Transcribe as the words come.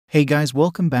Hey guys,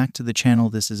 welcome back to the channel.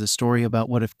 This is a story about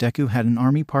what if Deku had an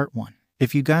army part 1.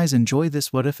 If you guys enjoy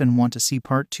this what if and want to see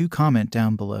part 2, comment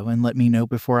down below and let me know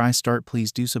before I start.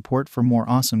 Please do support for more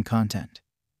awesome content.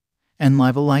 And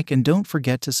leave a like and don't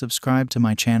forget to subscribe to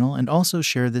my channel and also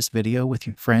share this video with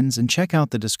your friends and check out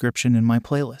the description in my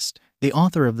playlist. The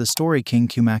author of the story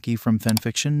KingKumacchi from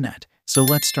fanfiction.net. So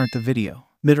let's start the video.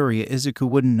 Midoriya Izuku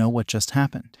wouldn't know what just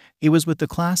happened. He was with the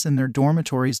class in their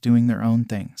dormitories doing their own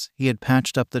things. He had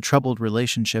patched up the troubled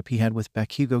relationship he had with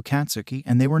Bakugo Katsuki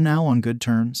and they were now on good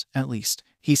terms, at least.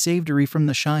 He saved Eri from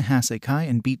the Shy Hasekai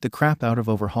and beat the crap out of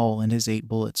Overhaul and his 8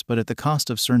 bullets, but at the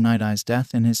cost of Sir Night-Eye's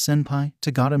death and his senpai,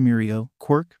 Tagada Mirio,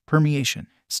 quirk, permeation.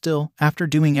 Still, after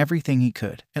doing everything he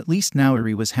could, at least now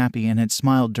Eri was happy and had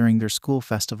smiled during their school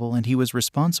festival and he was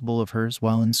responsible of hers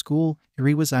while in school.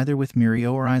 Eri was either with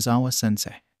Mirio or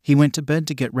Aizawa-sensei. He went to bed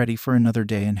to get ready for another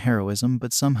day in heroism,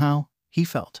 but somehow, he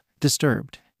felt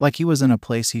disturbed, like he was in a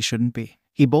place he shouldn't be.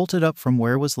 He bolted up from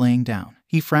where was laying down.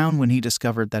 He frowned when he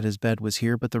discovered that his bed was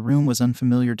here, but the room was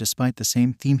unfamiliar despite the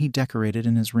same theme he decorated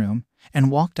in his room,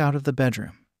 and walked out of the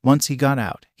bedroom. Once he got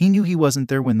out, he knew he wasn't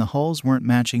there when the halls weren't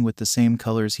matching with the same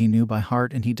colors he knew by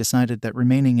heart, and he decided that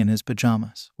remaining in his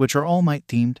pajamas, which are All Might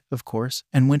themed, of course,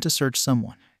 and went to search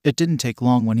someone. It didn't take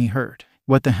long when he heard,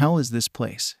 "What the hell is this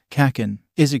place?" "Kaken,"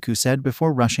 Izuku said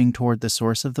before rushing toward the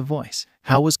source of the voice.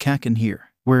 "How was Kaken here?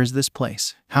 Where is this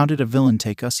place? How did a villain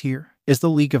take us here? Is the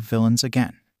League of Villains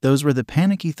again?" Those were the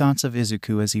panicky thoughts of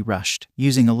Izuku as he rushed,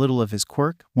 using a little of his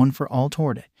quirk, one for all,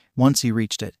 toward it. Once he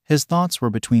reached it, his thoughts were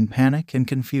between panic and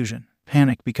confusion.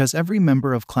 Panic because every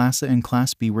member of Class A and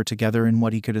Class B were together in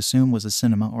what he could assume was a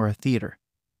cinema or a theater,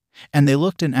 and they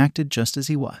looked and acted just as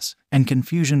he was. And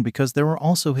confusion because there were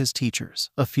also his teachers,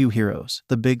 a few heroes,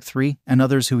 the big 3, and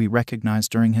others who he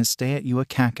recognized during his stay at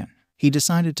Kaken. He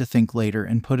decided to think later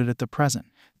and put it at the present.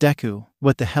 "Deku,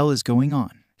 what the hell is going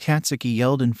on?" Katsuki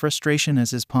yelled in frustration as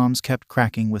his palms kept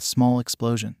cracking with small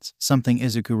explosions, something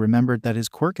Izuku remembered that his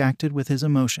quirk acted with his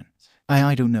emotions.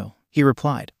 I don't know," he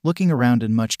replied, looking around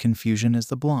in much confusion as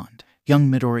the blonde, young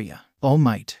Midoriya, All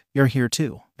Might, "You're here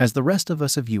too, as the rest of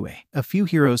us of UA. A few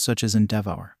heroes such as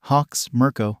Endeavor, Hawks,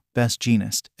 Mirko, Best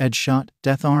Jeanist, Edgeshot,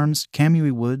 Death Arms,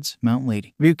 Kamui Woods, Mount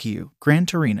Lady, Ryukyu, Gran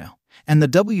Torino, and the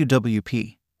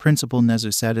WWP, Principal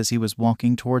Nezu said as he was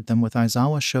walking toward them with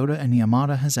Aizawa Shota and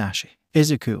Yamada Hazashi.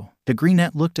 Izuku, the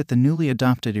Greenette, looked at the newly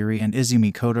adopted Eri and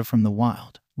Izumi Koda from the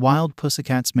wild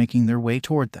pussycats making their way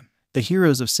toward them. The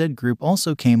heroes of said group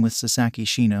also came with Sasaki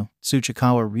Shino,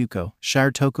 Tsuchikawa Ryuko,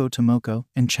 Shire Toko Tomoko,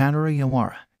 and Chadora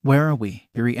Yawara. "Where are we?"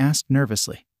 Eri asked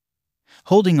nervously,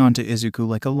 holding on to Izuku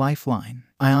like a lifeline.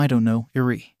 I don't know,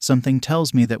 Eri. Something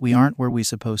tells me that we aren't where we're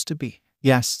supposed to be."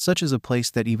 "Yes, such is a place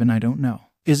that even I don't know."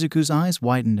 Izuku's eyes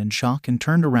widened in shock and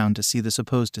turned around to see the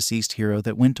supposed deceased hero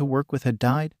that went to work with had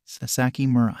died, Sasaki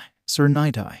Murai. "Sir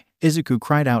Night-Eye," Izuku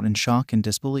cried out in shock and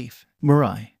disbelief.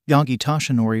 Murai, Yagi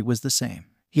Toshinori, was the same.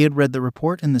 He had read the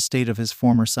report in the state of his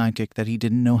former sidekick that he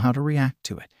didn't know how to react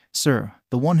to it. "Sir,"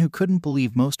 the one who couldn't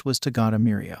believe most was Tagada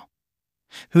Mirio,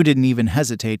 who didn't even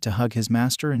hesitate to hug his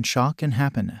master in shock and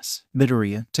happiness.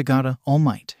 "Midoriya, Tagada, All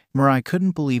Might." Murai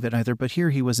couldn't believe it either, but here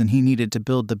he was and he needed to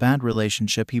build the bad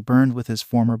relationship he burned with his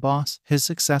former boss, his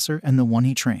successor, and the one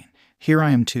he trained. "Here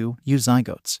I am too, you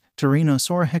zygotes." Torino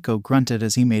Sorahiko grunted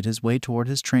as he made his way toward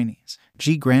his trainees.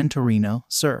 Gran Torino,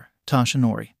 sir."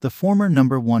 Toshinori, the former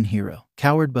 #1 hero,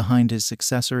 cowered behind his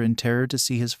successor in terror to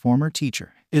see his former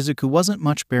teacher. Izuku wasn't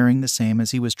much bearing the same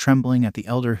as he was trembling at the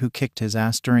elder who kicked his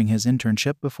ass during his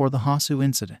internship before the Hasu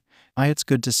incident. It's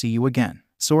good to see you again."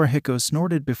 Sorahiko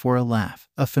snorted before a laugh.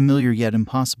 A familiar yet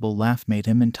impossible laugh made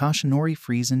him and Toshinori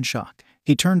freeze in shock.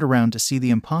 He turned around to see the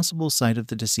impossible sight of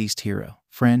the deceased hero,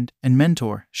 friend, and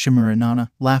mentor, Shimura Nana,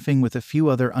 laughing with a few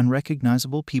other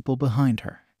unrecognizable people behind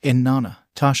her. In Nana,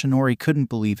 Toshinori couldn't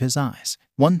believe his eyes.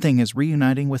 One thing is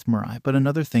reuniting with Murai, but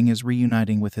another thing is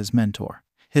reuniting with his mentor,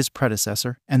 his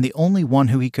predecessor, and the only one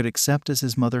who he could accept as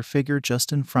his mother figure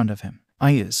just in front of him.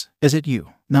 Is it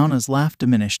you?" Nana's laugh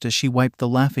diminished as she wiped the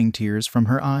laughing tears from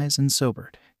her eyes and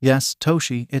sobered. "Yes,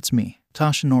 Toshi, it's me."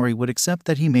 Toshinori would accept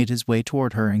that he made his way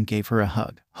toward her and gave her a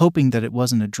hug, hoping that it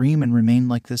wasn't a dream and remained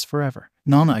like this forever.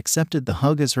 Nana accepted the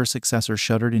hug as her successor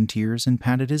shuddered in tears and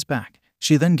patted his back.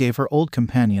 She then gave her old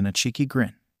companion a cheeky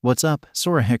grin. "What's up,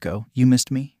 Sorahiko, you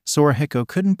missed me?" Sorahiko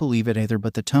couldn't believe it either,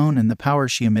 but the tone and the power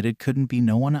she emitted couldn't be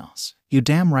no one else. "You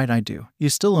damn right I do. You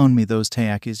still own me those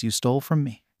teakis you stole from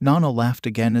me." Nana laughed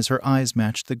again as her eyes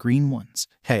matched the green ones.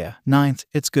 "Heya, Ninth,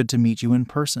 it's good to meet you in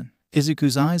person."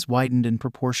 Izuku's eyes widened in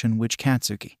proportion which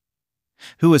Katsuki,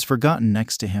 who was forgotten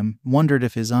next to him, wondered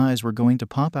if his eyes were going to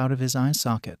pop out of his eye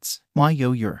sockets. Why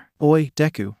yo you're. Oi,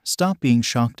 Deku, stop being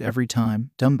shocked every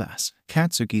time, dumbass.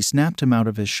 Katsuki snapped him out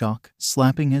of his shock,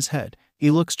 slapping his head.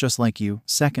 He looks just like you,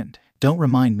 second. Don't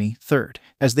remind me, third.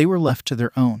 As they were left to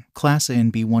their own, Class A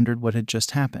and B wondered what had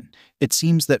just happened. It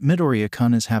seems that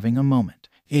Midoriya-kun is having a moment,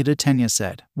 𝗱𝗚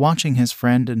said, watching his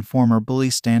friend and former bully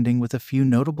standing with a few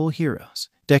notable heroes.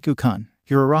 Deku-kun,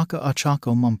 Uraraka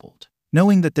Ochako mumbled.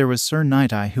 Knowing that there was Sir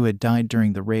Night-Eye who had died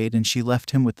during the raid and she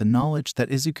left him with the knowledge that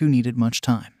Izuku needed much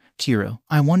time. Tiro,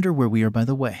 I wonder where we are by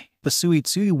the way.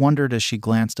 Basuitsui wondered as she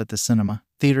glanced at the cinema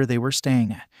theater they were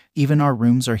staying at. Even our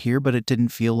rooms are here, but it didn't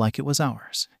feel like it was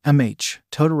ours.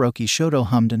 Todoroki Shoto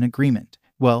hummed in agreement.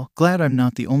 Well, glad I'm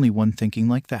not the only one thinking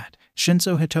like that.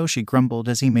 Shinso Hitoshi grumbled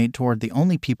as he made toward the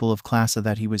only people of Class A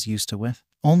that he was used to with,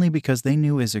 only because they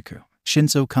knew Izuku.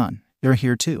 Shinso-kun, you're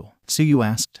here too? Tsuyu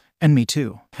asked. And me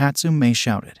too, Hatsume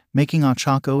shouted, making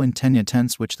Ochako and Tenya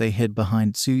tense, which they hid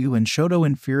behind Tsuyu and Shoto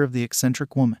in fear of the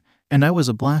eccentric woman. And I was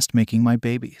a blast making my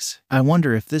babies. I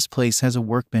wonder if this place has a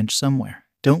workbench somewhere.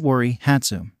 Don't worry,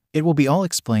 Hatsume. It will be all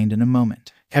explained in a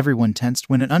moment. Everyone tensed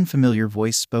when an unfamiliar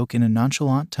voice spoke in a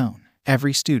nonchalant tone.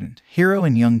 Every student, hero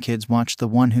and young kids watched the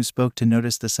one who spoke to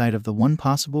notice the sight of the one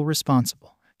possible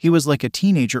responsible. He was like a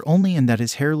teenager only in that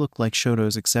his hair looked like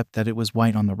Shoto's except that it was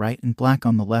white on the right and black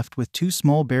on the left with two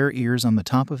small bare ears on the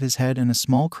top of his head and a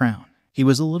small crown. He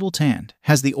was a little tanned,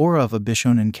 has the aura of a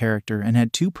Bishonen character and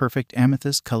had two perfect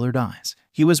amethyst-colored eyes.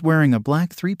 He was wearing a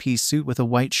black three-piece suit with a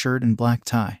white shirt and black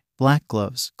tie, black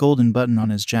gloves, golden button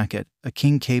on his jacket, a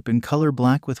king cape in color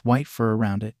black with white fur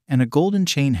around it, and a golden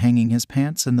chain hanging his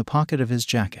pants in the pocket of his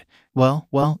jacket.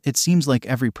 Well, it seems like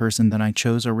every person that I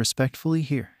chose are respectfully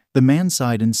here. The man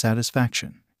sighed in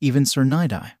satisfaction. Even Sir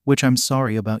Night-Eye, which I'm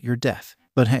sorry about your death.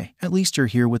 But hey, at least you're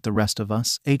here with the rest of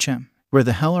us, HM. Where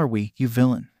the hell are we, you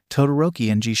villain? Todoroki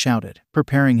Enji shouted,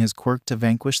 preparing his quirk to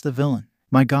vanquish the villain.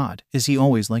 My god, is he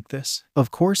always like this? Of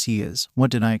course he is,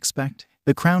 what did I expect?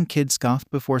 The crowned kid scoffed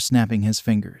before snapping his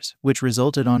fingers, which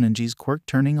resulted on Enji's quirk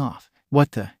turning off.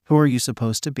 What the? Who are you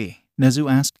supposed to be?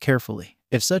 Nezu asked carefully.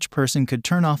 If such person could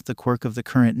turn off the quirk of the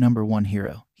current #1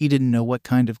 hero, he didn't know what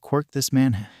kind of quirk this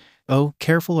man had. Oh,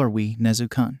 careful are we,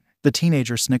 Nezu-kun. The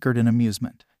teenager snickered in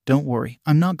amusement. Don't worry,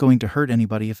 I'm not going to hurt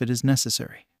anybody if it is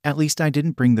necessary. At least I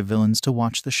didn't bring the villains to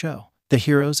watch the show. The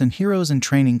heroes in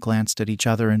training glanced at each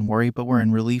other in worry but were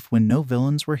in relief when no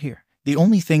villains were here. The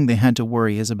only thing they had to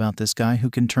worry is about this guy who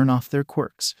can turn off their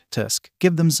quirks. Tusk,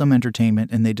 give them some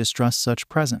entertainment and they distrust such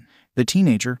present. The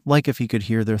teenager, like if he could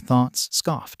hear their thoughts,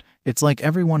 scoffed. It's like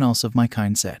everyone else of my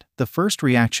kind said. The first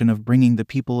reaction of bringing the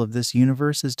people of this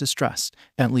universe is distrust.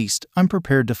 At least, I'm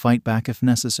prepared to fight back if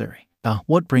necessary.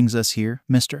 What brings us here,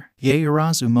 Mr.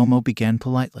 Yaoyorozu? Momo began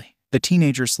politely. The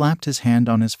teenager slapped his hand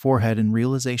on his forehead in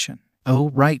realization. Oh,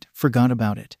 right, forgot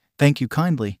about it. Thank you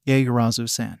kindly,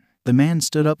 Yaoyorozu-san. The man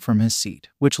stood up from his seat,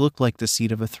 which looked like the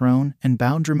seat of a throne, and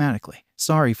bowed dramatically.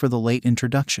 Sorry for the late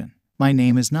introduction. My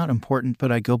name is not important,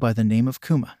 but I go by the name of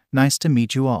Kuma. Nice to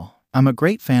meet you all. I'm a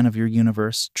great fan of your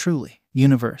universe, truly.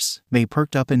 Universe. They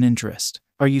perked up in interest.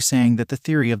 Are you saying that the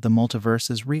theory of the multiverse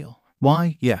is real?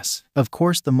 Why, yes. Of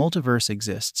course the multiverse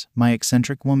exists, my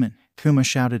eccentric woman. Kuma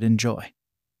shouted in joy,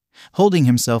 holding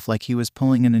himself like he was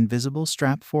pulling an invisible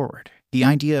strap forward. The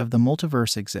idea of the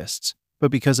multiverse exists, but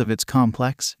because of its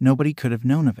complex, nobody could have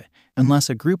known of it, unless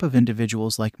a group of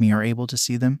individuals like me are able to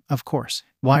see them, of course.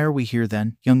 Why are we here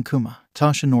then, young Kuma?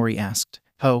 Toshinori asked.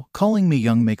 Oh, calling me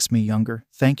young makes me younger,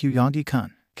 thank you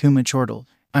Yagi-kun. Kuma chortled.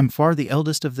 I'm far the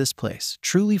eldest of this place,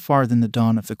 truly far than the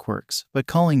dawn of the quirks, but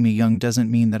calling me young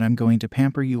doesn't mean that I'm going to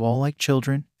pamper you all like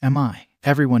children, am I?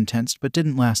 Everyone tensed but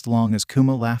didn't last long as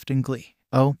Kuma laughed in glee.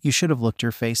 Oh, you should have looked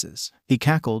your faces. He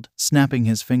cackled, snapping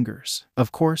his fingers.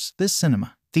 Of course, this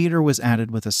cinema theater was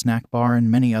added with a snack bar and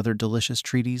many other delicious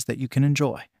treaties that you can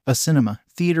enjoy. A cinema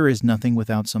theater is nothing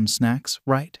without some snacks,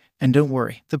 right? And don't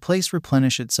worry, the place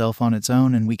replenishes itself on its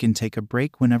own and we can take a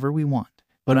break whenever we want.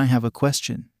 But I have a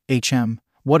question.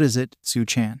 What is it,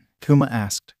 Tsu-chan? Kuma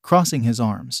asked, crossing his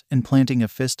arms and planting a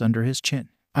fist under his chin.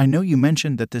 I know you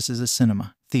mentioned that this is a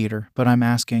cinema theater, but I'm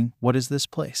asking, what is this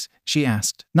place? She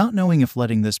asked, not knowing if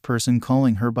letting this person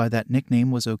calling her by that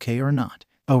nickname was okay or not.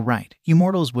 Oh right, you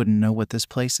mortals wouldn't know what this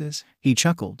place is? He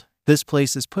chuckled. This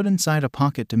place is put inside a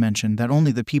pocket dimension that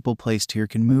only the people placed here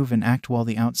can move and act while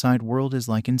the outside world is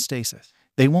like in stasis.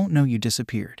 They won't know you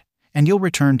disappeared. And you'll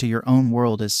return to your own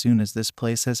world as soon as this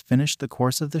place has finished the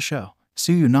course of the show.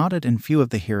 Tsuyu nodded and few of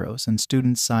the heroes and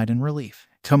students sighed in relief.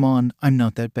 Come on, I'm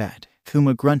not that bad.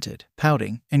 Kuma grunted,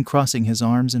 pouting, and crossing his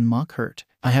arms in mock hurt.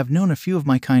 I have known a few of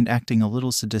my kind acting a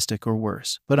little sadistic or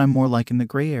worse, but I'm more like in the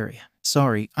gray area.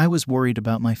 Sorry, I was worried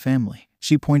about my family.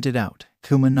 she pointed out.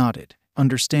 Kuma nodded.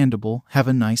 Understandable, have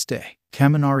a nice day.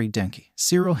 Kaminari Denki,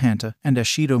 Ciro Hanta, and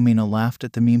Ashido Mina laughed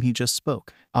at the meme he just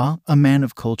spoke. Ah, a man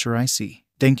of culture I see.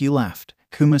 Denki laughed.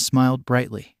 Kuma smiled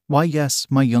brightly. Why yes,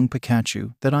 my young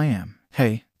Pikachu, that I am.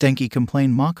 Hey, Denki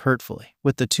complained mock hurtfully,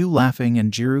 with the two laughing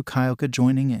and Jiro Kyoka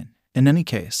joining in. In any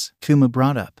case, Kuma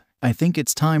brought up, I think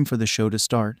it's time for the show to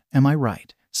start, am I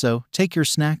right? So, take your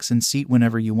snacks and seat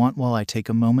whenever you want while I take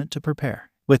a moment to prepare.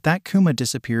 With that, Kuma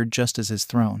disappeared just as his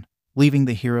throne, leaving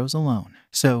the heroes alone.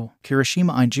 So,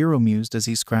 Kirishima Ijiro mused as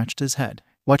he scratched his head.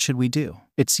 What should we do?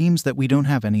 It seems that we don't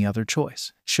have any other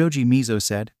choice, Shoji Mizo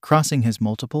said, crossing his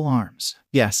multiple arms.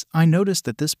 Yes, I noticed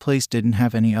that this place didn't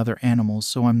have any other animals,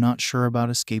 so I'm not sure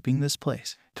about escaping this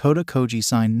place. Koda Koji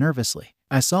signed nervously.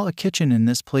 I saw a kitchen in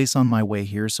this place on my way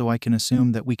here, so I can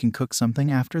assume that we can cook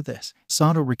something after this.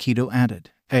 Sato Rikido added.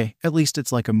 Hey, at least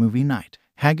it's like a movie night.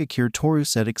 Hagakure Toru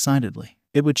said excitedly.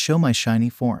 It would show my shiny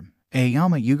form.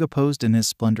 Aoyama Yuga posed in his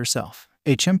splendor self.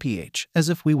 HMPH, as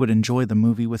if we would enjoy the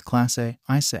movie with class A,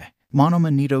 I say.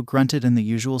 Monoma Nito grunted in the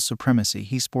usual supremacy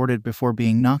he sported before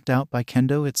being knocked out by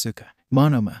Kendo Itsuka.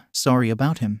 Monoma, sorry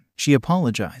about him, she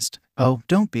apologized. Oh,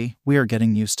 don't be, we are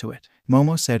getting used to it,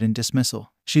 Momo said in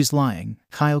dismissal. She's lying,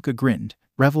 Kyoka grinned.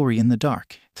 Revelry in the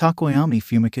dark, Takoyami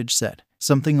Fumikage said.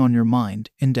 Something on your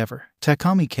mind, Endeavor?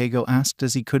 Takami Keigo asked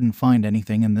as he couldn't find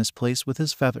anything in this place with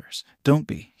his feathers. Don't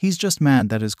be, he's just mad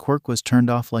that his quirk was turned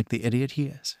off like the idiot he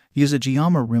is.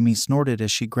 Yuzajiyama Rumi snorted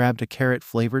as she grabbed a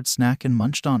carrot-flavored snack and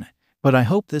munched on it. But I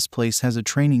hope this place has a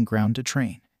training ground to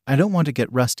train. I don't want to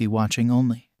get rusty watching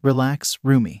only. Relax,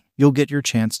 Rumi, you'll get your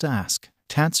chance to ask.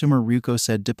 Tatsuma Ryuko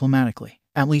said diplomatically.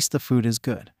 At least the food is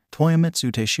good.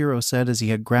 Toyomitsu Teishiro said as he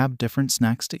had grabbed different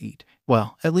snacks to eat.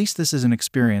 Well, at least this is an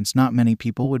experience not many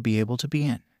people would be able to be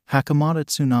in. Hakamata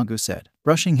Tsunagu said,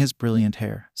 brushing his brilliant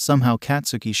hair. Somehow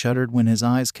Katsuki shuddered when his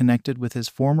eyes connected with his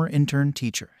former intern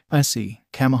teacher. I see,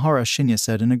 Kamihara Shinya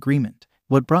said in agreement.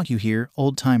 What brought you here,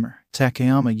 old-timer?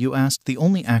 Takayama, you asked the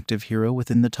only active hero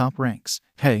within the top ranks.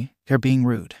 Hey, you're being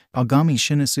rude. Agami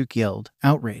Shinosuke yelled,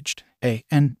 outraged. Hey,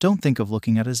 and don't think of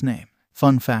looking at his name.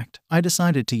 Fun fact, I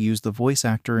decided to use the voice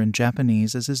actor in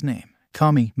Japanese as his name.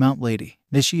 Kami, Mount Lady.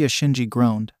 Nishiya Shinji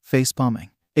groaned, face-bombing.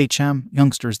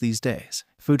 Youngsters these days,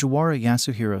 Fujiwara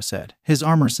Yasuhiro said, his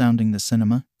armor sounding the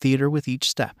cinema theater with each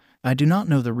step. I do not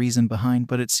know the reason behind,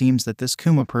 but it seems that this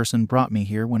Kuma person brought me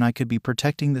here when I could be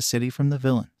protecting the city from the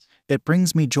villains. It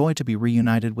brings me joy to be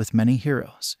reunited with many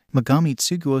heroes, Megami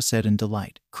Tsuguo said in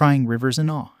delight, crying rivers in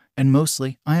awe. And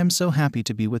mostly, I am so happy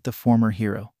to be with the former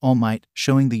hero, All Might,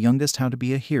 showing the youngest how to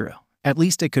be a hero. At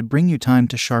least it could bring you time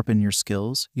to sharpen your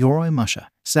skills, Yoroi Musha.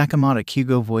 Sakamoto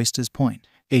Kyugo voiced his point.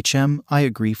 I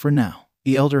agree for now.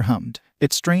 The elder hummed.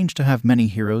 It's strange to have many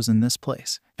heroes in this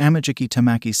place, Amajiki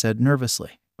Tamaki said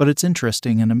nervously. But it's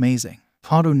interesting and amazing,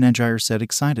 Hado Nejire said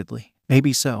excitedly.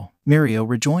 Maybe so. Mirio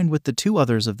rejoined with the two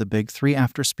others of the big three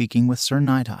after speaking with Sir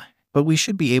Nighthigh. But we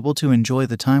should be able to enjoy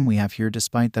the time we have here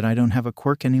despite that I don't have a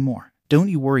quirk anymore. Don't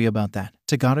you worry about that,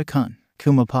 Tagata-kun.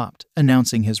 Kuma popped,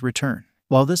 announcing his return.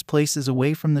 While this place is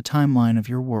away from the timeline of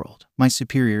your world, my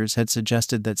superiors had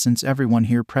suggested that since everyone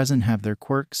here present have their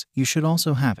quirks, you should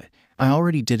also have it. I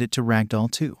already did it to Ragdoll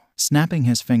too. Snapping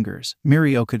his fingers,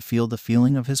 Mirio could feel the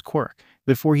feeling of his quirk.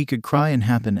 Before he could cry in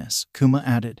happiness, Kuma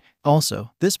added,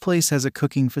 also, this place has a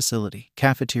cooking facility,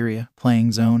 cafeteria,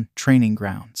 playing zone, training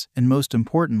grounds, and most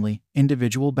importantly,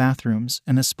 individual bathrooms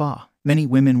and a spa. Many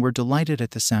women were delighted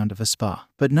at the sound of a spa,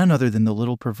 but none other than the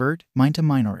little pervert, Mineta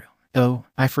Minoru. Oh,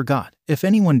 I forgot. If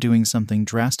anyone doing something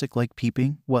drastic like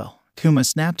peeping, well. Kuma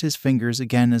snapped his fingers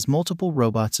again as multiple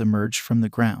robots emerged from the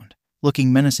ground,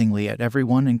 looking menacingly at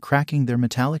everyone and cracking their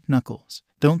metallic knuckles.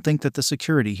 Don't think that the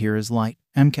security here is light,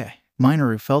 MK.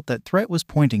 Minoru felt that threat was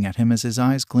pointing at him as his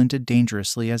eyes glinted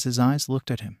dangerously as his eyes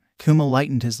looked at him. Kuma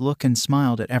lightened his look and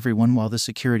smiled at everyone while the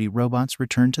security robots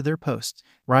returned to their posts.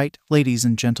 Right, ladies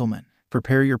and gentlemen,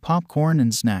 prepare your popcorn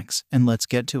and snacks, and let's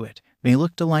get to it. They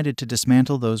looked delighted to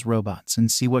dismantle those robots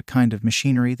and see what kind of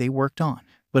machinery they worked on.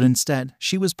 But instead,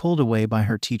 she was pulled away by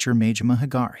her teacher Majima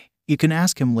Hagari. You can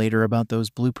ask him later about those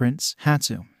blueprints,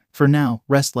 Hatsum. For now,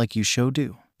 rest like you show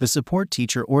do. The support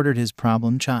teacher ordered his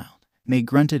problem child. May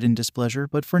grunted in displeasure,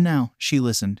 but for now, she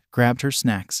listened, grabbed her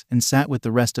snacks, and sat with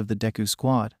the rest of the Deku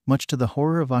squad, much to the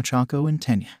horror of Ochako and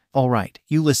Tenya. All right,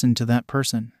 you listen to that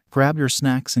person. Grab your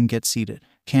snacks and get seated.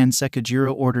 Kan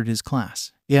Sekijiro ordered his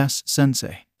class. Yes,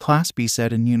 sensei. Class B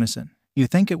said in unison. You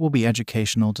think it will be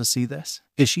educational to see this?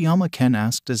 Ishiyama Ken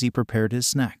asked as he prepared his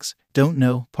snacks. Don't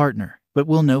know, partner, but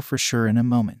we'll know for sure in a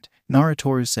moment.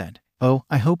 Narutoru said. Oh,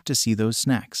 I hope to see those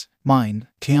snacks. Mine,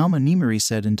 Kayama Nimuri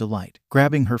said in delight,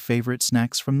 grabbing her favorite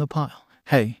snacks from the pile.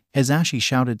 Hey, Ḥizashi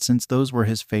shouted since those were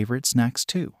his favorite snacks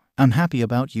too. I'm happy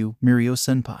about you,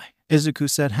 Mirio-senpai, Izuku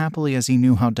said happily as he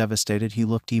knew how devastated he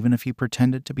looked even if he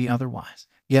pretended to be otherwise.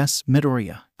 Yes,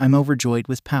 Midoriya, I'm overjoyed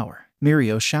with power,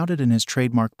 Mirio shouted in his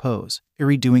trademark pose,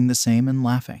 Eri doing the same and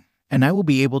laughing. And I will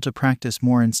be able to practice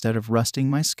more instead of rusting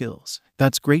my skills.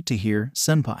 That's great to hear,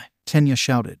 senpai, Tenya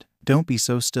shouted. Don't be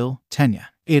so still, Tenya.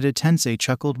 Ida Tensei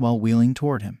chuckled while wheeling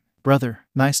toward him. Brother,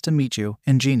 nice to meet you,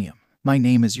 Ingenium. My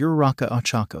name is Uraraka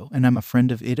Ochako and I'm a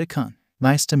friend of Ida-kun.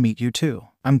 Nice to meet you too.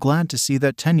 I'm glad to see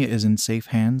that Tenya is in safe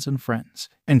hands and friends.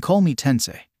 And call me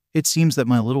Tensei. It seems that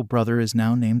my little brother is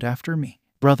now named after me.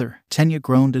 Brother, Tenya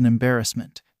groaned in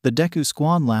embarrassment. The Deku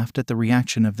squad laughed at the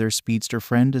reaction of their speedster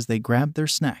friend as they grabbed their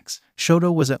snacks.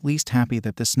 Shoto was at least happy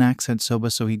that the snacks had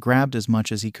soba, so he grabbed as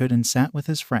much as he could and sat with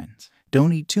his friends.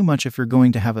 Don't eat too much if you're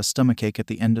going to have a stomachache at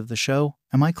the end of the show,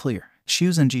 am I clear?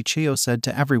 Shuzenji Chio said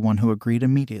to everyone who agreed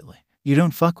immediately. You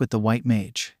don't fuck with the white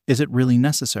mage. Is it really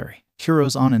necessary?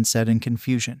 Hiro's Anan said in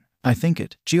confusion. I think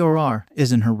it. GRR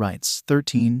is in her rights.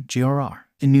 13 GRR.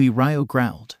 Inui Ryo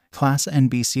growled. Class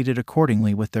NB seated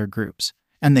accordingly with their groups.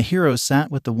 And the heroes sat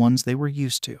with the ones they were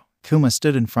used to. Kuma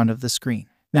stood in front of the screen.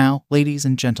 Now, ladies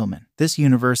and gentlemen, this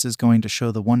universe is going to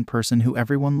show the one person who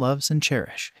everyone loves and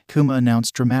cherish, Kuma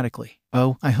announced dramatically.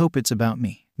 Oh, I hope it's about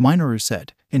me, Minoru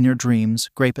said. In your dreams,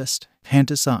 Grapist, hand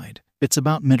aside. It's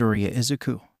about Midoriya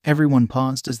Izuku. Everyone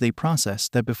paused as they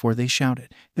processed that before they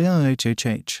shouted.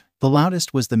 The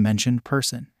loudest was the mentioned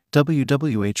person.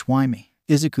 WWHY me,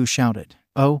 Izuku shouted.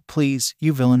 Oh, please,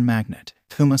 you villain magnet.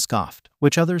 Kuma scoffed,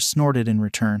 which others snorted in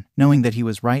return, knowing that he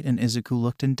was right, and Izuku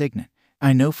looked indignant.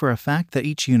 I know for a fact that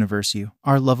each universe you,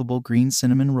 our lovable green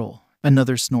cinnamon roll,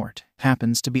 another snort,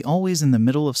 happens to be always in the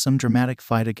middle of some dramatic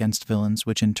fight against villains,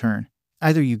 which in turn,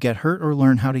 either you get hurt or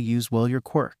learn how to use well your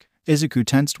quirk. Izuku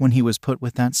tensed when he was put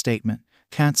with that statement.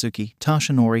 Katsuki,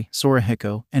 Toshinori,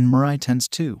 Sorahiko, and Mirai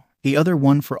tensed too. The other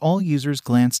one for all users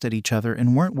glanced at each other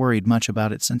and weren't worried much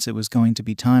about it, since it was going to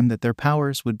be time that their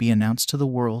powers would be announced to the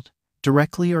world,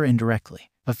 directly or indirectly.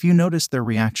 A few noticed their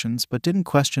reactions but didn't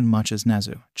question much, as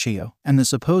Nezu, Chio, and the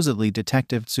supposedly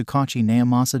detective Tsukachi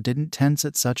Naomasa didn't tense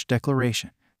at such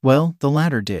declaration. Well, the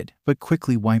latter did, but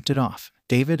quickly wiped it off.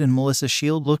 David and Melissa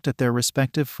Shield looked at their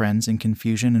respective friends in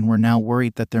confusion and were now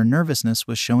worried that their nervousness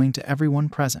was showing to everyone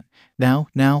present. Now,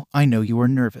 I know you are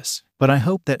nervous, but I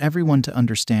hope that everyone to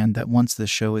understand that once this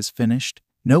show is finished,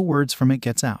 no words from it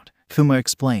gets out, Kuma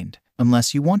explained,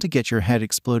 unless you want to get your head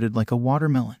exploded like a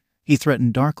watermelon. He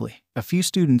threatened darkly. A few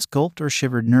students gulped or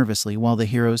shivered nervously while the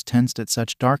heroes tensed at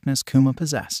such darkness Kuma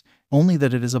possessed. Only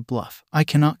that it is a bluff. I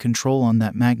cannot control on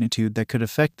that magnitude that could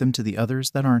affect them to the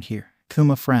others that aren't here.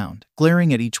 Kuma frowned,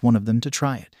 glaring at each one of them to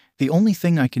try it. The only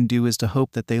thing I can do is to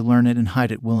hope that they learn it and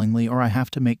hide it willingly, or I have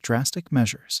to make drastic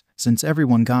measures. Since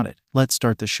everyone got it, let's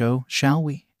start the show, shall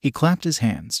we? He clapped his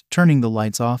hands, turning the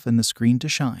lights off and the screen to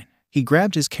shine. He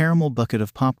grabbed his caramel bucket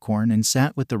of popcorn and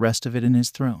sat with the rest of it in his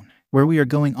throne. Where we are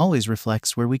going always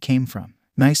reflects where we came from.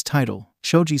 Nice title,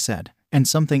 Shoji said, and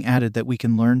something added that we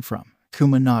can learn from.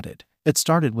 Kuma nodded. It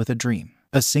started with a dream.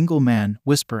 A single man,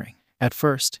 whispering. At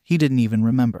first, he didn't even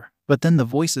remember. But then the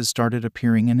voices started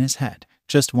appearing in his head.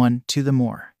 Just one, two the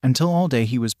more. Until all day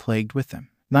he was plagued with them.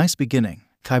 Nice beginning,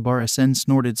 Kaibara-sen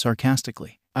snorted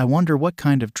sarcastically. I wonder what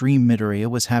kind of dream Midoriya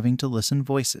was having to listen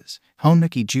voices.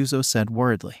 Honuki Juzo said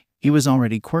worriedly. He was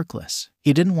already quirkless.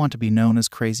 He didn't want to be known as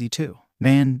crazy too.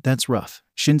 Man, that's rough,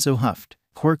 Shinzo huffed.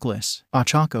 Quirkless,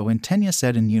 Ochako and Tenya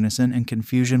said in unison in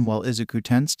confusion while Izuku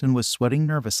tensed and was sweating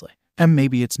nervously. And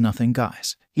maybe it's nothing,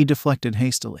 guys. He deflected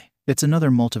hastily. It's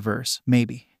another multiverse,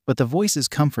 maybe. But the voices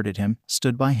comforted him,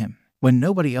 stood by him. When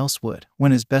nobody else would,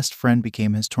 when his best friend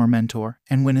became his tormentor,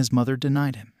 and when his mother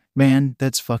denied him. Man,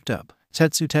 that's fucked up.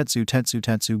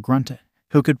 Tetsu grunted.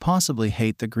 Who could possibly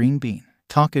hate the green bean?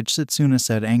 Takage Setsuna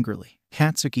said angrily.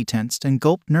 Katsuki tensed and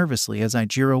gulped nervously as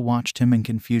Aijiro watched him in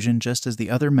confusion, just as the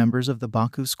other members of the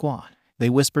Baku squad. They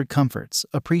whispered comforts,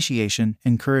 appreciation,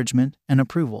 encouragement, and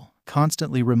approval,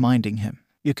 constantly reminding him,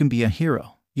 you can be a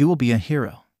hero. You will be a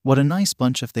hero. What a nice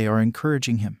bunch if they are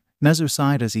encouraging him. Nezu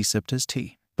sighed as he sipped his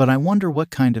tea. But I wonder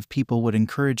what kind of people would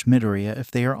encourage Midoriya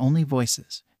if they are only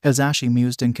voices. Ḥizashi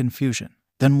mused in confusion.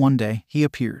 Then one day, he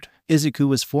appeared. Izuku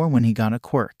was 4 when he got a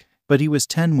quirk, but he was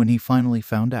 10 when he finally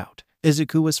found out.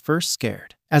 Izuku was first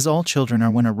scared, as all children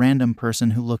are when a random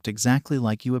person who looked exactly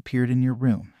like you appeared in your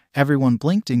room. Everyone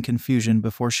blinked in confusion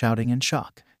before shouting in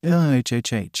shock.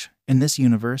 In this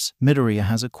universe, Midoriya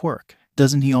has a quirk.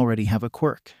 Doesn't he already have a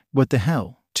quirk? What the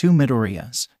hell? 2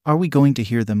 Midoriyas. Are we going to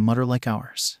hear them mutter like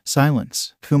ours?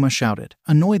 Silence, Kuma shouted,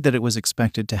 annoyed that it was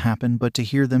expected to happen, but to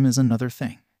hear them is another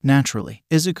thing. Naturally,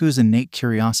 Izuku's innate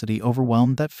curiosity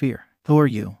overwhelmed that fear. Who are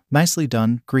you? Nicely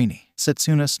done, Greenie.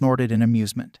 Setsuna snorted in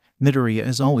amusement. Midoriya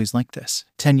is always like this,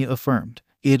 Tenya affirmed.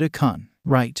 Ida-kun.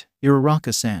 Right,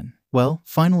 Uraraka-san. Well,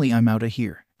 finally I'm outta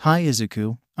here. Hi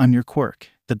Izuku, I'm your quirk,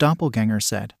 the doppelganger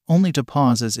said, only to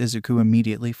pause as Izuku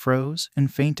immediately froze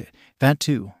and fainted. That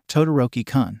too,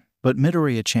 Todoroki-kun. But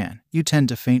Midoriya-chan, you tend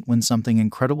to faint when something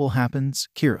incredible happens,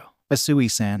 Kiro.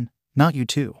 Asui-san, not you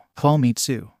too. Call me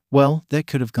Tsu. Well, that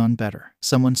could have gone better.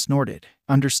 Someone snorted.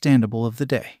 Understandable of the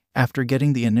day. After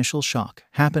getting the initial shock,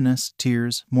 happiness,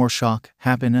 tears, more shock,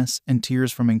 happiness, and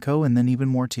tears from 𝑘𝐻 and then even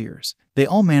more tears, they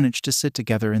all managed to sit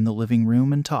together in the living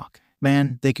room and talk.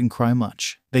 Man, they can cry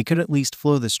much. They could at least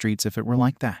flow the streets if it were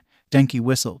like that. Denki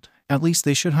whistled. At least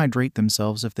they should hydrate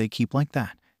themselves if they keep like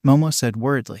that. Momo said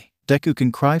worriedly. Deku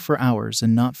can cry for hours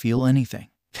and not feel anything.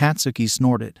 Katsuki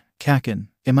snorted. Kakin,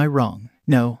 am I wrong?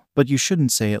 No, but you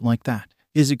shouldn't say it like that.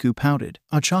 Izuku pouted,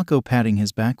 Ochako patting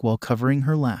his back while covering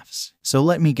her laughs. So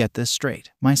let me get this straight.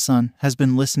 My son has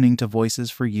been listening to voices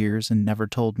for years and never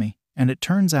told me, and it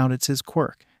turns out it's his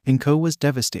quirk. 𝑘𝐻 was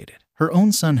devastated. Her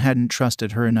own son hadn't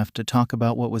trusted her enough to talk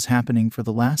about what was happening for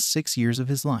the last 6 years of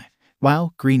his life.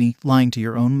 Wow, Greenie, lying to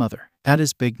your own mother. That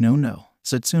is big no-no,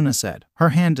 Setsuna said, her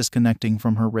hand disconnecting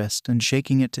from her wrist and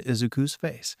shaking it to Izuku's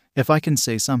face. If I can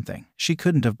say something, she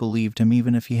couldn't have believed him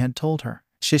even if he had told her.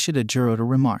 Shishida Jiroda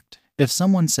remarked. If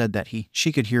someone said that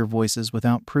she could hear voices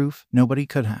without proof, nobody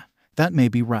could have. That may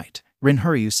be right.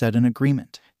 Rinryu said in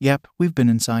agreement. Yep, we've been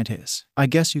inside his, I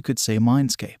guess you could say,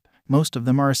 mindscape. Most of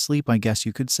them are asleep, I guess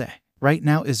you could say. Right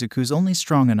now Izuku's only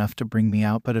strong enough to bring me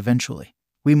out, but eventually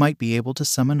we might be able to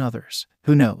summon others.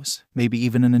 Who knows, maybe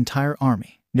even an entire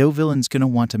army. No villain's gonna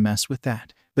want to mess with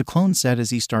that, the clone said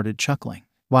as he started chuckling.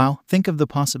 Wow, think of the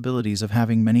possibilities of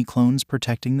having many clones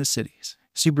protecting the cities.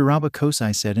 Subaraba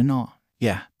Kosai said in awe.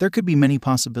 Yeah, there could be many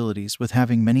possibilities with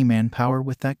having many manpower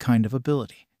with that kind of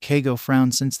ability. Keigo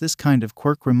frowned since this kind of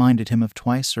quirk reminded him of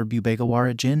twice or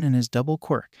Bubegawara Jin and his double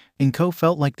quirk. 𝑘𝐻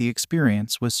felt like the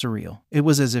experience was surreal. It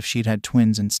was as if she'd had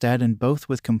twins instead, and both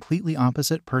with completely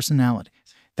opposite personalities.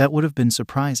 That would have been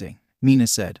surprising, Mina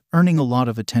said, earning a lot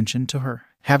of attention to her.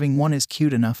 Having one is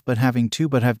cute enough, but having two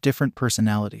but have different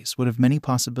personalities would have many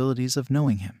possibilities of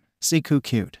knowing him. Siku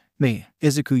cute. Me.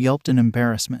 Izuku yelped in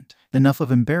embarrassment. Enough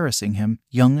of embarrassing him,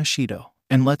 young Ashido.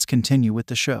 And let's continue with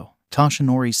the show.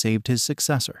 Toshinori saved his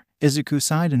successor. Izuku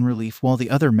sighed in relief while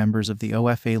the other members of the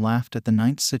OFA laughed at the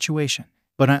ninth situation.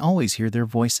 But I always hear their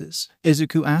voices,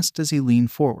 Izuku asked as he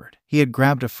leaned forward. He had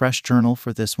grabbed a fresh journal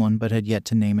for this one but had yet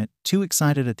to name it, too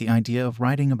excited at the idea of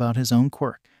writing about his own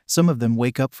quirk. Some of them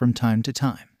wake up from time to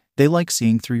time. They like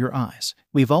seeing through your eyes.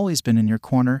 We've always been in your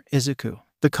corner, Izuku,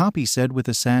 the copy said with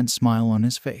a sad smile on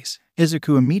his face.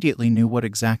 Izuku immediately knew what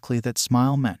exactly that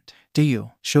smile meant. Do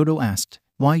you? Shoto asked.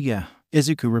 Why yeah,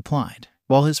 Izuku replied.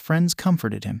 While his friends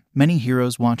comforted him, many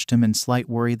heroes watched him in slight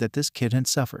worry that this kid had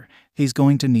suffered. He's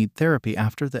going to need therapy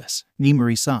after this.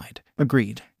 Nimuri sighed.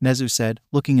 Agreed, Nezu said,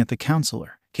 looking at the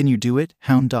counselor. Can you do it,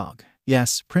 hound dog?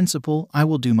 Yes, principal, I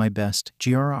will do my best,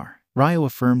 GRR. Ryo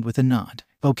affirmed with a nod.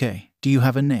 Okay, do you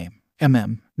have a name?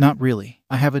 Not really.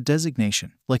 I have a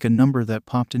designation, like a number that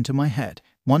popped into my head.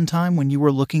 One time when you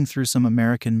were looking through some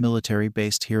American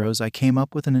military-based heroes, I came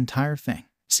up with an entire thing.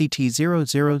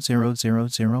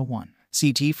 CT-0000001.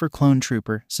 CT for clone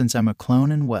trooper, since I'm a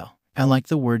clone and well, I like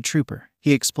the word trooper,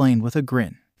 he explained with a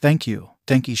grin. Thank you,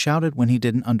 Denki shouted when he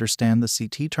didn't understand the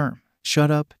CT term.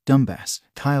 Shut up, dumbass,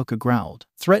 Kyoka growled,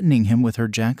 threatening him with her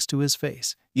jacks to his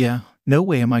face. Yeah, no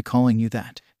way am I calling you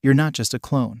that. You're not just a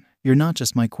clone. You're not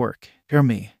just my quirk. You're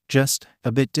me, just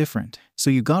a bit different, so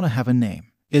you gotta have a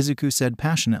name, Izuku said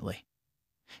passionately.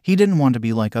 He didn't want to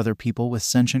be like other people with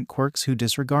sentient quirks who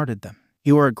disregarded them.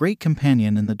 You are a great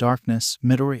companion in the darkness,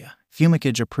 Midoriya. ฟู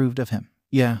-Mika approved of him.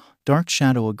 Yeah, Dark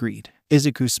Shadow agreed.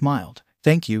 Izuku smiled.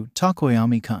 Thank you,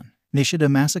 Tokoyami-kun. Nishida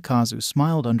Masakazu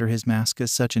smiled under his mask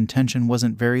as such intention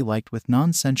wasn't very liked with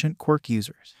non-sentient quirk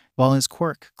users. While his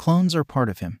quirk, clones are part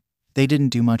of him, they didn't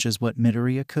do much as what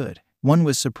Midoriya could. One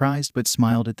was surprised but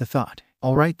smiled at the thought.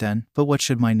 Alright then, but what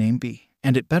should my name be?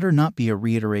 And it better not be a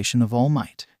reiteration of All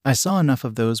Might. I saw enough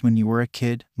of those when you were a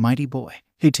kid, mighty boy.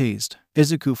 He teased.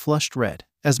 Izuku flushed red.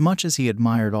 As much as he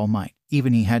admired All Might,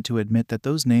 even he had to admit that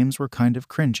those names were kind of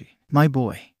cringy. My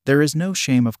boy, there is no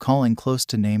shame of calling close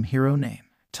to name hero name.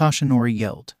 Toshinori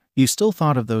yelled. You still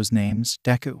thought of those names,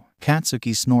 Deku?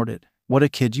 Katsuki snorted. What a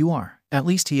kid you are. At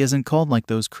least he isn't called like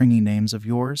those cringy names of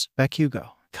yours,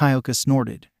 Bakugo. Kyoka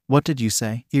snorted. What did you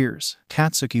say? Ears.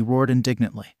 Katsuki roared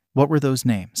indignantly. What were those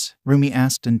names? Rumi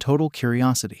asked in total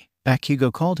curiosity.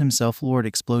 Bakugo called himself Lord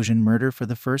Explosion Murder for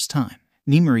the first time.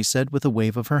 Nimuri said with a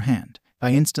wave of her hand.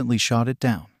 I instantly shot it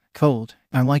down. Cold.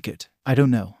 I like it. I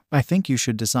don't know. I think you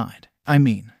should decide. I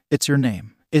mean, It's your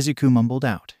name, Izuku mumbled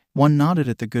out. One nodded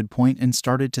at the good point and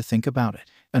started to think about it.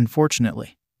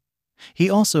 Unfortunately, he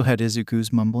also had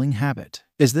Izuku's mumbling habit.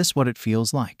 Is this what it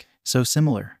feels like? So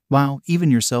similar. Wow,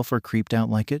 even yourself are creeped out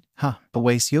like it? Huh.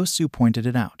 Uesuyosu pointed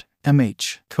it out.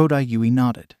 Kodai Yui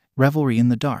nodded. Revelry in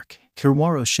the dark.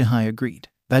 Kiwaro Shihai agreed.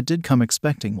 That did come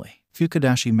expectingly.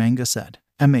 Fukudashi Manga said.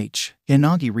 Inagi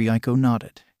Ryuko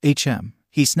nodded.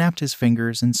 He snapped his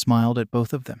fingers and smiled at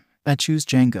both of them. I choose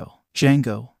Django.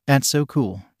 That's so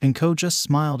cool. And Ko just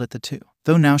smiled at the two.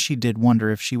 Though now she did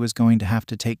wonder if she was going to have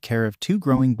to take care of 2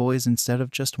 growing boys instead of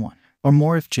just one. Or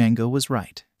more if Django was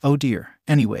right. Oh dear.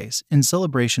 Anyways, in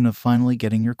celebration of finally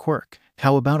getting your quirk,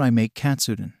 how about I make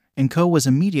katsudon? And Ko was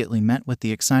immediately met with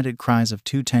the excited cries of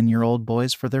 2 10-year-old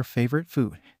boys for their favorite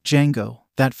food. Django.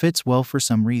 That fits well for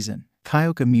some reason.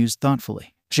 Kyoka mused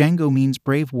thoughtfully. Django means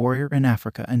brave warrior in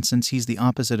Africa, and since he's the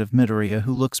opposite of Midoriya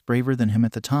who looks braver than him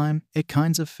at the time, it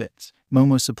kinds of fits.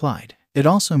 Momo supplied. It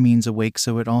also means awake,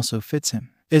 so it also fits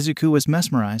him. Izuku was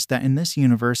mesmerized that in this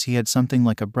universe he had something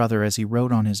like a brother, as he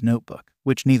wrote on his notebook,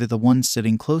 which neither the one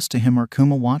sitting close to him or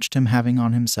Kuma watched him having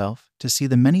on himself, to see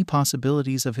the many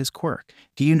possibilities of his quirk.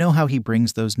 Do you know how he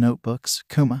brings those notebooks,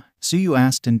 Kuma? Tsuyu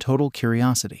asked in total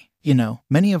curiosity. You know,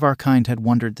 many of our kind had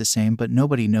wondered the same, but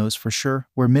nobody knows for sure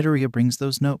where Midoriya brings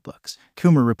those notebooks.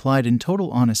 Kuma replied in total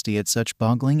honesty at such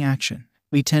boggling action.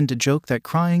 We tend to joke that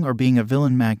crying or being a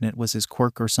villain magnet was his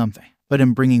quirk or something. But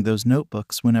him bringing those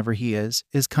notebooks whenever he is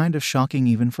kind of shocking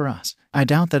even for us. I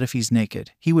doubt that if he's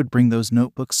naked, he would bring those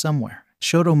notebooks somewhere.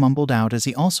 Shoto mumbled out as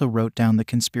he also wrote down the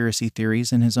conspiracy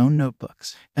theories in his own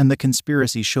notebooks. And the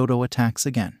conspiracy Shoto attacks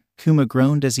again. Kuma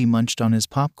groaned as he munched on his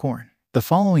popcorn. The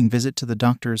following visit to the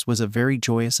doctor's was a very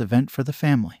joyous event for the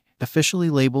family, officially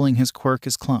labeling his quirk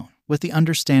as clone, with the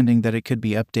understanding that it could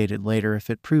be updated later if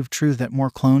it proved true that more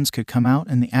clones could come out,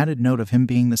 and the added note of him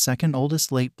being the second oldest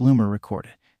late bloomer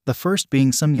recorded. The first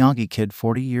being some Yagi kid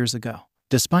 40 years ago.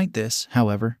 Despite this,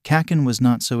 however, Kaken was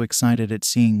not so excited at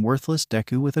seeing worthless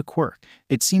Deku with a quirk.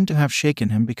 It seemed to have shaken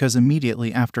him because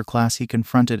immediately after class he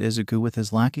confronted Izuku with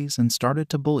his lackeys and started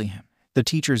to bully him. The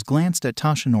teachers glanced at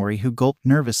Toshinori, who gulped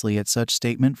nervously at such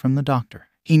statement from the doctor.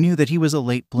 He knew that he was a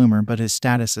late bloomer, but his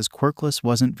status as quirkless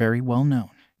wasn't very well known.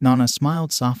 Nana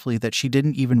smiled softly that she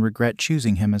didn't even regret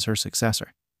choosing him as her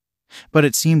successor. But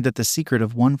it seemed that the secret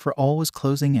of One for All was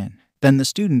closing in. Then the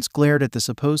students glared at the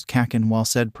supposed Kaken while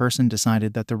said person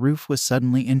decided that the roof was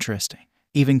suddenly interesting.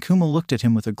 Even Kuma looked at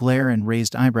him with a glare and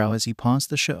raised eyebrow as he paused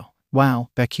the show. Wow,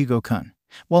 Bakugo-kun.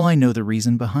 Well, I know the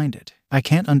reason behind it. I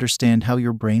can't understand how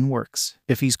your brain works.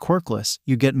 If he's quirkless,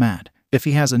 you get mad. If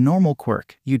he has a normal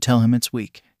quirk, you tell him it's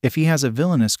weak. If he has a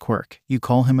villainous quirk, you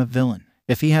call him a villain.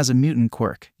 If he has a mutant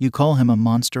quirk, you call him a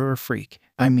monster or freak.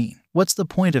 I mean, what's the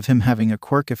point of him having a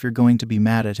quirk if you're going to be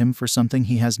mad at him for something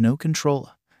he has no control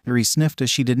of? Yuri sniffed as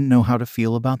she didn't know how to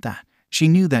feel about that. She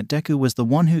knew that Deku was the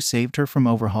one who saved her from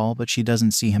Overhaul, but she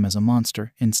doesn't see him as a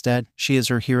monster. Instead, she is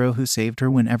her hero who saved her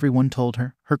when everyone told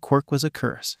her her quirk was a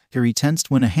curse. Yuri tensed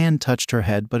when a hand touched her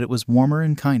head, but it was warmer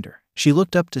and kinder. She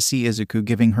looked up to see Izuku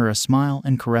giving her a smile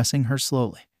and caressing her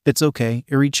slowly. It's okay,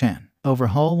 Yuri-chan.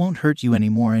 Overhaul won't hurt you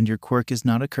anymore and your quirk is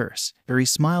not a curse. Yuri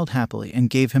smiled happily and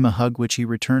gave him a hug, which he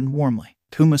returned warmly.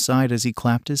 Kuma sighed as he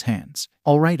clapped his hands.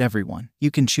 All right, everyone,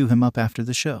 you can chew him up after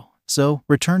the show. So,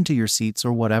 return to your seats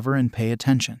or whatever and pay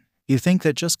attention. You think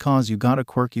that just cause you got a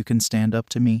quirk you can stand up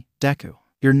to me, Deku?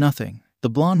 You're nothing. The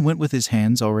blonde went with his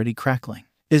hands already crackling.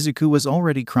 Izuku was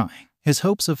already crying, his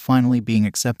hopes of finally being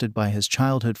accepted by his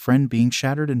childhood friend being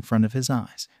shattered in front of his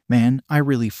eyes. Man, I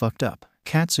really fucked up.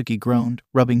 Katsuki groaned,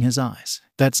 rubbing his eyes.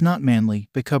 That's not manly,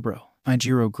 Bikubro.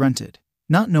 Ijiro grunted,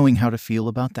 not knowing how to feel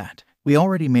about that. We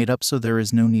already made up, so there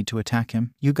is no need to attack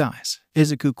him, you guys.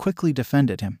 Izuku quickly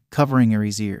defended him, covering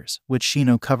Eri's ears, which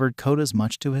Shino covered Kota's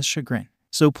much to his chagrin.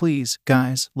 So please,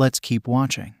 guys, let's keep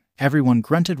watching. Everyone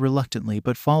grunted reluctantly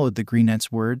but followed the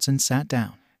Greenette's words and sat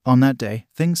down. On that day,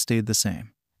 things stayed the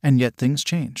same. And yet things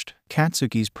changed.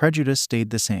 Katsuki's prejudice stayed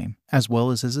the same, as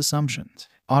well as his assumptions,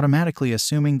 automatically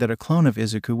assuming that a clone of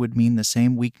Izuku would mean the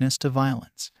same weakness to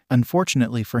violence.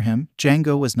 Unfortunately for him,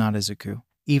 Django was not Izuku,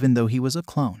 even though he was a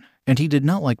clone. And he did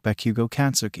not like Bakugo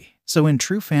Katsuki. So in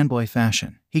true fanboy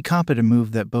fashion, he copied a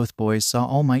move that both boys saw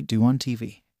All Might do on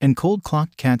TV, and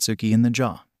cold-clocked Katsuki in the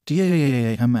jaw.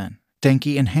 Amen.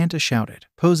 Denki and Hanta shouted,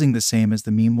 posing the same as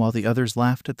the meme while the others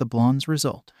laughed at the blonde's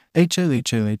result.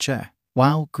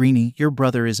 Wow, Greenie, your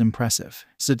brother is impressive.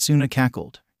 Satsuna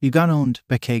cackled. You got owned,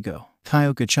 Bakugo.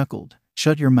 Kyoka chuckled.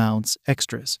 Shut your mouths,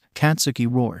 extras. Katsuki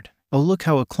roared. Oh, look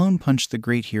how a clone punched the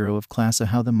great hero of class,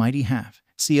 how the mighty have.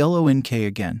 𝐶LONK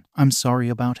again. I'm sorry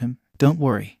about him. Don't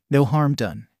worry. No harm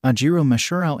done.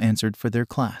 𝐷𝐲 answered for their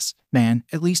class. Man,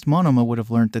 at least Monoma would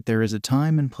have learnt that there is a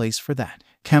time and place for that.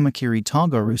 Kamakiri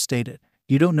Togaru stated.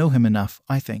 You don't know him enough,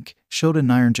 I think.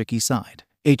 𝗀𝗏 sighed.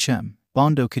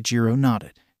 Bondo Kajiro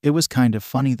nodded. It was kind of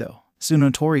funny though.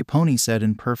 Tsunotori Pony said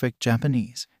in perfect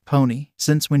Japanese. Pony,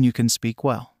 since when you can speak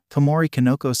well? Komori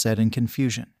Kanoko said in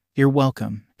confusion. You're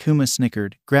welcome, Kuma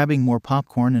snickered, grabbing more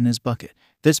popcorn in his bucket.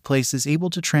 This place is able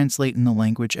to translate in the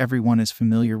language everyone is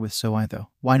familiar with, so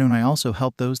why don't I also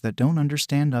help those that don't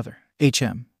understand other?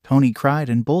 Pony cried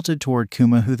and bolted toward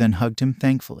Kuma, who then hugged him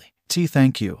thankfully.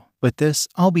 Thank you. With this,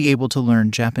 I'll be able to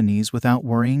learn Japanese without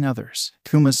worrying others.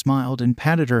 Kuma smiled and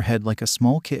patted her head like a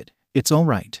small kid. It's all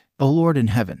right. Oh Lord in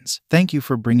heavens, thank you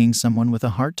for bringing someone with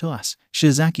a heart to us,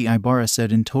 Shizaki Ibara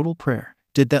said in total prayer.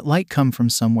 Did that light come from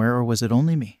somewhere or was it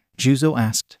only me? Juzo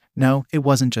asked. No, it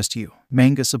wasn't just you,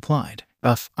 Manga supplied.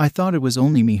 I thought it was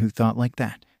only me who thought like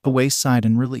that. Away sighed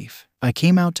in relief. I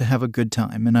came out to have a good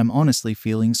time and I'm honestly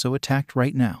feeling so attacked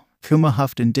right now. Kuma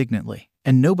huffed indignantly.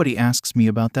 And nobody asks me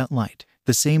about that light.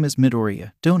 The same as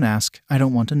Midoriya. Don't ask, I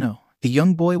don't want to know. The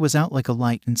young boy was out like a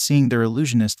light, and seeing their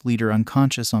illusionist leader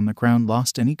unconscious on the ground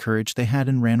lost any courage they had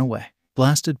and ran away.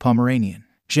 Blasted Pomeranian.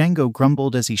 Django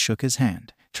grumbled as he shook his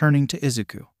hand, turning to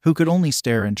Izuku, who could only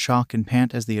stare in shock and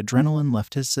pant as the adrenaline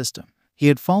left his system. He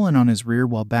had fallen on his rear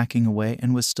while backing away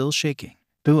and was still shaking.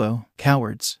 Buo,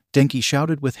 cowards, Denki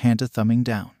shouted with Hanta thumbing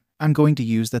down. I'm going to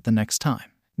use that the next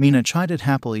time. Mina chided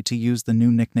happily to use the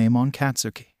new nickname on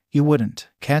Katsuki. You wouldn't,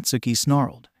 Katsuki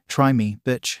snarled. Try me,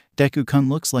 bitch. Deku-kun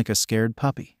looks like a scared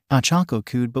puppy. Achako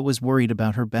cooed but was worried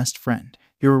about her best friend.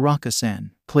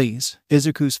 Uraraka-san, please.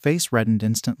 Izuku's face reddened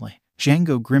instantly.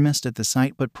 Django grimaced at the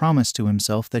sight but promised to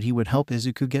himself that he would help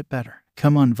Izuku get better.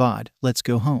 Come on Vod, let's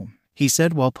go home, he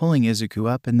said while pulling Izuku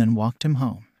up and then walked him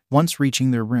home. Once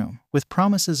reaching their room, with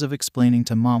promises of explaining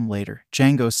to Mom later,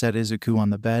 Django set Izuku on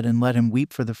the bed and let him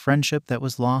weep for the friendship that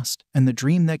was lost and the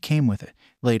dream that came with it.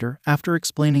 Later, after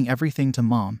explaining everything to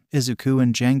Mom, Izuku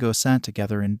and Django sat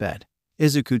together in bed.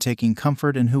 Izuku taking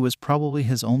comfort in who was probably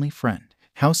his only friend.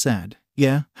 How sad.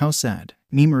 Yeah, how sad.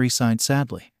 Mimori sighed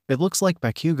sadly. It looks like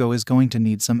Bakugo is going to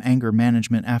need some anger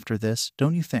management after this,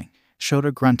 don't you think?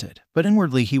 Shota grunted, but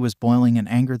inwardly he was boiling in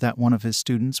anger that one of his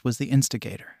students was the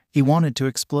instigator. He wanted to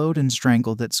explode and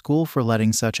strangle that school for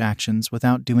letting such actions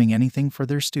without doing anything for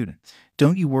their students.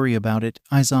 Don't you worry about it,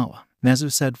 Aizawa,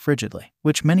 Nezu said frigidly,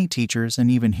 which many teachers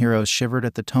and even heroes shivered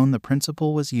at the tone the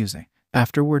principal was using.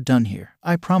 After we're done here,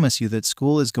 I promise you that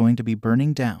school is going to be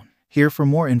burning down. Here for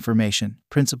more information,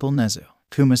 Principal Nezu,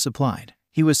 Kuma supplied.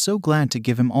 He was so glad to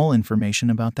give him all information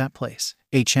about that place.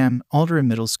 Aldera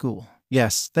Middle School.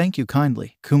 Yes, thank you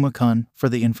kindly, Kuma-kun, for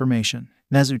the information.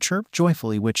 Nezu chirped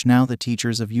joyfully, which now the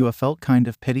teachers of UA felt kind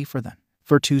of pity for them.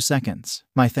 For 2 seconds.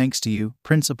 My thanks to you,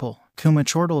 Principal. Kuma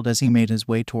chortled as he made his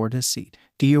way toward his seat.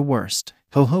 Do your worst.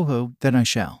 Ho, then I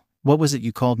shall. What was it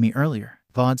you called me earlier?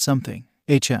 Vod something.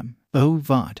 Oh,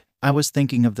 Vod. I was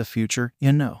thinking of the future,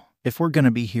 you know. If we're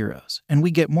gonna be heroes, and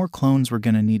we get more clones, we're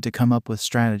gonna need to come up with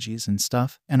strategies and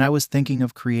stuff, and I was thinking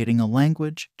of creating a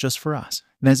language just for us.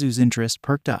 Nezu's interest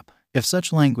perked up. If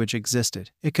such language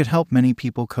existed, it could help many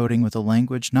people. Coding with a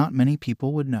language not many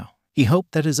people would know. He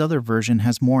hoped that his other version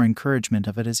has more encouragement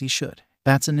of it, as he should.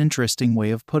 That's an interesting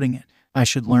way of putting it. I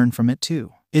should learn from it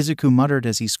too, Izuku muttered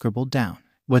as he scribbled down.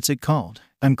 What's it called?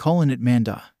 I'm calling it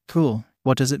Manda. Cool.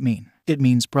 What does it mean? It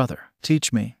means brother.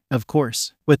 Teach me. Of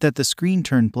course. With that, the screen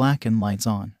turned black and lights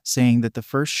on, saying that the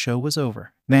first show was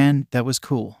over. Man, that was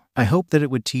cool. I hope that it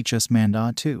would teach us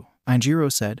Manda too, Anjiro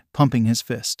said, pumping his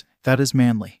fist. That is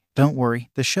manly. Don't worry,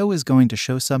 the show is going to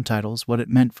show subtitles what it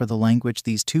meant for the language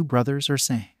these two brothers are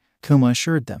saying, Kuma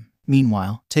assured them.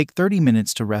 Meanwhile, take 30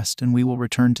 minutes to rest and we will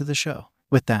return to the show.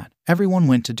 With that, everyone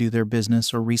went to do their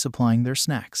business or resupplying their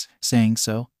snacks. Saying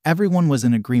so, everyone was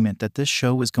in agreement that this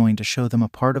show was going to show them a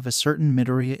part of a certain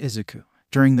Midoriya Izuku.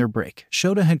 During their break,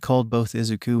 Shota had called both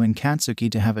Izuku and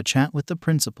Katsuki to have a chat with the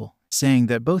principal, saying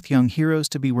that both young heroes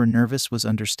to be were nervous was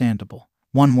understandable.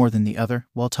 One more than the other,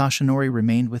 while Toshinori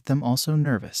remained with them also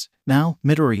nervous. Now,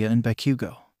 Midoriya and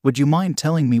Bakugo, would you mind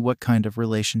telling me what kind of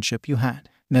relationship you had?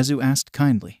 Nezu asked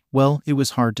kindly. Well, it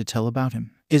was hard to tell about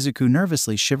him. Izuku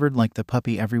nervously shivered like the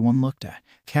puppy everyone looked at.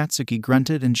 Katsuki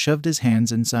grunted and shoved his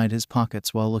hands inside his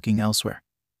pockets while looking elsewhere.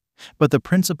 But the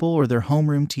principal or their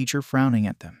homeroom teacher frowning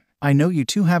at them. I know you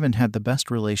two haven't had the best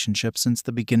relationship since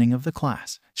the beginning of the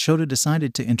class. Shota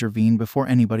decided to intervene before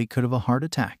anybody could have a heart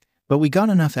attack. But we got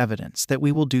enough evidence that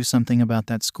we will do something about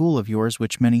that school of yours,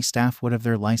 which many staff would have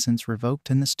their license revoked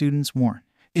and the students warned.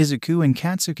 Izuku and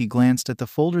Katsuki glanced at the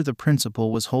folder the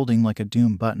principal was holding like a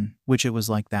doom button, which it was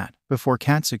like that, before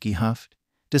Katsuki huffed,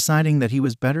 deciding that he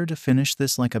was better to finish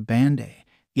this like a band-aid.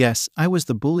 Yes, I was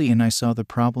the bully and I saw the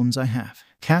problems I have,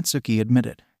 Katsuki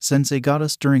admitted. Sensei got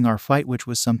us during our fight, which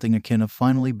was something akin of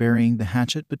finally burying the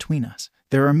hatchet between us.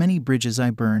 There are many bridges I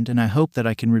burned and I hope that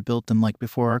I can rebuild them like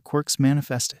before our quirks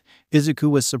manifested. Izuku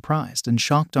was surprised and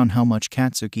shocked on how much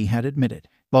Katsuki had admitted.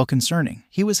 While concerning,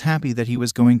 he was happy that he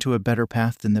was going to a better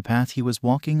path than the path he was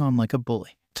walking on like a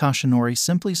bully. Toshinori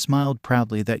simply smiled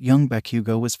proudly that young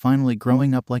Bakugo was finally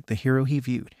growing up like the hero he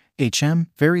viewed.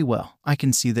 Very well, I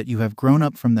can see that you have grown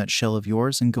up from that shell of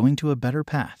yours and going to a better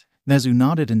path. Nezu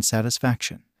nodded in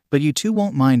satisfaction. But you two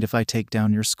won't mind if I take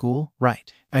down your school,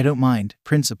 right? I don't mind,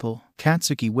 Principal,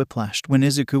 Katsuki whiplashed when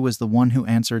Izuku was the one who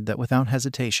answered that without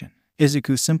hesitation.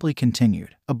 Izuku simply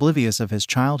continued, oblivious of his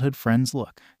childhood friend's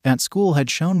look. That school had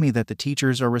shown me that the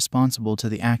teachers are responsible to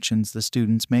the actions the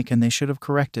students make and they should have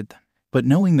corrected them. But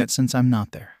knowing that since I'm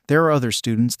not there, there are other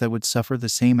students that would suffer the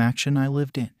same action I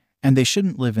lived in. And they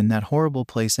shouldn't live in that horrible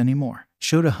place anymore.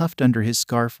 Shota huffed under his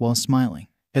scarf while smiling.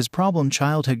 His problem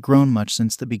child had grown much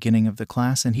since the beginning of the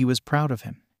class and he was proud of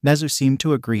him. Nezu seemed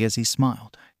to agree as he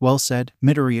smiled. Well said,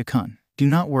 Midoriya-kun. Do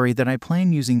not worry that I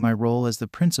plan using my role as the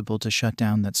principal to shut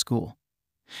down that school.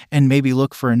 And maybe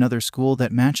look for another school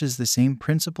that matches the same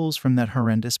principles from that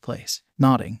horrendous place.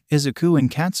 Nodding, Izuku and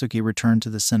Katsuki returned to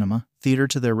the cinema theater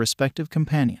to their respective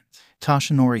companions.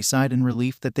 Toshinori sighed in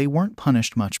relief that they weren't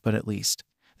punished much, but at least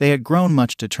they had grown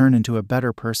much to turn into a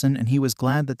better person, and he was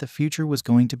glad that the future was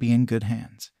going to be in good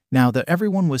hands. Now that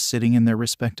everyone was sitting in their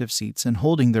respective seats and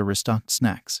holding their restocked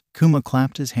snacks, Kuma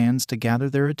clapped his hands to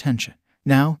gather their attention.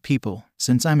 Now, people,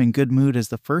 since I'm in good mood as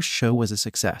the first show was a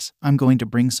success, I'm going to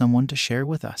bring someone to share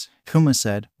with us, Kuma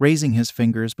said, raising his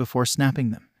fingers before snapping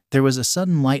them. There was a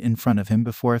sudden light in front of him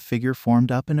before a figure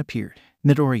formed up and appeared.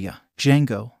 Midoriya,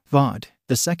 Django, 𝗏,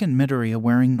 the second Midoriya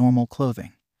wearing normal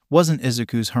clothing. Wasn't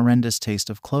Izuku's horrendous taste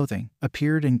of clothing,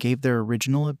 appeared and gave their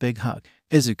original a big hug.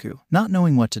 Izuku, not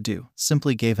knowing what to do,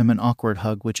 simply gave him an awkward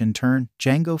hug, which in turn,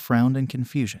 Django frowned in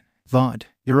confusion. 𝗏,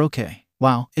 you're okay.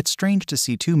 Wow, it's strange to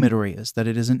see two Midoriyas that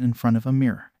it isn't in front of a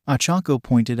mirror, Ochako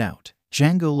pointed out.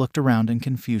 Django looked around in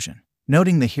confusion,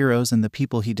 noting the heroes and the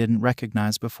people he didn't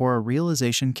recognize before a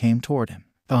realization came toward him.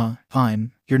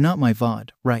 You're not my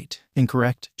𝗏, right?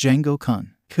 Incorrect,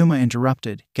 Django-kun, Kuma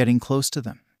interrupted, getting close to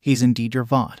them. He's indeed your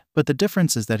𝗏, but the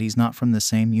difference is that he's not from the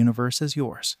same universe as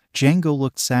yours. Django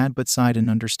looked sad but sighed in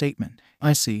understatement.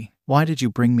 I see. Why did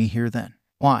you bring me here then?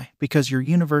 Why? Because your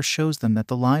universe shows them that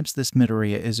the lives this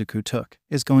Midoriya Izuku took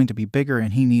is going to be bigger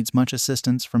and he needs much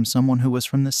assistance from someone who was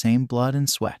from the same blood and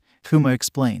sweat, Kuma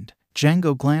explained.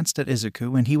 Django glanced at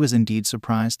Izuku and he was indeed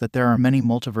surprised that there are many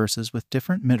multiverses with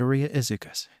different Midoriya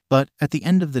Izukus. But, at the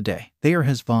end of the day, they are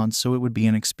his 𝗏s, so it would be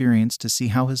an experience to see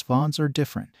how his 𝗏s are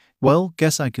different. Well,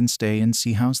 guess I can stay and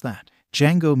see how's that.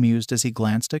 Django mused as he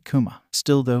glanced at Kuma.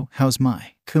 Still though, how's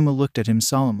my? Kuma looked at him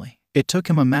solemnly. It took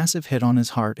him a massive hit on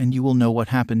his heart, and you will know what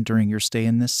happened during your stay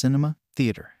in this cinema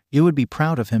theater. You would be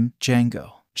proud of him,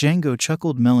 Django. Django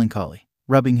chuckled melancholy,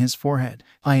 rubbing his forehead.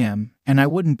 I am, and I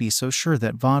wouldn't be so sure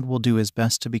that 𝗏 will do his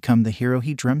best to become the hero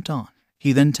he dreamt on.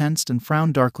 He then tensed and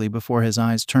frowned darkly before his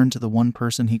eyes turned to the one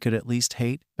person he could at least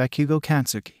hate, Bakugo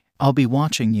Katsuki. I'll be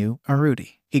watching you,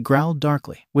 Arudi. He growled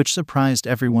darkly, which surprised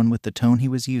everyone with the tone he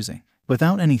was using.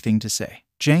 Without anything to say,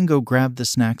 Django grabbed the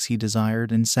snacks he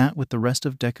desired and sat with the rest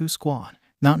of Deku's squad,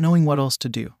 not knowing what else to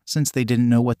do, since they didn't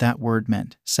know what that word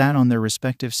meant, sat on their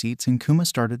respective seats, and Kuma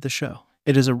started the show.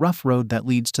 It is a rough road that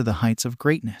leads to the heights of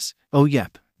greatness. Oh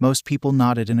yep, most people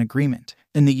nodded in agreement.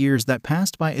 In the years that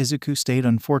passed by, Izuku stayed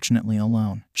unfortunately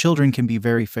alone. Children can be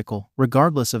very fickle.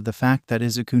 Regardless of the fact that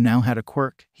Izuku now had a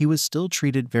quirk, he was still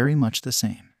treated very much the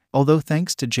same. Although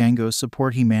thanks to Django's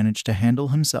support he managed to handle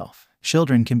himself.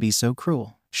 Children can be so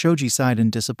cruel. Shoji sighed in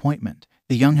disappointment.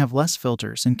 The young have less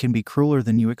filters and can be crueler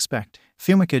than you expect.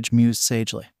 ฟู-Mika mused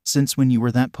sagely. Since when you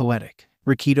were that poetic?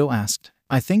 Rikido asked.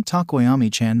 I think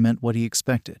Tokoyami-chan meant what he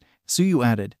expected. Tsuyu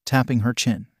added, tapping her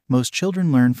chin. Most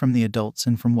children learn from the adults,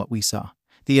 and from what we saw,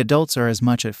 the adults are as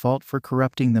much at fault for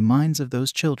corrupting the minds of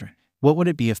those children. What would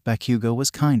it be if Bakugo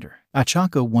was kinder?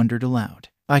 Ochako wondered aloud.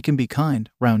 I can be kind,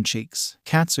 round cheeks.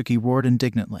 Katsuki roared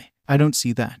indignantly. I don't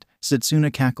see that.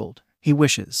 Setsuna cackled. He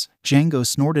wishes. Django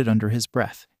snorted under his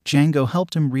breath. Django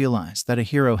helped him realize that a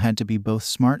hero had to be both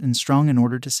smart and strong in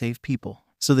order to save people.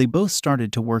 So they both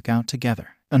started to work out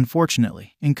together.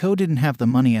 Unfortunately, 𝗏 didn't have the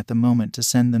money at the moment to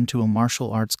send them to a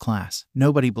martial arts class.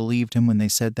 Nobody believed him when they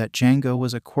said that Django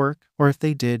was a quirk, or if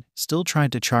they did, still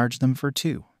tried to charge them for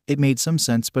two. It made some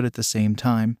sense, but at the same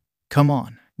time, come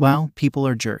on. Wow, people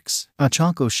are jerks.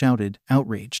 Ochako shouted,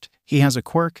 outraged. He has a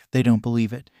quirk, they don't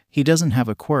believe it. He doesn't have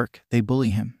a quirk, they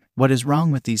bully him. What is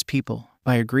wrong with these people?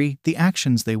 I agree, the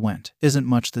actions they went isn't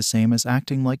much the same as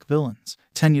acting like villains,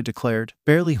 Tenya declared,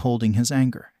 barely holding his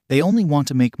anger. They only want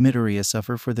to make Midoriya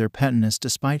suffer for their pettiness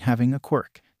despite having a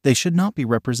quirk. They should not be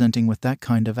representing with that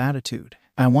kind of attitude.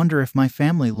 I wonder if my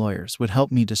family lawyers would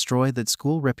help me destroy that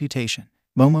school reputation.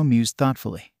 Momo mused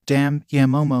thoughtfully. Damn, yeah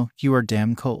Momo, you are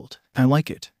damn cold. I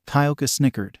like it. Kyoka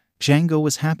snickered. Django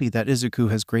was happy that Izuku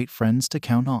has great friends to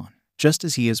count on, just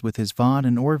as he is with his 𝗏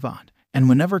and 𝗏𝗏. And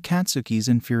whenever Katsuki's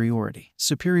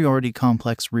superiority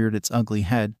complex reared its ugly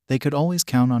head, they could always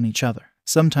count on each other.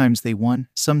 Sometimes they won,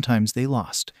 sometimes they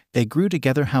lost. They grew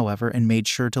together however and made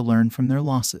sure to learn from their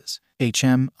losses.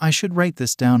 I should write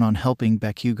this down on helping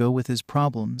Bakugo with his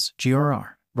problems, grr.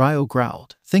 Ryo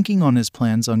growled, thinking on his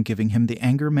plans on giving him the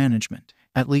anger management.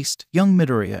 At least, young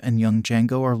Midoriya and young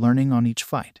Django are learning on each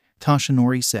fight.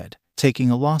 Toshinori said, taking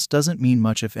a loss doesn't mean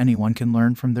much if anyone can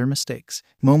learn from their mistakes.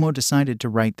 Momo decided to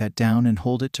write that down and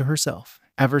hold it to herself.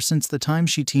 Ever since the time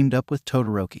she teamed up with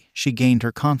Todoroki, she gained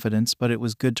her confidence, but it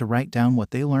was good to write down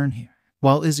what they learn here.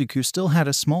 While Izuku still had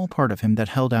a small part of him that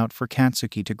held out for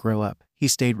Katsuki to grow up, he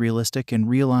stayed realistic and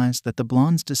realized that the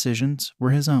blonde's decisions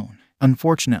were his own.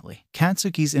 Unfortunately,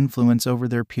 Katsuki's influence over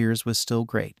their peers was still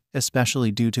great,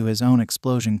 especially due to his own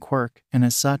explosion quirk, and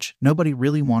as such, nobody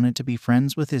really wanted to be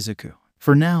friends with Izuku.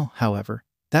 For now, however,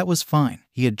 that was fine.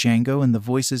 He had Django and the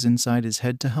voices inside his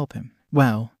head to help him.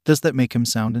 Wow, does that make him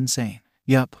sound insane?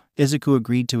 Yup, Izuku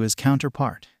agreed to his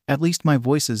counterpart. At least my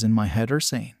voices in my head are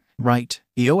sane. Right.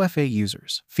 EOFA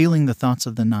users, feeling the thoughts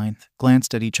of the ninth,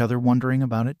 glanced at each other wondering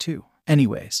about it too.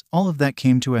 Anyways, all of that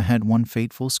came to a head one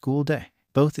fateful school day.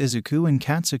 Both Izuku and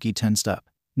Katsuki tensed up,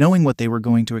 knowing what they were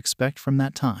going to expect from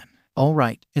that time.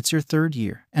 Alright, it's your third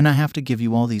year, and I have to give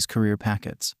you all these career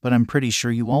packets, but I'm pretty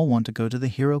sure you all want to go to the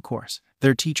hero course,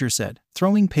 their teacher said,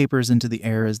 throwing papers into the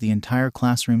air as the entire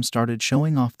classroom started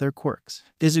showing off their quirks.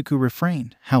 Izuku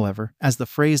refrained, however, as the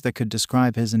phrase that could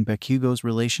describe his and Bakugo's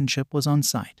relationship was on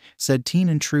site, said teen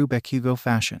in true Bakugo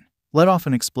fashion, let off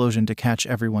an explosion to catch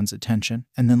everyone's attention,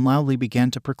 and then loudly began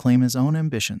to proclaim his own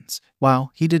ambitions.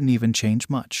 Wow, he didn't even change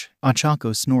much.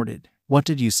 Ochako snorted. What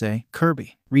did you say,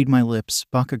 Kirby? Read my lips,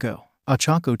 Bakugo.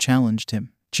 Ochako challenged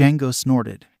him. Django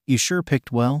snorted. You sure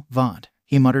picked well, 𝗏,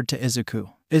 he muttered to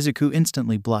Izuku. Izuku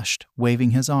instantly blushed,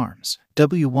 waving his arms.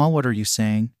 What are you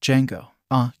saying, Django?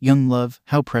 Ah, young love,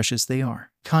 how precious they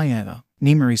are. 𝗀𝐬,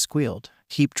 Nimari squealed.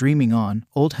 Keep dreaming on,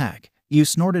 old hag. You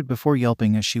snorted before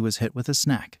yelping as she was hit with a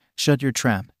snack. Shut your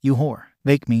trap, you whore.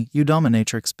 Make me, you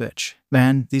dominatrix bitch.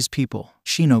 Man, these people,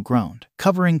 Shino groaned,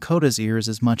 covering Koda's ears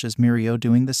as much as Mirio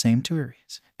doing the same to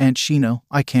Iri's. Aunt Shino,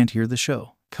 I can't hear the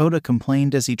show. Koda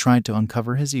complained as he tried to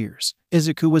uncover his ears.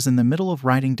 Izuku was in the middle of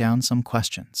writing down some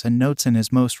questions and notes in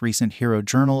his most recent hero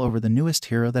journal over the newest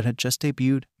hero that had just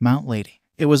debuted, Mount Lady.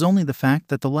 It was only the fact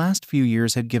that the last few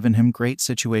years had given him great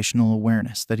situational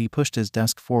awareness that he pushed his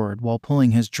desk forward while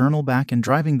pulling his journal back and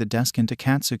driving the desk into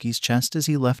Katsuki's chest as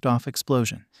he left off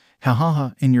explosion. Ha ha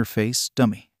ha, in your face,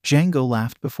 dummy. Django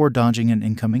laughed before dodging an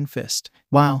incoming fist.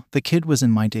 Wow, the kid was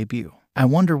in my debut. I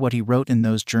wonder what he wrote in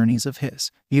those journeys of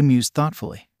his. He mused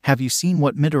thoughtfully. Have you seen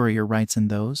what Midoriya writes in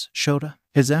those, Shota?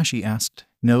 Hizashi asked.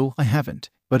 No, I haven't.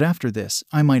 But after this,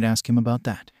 I might ask him about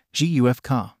that.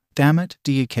 GUFK. Damn it,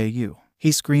 DKU.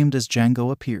 He screamed as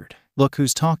Django appeared. Look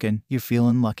who's talking, you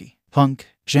feelin' lucky. Punk.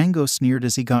 Django sneered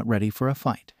as he got ready for a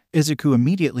fight. Izuku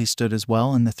immediately stood as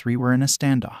well and the three were in a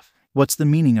standoff. What's the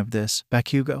meaning of this,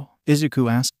 Bakugo?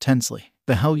 Izuku asked tensely.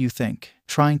 The hell you think?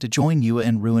 Trying to join you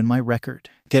and ruin my record?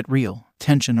 Get real.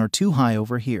 Tension are too high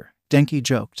over here. Denki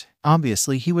joked.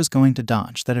 Obviously he was going to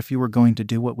dodge that if you were going to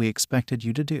do what we expected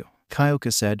you to do.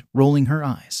 Kyoka said, rolling her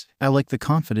eyes. I like the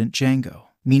confident Django.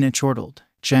 Mina chortled.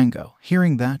 Django,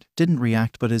 hearing that, didn't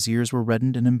react but his ears were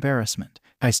reddened in embarrassment.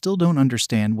 I still don't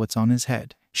understand what's on his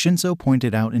head. Shinso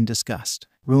pointed out in disgust.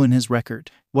 Ruin his record.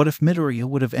 What if Midoriya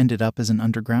would have ended up as an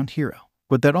underground hero?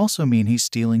 Would that also mean he's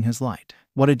stealing his light?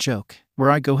 What a joke. Where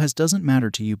I go doesn't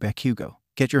matter to you, Bakugo.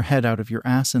 Get your head out of your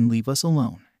ass and leave us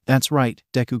alone. That's right,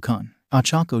 Deku-kun.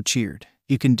 Ochako cheered.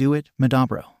 You can do it,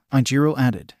 Midabro. Ijiro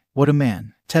added. What a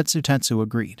man. Tetsu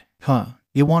agreed. Huh.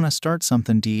 You wanna start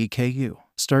something, Deku?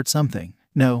 Start something?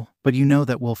 No, but you know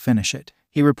that we'll finish it.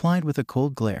 He replied with a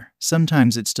cold glare.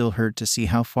 Sometimes it still hurt to see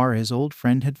how far his old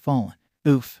friend had fallen.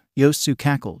 Oof. Yosu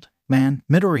cackled. Man,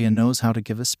 Midoriya knows how to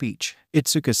give a speech.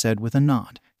 Itsuka said with a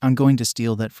nod. I'm going to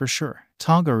steal that for sure.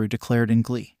 Tagaru declared in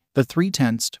glee. The three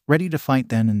tensed, ready to fight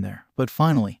then and there, but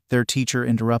finally, their teacher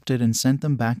interrupted and sent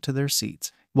them back to their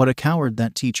seats. What a coward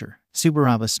that teacher.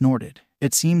 Subaraba snorted.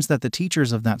 It seems that the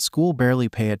teachers of that school barely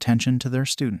pay attention to their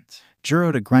students.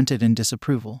 Jiroda grunted in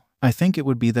disapproval. I think it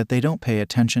would be that they don't pay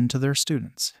attention to their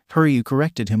students. Hiryu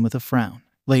corrected him with a frown.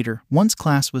 Later, once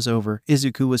class was over,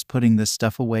 Izuku was putting this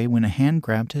stuff away when a hand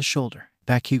grabbed his shoulder.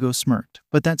 Bakugo smirked,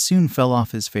 but that soon fell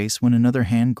off his face when another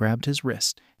hand grabbed his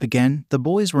wrist. Again, the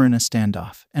boys were in a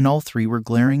standoff, and all three were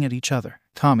glaring at each other.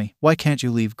 "Tommy, why can't you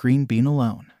leave Green Bean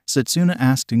alone?" Setsuna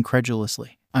asked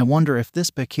incredulously. "I wonder if this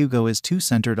Bakugo is too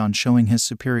centered on showing his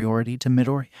superiority to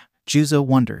Midoriya." Juzo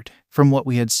wondered. From what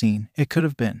we had seen, it could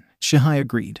have been. Shihai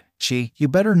agreed. You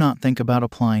better not think about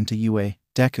applying to UA.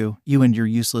 Deku, you and your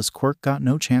useless quirk got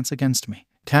no chance against me."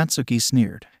 Katsuki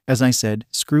sneered. "As I said,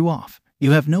 screw off.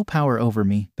 You have no power over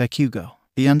me, Bakugo."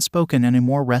 The unspoken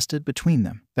anymore rested between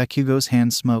them. Bakugo's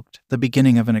hand smoked, the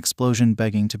beginning of an explosion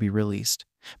begging to be released.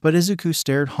 But Izuku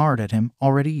stared hard at him,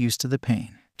 already used to the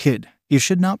pain. "Kid, you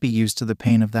should not be used to the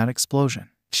pain of that explosion."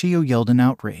 Shio yelled in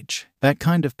outrage. "That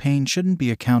kind of pain shouldn't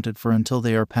be accounted for until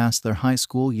they are past their high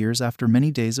school years after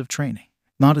many days of training.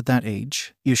 Not at that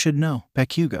age. You should know,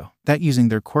 Bakugo, that using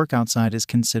their quirk outside is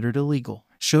considered illegal."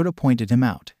 Shota pointed him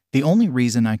out. "The only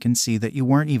reason I can see that you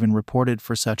weren't even reported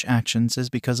for such actions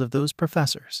is because of those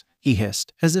professors," he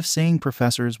hissed, as if saying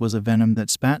professors was a venom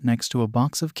that spat next to a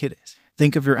box of kiddies.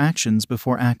 "Think of your actions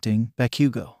before acting,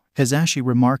 Bakugo," Hisashi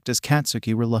remarked as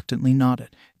Katsuki reluctantly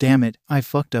nodded. "Damn it, I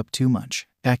fucked up too much,"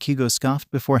 Bakugo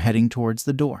scoffed before heading towards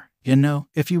the door. "You know,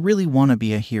 if you really want to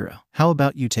be a hero, how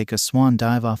about you take a swan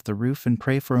dive off the roof and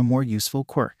pray for a more useful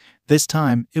quirk?" This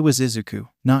time, it was Izuku,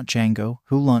 not Django,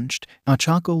 who lunged.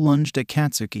 Ochako lunged at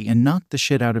Katsuki and knocked the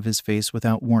shit out of his face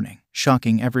without warning,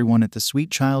 shocking everyone at the sweet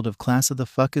child of class. "Of the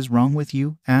fuck is wrong with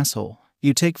you, asshole?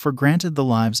 You take for granted the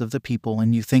lives of the people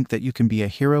and you think that you can be a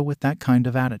hero with that kind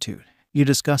of attitude. You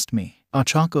disgust me."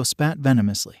 Ochako spat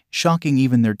venomously, shocking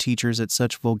even their teachers at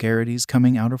such vulgarities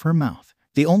coming out of her mouth.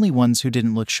 The only ones who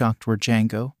didn't look shocked were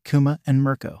Django, Kuma, and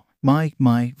Mirko. My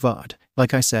VOD.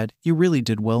 Like I said, you really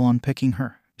did well on picking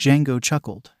her." Django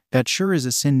chuckled. "That sure is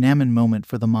a Sin-Namen moment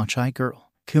for the Machai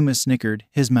girl." Kuma snickered,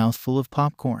 his mouth full of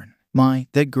popcorn.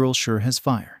 That girl sure has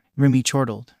fire." Rimi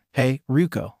chortled. "Hey,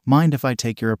 Ryuko, mind if I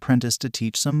take your apprentice to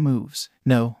teach some moves?"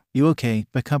 "No, you okay,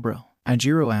 Bakubro?"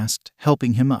 Ajiro asked,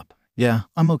 helping him up. "Yeah,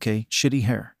 I'm okay, shitty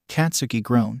hair." Katsuki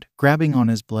groaned, grabbing on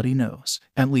his bloody nose.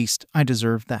 "At least, I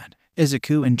deserved that."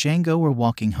 Izuku and Django were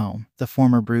walking home, the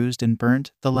former bruised and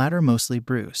burnt, the latter mostly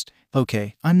bruised.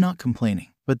 "Okay, I'm not complaining,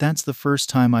 but that's the first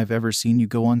time I've ever seen you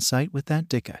go on site with that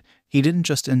dickhead. He didn't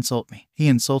just insult me, he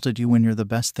insulted you when you're the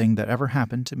best thing that ever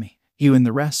happened to me. You and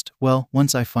the rest, well,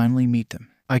 once I finally meet them,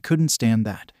 I couldn't stand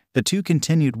that." The two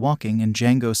continued walking and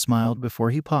Django smiled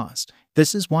before he paused.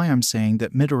 "This is why I'm saying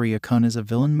that Midoriya-kun is a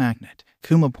villain magnet,"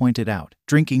 Kuma pointed out,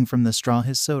 drinking from the straw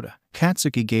his soda.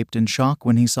 Katsuki gaped in shock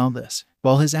when he saw this.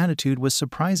 While his attitude was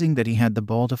surprising that he had the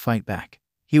ball to fight back,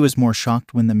 he was more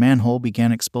shocked when the manhole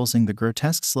began expulsing the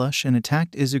grotesque slush and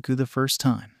attacked Izuku the first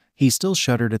time. He still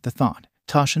shuddered at the thought.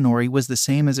 Toshinori was the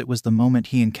same as it was the moment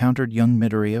he encountered young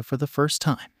Midoriya for the first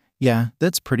time. "Yeah,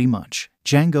 that's pretty much."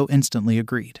 Django instantly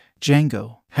agreed.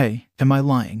 "Django, hey, am I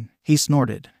lying?" He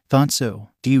snorted. "Thought so.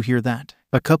 Do you hear that?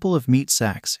 A couple of meat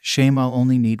sacks, shame I'll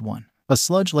only need one." A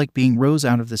sludge-like being rose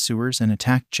out of the sewers and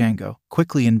attacked Django,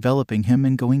 quickly enveloping him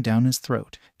and going down his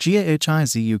throat.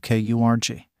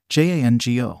 "𝐺𝐻𝐼ZUKURG.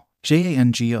 JANGO.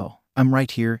 JANGO. I'm right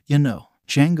here, you know."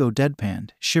 Django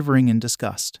deadpanned, shivering in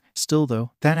disgust. Still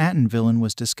though, that Aten villain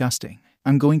was disgusting.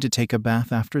 "I'm going to take a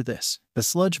bath after this." The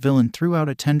sludge villain threw out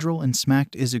a tendril and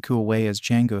smacked Izuku away as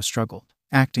Django struggled.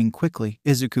 Acting quickly,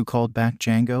 Izuku called back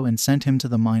Django and sent him to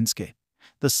the mindscape,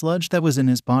 the sludge that was in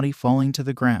his body falling to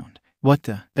the ground. "What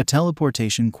the? A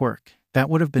teleportation quirk? That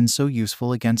would have been so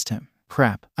useful against him.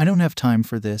 Crap, I don't have time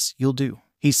for this, you'll do,"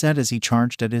 he said as he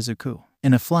charged at Izuku.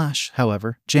 In a flash,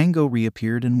 however, Django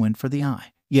reappeared and went for the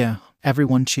eye. "Yeah,"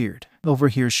 everyone cheered. "Over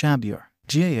here, Shabior.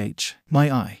 GAH,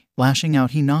 my eye." Lashing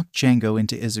out, he knocked Django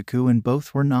into Izuku and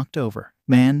both were knocked over.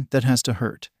 "Man, that has to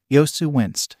hurt." Yosu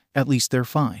winced. "At least they're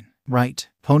fine, right?"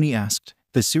 Pony asked.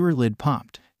 The sewer lid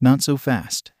popped. "Not so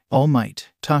fast. All Might."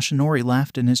 Toshinori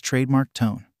laughed in his trademark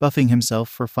tone, buffing himself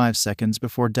for 5 seconds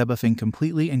before debuffing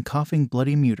completely and coughing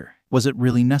bloody muter. "Was it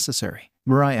really necessary?"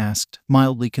 Mirai asked,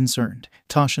 mildly concerned.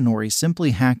 Toshinori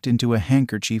simply hacked into a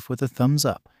handkerchief with a thumbs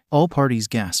up. All parties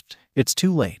gasped. "It's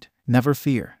too late. Never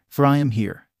fear, for I am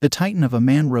here." The titan of a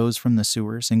man rose from the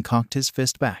sewers and cocked his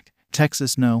fist back.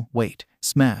 "Texas, no, wait."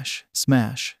 Smash,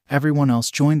 smash. Everyone else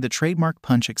joined the trademark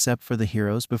punch except for the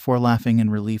heroes before laughing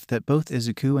in relief that both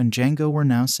Izuku and Django were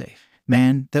now safe.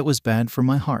 "Man, that was bad for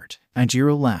my heart."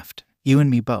 Ajiro laughed. "You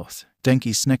and me both."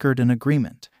 Denki snickered in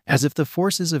agreement, as if the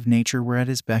forces of nature were at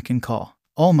his beck and call.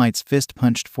 All Might's fist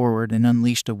punched forward and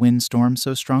unleashed a windstorm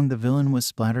so strong the villain was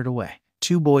splattered away.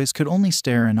 Two boys could only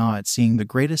stare in awe at seeing the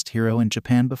greatest hero in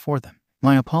Japan before them.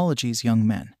 "My apologies, young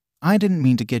men. I didn't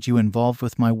mean to get you involved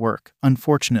with my work.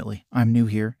 Unfortunately, I'm new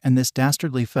here, and this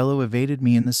dastardly fellow evaded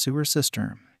me in the sewer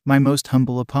cistern. My most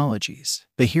humble apologies.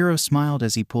 The hero smiled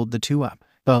as he pulled the two up.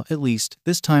 Well, at least,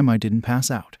 this time I didn't pass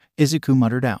out. Izuku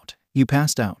muttered out. You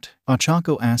passed out?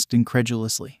 Ochako asked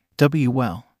incredulously.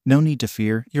 Well, no need to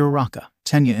fear, Uraraka.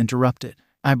 Tenya interrupted.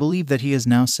 I believe that he is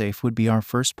now safe would be our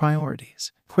first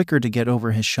priorities. Quicker to get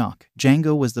over his shock,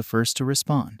 Django was the first to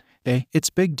respond. It's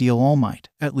big deal, All Might.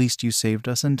 At least you saved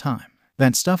us in time.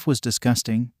 That stuff was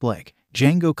disgusting, Blake.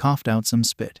 Django coughed out some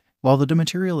spit. While the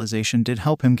dematerialization did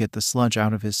help him get the sludge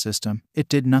out of his system, it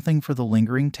did nothing for the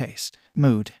lingering taste.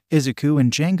 Mood. Izuku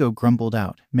and Django grumbled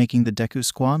out, making the Deku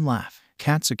squad laugh.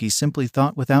 Katsuki simply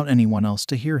thought without anyone else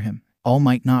to hear him. All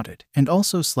Might nodded, and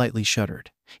also slightly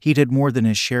shuddered. He did more than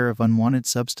his share of unwanted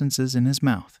substances in his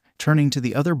mouth. Turning to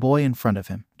the other boy in front of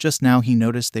him, just now he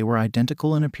noticed they were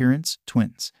identical in appearance,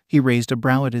 twins. He raised a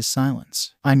brow at his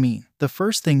silence. I mean, the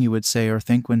first thing you would say or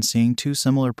think when seeing two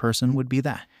similar person would be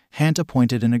that. Hanta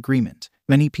pointed in agreement.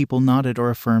 Many people nodded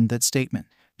or affirmed that statement.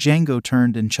 Django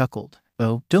turned and chuckled.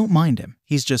 Oh, don't mind him.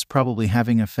 He's just probably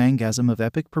having a fangasm of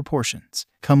epic proportions.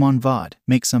 Come on, Vod,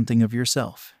 make something of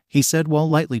yourself, he said while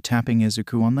lightly tapping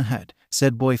Izuku on the head.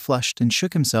 Said boy flushed and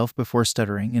shook himself before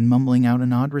stuttering and mumbling out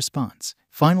an odd response.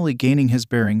 Finally gaining his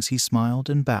bearings, he smiled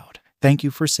and bowed. Thank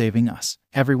you for saving us.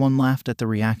 Everyone laughed at the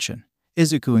reaction.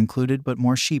 Izuku included, but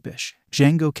more sheepish.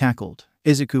 Django cackled.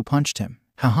 Izuku punched him.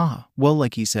 Haha, well,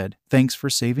 like he said, thanks for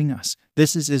saving us.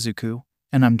 This is Izuku,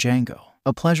 and I'm Django.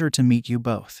 A pleasure to meet you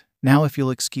both. Now if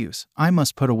you'll excuse, I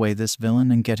must put away this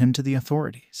villain and get him to the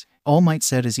authorities, All Might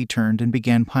said as he turned and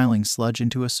began piling sludge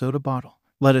into a soda bottle.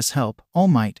 Let us help, All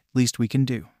Might, least we can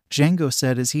do, Django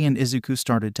said as he and Izuku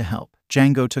started to help.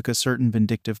 Django took a certain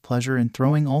vindictive pleasure in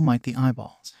throwing All Might the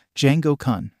eyeballs.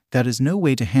 Django-kun, that is no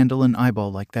way to handle an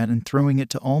eyeball like that, and throwing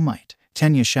it to All Might.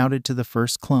 Tenya shouted to the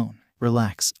first clone.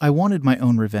 Relax, I wanted my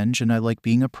own revenge and I like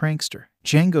being a prankster.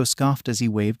 Django scoffed as he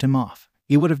waved him off.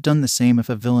 You would have done the same if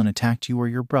a villain attacked you or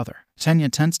your brother. Tenya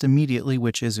tensed immediately,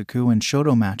 which Izuku and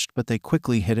Shoto matched, but they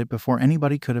quickly hid it before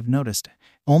anybody could have noticed it.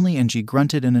 Only Enji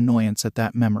grunted in annoyance at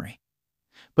that memory,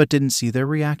 but didn't see their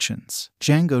reactions.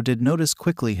 Django did notice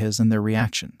quickly his and their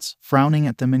reactions, frowning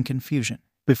at them in confusion.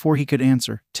 Before he could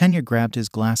answer, Tenya grabbed his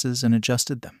glasses and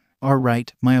adjusted them. All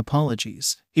right, my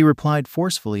apologies, he replied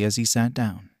forcefully as he sat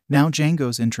down. Now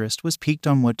Django's interest was piqued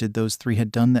on what did those three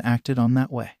had done that acted on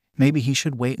that way. Maybe he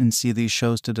should wait and see these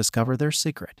shows to discover their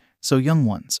secret. So young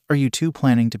ones, are you two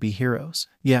planning to be heroes?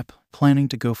 Yep, planning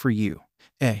to go for you.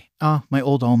 My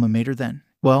old alma mater then.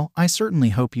 Well, I certainly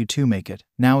hope you two make it.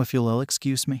 Now if you'll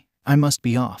excuse me, I must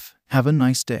be off. Have a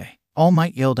nice day, All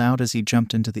Might yelled out as he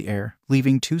jumped into the air,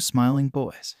 leaving two smiling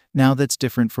boys. Now that's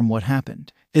different from what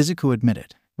happened, Izuku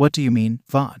admitted. What do you mean,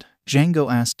 Vod?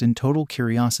 Django asked in total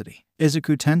curiosity.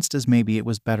 Izuku tensed as maybe it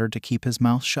was better to keep his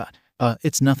mouth shut.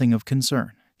 It's nothing of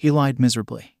concern, he lied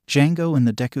miserably. Django and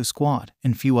the Deku squad,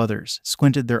 and few others,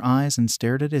 squinted their eyes and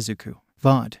stared at Izuku.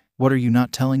 Vod, what are you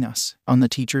not telling us? On the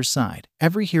teacher's side,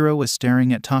 every hero was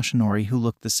staring at Toshinori, who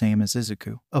looked the same as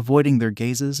Izuku, avoiding their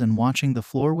gazes and watching the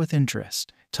floor with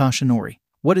interest. Toshinori,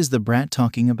 what is the brat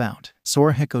talking about?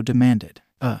 Sorahiko demanded.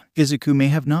 Izuku may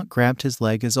have not grabbed his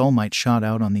leg as All Might shot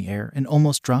out on the air and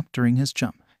almost dropped during his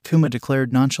jump, Kuma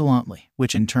declared nonchalantly,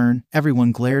 which in turn,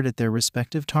 everyone glared at their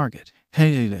respective target.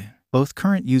 Hey, both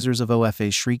current users of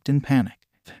OFA shrieked in panic.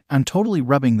 I'm totally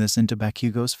rubbing this into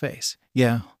Bakugo's face.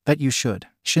 Yeah, that you should.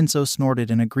 Shinso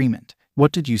snorted in agreement.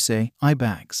 What did you say,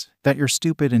 eyebags? That you're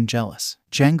stupid and jealous.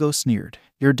 Django sneered.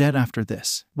 You're dead after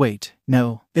this. Wait,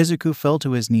 no. Izuku fell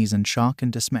to his knees in shock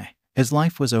and dismay. His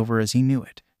life was over as he knew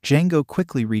it. Django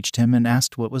quickly reached him and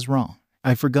asked what was wrong.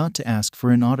 I forgot to ask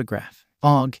for an autograph.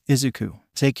 Izuku,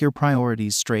 take your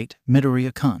priorities straight,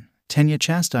 Midoriya-kun. Tenya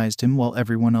chastised him while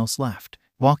everyone else laughed.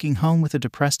 Walking home with a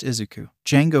depressed Izuku,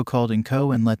 Django called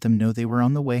𝛾 and let them know they were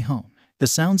on the way home. The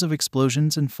sounds of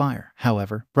explosions and fire,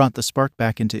 however, brought the spark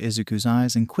back into Izuku's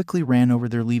eyes and quickly ran over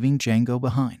there, leaving Django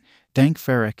behind. Dank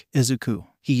Ferric, Izuku,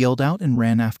 he yelled out and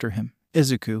ran after him.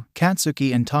 Izuku,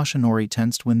 Katsuki and Toshinori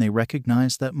tensed when they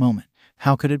recognized that moment.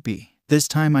 How could it be? This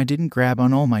time I didn't grab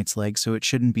on All Might's leg, so it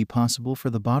shouldn't be possible for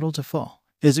the bottle to fall.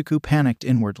 Izuku panicked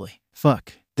inwardly.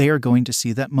 Fuck, they are going to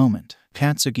see that moment,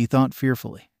 Katsuki thought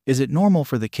fearfully. Is it normal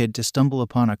for the kid to stumble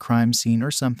upon a crime scene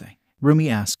or something? Rumi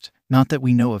asked. Not that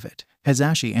we know of it,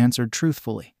 Hazashi answered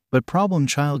truthfully. But problem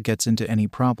child gets into any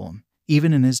problem,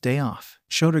 even in his day off.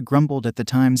 Shota grumbled at the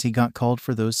times he got called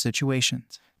for those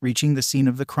situations. Reaching the scene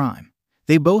of the crime,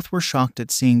 they both were shocked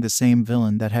at seeing the same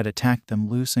villain that had attacked them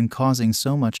loose and causing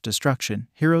so much destruction,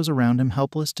 heroes around him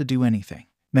helpless to do anything.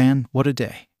 Man, what a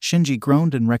day. Shinji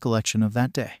groaned in recollection of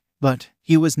that day. But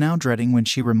he was now dreading when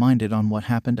she reminded on what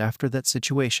happened after that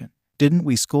situation. Didn't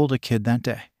we scold a kid that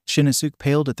day? Shinosuke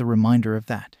paled at the reminder of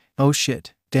that. Oh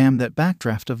shit. Damn that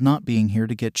backdraft of not being here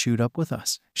to get chewed up with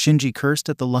us. Shinji cursed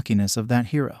at the luckiness of that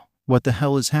hero. What the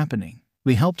hell is happening?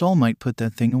 We helped All Might put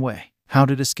that thing away.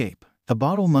 How'd it escape? The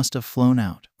bottle must have flown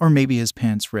out. Or maybe his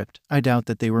pants ripped. I doubt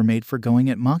that they were made for going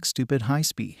at Mach stupid high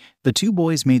speed. The two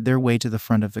boys made their way to the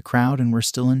front of the crowd and were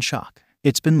still in shock.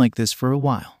 It's been like this for a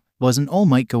while. Wasn't All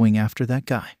Might going after that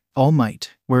guy? All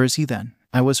Might? Where is he then?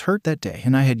 I was hurt that day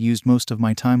and I had used most of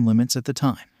my time limits at the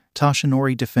time.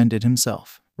 Toshinori defended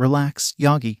himself. Relax,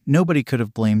 Yagi, nobody could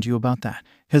have blamed you about that,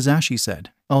 Hisashi said.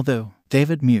 Although,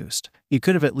 David mused, you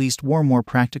could have at least wore more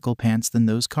practical pants than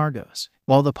those cargos.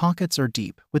 While the pockets are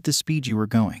deep, with the speed you were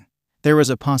going, there was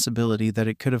a possibility that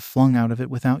it could have flung out of it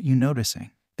without you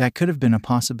noticing. That could have been a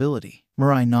possibility.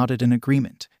 Mirai nodded in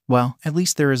agreement. Well, at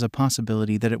least there is a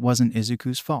possibility that it wasn't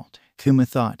Izuku's fault, Kuma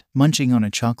thought, munching on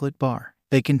a chocolate bar.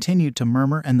 They continued to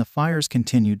murmur and the fires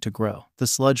continued to grow. The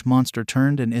sludge monster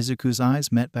turned and Izuku's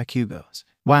eyes met Bakugo's.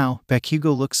 Wow,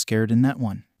 Bakugo looks scared in that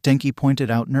one, Denki pointed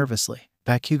out nervously.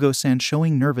 Bakugo-san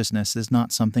showing nervousness is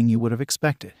not something you would have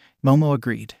expected. Momo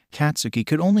agreed. Katsuki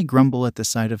could only grumble at the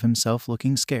sight of himself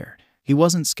looking scared. He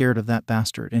wasn't scared of that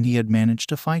bastard and he had managed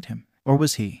to fight him. Or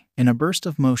was he? In a burst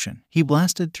of motion, he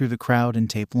blasted through the crowd and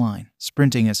tape line,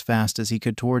 sprinting as fast as he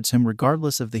could towards him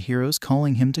regardless of the heroes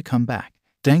calling him to come back.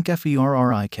 Dank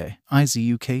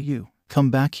𝐹𝐸RRIKIZUKU. Come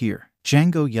back here,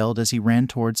 Django yelled as he ran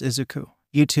towards Izuku.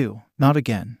 You too. Not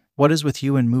again. What is with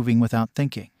you and moving without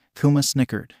thinking? Kuma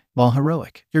snickered. While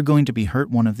heroic, you're going to be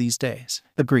hurt one of these days.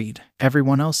 Agreed,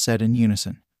 everyone else said in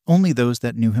unison. Only those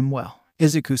that knew him well.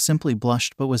 Izuku simply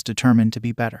blushed but was determined to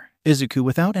be better. Izuku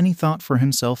without any thought for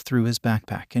himself threw his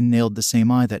backpack and nailed the same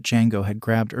eye that Django had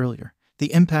grabbed earlier,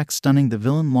 the impact stunning the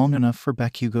villain long enough for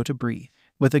Bakugo to breathe.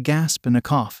 With a gasp and a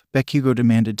cough, Bakugo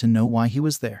demanded to know why he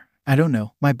was there. I don't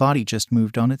know, my body just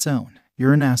moved on its own.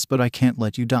 You're an ass but I can't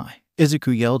let you die,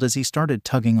 Izuku yelled as he started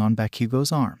tugging on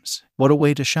Bakugo's arms. What a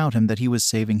way to shout him that he was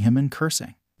saving him and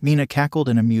cursing. Mina cackled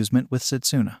in amusement with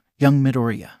Setsuna. Young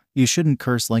Midoriya, you shouldn't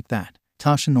curse like that,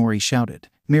 Toshinori shouted.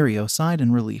 Mirio sighed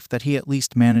in relief that he at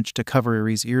least managed to cover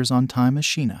Eri's ears on time as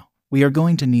Shino. We are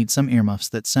going to need some earmuffs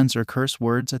that censor curse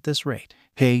words at this rate.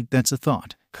 Hey, that's a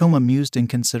thought, Kuma mused in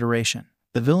consideration.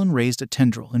 The villain raised a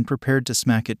tendril and prepared to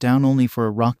smack it down only for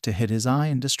a rock to hit his eye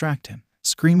and distract him.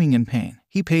 Screaming in pain,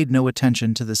 he paid no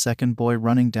attention to the second boy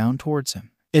running down towards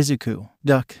him. Izuku,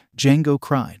 duck, Django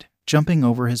cried, jumping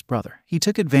over his brother. He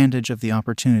took advantage of the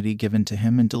opportunity given to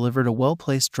him and delivered a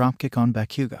well-placed dropkick on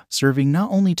Bakugo, serving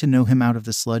not only to know him out of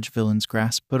the sludge villain's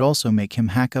grasp but also make him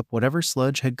hack up whatever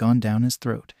sludge had gone down his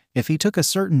throat. If he took a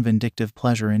certain vindictive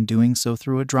pleasure in doing so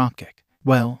through a dropkick,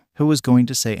 well, who was going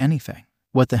to say anything?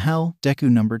 What the hell, Deku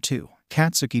number 2?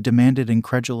 Katsuki demanded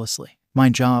incredulously. My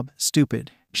job,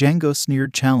 stupid, Django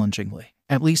sneered challengingly.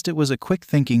 At least it was a quick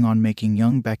thinking on making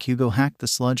young Bakugo hack the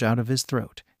sludge out of his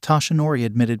throat. Toshinori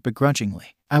admitted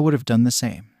begrudgingly. I would have done the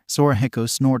same. Soraheko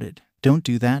snorted. Don't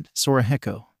do that,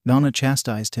 Soraheko. Nana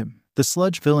chastised him. The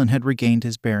sludge villain had regained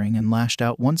his bearing and lashed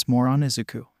out once more on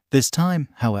Izuku. This time,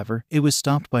 however, it was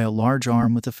stopped by a large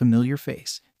arm with a familiar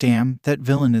face. Damn, that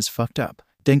villain is fucked up,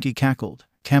 Denki cackled.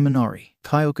 Kaminari,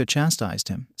 Kyoka chastised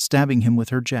him, stabbing him with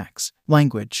her jacks.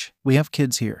 Language. We have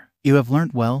kids here. You have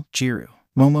learnt well, Jiru.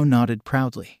 Momo nodded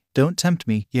proudly. Don't tempt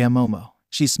me, yeah Momo.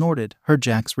 She snorted, her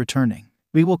jacks returning.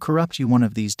 We will corrupt you one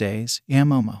of these days, yeah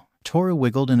Momo. Toru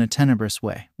wiggled in a tenebrous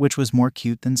way, which was more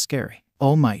cute than scary.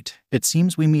 All Might, it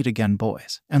seems we meet again,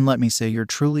 boys. And let me say you're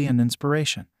truly an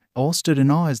inspiration. All stood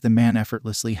in awe as the man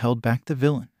effortlessly held back the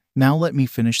villain. Now let me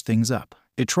finish things up.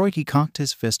 Detroit cocked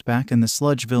his fist back and the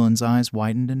sludge villain's eyes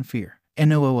widened in fear.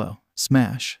 NOOO.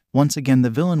 Smash. Once again the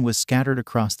villain was scattered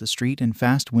across the street and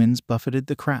fast winds buffeted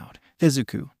the crowd.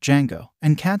 Izuku, Django,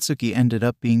 and Katsuki ended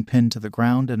up being pinned to the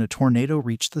ground and a tornado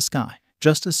reached the sky.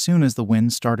 Just as soon as the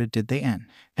wind started did they end.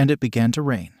 And it began to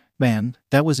rain. Man,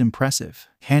 that was impressive.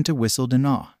 Hanta whistled in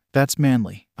awe. That's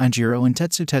manly. Anjiro and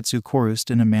Tetsu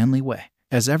chorused in a manly way.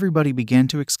 As everybody began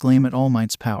to exclaim at All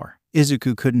Might's power,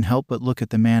 Izuku couldn't help but look at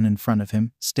the man in front of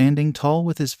him, standing tall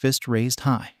with his fist raised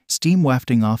high, steam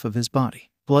wafting off of his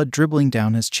body, blood dribbling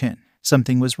down his chin.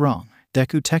 Something was wrong.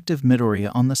 Detective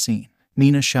Midoriya on the scene.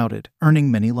 Mina shouted,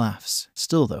 earning many laughs.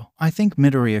 Still though, I think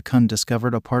Midoriya-kun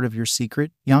discovered a part of your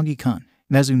secret, Yagi-kun,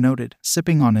 Nezu noted,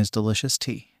 sipping on his delicious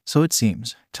tea. So it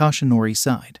seems, Toshinori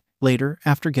sighed. Later,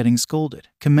 after getting scolded,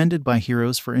 commended by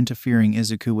heroes for interfering,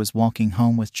 Izuku was walking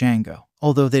home with Django,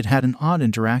 although they'd had an odd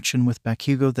interaction with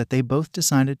Bakugo that they both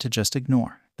decided to just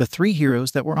ignore. The three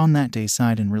heroes that were on that day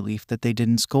sighed in relief that they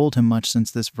didn't scold him much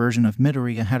since this version of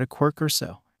Midoriya had a quirk or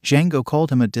so. Django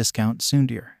called him a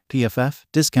𝐷𝐿 PFF,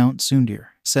 𝐷𝐿.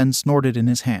 Sen snorted in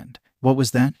his hand. What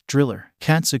was that, driller?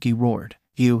 Katsuki roared.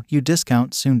 You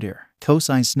𝐷𝐿.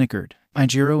 Kosai snickered.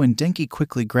 Ijiro and Denki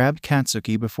quickly grabbed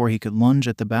Katsuki before he could lunge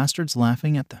at the bastards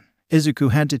laughing at them.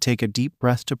 Izuku had to take a deep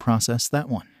breath to process that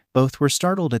one. Both were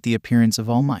startled at the appearance of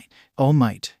All Might. All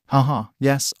Might. Haha,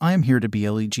 yes, I am here to be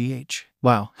LEGH.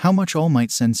 Wow, how much All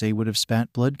Might Sensei would have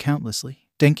spat blood countlessly?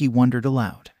 Denki wondered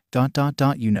aloud. ...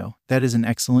 You know, that is an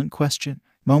excellent question.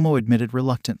 Momo admitted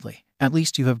reluctantly. At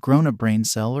least you have grown a brain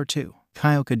cell or two.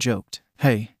 Kyoka joked.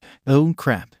 Hey. Oh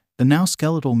crap. The now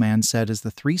skeletal man said as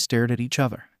the three stared at each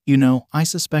other. You know, I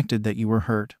suspected that you were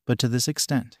hurt, but to this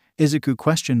extent. Izuku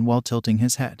questioned while tilting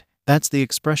his head. That's the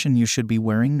expression you should be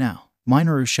wearing now.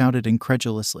 Minoru shouted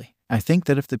incredulously. I think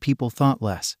that if the people thought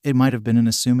less, it might have been an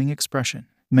assuming expression.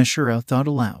 Mishiro thought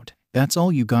aloud. That's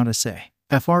all you gotta say.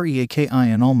 ⟨FREAKI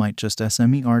and All Might just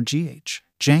SMERGH.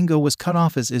 Django was cut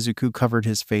off as Izuku covered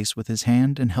his face with his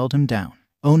hand and held him down.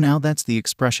 Oh, now that's the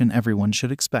expression everyone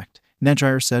should expect,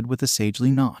 Nejire said with a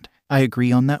sagely nod. I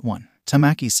agree on that one,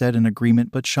 Tamaki said in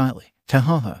agreement but shyly.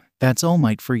 Kahaha, that's All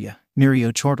Might for ya,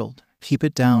 Mirio chortled. Keep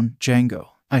it down,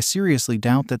 Django. I seriously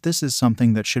doubt that this is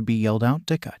something that should be yelled out,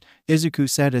 Dikut, Izuku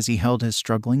said as he held his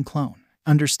struggling clone.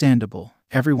 Understandable.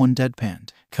 Everyone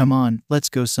deadpanned. Come on, let's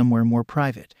go somewhere more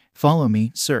private. Follow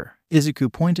me, sir.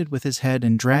 Izuku pointed with his head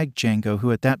and dragged Django,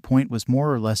 who at that point was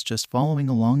more or less just following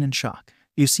along in shock.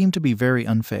 You seem to be very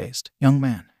unfazed, young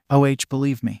man.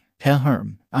 Believe me.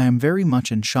 I am very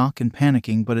much in shock and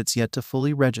panicking, but it's yet to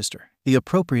fully register. The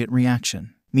appropriate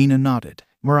reaction. Mina nodded.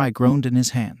 Murai groaned in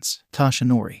his hands.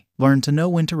 Tashinori learned to know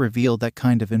when to reveal that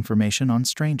kind of information on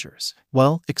strangers.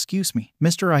 Well, excuse me,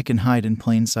 Mr. I can hide in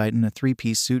plain sight in a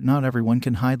three-piece suit. Not everyone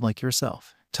can hide like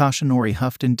yourself. Tashinori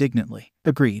huffed indignantly.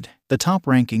 Agreed, the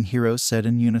top-ranking heroes said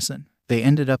in unison. They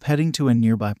ended up heading to a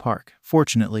nearby park.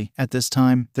 Fortunately, at this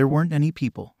time, there weren't any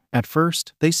people. At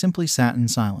first, they simply sat in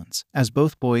silence, as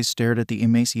both boys stared at the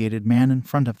emaciated man in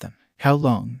front of them. How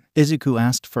long? Izuku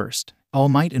asked first. All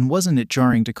Might, and wasn't it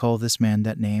jarring to call this man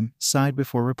that name, sighed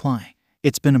before replying.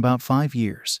 It's been about 5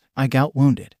 years. I got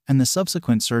wounded, and the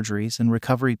subsequent surgeries and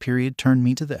recovery period turned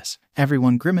me to this.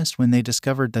 Everyone grimaced when they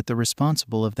discovered that the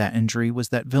responsible of that injury was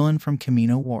that villain from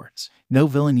Kamino Wards. No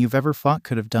villain you've ever fought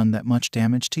could have done that much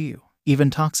damage to you. Even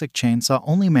Toxic Chainsaw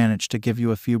only managed to give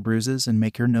you a few bruises and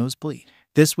make your nose bleed.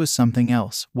 This was something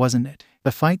else, wasn't it?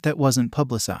 A fight that wasn't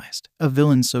publicized. A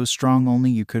villain so strong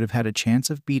only you could have had a chance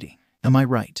of beating. Am I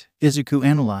right? Izuku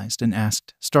analyzed and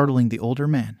asked, startling the older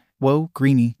man. Whoa,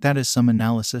 Greenie, that is some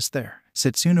analysis there.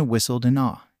 Setsuna whistled in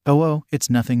awe. Oh, it's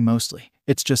nothing mostly.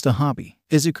 It's just a hobby,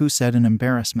 Izuku said in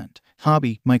embarrassment.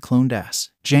 Hobby, my cloned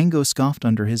ass. Django scoffed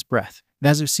under his breath.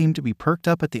 Nezu seemed to be perked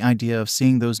up at the idea of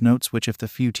seeing those notes, which if the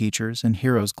few teachers and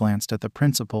heroes glanced at the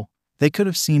principal, they could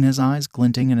have seen his eyes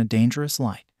glinting in a dangerous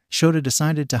light. Shota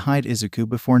decided to hide Izuku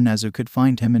before Nezu could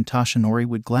find him, and Tashinori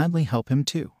would gladly help him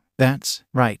too. That's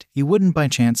right, you wouldn't by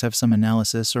chance have some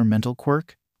analysis or mental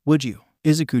quirk, would you?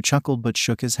 Izuku chuckled but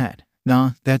shook his head.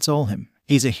 Nah, that's all him.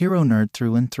 He's a hero nerd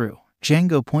through and through.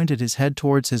 Django pointed his head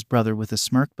towards his brother with a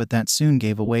smirk, but that soon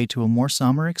gave way to a more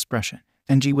somber expression.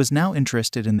 Enji was now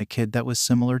interested in the kid that was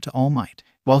similar to All Might.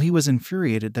 While he was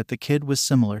infuriated that the kid was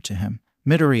similar to him,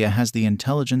 Midoriya has the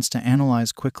intelligence to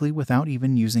analyze quickly without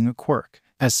even using a quirk.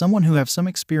 As someone who has some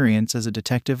experience as a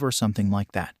detective or something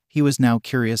like that, he was now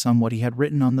curious on what he had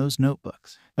written on those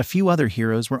notebooks. A few other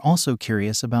heroes were also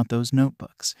curious about those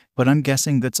notebooks, but I'm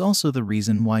guessing that's also the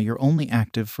reason why you're only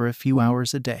active for a few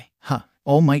hours a day. Huh.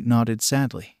 All Might nodded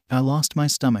sadly. I lost my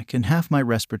stomach and half my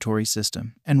respiratory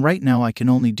system, and right now I can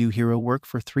only do hero work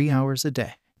for 3 hours a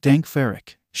day. Dank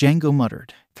Ferric, Django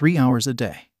muttered. 3 hours a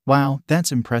day. Wow,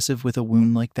 that's impressive with a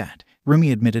wound like that,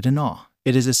 Rumi admitted in awe.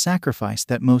 It is a sacrifice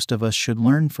that most of us should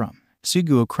learn from.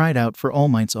 Suguo cried out for All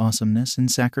Might's awesomeness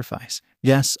and sacrifice.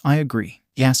 Yes, I agree.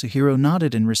 Yasuhiro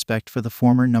nodded in respect for the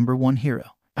former #1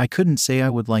 hero. I couldn't say I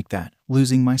would like that,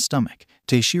 losing my stomach.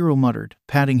 Teishiro muttered,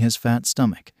 patting his fat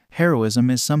stomach. Heroism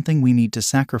is something we need to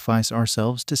sacrifice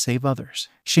ourselves to save others.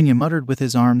 Shinya muttered with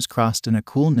his arms crossed in a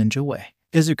cool ninja way.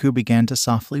 Izuku began to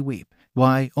softly weep.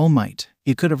 Why, All Might,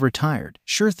 you could have retired.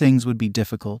 Sure, things would be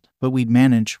difficult, but we'd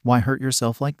manage. Why hurt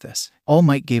yourself like this? All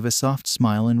Might gave a soft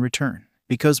smile in return.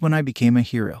 Because when I became a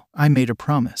hero, I made a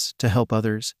promise to help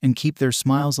others and keep their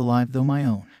smiles alive, though my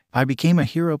own. I became a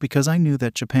hero because I knew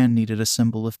that Japan needed a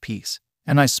symbol of peace.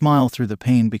 And I smile through the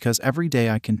pain because every day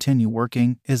I continue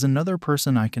working is another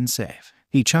person I can save.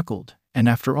 He chuckled. And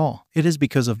after all, it is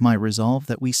because of my resolve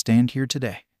that we stand here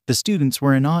today. The students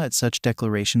were in awe at such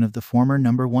declaration of the former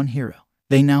 #1 hero.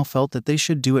 They now felt that they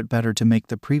should do it better to make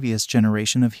the previous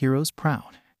generation of heroes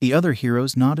proud. The other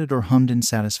heroes nodded or hummed in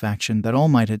satisfaction that All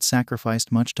Might had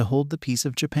sacrificed much to hold the peace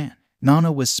of Japan.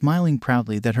 Nana was smiling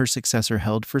proudly that her successor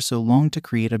held for so long to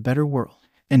create a better world,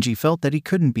 and she felt that he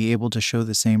couldn't be able to show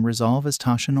the same resolve as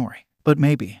Toshinori. But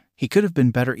maybe he could have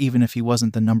been better even if he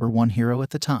wasn't the #1 hero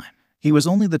at the time. He was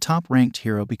only the top-ranked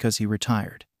hero because he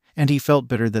retired, and he felt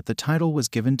bitter that the title was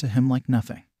given to him like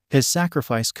nothing. His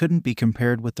sacrifice couldn't be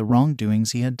compared with the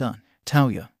wrongdoings he had done.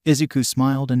 𝗀𝐬. Izuku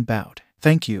smiled and bowed.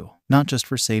 Thank you, not just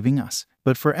for saving us,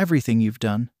 but for everything you've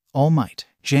done, All Might.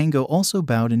 Django also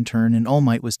bowed in turn, and All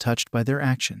Might was touched by their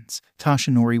actions.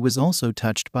 Toshinori was also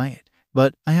touched by it.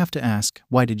 But I have to ask,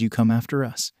 why did you come after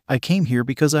us? I came here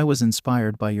because I was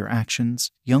inspired by your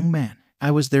actions, young man. I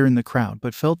was there in the crowd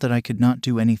but felt that I could not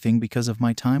do anything because of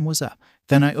my time was up.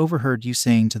 Then I overheard you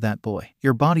saying to that boy,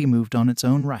 your body moved on its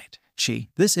own right.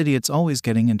 This idiot's always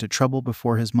getting into trouble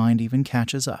before his mind even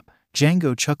catches up.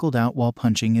 Django chuckled out while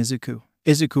punching Izuku.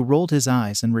 Izuku rolled his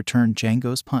eyes and returned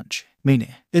Django's punch.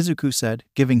 Mene, Izuku said,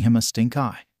 giving him a stink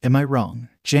eye. Am I wrong?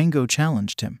 Django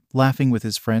challenged him, laughing with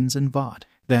his friends and 𝗏.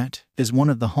 That is one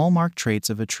of the hallmark traits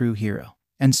of a true hero,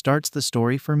 and starts the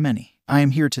story for many. I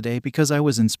am here today because I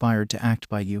was inspired to act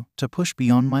by you, to push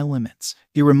beyond my limits.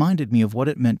 You reminded me of what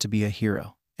it meant to be a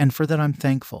hero, and for that I'm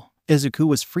thankful. Izuku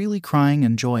was freely crying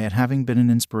in joy at having been an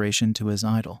inspiration to his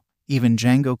idol. Even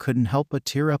Django couldn't help but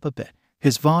tear up a bit.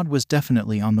 His 𝗏 was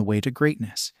definitely on the way to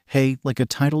greatness. Hey, like a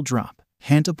title drop,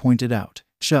 Hanta pointed out.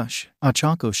 Shush.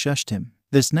 Ochako shushed him.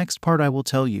 This next part I will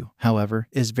tell you, however,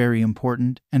 is very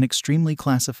important and extremely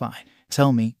classified.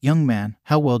 Tell me, young man,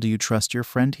 how well do you trust your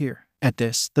friend here? At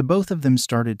this, the both of them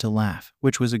started to laugh,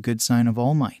 which was a good sign of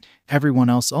All Might. Everyone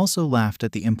else also laughed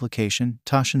at the implication,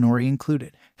 Toshinori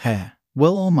included. Heh.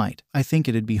 Well, All Might, I think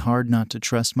it'd be hard not to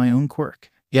trust my own quirk.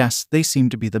 Yes, they seem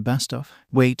to be the best of.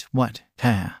 Wait, what?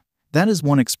 Heh. That is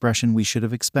one expression we should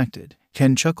have expected.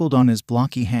 Ken chuckled on his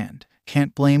blocky hand.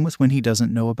 Can't blame with when he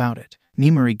doesn't know about it.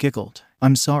 Nimari giggled.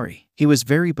 I'm sorry. He was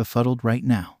very befuddled right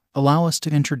now. Allow us to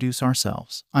introduce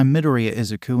ourselves. I'm Midoriya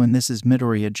Izuku and this is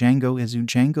Midoriya Django.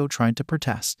 Django tried to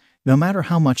protest. No matter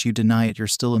how much you deny it, you're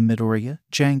still a Midoriya,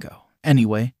 Django.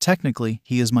 Anyway, technically,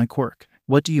 he is my quirk.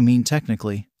 What do you mean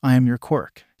technically? I am your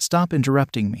quirk. Stop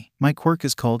interrupting me. My quirk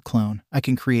is called clone. I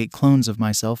can create clones of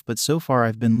myself, but so far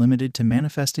I've been limited to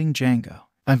manifesting Django.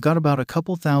 I've got about a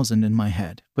couple thousand in my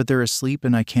head, but they're asleep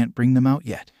and I can't bring them out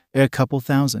yet. A couple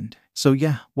thousand. So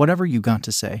yeah, whatever you got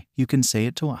to say, you can say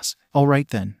it to us. Alright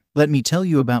then, let me tell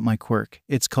you about my quirk.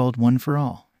 It's called One for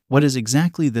All. What is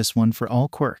exactly this One for All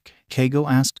quirk? Keigo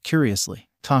asked curiously.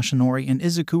 Toshinori and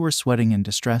Izuku were sweating in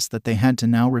distress that they had to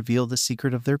now reveal the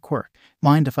secret of their quirk.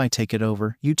 Mind if I take it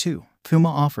over, you two? Fuma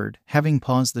offered, having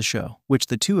paused the show, which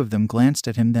the two of them glanced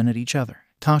at him then at each other.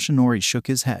 Toshinori shook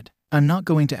his head. I'm not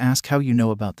going to ask how you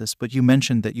know about this, but you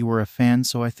mentioned that you were a fan,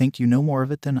 so I think you know more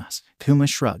of it than us. Fuma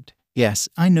shrugged. Yes,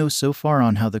 I know so far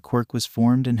on how the quirk was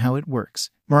formed and how it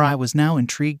works. Mirai was now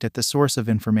intrigued at the source of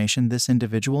information this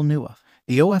individual knew of.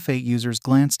 The OF8 users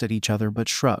glanced at each other but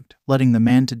shrugged, letting the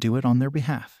man to do it on their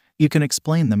behalf. You can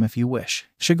explain them if you wish,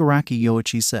 Shigaraki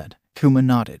Yoichi said. Kuma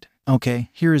nodded. Okay,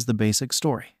 here is the basic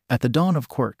story. At the dawn of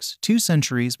quirks, 2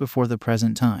 centuries before the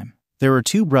present time, there were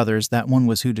 2 brothers. That one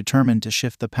was who determined to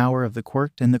shift the power of the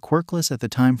quirked and the quirkless at the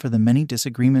time for the many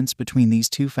disagreements between these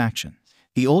 2 factions.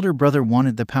 The older brother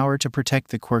wanted the power to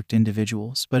protect the quirked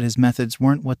individuals, but his methods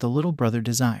weren't what the little brother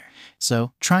desired.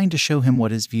 So, trying to show him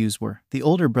what his views were, the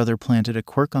older brother planted a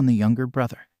quirk on the younger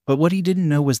brother. But what he didn't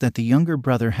know was that the younger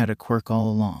brother had a quirk all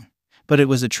along. But it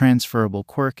was a transferable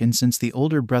quirk, and since the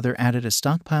older brother added a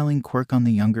stockpiling quirk on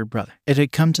the younger brother, it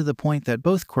had come to the point that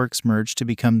both quirks merged to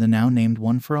become the now named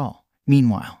One for All.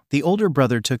 Meanwhile, the older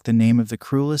brother took the name of the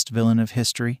cruelest villain of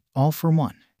history, All for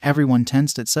One. Everyone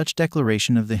tensed at such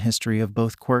declaration of the history of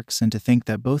both quirks and to think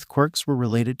that both quirks were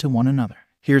related to one another.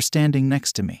 Here standing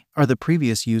next to me are the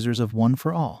previous users of One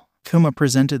for All. Kuma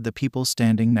presented the people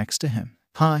standing next to him.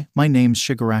 Hi, my name's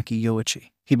Shigaraki Yoichi,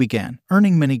 he began,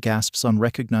 earning many gasps on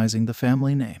recognizing the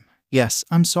family name. Yes,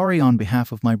 I'm sorry on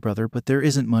behalf of my brother, but there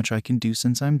isn't much I can do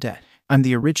since I'm dead. I'm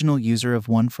the original user of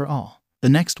One for All. The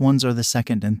next ones are the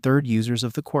second and third users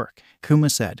of the quirk,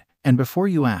 Kuma said. And before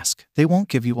you ask, they won't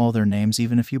give you all their names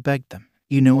even if you begged them.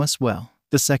 You know us well.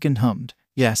 The second hummed.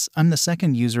 Yes, I'm the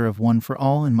second user of One for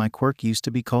All and my quirk used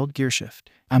to be called Gearshift.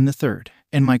 I'm the third,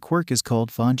 and my quirk is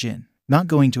called Fajin. Not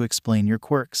going to explain your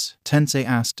quirks? Tensei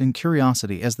asked in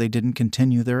curiosity as they didn't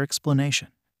continue their explanation.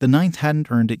 The ninth hadn't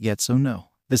earned it yet, so no.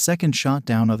 The second shot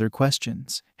down other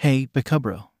questions. Hey,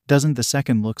 𝗵𝗏, doesn't the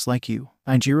second looks like you?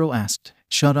 Ijiro asked.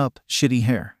 Shut up, shitty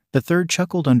hair. The third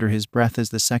chuckled under his breath as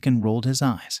the second rolled his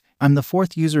eyes. I'm the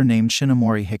fourth user named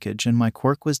Shinomori Hikage and my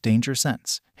quirk was Danger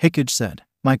Sense. Hikage said.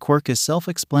 My quirk is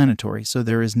self-explanatory, so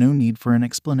there is no need for an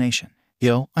explanation.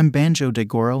 Yo, I'm Banjo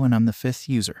Degoro and I'm the 5th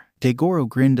user. Degoro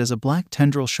grinned as a black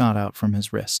tendril shot out from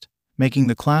his wrist, making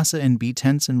the class A and B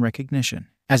tense in recognition.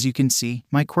 As you can see,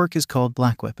 my quirk is called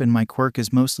Black Whip, and my quirk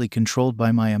is mostly controlled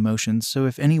by my emotions, so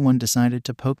if anyone decided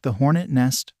to poke the hornet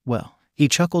nest, well. He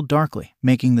chuckled darkly,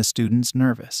 making the students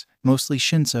nervous, mostly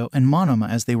Shinso and Monoma,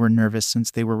 as they were nervous since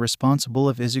they were responsible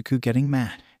of Izuku getting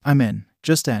mad. I'm in.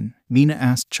 Just N, Mina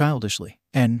asked childishly.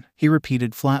 N, he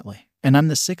repeated flatly. And I'm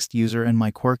the 6th user and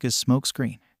my quirk is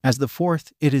Smokescreen. As the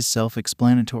 4th, it is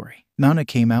self-explanatory. Nana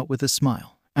came out with a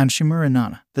smile. I'm Shimura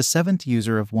Nana, the 7th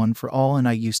user of One for All, and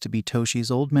I used to be Toshi's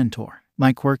old mentor.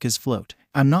 My quirk is Float.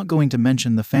 I'm not going to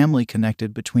mention the family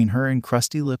connected between her and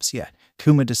Krusty Lips yet.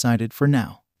 Kuma decided for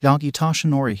now. Yagi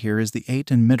Toshinori here is the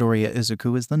 8th and Midoriya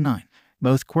Izuku is the 9th.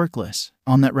 Both quirkless.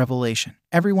 On that revelation,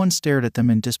 everyone stared at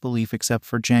them in disbelief except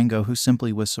for Django, who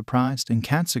simply was surprised, and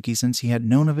Katsuki, since he had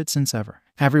known of it since ever.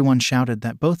 Everyone shouted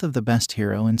that both of the best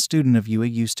hero and student of UA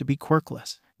used to be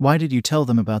quirkless. Why did you tell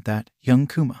them about that, young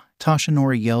Kuma?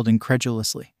 Toshinori yelled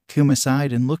incredulously. Kuma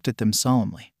sighed and looked at them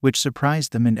solemnly, which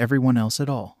surprised them and everyone else at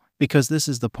all. Because this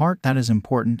is the part that is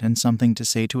important and something to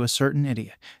say to a certain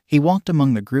idiot. He walked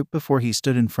among the group before he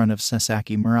stood in front of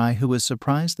Sasaki Mirai, who was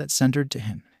surprised that centered to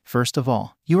him. First of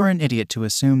all, you are an idiot to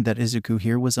assume that Izuku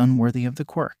here was unworthy of the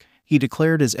quirk, he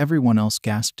declared as everyone else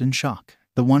gasped in shock.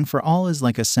 The One for All is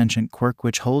like a sentient quirk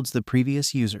which holds the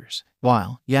previous users.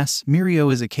 While, yes,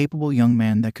 Mirio is a capable young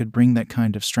man that could bring that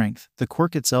kind of strength, the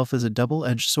quirk itself is a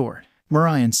double-edged sword.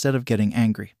 Mirai, instead of getting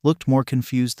angry, looked more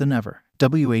confused than ever.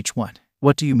 What?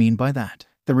 What do you mean by that?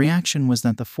 The reaction was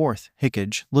that the 4th,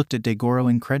 𝐻𝐸, looked at Degoro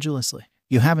incredulously.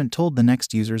 You haven't told the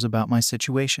next users about my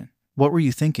situation. What were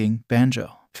you thinking,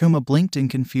 Banjo? Kuma blinked in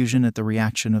confusion at the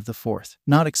reaction of the 4th,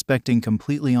 not expecting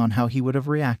completely on how he would have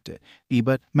reacted.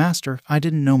 But, Master, I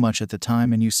didn't know much at the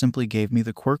time and you simply gave me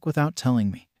the quirk without telling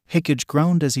me. 𝐻𝐸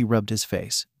groaned as he rubbed his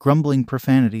face, grumbling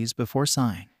profanities before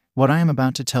sighing. What I am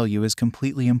about to tell you is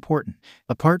completely important.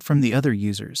 Apart from the other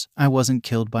users, I wasn't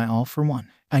killed by All for One.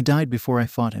 I died before I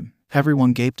fought him.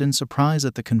 Everyone gaped in surprise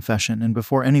at the confession, and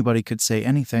before anybody could say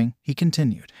anything, he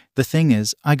continued. The thing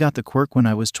is, I got the quirk when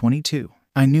I was 22.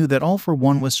 I knew that All for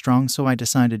One was strong, so I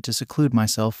decided to seclude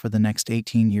myself for the next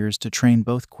 18 years to train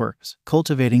both quirks,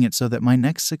 cultivating it so that my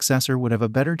next successor would have a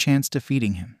better chance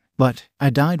defeating him. But I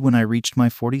died when I reached my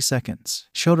 40 seconds.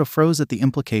 Shota froze at the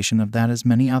implication of that, as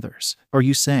many others. Are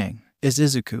you saying, is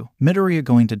Izuku, Midoriya,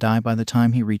 going to die by the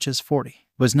time he reaches 40?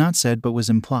 Was not said but was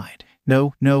implied.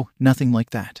 No, nothing like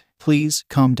that. Please,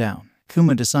 calm down.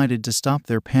 Kuma decided to stop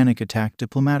their panic attack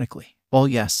diplomatically. Well,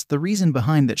 yes, the reason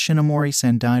behind that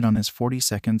Shinomori-san died on his 40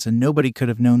 seconds, and nobody could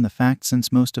have known the fact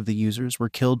since most of the users were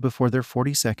killed before their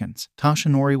 40 seconds.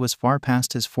 Toshinori was far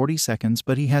past his 40 seconds,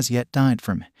 but he has yet died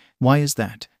from it. Why is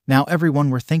that? Now everyone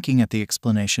were thinking at the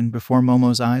explanation before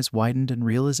Momo's eyes widened in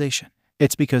realization.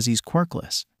 It's because he's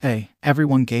quirkless. Hey,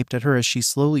 everyone gaped at her as she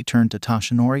slowly turned to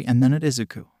Toshinori and then at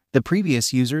Izuku. The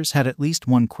previous users had at least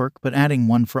one quirk, but adding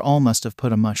One for All must have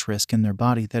put a much risk in their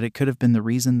body that it could have been the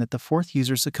reason that the 4th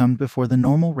user succumbed before the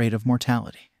normal rate of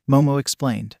mortality. Momo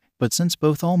explained, but since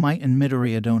both All Might and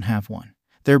Midoriya don't have one,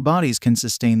 their bodies can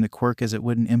sustain the quirk as it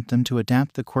wouldn't imp them to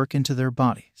adapt the quirk into their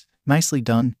bodies. Nicely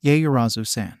done,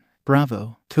 Yaoyorozu-san.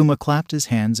 Bravo. Kuma clapped his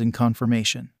hands in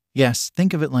confirmation. Yes,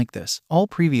 think of it like this. All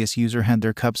previous user had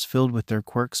their cups filled with their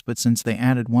quirks, but since they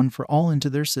added One for All into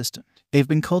their system, they've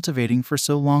been cultivating for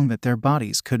so long that their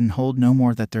bodies couldn't hold no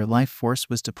more, that their life force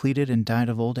was depleted and died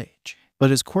of old age.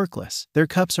 But as quirkless, their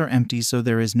cups are empty, so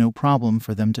there is no problem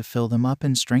for them to fill them up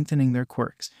and strengthening their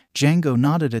quirks. Django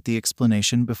nodded at the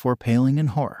explanation before paling in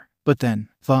horror. But then,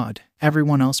 VOD,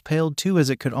 everyone else paled too, as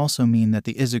it could also mean that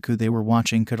the Izuku they were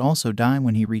watching could also die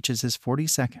when he reaches his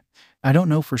 42nd. I don't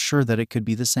know for sure that it could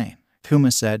be the same,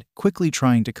 Kuma said, quickly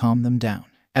trying to calm them down.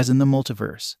 As in the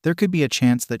multiverse, there could be a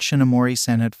chance that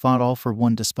Shinomori-san had fought All for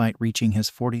One despite reaching his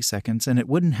 40 seconds, and it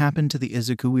wouldn't happen to the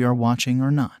Izuku we are watching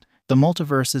or not. The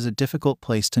multiverse is a difficult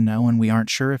place to know, and we aren't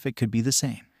sure if it could be the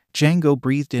same. Django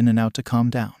breathed in and out to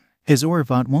calm down. His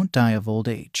VOD won't die of old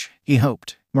age, he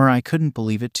hoped. Mirai couldn't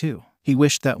believe it too. He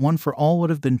wished that One for All would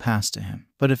have been passed to him,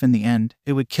 but if in the end,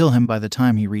 it would kill him by the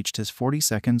time he reached his 40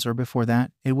 seconds or before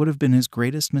that, it would have been his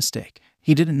greatest mistake.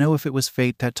 He didn't know if it was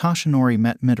fate that Toshinori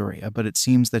met Midoriya, but it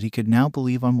seems that he could now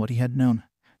believe on what he had known.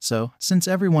 So, since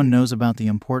everyone knows about the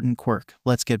important quirk,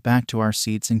 let's get back to our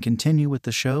seats and continue with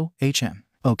the show.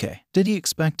 Okay, did he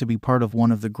expect to be part of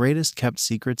one of the greatest kept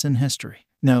secrets in history?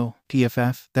 No,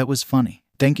 PFF, that was funny.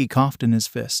 Denki coughed in his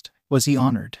fist. Was he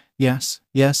honored? Yes,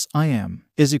 I am.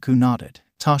 Izuku nodded.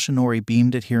 Toshinori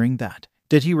beamed at hearing that.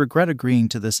 Did he regret agreeing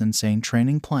to this insane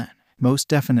training plan? Most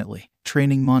definitely.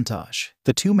 Training montage.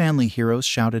 The two manly heroes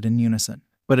shouted in unison.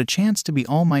 But a chance to be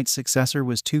All Might's successor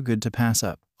was too good to pass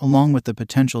up, along with the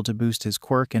potential to boost his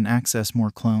quirk and access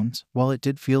more clones. While it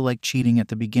did feel like cheating at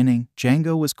the beginning,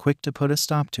 𝐻𝐸 was quick to put a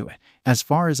stop to it. As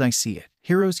far as I see it,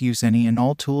 heroes use any and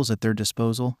all tools at their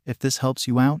disposal. If this helps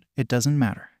you out, it doesn't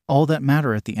matter. All that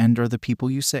matter at the end are the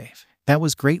people you save. That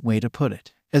was a great way to put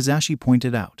it. Itachi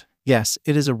pointed out. Yes,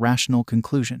 it is a rational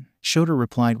conclusion. 𝗀𝗪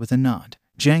replied with a nod.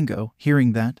 𝐻𝐸,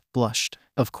 hearing that, blushed.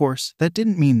 Of course, that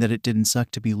didn't mean that it didn't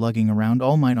suck to be lugging around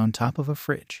All Might on top of a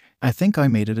fridge. I think I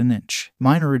made it an inch.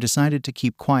 Minoru decided to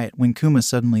keep quiet when Kuma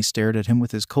suddenly stared at him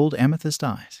with his cold amethyst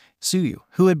eyes. Tsuyu,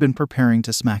 who had been preparing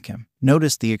to smack him,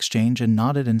 noticed the exchange and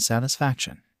nodded in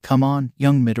satisfaction. Come on,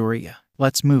 young Midoriya.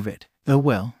 Let's move it. Oh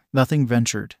well, nothing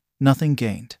ventured, nothing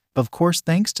gained. Of course,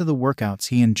 thanks to the workouts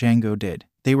he and 𝐻𝐸 did,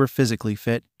 they were physically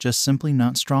fit, just simply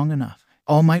not strong enough.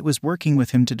 All Might was working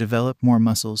with him to develop more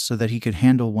muscles so that he could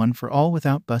handle one for all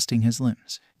without busting his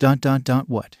limbs.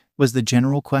 What? Was the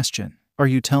general question. Are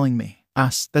you telling me,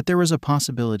 that there was a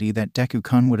possibility that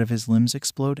Deku-kun would have his limbs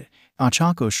exploded?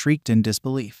 Ochako shrieked in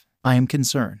disbelief. I am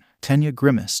concerned. Tenya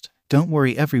grimaced. Don't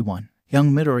worry everyone.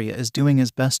 Young Midoriya is doing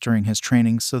his best during his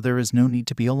training, so there is no need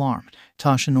to be alarmed.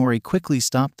 Toshinori quickly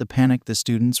stopped the panic the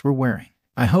students were wearing.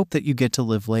 I hope that you get to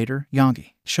live later,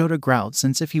 Yagi. 𝗀𝗪 growled,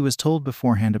 since if he was told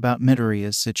beforehand about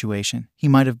Midoriya's situation, he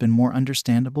might have been more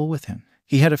understandable with him.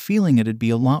 He had a feeling it'd be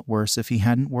a lot worse if he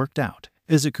hadn't worked out.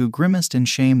 Izuku grimaced in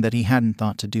shame that he hadn't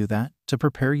thought to do that, to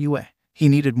prepare Yue. He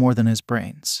needed more than his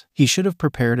brains. He should have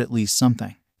prepared at least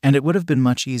something. And it would have been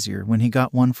much easier when he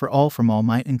got one for all from All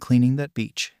Might in cleaning that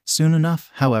beach. Soon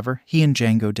enough, however, he and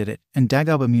𝐻𝐸 did it, and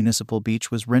Dagobah Municipal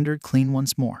Beach was rendered clean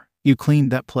once more. You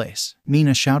cleaned that place?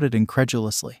 Mina shouted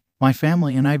incredulously. My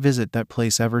family and I visit that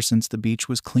place ever since the beach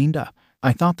was cleaned up.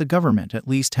 I thought the government at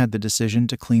least had the decision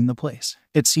to clean the place.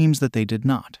 It seems that they did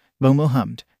not. Momo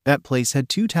hummed. That place had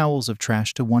 2 towels of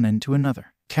trash to one end to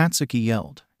another. Katsuki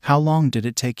yelled. How long did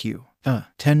it take you?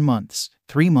 10 months.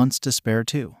 3 months to spare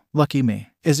too. Lucky me.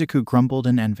 Izuku grumbled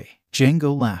in envy.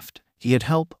 𝐻𝐸 laughed. He had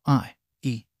help,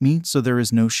 me, so there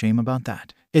is no shame about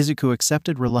that. Izuku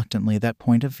accepted reluctantly that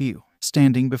point of view.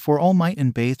 Standing before All Might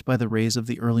and bathed by the rays of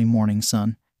the early morning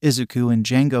sun, Izuku and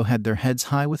𝐻𝐸 had their heads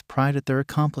high with pride at their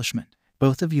accomplishment.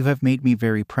 Both of you have made me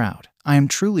very proud. I am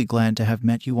truly glad to have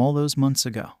met you all those months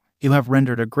ago. You have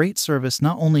rendered a great service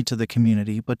not only to the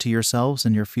community but to yourselves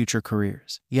and your future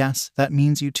careers. Yes, that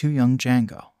means you too, young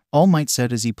𝐻𝐸. All Might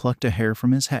said as he plucked a hair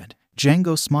from his head.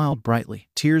 𝐻𝐸 smiled brightly,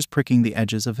 tears pricking the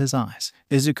edges of his eyes.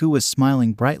 Izuku was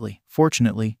smiling brightly.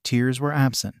 Fortunately, tears were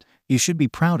absent. You should be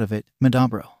proud of it,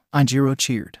 Midabro. Anjiro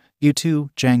cheered. You too,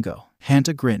 𝐻𝐸.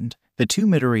 Hanta grinned. The 2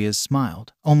 Midoriyas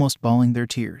smiled, almost bawling their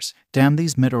tears. Damn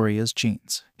these Midoriya's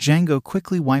genes. 𝐻𝐸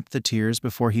quickly wiped the tears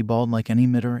before he bawled like any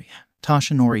Midoriya.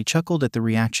 Toshinori chuckled at the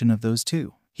reaction of those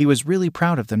 2. He was really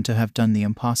proud of them to have done the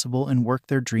impossible and worked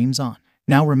their dreams on.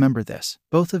 Now remember this,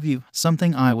 both of you,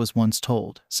 something I was once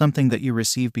told, something that you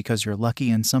receive because you're lucky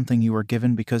and something you are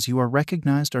given because you are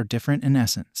recognized are different in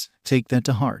essence. Take that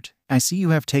to heart. I see you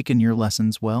have taken your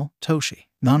lessons well, Toshi.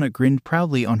 Nana grinned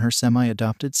proudly on her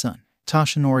semi-adopted son.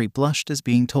 Toshinori blushed as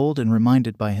being told and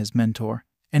reminded by his mentor,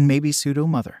 and maybe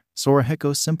pseudo-mother.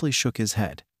 Sorahiko simply shook his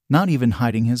head, not even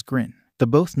hiding his grin. The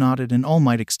both nodded and All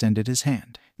Might extended his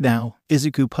hand. Now,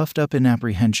 Izuku puffed up in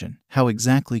apprehension. How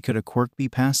exactly could a quirk be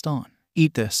passed on?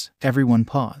 Eat this. Everyone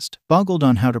paused, boggled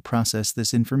on how to process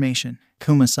this information.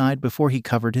 Kuma sighed before he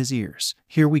covered his ears.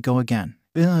 Here we go again.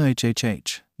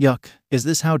 Yuck. Is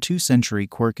this how 2nd-century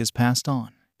quirk is passed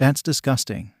on? That's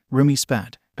disgusting. Rumi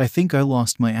spat. I think I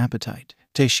lost my appetite.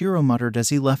 Teishiro muttered as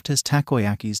he left his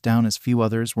takoyakis down as few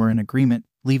others were in agreement,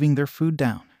 leaving their food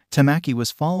down. Tamaki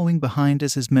was following behind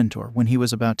as his mentor when he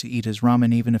was about to eat his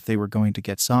ramen even if they were going to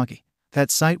get soggy.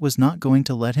 That sight was not going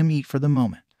to let him eat for the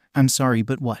moment. I'm sorry,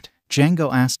 but what?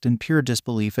 𝐻𝐸 asked in pure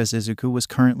disbelief as Izuku was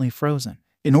currently frozen.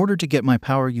 In order to get my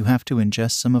power you have to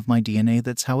ingest some of my DNA,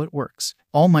 that's how it works.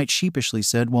 All Might sheepishly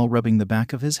said while rubbing the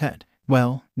back of his head.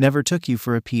 Well, never took you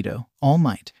for a pedo, All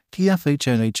Might.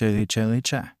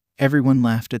 Everyone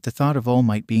laughed at the thought of All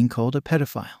Might being called a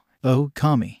pedophile. Oh,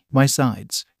 Kami, my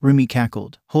sides, Rumi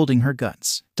cackled, holding her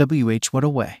guts. What a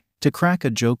way to crack a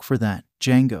joke for that,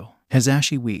 𝐻𝐸.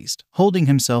 Hazashi wheezed, holding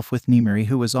himself with Nimiri,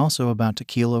 who was also about to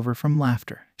keel over from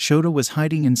laughter. 𝗀𝗪 was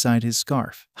hiding inside his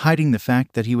scarf, hiding the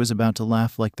fact that he was about to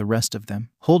laugh like the rest of them,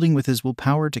 holding with his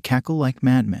willpower to cackle like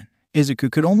madmen.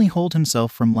 Izuku could only hold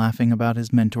himself from laughing about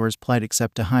his mentor's plight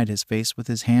except to hide his face with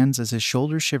his hands as his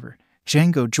shoulders shivered.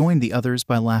 𝐻𝐸 joined the others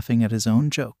by laughing at his own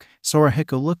joke.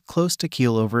 Sorahiko looked close to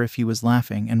keel over if he was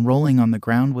laughing, and rolling on the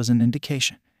ground was an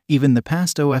indication. Even the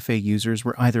past OFA users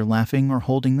were either laughing or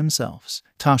holding themselves.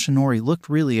 Toshinori looked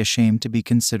really ashamed to be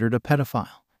considered a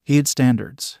pedophile. He had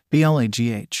standards.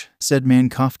 BLAGH, said man,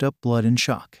 coughed up blood in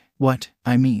shock. What?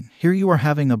 I mean, here you are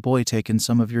having a boy taken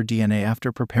some of your DNA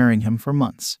after preparing him for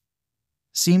months.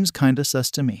 Seems kinda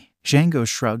sus to me. Django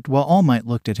shrugged while All Might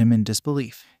looked at him in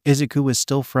disbelief. Izuku was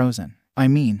still frozen. I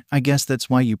mean, I guess that's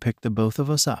why you picked the both of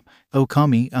us up. Oh,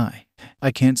 Kami,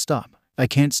 I can't stop. I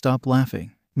can't stop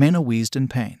laughing. Mana wheezed in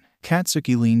pain.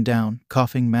 Katsuki leaned down,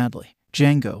 coughing madly.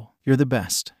 Django, you're the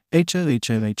best.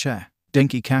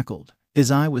 Denki cackled. His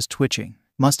eye was twitching.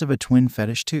 Must have a twin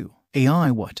fetish too.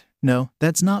 AI what? No,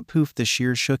 that's not poof. The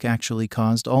sheer shook actually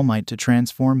caused All Might to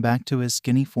transform back to his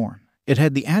skinny form. It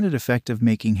had the added effect of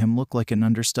making him look like an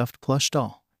understuffed plush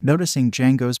doll. Noticing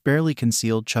Django's barely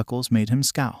concealed chuckles made him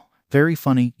scowl. Very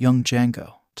funny, young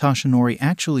Django. Toshinori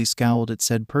actually scowled at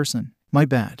said person. My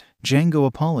bad. Django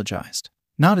apologized.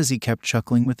 Not as he kept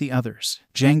chuckling with the others.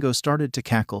 Django started to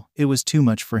cackle. It was too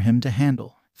much for him to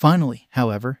handle. Finally,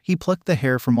 however, he plucked the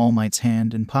hair from All Might's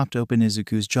hand and popped open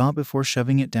Izuku's jaw before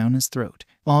shoving it down his throat.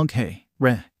 𝐽𝐽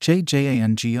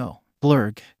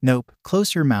blurg. Nope.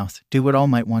 Close your mouth, do what All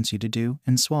Might wants you to do,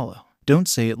 and swallow. Don't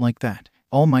say it like that.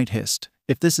 All Might hissed.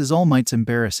 If this is All Might's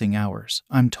embarrassing hours,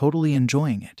 I'm totally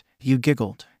enjoying it. You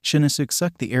giggled. Shinnosuke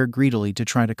sucked the air greedily to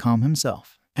try to calm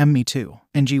himself. Me too.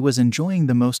 Enji was enjoying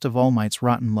the most of All Might's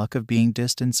rotten luck of being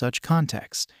dissed in such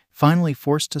context. Finally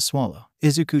forced to swallow,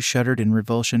 Izuku shuddered in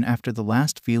revulsion after the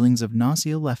last feelings of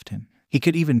nausea left him. He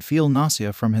could even feel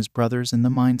nausea from his brothers in the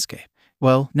mindscape.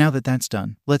 Well, now that that's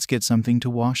done, let's get something to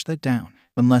wash that down.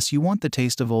 Unless you want the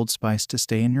taste of Old Spice to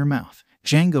stay in your mouth,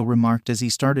 Django remarked as he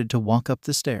started to walk up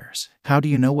the stairs. How do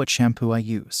you know what shampoo I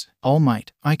use? All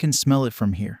Might, I can smell it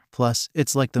from here. Plus,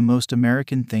 it's like the most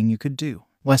American thing you could do.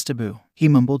 𝗲𝗵, he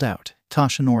mumbled out.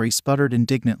 Toshinori sputtered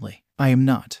indignantly. I am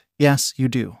not. Yes, you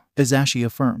do, Izashi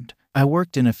affirmed. I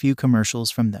worked in a few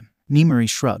commercials from them. Nimari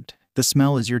shrugged. The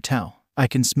smell is your towel. I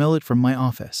can smell it from my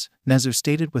office. Nezu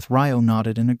stated with Ryo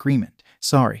nodded in agreement.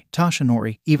 Sorry,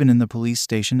 Toshinori, even in the police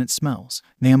station it smells.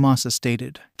 Naomasa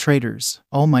stated. Traitors.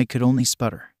 All Might could only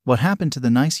sputter. What happened to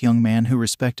the nice young man who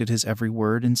respected his every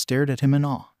word and stared at him in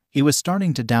awe? He was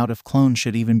starting to doubt if clone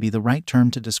should even be the right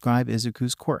term to describe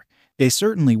Izuku's quirk. They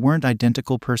certainly weren't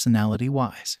identical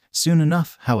personality-wise. Soon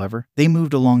enough, however, they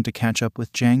moved along to catch up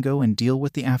with Django and deal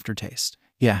with the aftertaste.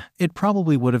 Yeah, it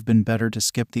probably would have been better to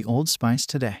skip the Old Spice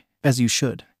today. As you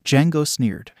should. Django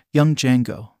sneered. Young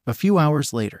Django. A few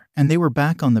hours later, and they were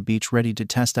back on the beach ready to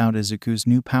test out Izuku's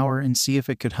new power and see if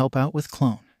it could help out with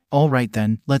clone. Alright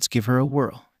then, let's give her a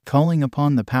whirl. Calling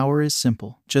upon the power is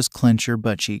simple. Just clench your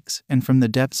butt cheeks, and from the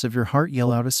depths of your heart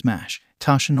yell out a smash.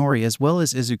 Toshinori as well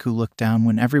as Izuku looked down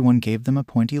when everyone gave them a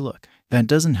pointy look. That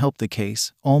doesn't help the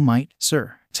case, All Might,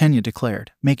 sir, Tenya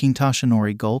declared, making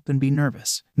Toshinori gulp and be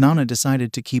nervous. Nana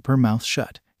decided to keep her mouth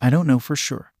shut. I don't know for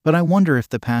sure, but I wonder if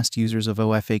the past users of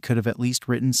OFA could have at least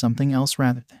written something else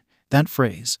rather than that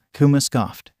phrase. Kuma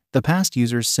scoffed. The past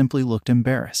users simply looked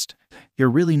embarrassed.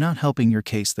 You're really not helping your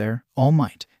case there, All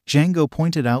Might, Django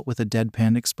pointed out with a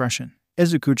deadpan expression.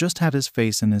 Izuku just had his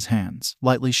face in his hands,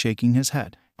 lightly shaking his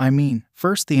head. I mean,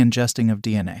 first the ingesting of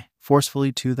DNA,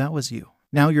 forcefully too, that was you.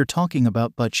 Now you're talking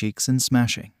about butt cheeks and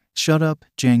smashing. Shut up,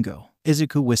 Django,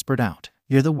 Izuku whispered out.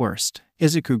 You're the worst.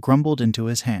 Izuku grumbled into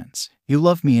his hands. You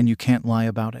love me and you can't lie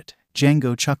about it.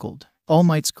 Django chuckled. All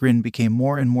Might's grin became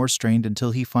more and more strained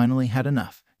until he finally had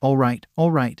enough. All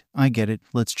right, I get it,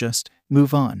 let's just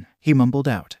move on, he mumbled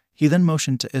out. He then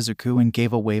motioned to Izuku and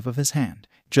gave a wave of his hand.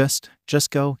 Just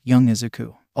go, young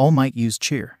Izuku. All Might used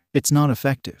cheer. It's not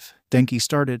effective. Denki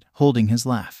started, holding his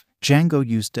laugh. Django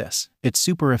used dis. It's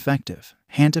super effective.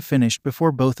 Hanta finished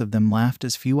before both of them laughed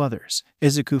as few others.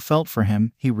 Izuku felt for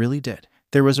him, he really did.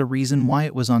 There was a reason why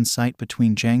it was on site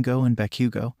between Django and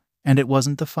Bakugo, and it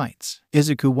wasn't the fights.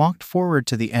 Izuku walked forward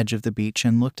to the edge of the beach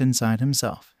and looked inside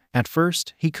himself. At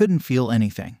first, he couldn't feel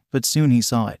anything, but soon he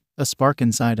saw it, a spark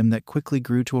inside him that quickly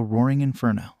grew to a roaring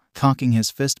inferno. Cocking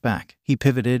his fist back, he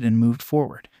pivoted and moved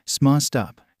forward. Smussed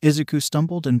up. Izuku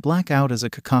stumbled and blacked out as a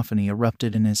cacophony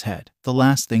erupted in his head. The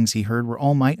last things he heard were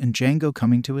All Might and Django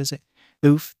coming to his aid.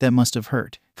 Oof, that must have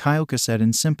hurt, Kyoka said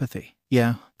in sympathy.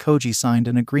 Yeah, Koji signed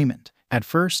an agreement. At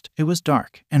first, it was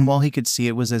dark, and while he could see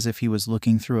it was as if he was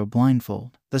looking through a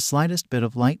blindfold, the slightest bit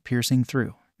of light piercing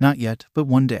through. Not yet, but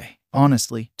one day.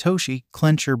 Honestly, Toshi,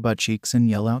 clench your butt cheeks and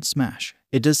yell out smash.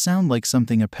 It does sound like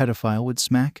something a pedophile would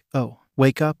smack. Oh,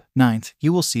 wake up, Ninth,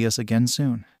 you will see us again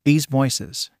soon. These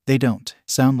voices, they don't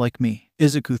sound like me.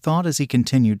 Izuku thought as he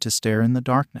continued to stare in the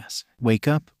darkness. Wake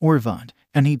up, 𝗏𝗏.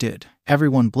 And he did.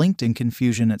 Everyone blinked in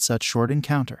confusion at such short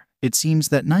encounter. It seems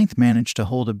that ninth managed to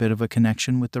hold a bit of a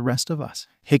connection with the rest of us,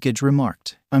 𝐻𝐻𝐦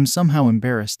remarked. I'm somehow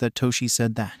embarrassed that Toshi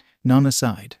said that. None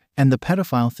aside. And the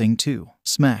pedophile thing too.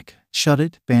 Smack. Shut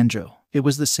it, Banjo. It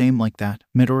was the same like that,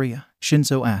 Midoriya?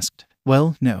 Shinso asked.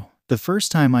 Well, no. The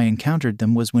first time I encountered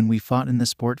them was when we fought in the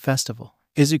sport festival,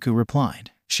 Izuku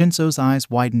replied. Shinso's eyes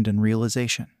widened in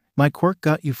realization. My quirk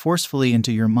got you forcefully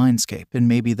into your mindscape, and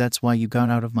maybe that's why you got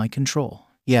out of my control.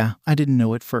 Yeah, I didn't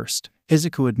know at first,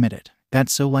 Izuku admitted.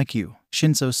 That's so like you,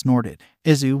 Shinso snorted.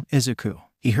 Izuku.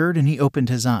 He heard and he opened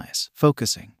his eyes,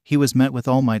 focusing. He was met with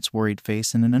All Might's worried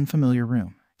face in an unfamiliar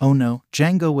room. Oh no,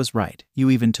 Django was right. You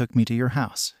even took me to your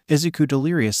house. Izuku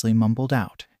deliriously mumbled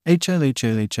out.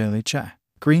 𝐻𝐻𝐬.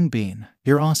 Green bean.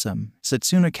 You're awesome.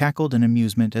 Setsuna cackled in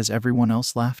amusement as everyone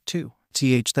else laughed too.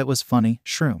 That was funny,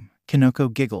 shroom.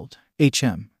 Kinoko giggled.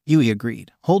 Yui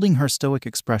agreed, holding her stoic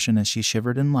expression as she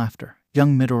shivered in laughter.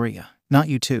 Young Midoriya. Not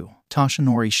you too.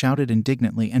 Toshinori shouted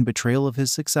indignantly in betrayal of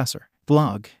his successor.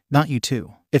 Blog. Not you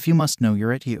too. If you must know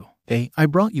you're at you. I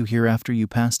brought you here after you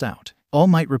passed out. All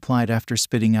Might replied after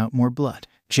spitting out more blood.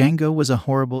 Django was a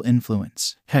horrible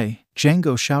influence. Hey,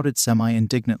 Django shouted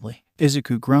semi-indignantly.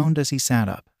 Izuku groaned as he sat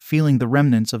up, feeling the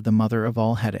remnants of the mother of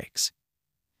all headaches.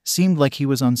 Seemed like he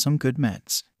was on some good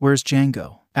meds. Where's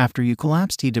Django? After you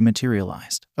collapsed, he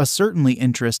dematerialized. A certainly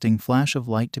interesting flash of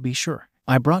light to be sure.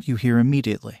 I brought you here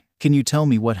immediately. Can you tell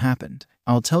me what happened?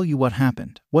 I'll tell you what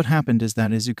happened. What happened is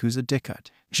that Izuku's a dickhead,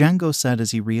 Django said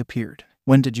as he reappeared.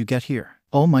 When did you get here?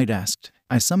 All Might asked.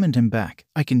 I summoned him back.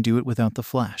 I can do it without the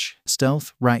flash.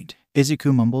 Stealth, right?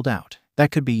 Izuku mumbled out.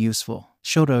 That could be useful.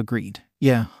 Shota agreed.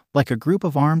 Yeah, like a group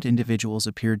of armed individuals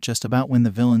appeared just about when the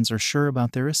villains are sure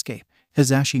about their escape.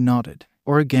 Hisashi nodded.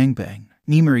 Or a gangbang.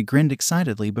 Nimuri grinned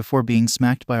excitedly before being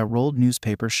smacked by a rolled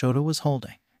newspaper Shota was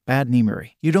holding. Bad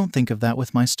Nimuri, you don't think of that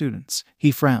with my students.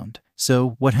 He frowned.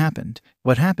 So, what happened?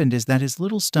 What happened is that his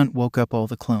little stunt woke up all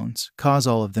the clones, cause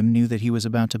all of them knew that he was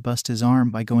about to bust his arm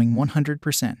by going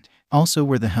 100%. Also,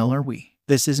 where the hell are we?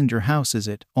 This isn't your house, is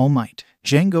it, All Might?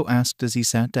 Django asked as he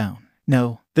sat down.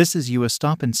 No, this is you.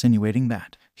 Stop insinuating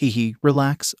that.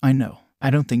 Relax, I know. I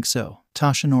don't think so.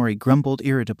 Toshinori grumbled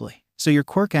irritably. So your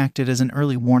quirk acted as an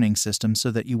early warning system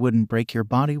so that you wouldn't break your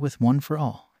body with one for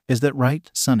all. Is that right,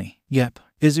 Sonny? Yep,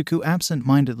 Izuku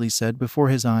absent-mindedly said before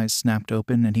his eyes snapped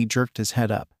open and he jerked his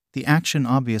head up. The action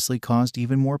obviously caused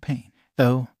even more pain.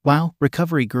 Oh, wow,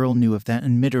 Recovery Girl knew of that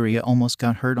and Midoriya almost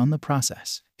got hurt on the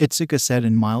process, Itsuka said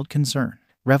in mild concern.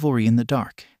 Revelry in the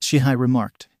dark, Shihai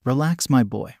remarked. Relax, my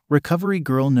boy. Recovery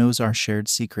Girl knows our shared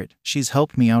secret. She's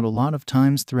helped me out a lot of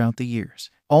times throughout the years,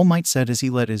 All Might said as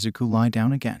he let Izuku lie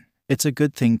down again. It's a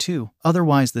good thing too,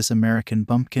 otherwise this American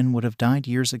bumpkin would have died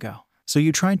years ago. So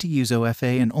you tried to use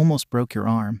OFA and almost broke your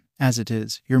arm. As it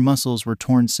is, your muscles were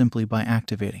torn simply by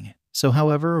activating it. So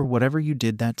however or whatever you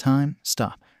did that time,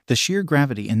 stop. The sheer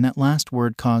gravity in that last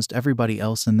word caused everybody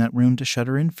else in that room to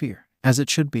shudder in fear. As it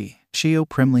should be, Shio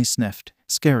primly sniffed.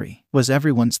 Scary, was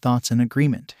everyone's thoughts in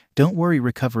agreement. Don't worry,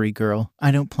 Recovery Girl,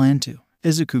 I don't plan to.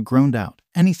 Izuku groaned out.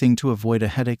 Anything to avoid a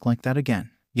headache like that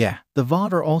again. Yeah, the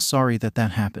VOD are all sorry that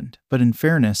happened, but in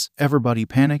fairness, everybody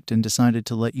panicked and decided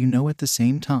to let you know at the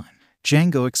same time.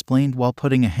 Django explained while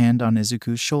putting a hand on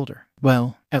Izuku's shoulder.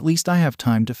 Well, at least I have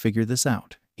time to figure this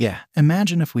out. Yeah,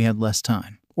 imagine if we had less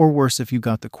time. Or worse if you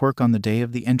got the quirk on the day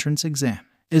of the entrance exam.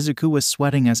 Izuku was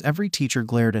sweating as every teacher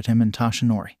glared at him and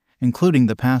Toshinori, including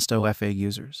the past OFA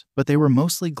users, but they were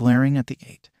mostly glaring at the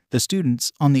 8. The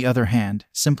students, on the other hand,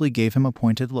 simply gave him a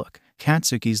pointed look.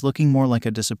 Katsuki's looking more like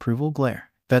a disapproval glare.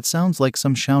 That sounds like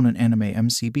some shounen anime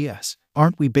MCBS.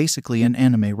 Aren't we basically an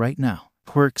anime right now?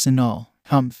 Quirks and all.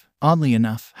 Humph. Oddly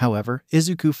enough, however,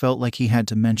 Izuku felt like he had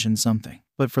to mention something,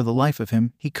 but for the life of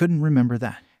him, he couldn't remember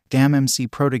that. Damn MC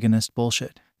protagonist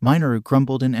bullshit. Minoru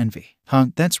grumbled in envy.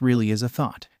 That's really is a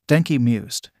thought. Denki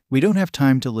mused. We don't have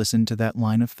time to listen to that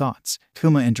line of thoughts.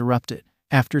 Kuma interrupted.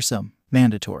 After some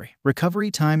mandatory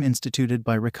recovery time instituted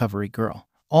by Recovery Girl,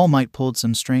 All Might pulled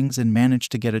some strings and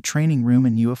managed to get a training room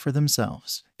in UA for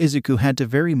themselves. Izuku had to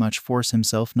very much force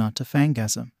himself not to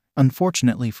fangasm.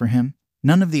 Unfortunately for him,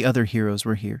 none of the other heroes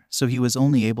were here, so he was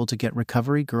only able to get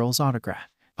Recovery Girl's autograph.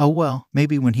 Oh well,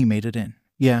 maybe when he made it in.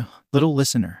 Yeah, little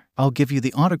listener, I'll give you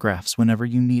the autographs whenever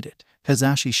you need it.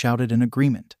 Hisashi shouted in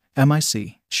agreement.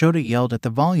 MIC, Shota yelled at the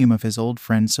volume of his old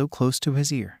friend so close to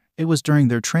his ear. It was during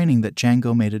their training that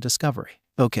Django made a discovery.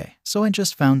 Okay, so I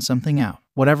just found something out.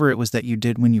 Whatever it was that you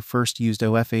did when you first used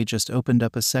OFA just opened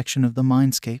up a section of the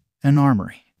mindscape, an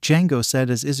armory. ___Django said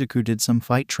as Izuku did some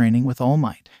fight training with All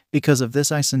Might. Because of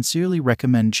this I sincerely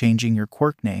recommend changing your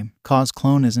quirk name, cause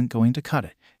clone isn't going to cut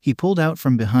it. He pulled out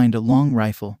from behind a long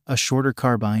rifle, a shorter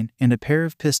carbine, and a pair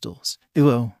of pistols.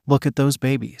 Ew, look at those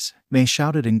babies. Mei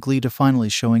shouted in glee, finally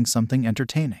showing something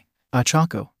entertaining.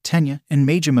 Ochako, 𝐻𝐦, and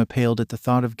𝐬𝐿 paled at the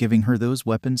thought of giving her those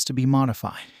weapons to be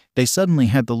modified. They suddenly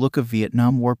had the look of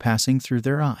Vietnam War passing through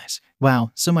their eyes.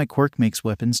 Wow, so my quirk makes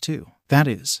weapons too. That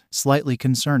is slightly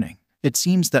concerning. It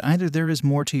seems that either there is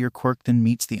more to your quirk than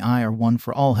meets the eye, or One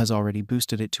for All has already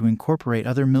boosted it to incorporate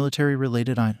other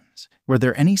military-related items. Were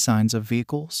there any signs of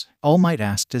vehicles? All Might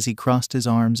asked as he crossed his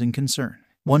arms in concern.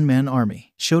 One-man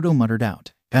army, Shoto muttered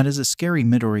out. That is a scary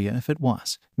Midoriya if it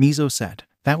was. Mizo said.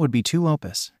 That would be too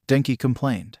opus. Denki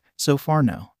complained. So far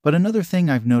no. But another thing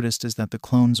I've noticed is that the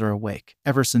clones are awake.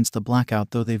 Ever since the blackout,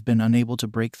 though they've been unable to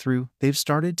break through, they've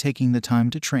started taking the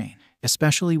time to train,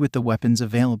 especially with the weapons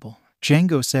available.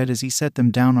 Django said as he set them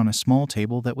down on a small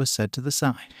table that was set to the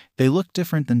side. They look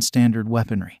different than standard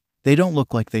weaponry. They don't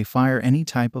look like they fire any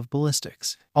type of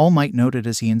ballistics. All Might noted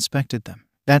as he inspected them.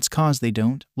 That's cause they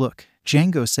don't. Look,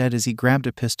 Django said as he grabbed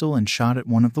a pistol and shot at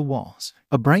one of the walls.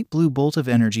 A bright blue bolt of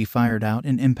energy fired out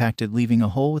and impacted, leaving a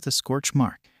hole with a scorch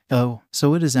mark. Oh,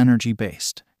 so it is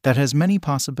energy-based. That has many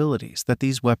possibilities that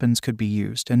these weapons could be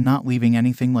used and not leaving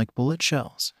anything like bullet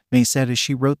shells, Mei said as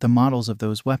she wrote the models of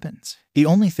those weapons. The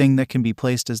only thing that can be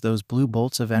placed as those blue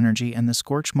bolts of energy and the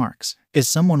scorch marks. Is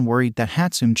someone worried that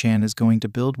Hatsune-chan is going to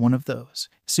build one of those?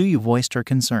 Tsuyu voiced her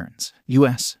concerns.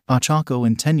 US, Ochako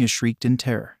and 𝐻𝐦 shrieked in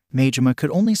terror. 𝐬𝐿 could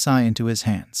only sigh into his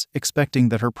hands, expecting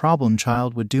that her problem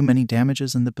child would do many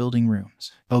damages in the building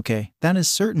rooms. Okay, that is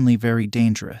certainly very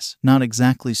dangerous, not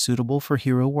exactly suitable for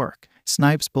hero work.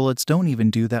 Snipe's bullets don't even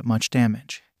do that much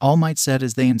damage. All Might said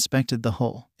as they inspected the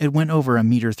hull. It went over a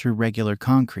meter through regular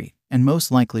concrete, and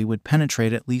most likely would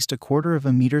penetrate at least 1/4 of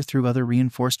a meter through other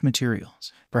reinforced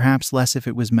materials. Perhaps less if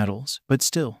it was metals, but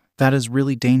still, that is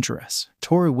really dangerous.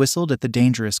 Toru whistled at the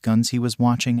dangerous guns he was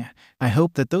watching at. I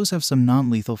hope that those have some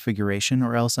non-lethal figuration,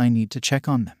 or else I need to check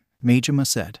on them. 𝐬𝐿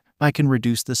said. I can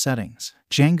reduce the settings,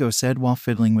 Django said while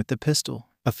fiddling with the pistol.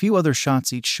 A few other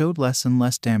shots each showed less and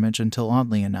less damage until,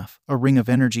 oddly enough, a ring of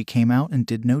energy came out and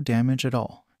did no damage at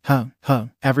all.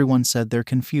 Everyone said their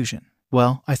confusion.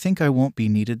 Well, I think I won't be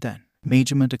needed then,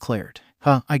 𝐬𝐿 declared.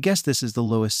 I guess this is the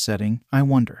lowest setting, I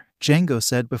wonder, Django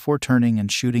said before turning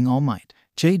and shooting All Might.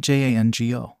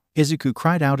 𝐽𝐽𝐴NGO. Izuku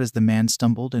cried out as the man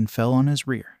stumbled and fell on his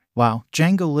rear. Wow,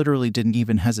 Django literally didn't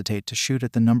even hesitate to shoot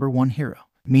at the #1 hero.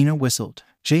 Mina whistled.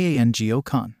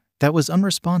 𝐽𝐴NGO-kun. That was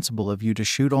unresponsible of you to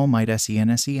shoot All Might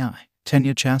SENSEI.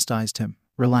 𝐻𝐦 chastised him.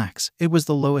 Relax, it was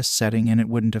the lowest setting and it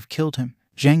wouldn't have killed him.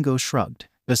 Django shrugged.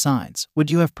 Besides,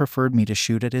 would you have preferred me to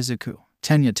shoot at Izuku?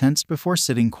 𝐻𝐦 tensed before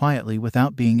sitting quietly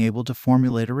without being able to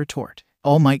formulate a retort.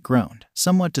 All Might groaned,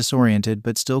 somewhat disoriented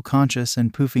but still conscious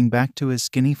and poofing back to his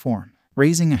skinny form.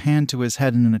 Raising a hand to his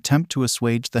head in an attempt to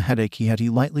assuage the headache he had, he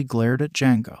lightly glared at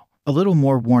Django. A little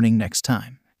more warning next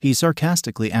time, he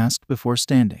sarcastically asked before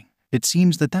standing. It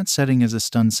seems that setting is a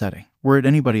stun setting. Were it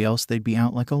anybody else, they'd be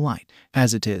out like a light.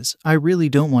 As it is, I really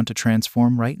don't want to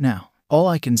transform right now. All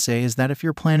I can say is that if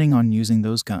you're planning on using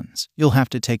those guns, you'll have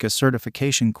to take a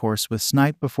certification course with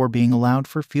Snipe before being allowed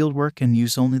for fieldwork and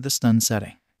use only the stun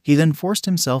setting. He then forced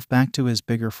himself back to his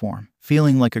bigger form.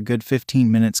 Feeling like a good 15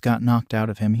 minutes got knocked out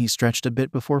of him, he stretched a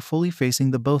bit before fully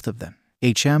facing the both of them.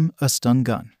 A stun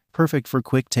gun. Perfect for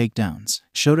quick takedowns,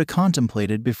 Shota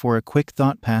contemplated before a quick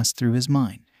thought passed through his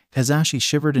mind. Hazashi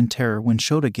shivered in terror when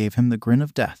Shota gave him the grin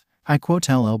of death. I quote,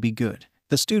 I'll be good.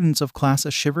 The students of class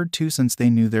A shivered too, since they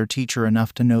knew their teacher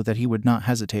enough to know that he would not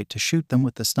hesitate to shoot them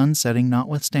with the stun setting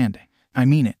notwithstanding. I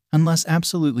mean it, unless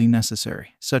absolutely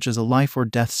necessary, such as a life or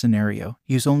death scenario,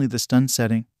 use only the stun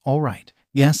setting. All right.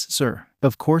 Yes, sir.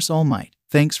 Of course, All Might.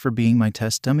 Thanks for being my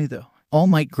test dummy though. All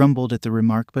Might grumbled at the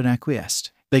remark but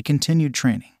acquiesced. They continued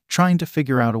training, trying to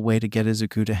figure out a way to get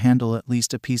Izuku to handle at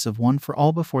least a piece of One for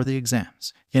All before the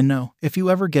exams. If you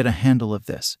ever get a handle of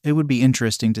this, it would be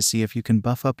interesting to see if you can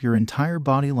buff up your entire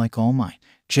body like All Might,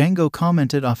 Django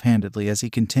commented offhandedly as he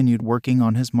continued working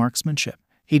on his marksmanship.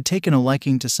 He'd taken a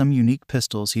liking to some unique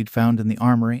pistols he'd found in the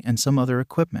armory and some other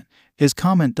equipment. His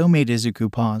comment though made Izuku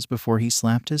pause before he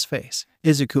slapped his face.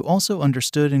 Izuku also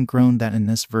understood and groaned that in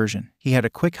this version, he had a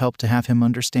quick help to have him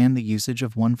understand the usage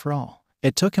of One for All.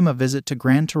 It took him a visit to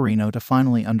Gran Torino to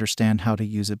finally understand how to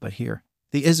use it, but here,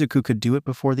 the Izuku could do it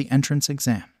before the entrance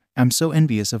exam. I'm so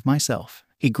envious of myself.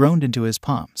 He groaned into his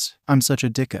palms. I'm such a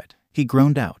dickhead. He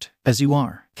groaned out. As you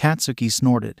are, Katsuki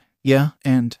snorted. Yeah,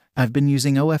 and I've been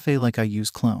using OFA like I use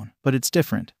clone, but it's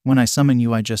different. When I summon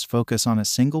you, I just focus on a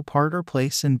single part or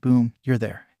place and boom, you're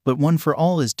there. But One for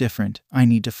All is different. I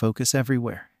need to focus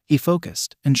everywhere. He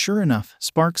focused, and sure enough,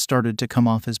 sparks started to come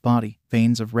off his body,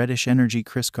 veins of reddish energy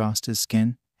crisscrossed his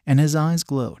skin, and his eyes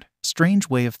glowed. Strange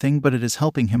way of thing, but it is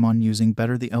helping him on using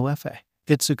better the 𝗂𝐻.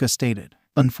 Itsuka stated.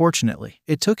 Unfortunately,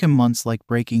 it took him months like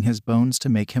breaking his bones to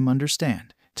make him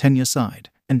understand. Tenya sighed.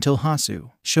 Until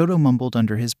Hasu, Shoto mumbled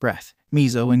under his breath.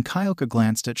 Mizo and Kyoka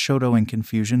glanced at Shoto in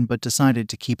confusion but decided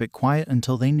to keep it quiet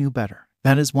until they knew better.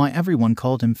 That is why everyone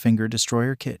called him Finger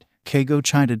Destroyer Kid. Keigo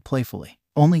chided playfully.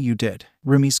 Only you did.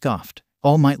 Rumi scoffed.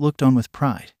 All Might looked on with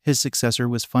pride. His successor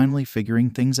was finally figuring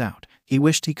things out. He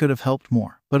wished he could have helped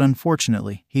more, but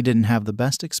unfortunately, he didn't have the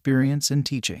best experience in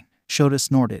teaching. Shota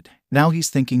snorted. Now he's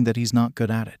thinking that he's not good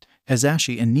at it.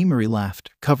 Azashi and Nimari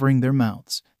laughed, covering their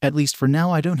mouths. At least for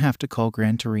now I don't have to call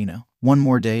Gran Torino. One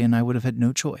more day and I would have had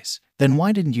no choice. Then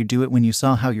why didn't you do it when you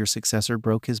saw how your successor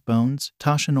broke his bones?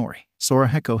 Toshinori.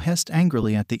 Soraheko hissed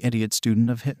angrily at the idiot student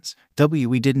of his.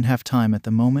 We didn't have time at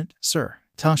the moment, sir.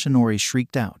 Toshinori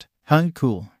shrieked out.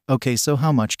 Cool. Okay, so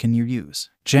how much can you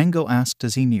use? Django asked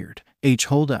as he neared.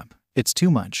 Hold up. It's too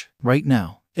much. Right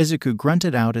now. Izuku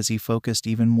grunted out as he focused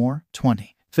even more.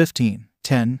 20, 15,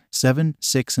 10, 7,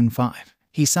 6 and 5.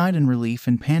 He sighed in relief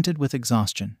and panted with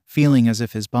exhaustion, feeling as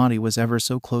if his body was ever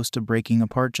so close to breaking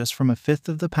apart just from a fifth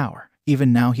of the power.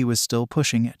 Even now he was still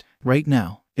pushing it. Right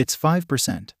now, it's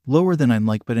 5%, lower than I'd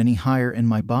like, but any higher and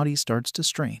my body starts to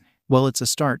strain. Well, it's a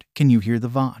start. Can you hear the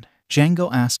𝗏?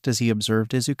 Django asked as he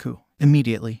observed Izuku.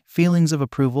 Immediately, feelings of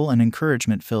approval and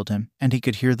encouragement filled him, and he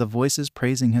could hear the voices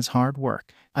praising his hard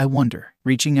work. I wonder.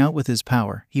 Reaching out with his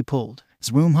power, he pulled.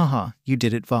 Zwoom, haha, you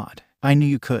did it, 𝗏. I knew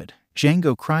you could.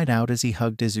 Django cried out as he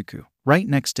hugged Izuku. Right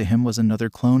next to him was another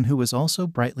clone who was also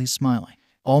brightly smiling.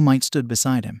 All Might stood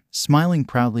beside him, smiling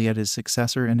proudly at his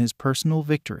successor and his personal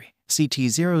victory.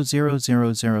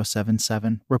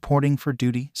 CT-000077, reporting for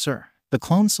duty, sir. The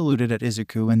clone saluted at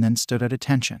Izuku and then stood at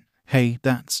attention. Hey,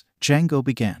 that's... Django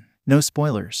began. No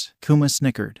spoilers. Kuma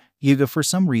snickered. Yuga for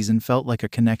some reason felt like a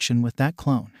connection with that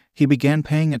clone. He began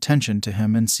paying attention to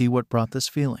him and see what brought this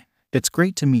feeling. It's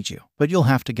great to meet you, but you'll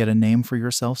have to get a name for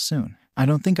yourself soon. I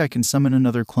don't think I can summon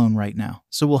another clone right now,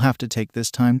 so we'll have to take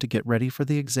this time to get ready for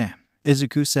the exam,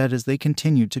 Izuku said as they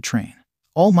continued to train.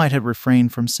 All Might had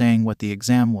refrained from saying what the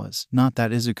exam was, not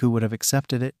that Izuku would have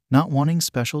accepted it, not wanting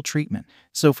special treatment.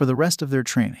 So for the rest of their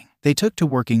training, they took to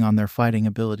working on their fighting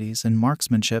abilities and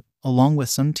marksmanship, along with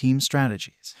some team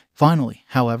strategies. Finally,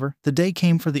 however, the day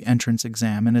came for the entrance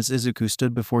exam, and as Izuku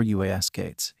stood before UAS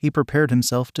gates, he prepared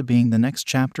himself to being the next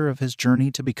chapter of his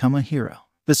journey to become a hero.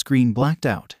 The screen blacked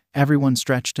out. Everyone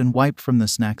stretched and wiped from the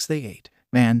snacks they ate.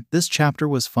 Man, this chapter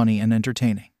was funny and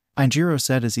entertaining, Anjiro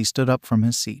said as he stood up from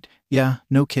his seat. Yeah,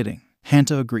 no kidding.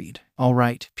 Hanta agreed. All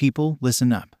right, people,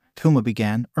 listen up. Kuma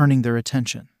began, earning their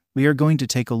attention. We are going to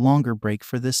take a longer break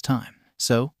for this time.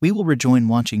 So, we will rejoin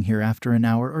watching here after an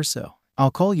hour or so.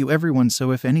 I'll call you everyone,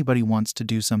 so if anybody wants to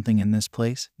do something in this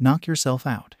place, knock yourself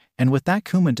out. And with that,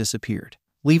 Kuma disappeared,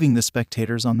 leaving the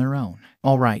spectators on their own.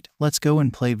 All right, let's go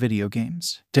and play video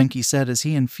games, Denki said as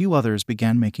he and few others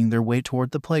began making their way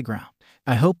toward the playground.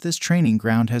 I hope this training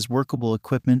ground has workable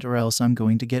equipment or else I'm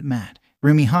going to get mad.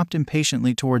 Rumi hopped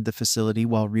impatiently toward the facility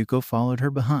while Ryuko followed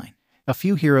her behind. A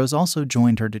few heroes also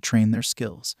joined her to train their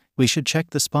skills. We should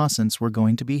check the spa since we're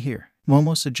going to be here,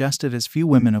 Momo suggested as few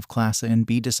women of Class A and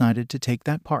B decided to take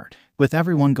that part. With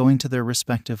everyone going to their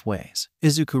respective ways,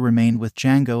 Izuku remained with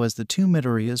Django as the two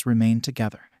Midoriyas remained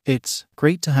together. It's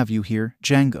great to have you here,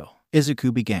 Django,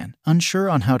 Izuku began, unsure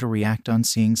on how to react on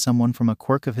seeing someone from a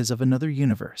quirk of his of another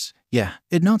universe. Yeah,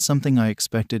 it's not something I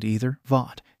expected either,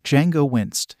 𝗏. Django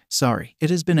winced. Sorry, it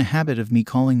has been a habit of me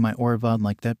calling my 𝗏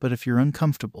like that, but if you're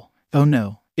uncomfortable. Oh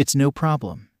no, it's no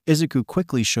problem. Izuku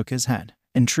quickly shook his head.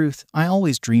 In truth, I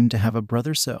always dreamed to have a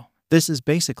brother, so this is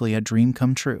basically a dream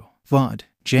come true. 𝗏.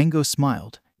 Django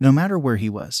smiled. No matter where he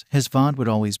was, his 𝗏 would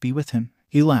always be with him.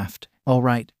 He laughed. All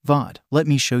right, 𝗏, let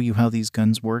me show you how these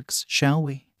guns works, shall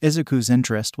we? Izuku's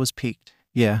interest was piqued.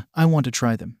 Yeah, I want to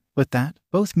try them. With that,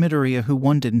 both Midoriya, who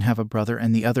one didn't have a brother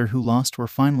and the other who lost, were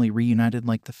finally reunited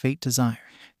like the fate desired.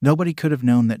 Nobody could have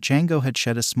known that Django had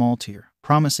shed a small tear,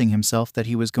 promising himself that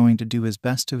he was going to do his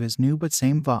best to his new but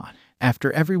same 𝗏.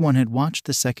 After everyone had watched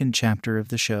the second chapter of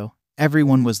the show,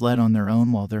 everyone was led on their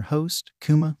own while their host,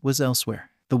 Kuma, was elsewhere.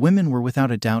 The women were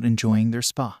without a doubt enjoying their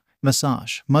spa,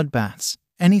 massage, mud baths.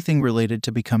 Anything related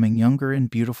to becoming younger and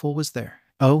beautiful was there.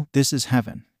 Oh, this is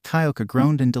heaven. Kyoka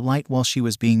groaned in delight while she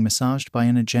was being massaged by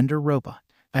an agender robot.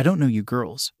 I don't know you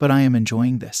girls, but I am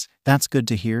enjoying this. That's good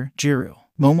to hear, Jiro.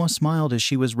 Momo smiled as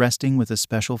she was resting with a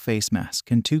special face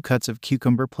mask and 2 cuts of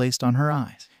cucumber placed on her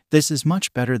eyes. This is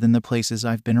much better than the places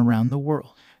I've been around the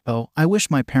world. Oh, I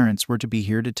wish my parents were to be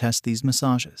here to test these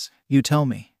massages. You tell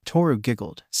me. Toru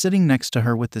giggled, sitting next to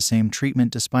her with the same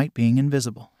treatment despite being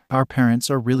invisible. Our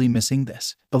parents are really missing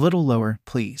this. A little lower,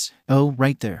 please. Oh,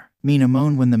 right there. Mina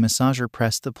moaned when the massager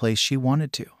pressed the place she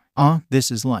wanted to. Ah, this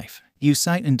is life. You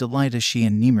sighed in delight as she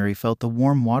and Nimiri felt the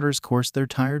warm waters course their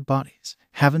tired bodies.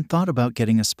 Haven't thought about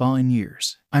getting a spa in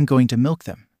years. I'm going to milk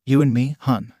them. You and me,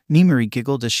 hun. Nimiri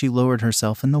giggled as she lowered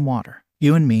herself in the water.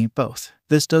 You and me, both.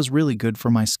 This does really good for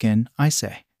my skin, I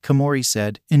say. Komori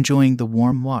said, enjoying the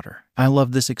warm water. I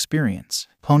love this experience.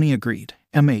 Pony agreed.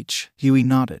 Yui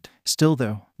nodded. Still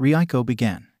though, Ryuko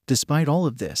began. Despite all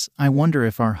of this, I wonder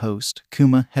if our host,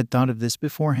 Kuma, had thought of this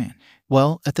beforehand.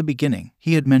 Well, at the beginning,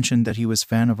 he had mentioned that he was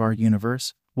fan of our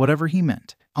universe, whatever he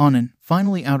meant. Anan,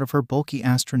 finally out of her bulky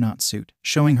astronaut suit,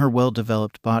 showing her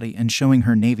well-developed body and showing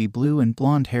her navy blue and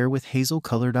blonde hair with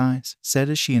hazel-colored eyes, said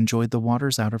as she enjoyed the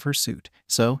waters out of her suit.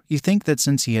 So, you think that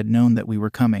since he had known that we were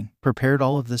coming, prepared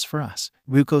all of this for us?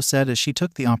 Ryuko said as she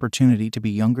took the opportunity to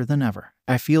be younger than ever.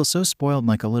 I feel so spoiled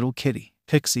like a little kitty.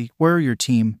 Pixie, where are your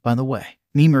team, by the way?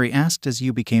 Nimiri asked as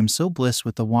you became so bliss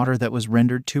with the water that was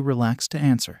rendered too relaxed to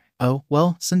answer. Oh,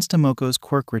 well, since Tomoko's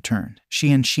quirk returned,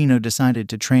 she and Shino decided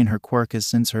to train her quirk as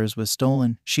since hers was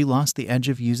stolen, she lost the edge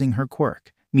of using her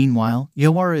quirk. Meanwhile,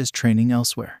 Yawara is training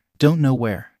elsewhere. Don't know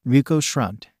where. Ryuko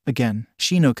shrugged. Again,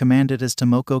 Shino commanded as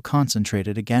Tomoko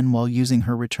concentrated again while using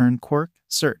her returned quirk.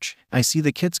 Search. I see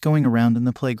the kids going around in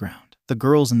the playground, the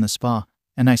girls in the spa,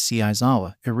 and I see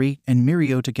Aizawa, Eri, and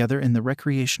Mirio together in the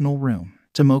recreational room.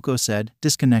 Tomoko said,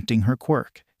 disconnecting her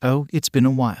quirk. Oh, it's been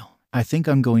a while. I think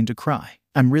I'm going to cry.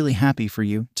 I'm really happy for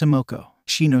you, Tomoko.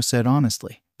 Shino said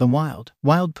honestly. The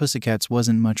wild pussycats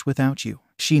wasn't much without you.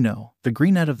 Shino, the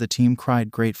greenette of the team,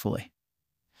 cried gratefully,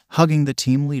 hugging the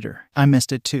team leader. I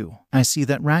missed it too. I see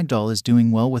that Ragdoll is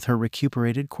doing well with her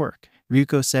recuperated quirk,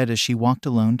 Ryuko said as she walked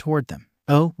alone toward them.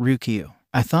 Oh, Ryukyu,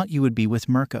 I thought you would be with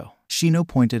Mirko, Shino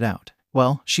pointed out.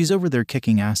 Well, she's over there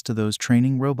kicking ass to those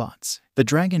training robots, the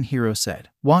dragon hero said,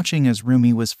 watching as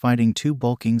Rumi was fighting two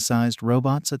bulking-sized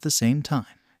robots at the same time.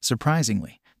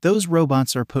 Surprisingly, those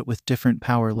robots are put with different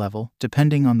power level,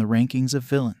 depending on the rankings of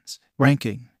villains.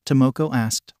 Ranking? Tomoko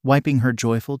asked, wiping her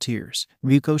joyful tears.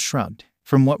 Ryuko shrugged.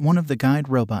 From what one of the guide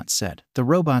robots said, the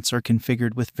robots are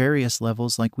configured with various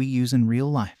levels like we use in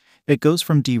real life. It goes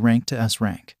from D rank to S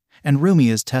rank. And Rumi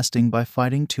is testing by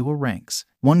fighting two ranks,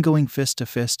 one going fist to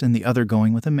fist and the other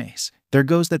going with a mace. There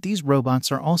goes that these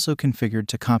robots are also configured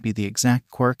to copy the exact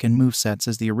quirk and movesets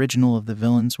as the original of the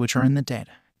villains which are in the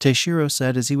data, Teshiro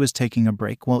said as he was taking a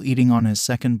break while eating on his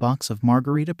second box of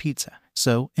margarita pizza.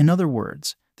 So, in other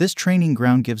words, this training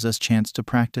ground gives us chance to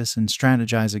practice and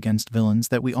strategize against villains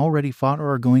that we already fought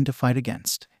or are going to fight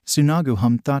against. Tsunagu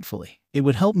hummed thoughtfully. It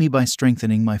would help me by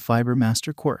strengthening my Fiber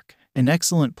Master quirk. An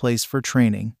excellent place for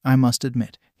training, I must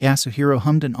admit. Yasuhiro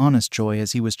hummed in honest joy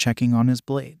as he was checking on his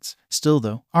blades. Still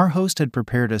though, our host had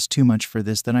prepared us too much for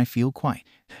this that I feel quite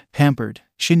pampered,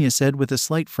 Shinya said with a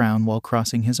slight frown while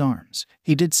crossing his arms.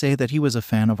 He did say that he was a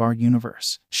fan of our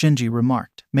universe, Shinji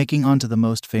remarked, making on to the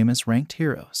most famous ranked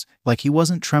heroes, like he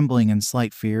wasn't trembling in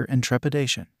slight fear and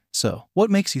trepidation. So, what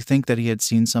makes you think that he had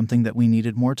seen something that we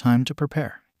needed more time to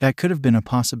prepare? That could have been a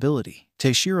possibility,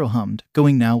 Teshiro hummed,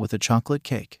 going now with a chocolate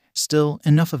cake. Still,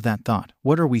 enough of that thought.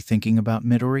 What are we thinking about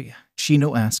Midoriya?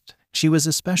 Shino asked. She was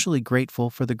especially grateful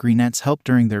for the Greenette's help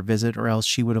during their visit, or else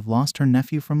she would have lost her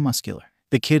nephew from Muscular.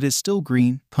 The kid is still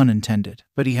green, pun intended,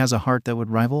 but he has a heart that would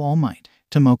rival All Might,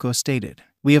 Tomoko stated.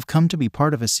 We have come to be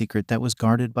part of a secret that was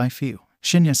guarded by few,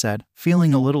 Shinya said,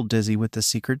 feeling a little dizzy with the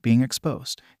secret being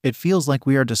exposed. It feels like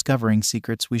we are discovering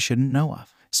secrets we shouldn't know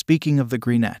of. Speaking of the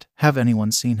Greenette, have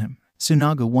anyone seen him?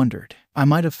 Tsunagu wondered. I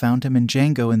might have found him in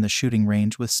Django in the shooting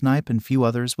range with Snipe and few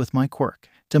others with my quirk,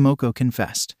 Tomoko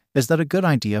confessed. Is that a good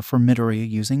idea for Midoriya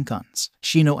using guns?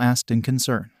 Shino asked in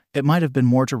concern. It might have been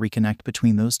more to reconnect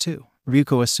between those two,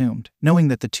 Ryuko assumed, knowing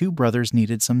that the two brothers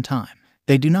needed some time.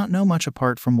 They do not know much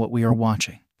apart from what we are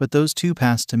watching, but those two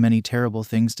passed to many terrible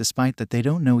things despite that they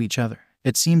don't know each other.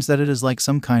 It seems that it is like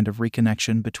some kind of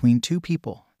reconnection between two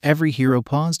people. Every hero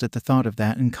paused at the thought of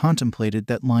that and contemplated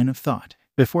that line of thought,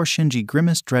 before Shinji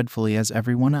grimaced dreadfully as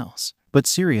everyone else. But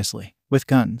seriously, with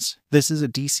guns, this is a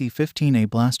DC-15A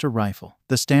blaster rifle,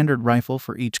 the standard rifle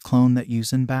for each clone that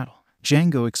use in battle,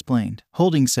 Django explained,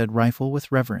 holding said rifle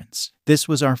with reverence. This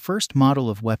was our first model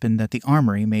of weapon that the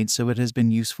armory made, so it has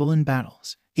been useful in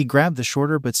battles. He grabbed the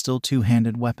shorter but still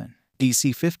two-handed weapon,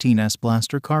 DC-15S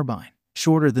blaster carbine,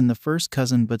 shorter than the first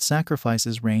cousin but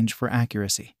sacrifices range for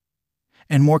accuracy.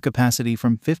 and more capacity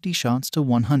from 50 shots to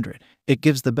 100. It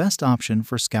gives the best option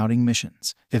for scouting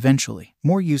missions. Eventually,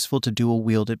 more useful to dual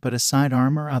wield it but a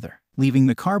sidearm or other. Leaving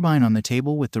the carbine on the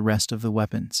table with the rest of the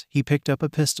weapons, he picked up a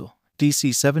pistol.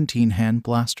 DC-17 hand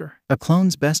blaster, a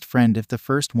clone's best friend if the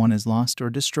first one is lost or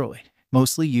destroyed.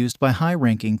 Mostly used by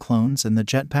high-ranking clones and the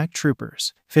jetpack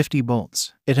troopers. 50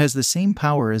 bolts. It has the same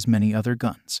power as many other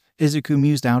guns. Izuku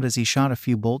mused out as he shot a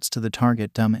few bolts to the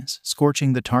target dummies,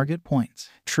 scorching the target points.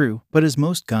 True, but as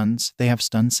most guns, they have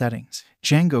stun settings.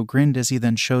 Django grinned as he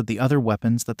then showed the other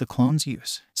weapons that the clones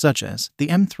use, such as the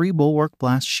M3 Bulwark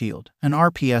Blast Shield, an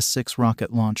RPS-6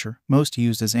 rocket launcher, most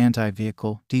used as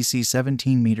anti-vehicle,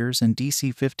 DC-17 meters and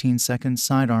DC-15 seconds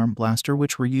sidearm blaster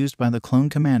which were used by the clone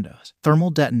commandos,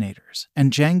 thermal detonators,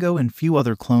 and Django and few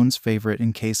other clones' favorite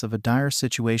in case of a dire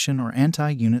situation or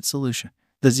anti-unit solution.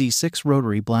 The Z6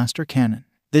 rotary blaster cannon.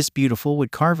 This beautiful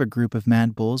would carve a group of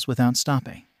mad bulls without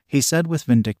stopping, he said with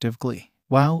vindictive glee.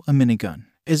 Wow, a minigun.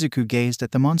 Izuku gazed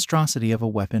at the monstrosity of a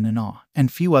weapon in awe,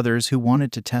 and few others who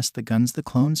wanted to test the guns the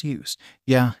clones used.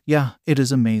 Yeah, it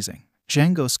is amazing.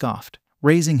 Django scoffed,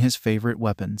 raising his favorite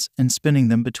weapons and spinning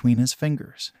them between his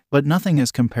fingers. But nothing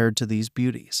is compared to these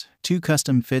beauties. 2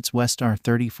 custom fits Westar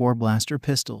 34 blaster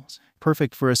pistols,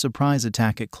 perfect for a surprise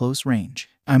attack at close range.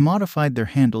 I modified their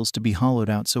handles to be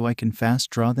hollowed out so I can fast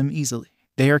draw them easily.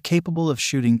 They are capable of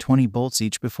shooting 20 bolts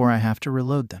each before I have to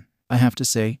reload them. I have to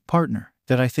say, partner,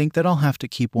 that I think that I'll have to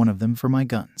keep one of them for my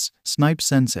guns.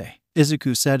 Snipe-sensei,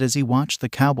 Izuku said as he watched the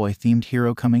cowboy-themed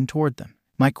hero coming toward them.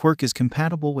 My quirk is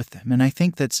compatible with them, and I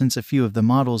think that since a few of the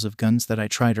models of guns that I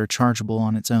tried are chargeable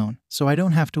on its own, so I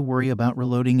don't have to worry about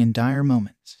reloading in dire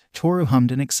moments. Toru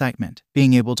hummed in excitement,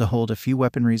 being able to hold a few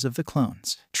weaponries of the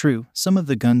clones. True, some of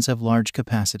the guns have large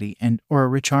capacity or are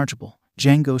rechargeable.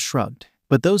 Django shrugged.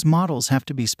 But those models have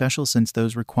to be special since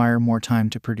those require more time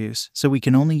to produce, so we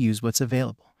can only use what's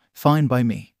available. Fine by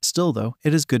me. Still though,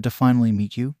 it is good to finally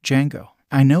meet you, Django.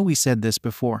 I know we said this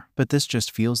before, but this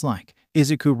just feels like.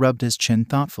 Izuku rubbed his chin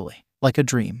thoughtfully. Like a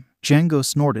dream. Django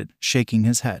snorted, shaking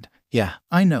his head. Yeah,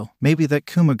 I know. Maybe that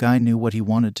Kuma guy knew what he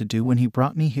wanted to do when he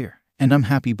brought me here. And I'm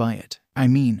happy by it. I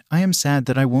mean, I am sad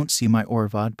that I won't see my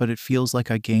𝗔𝗏, but it feels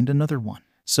like I gained another one.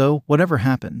 So, whatever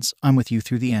happens, I'm with you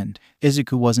through the end.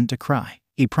 Izuku wasn't to cry.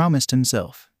 He promised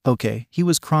himself. Okay, he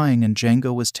was crying and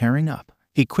Django was tearing up.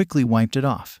 He quickly wiped it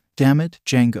off. Damn it,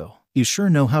 Django. You sure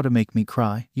know how to make me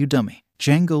cry, you dummy.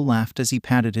 Django laughed as he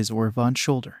patted his 𝗔𝗏's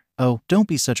shoulder. Oh, don't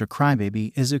be such a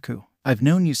crybaby, Izuku. I've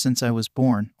known you since I was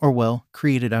born, or well,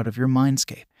 created out of your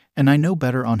mindscape. And I know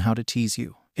better on how to tease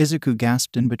you. Izuku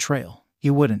gasped in betrayal.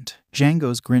 You wouldn't.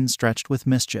 Django's grin stretched with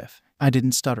mischief. I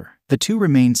didn't stutter. The two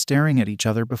remained staring at each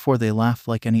other before they laughed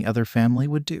like any other family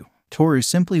would do. Toru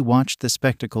simply watched the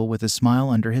spectacle with a smile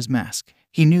under his mask.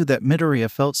 He knew that Midoriya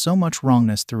felt so much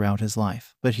wrongness throughout his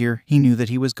life, but here he knew that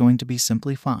he was going to be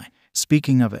simply fine.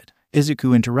 Speaking of it,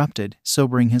 Izuku interrupted,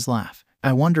 sobering his laugh.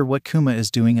 I wonder what Kuma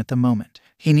is doing at the moment.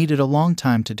 He needed a long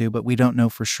time to do, but we don't know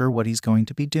for sure what he's going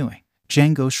to be doing.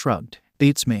 Django shrugged.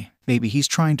 Beats me. Maybe he's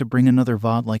trying to bring another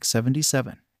VOD like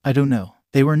 77. I don't know.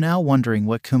 They were now wondering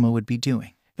what Kuma would be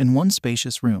doing. In one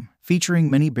spacious room, featuring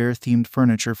many bear-themed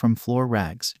furniture from floor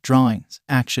rags, drawings,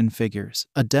 action figures,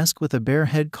 a desk with a bear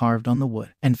head carved on the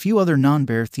wood, and few other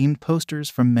non-bear-themed posters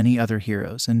from many other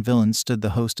heroes and villains, stood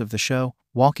the host of the show,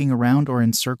 walking around or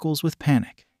in circles with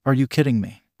panic. Are you kidding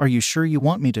me? Are you sure you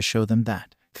want me to show them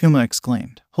that? Kuma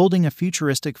exclaimed, holding a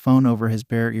futuristic phone over his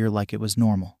bare ear like it was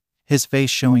normal. His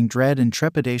face showing dread and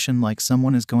trepidation like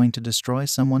someone is going to destroy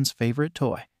someone's favorite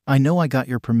toy. I know I got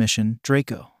your permission,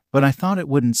 Draco. But I thought it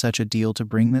wouldn't such a deal to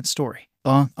bring that story.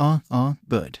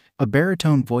 Good. A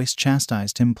baritone voice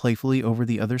chastised him playfully over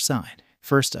the other side.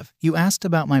 First off, you asked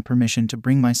about my permission to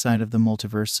bring my side of the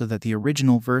multiverse so that the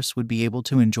original verse would be able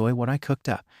to enjoy what I cooked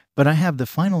up. But I have the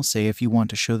final say if you want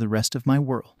to show the rest of my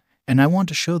world. And I want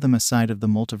to show them a side of the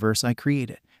multiverse I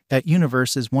created. That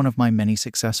universe is one of my many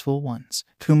successful ones.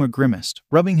 Kuma grimaced,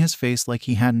 rubbing his face like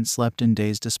he hadn't slept in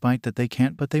days despite that they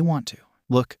can't but they want to.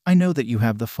 Look, I know that you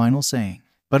have the final saying.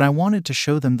 But I wanted to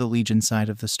show them the Legion side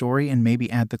of the story and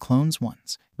maybe add the clones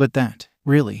ones. But that,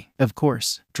 really, of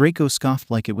course, Draco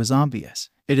scoffed like it was obvious.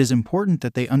 It is important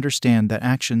that they understand that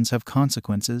actions have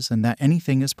consequences and that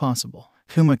anything is possible.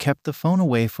 Kuma kept the phone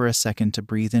away for a second to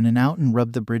breathe in and out and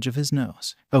rub the bridge of his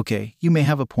nose. Okay, you may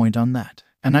have a point on that.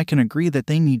 And I can agree that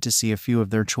they need to see a few of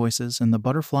their choices and the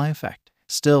butterfly effect.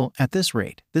 Still, at this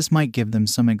rate, this might give them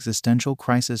some existential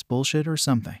crisis bullshit or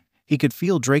something. He could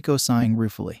feel Draco sighing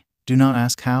ruefully. Do not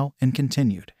ask how, and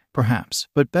continued. Perhaps,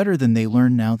 but better than they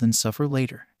learn now than suffer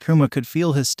later. Kuma could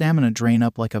feel his stamina drain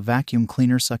up like a vacuum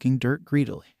cleaner sucking dirt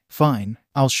greedily. Fine,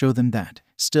 I'll show them that.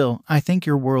 Still, I think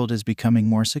your world is becoming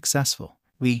more successful.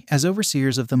 We, as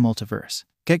overseers of the multiverse,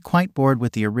 get quite bored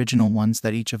with the original ones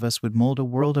that each of us would mold a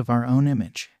world of our own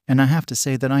image. And I have to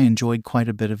say that I enjoyed quite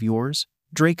a bit of yours,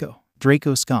 Draco.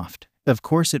 Draco scoffed. Of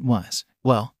course it was.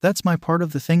 Well, that's my part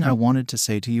of the thing I wanted to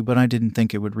say to you, but I didn't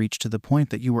think it would reach to the point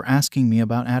that you were asking me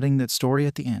about adding that story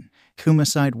at the end. Kuma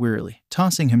sighed wearily,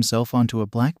 tossing himself onto a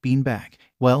black bean bag.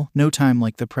 Well, no time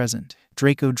like the present,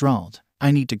 Draco drawled. I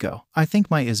need to go. I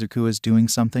think my Izuku is doing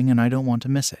something and I don't want to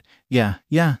miss it.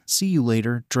 Yeah, see you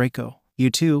later, Draco. You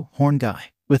too, horn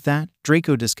guy. With that,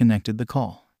 Draco disconnected the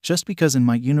call. Just because in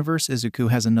my universe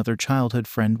Izuku has another childhood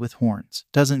friend with horns,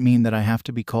 doesn't mean that I have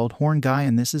to be called horn guy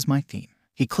and this is my theme.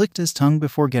 He clicked his tongue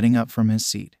before getting up from his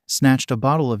seat, snatched a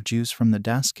bottle of juice from the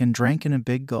desk and drank in a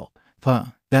big gulp.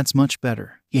 Puh, that's much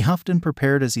better. He huffed and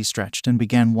prepared as he stretched and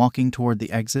began walking toward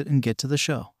the exit and get to the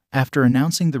show. After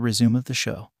announcing the resume of the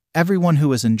show, everyone who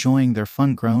was enjoying their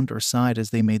fun groaned or sighed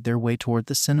as they made their way toward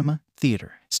the cinema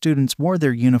theater. Students wore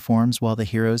their uniforms while the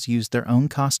heroes used their own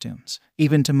costumes.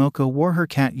 Even Tomoko wore her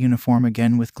cat uniform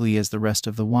again with glee as the rest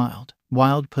of the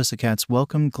wild pussycats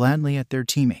welcomed gladly at their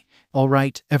teammate. All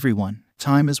right, everyone,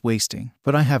 time is wasting,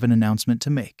 but I have an announcement to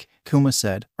make, Kuma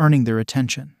said, earning their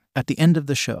attention. At the end of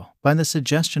the show, by the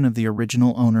suggestion of the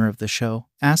original owner of the show,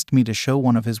 asked me to show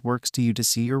one of his works to you to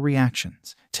see your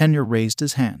reactions. Tenyor raised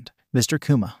his hand. Mr.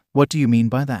 Kuma, what do you mean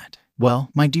by that? Well,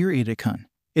 my dear Ida-kun,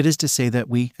 it is to say that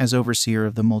we, as overseer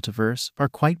of the multiverse, are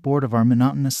quite bored of our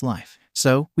monotonous life.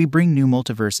 So, we bring new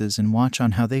multiverses and watch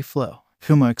on how they flow,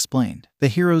 Kuma explained, the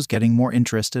heroes getting more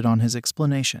interested on his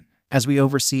explanation. As we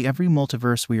oversee every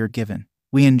multiverse we are given,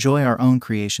 we enjoy our own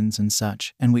creations and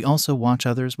such, and we also watch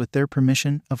others with their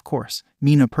permission, of course.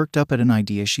 Mina perked up at an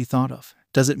idea she thought of.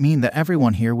 Does it mean that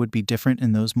everyone here would be different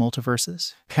in those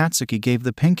multiverses? Katsuki gave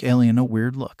the pink alien a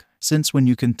weird look. Since when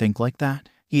you can think like that?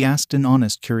 He asked in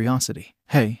honest curiosity.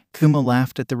 Hey, Kuma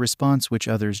laughed at the response which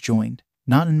others joined,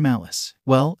 not in malice.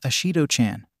 Well,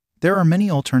 Ashido-chan, there are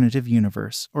many alternative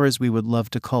universe, or as we would love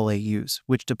to call AUs,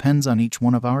 which depends on each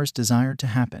one of ours desired to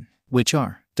happen. Which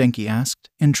are? Denki asked,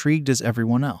 intrigued as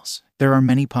everyone else. There are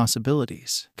many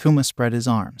possibilities. Kuma spread his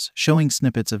arms, showing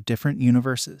snippets of different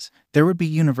universes. There would be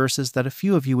universes that a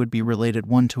few of you would be related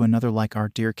one to another, like our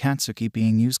dear Katsuki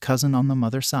being Yu's cousin on the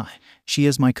mother side. She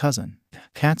is my cousin.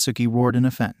 Katsuki roared in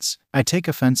offense. I take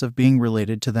offense of being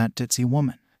related to that ditzy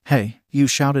woman. Hey, Yu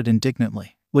shouted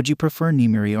indignantly. Would you prefer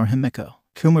Nimiri or Himiko?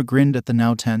 Kuma grinned at the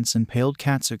now tense and paled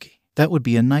Katsuki. That would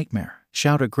be a nightmare.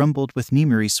 Shouta grumbled with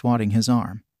Nimiri swatting his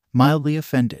arm. Mildly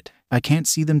offended. I can't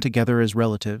see them together as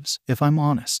relatives, if I'm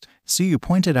honest. Tsuyu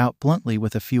pointed out bluntly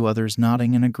with a few others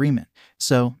nodding in agreement.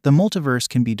 So, the multiverse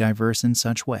can be diverse in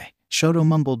such way. Shoto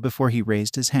mumbled before he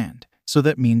raised his hand. So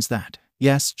that means that.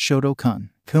 Yes,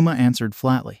 Shoto-kun, Kuma answered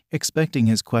flatly, expecting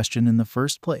his question in the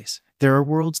first place. There are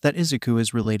worlds that Izuku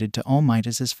is related to All Might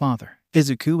as his father.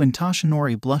 Izuku and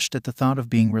Toshinori blushed at the thought of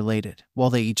being related.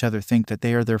 While they each other think that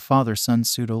they are their father's sons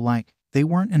pseudo-like, they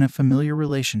weren't in a familiar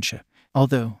relationship.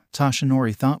 Although,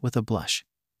 Toshinori thought with a blush,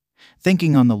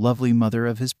 thinking on the lovely mother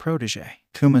of his protege.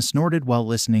 Kuma snorted while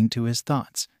listening to his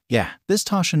thoughts. Yeah, this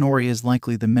Toshinori is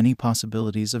likely the many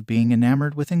possibilities of being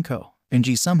enamored with Inko.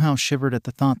 Enji somehow shivered at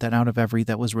the thought that out of every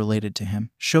that was related to him,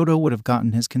 Shoto would have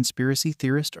gotten his conspiracy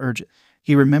theorist urge.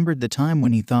 He remembered the time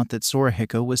when he thought that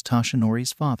Sorahiko was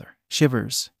Toshinori's father.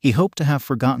 Shivers. He hoped to have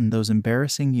forgotten those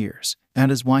embarrassing years.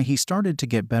 That is why he started to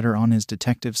get better on his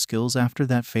detective skills after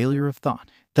that failure of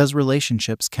thought. Does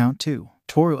relationships count too?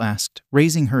 Toru asked,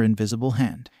 raising her invisible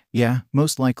hand. Yeah,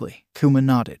 most likely. Kuma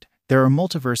nodded. There are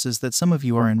multiverses that some of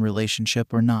you are in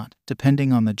relationship or not,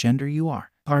 depending on the gender you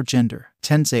are. Our gender?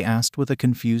 Tensei asked with a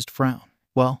confused frown.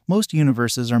 Well, most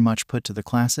universes are much put to the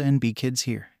class A and B kids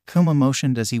here. Kuma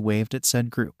motioned as he waved at said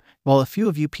group. While a few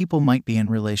of you people might be in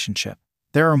relationship,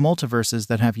 there are multiverses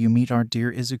that have you meet our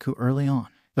dear Izuku early on.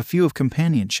 A few of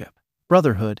companionship,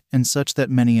 brotherhood, and such that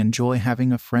many enjoy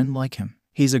having a friend like him.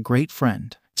 He's a great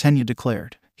friend, Tenyo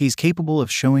declared. He's capable of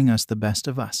showing us the best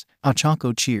of us.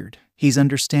 Ochako cheered. He's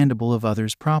understandable of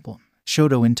others' problem.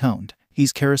 Shoto intoned.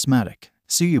 He's charismatic.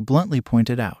 Tsuyu bluntly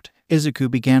pointed out.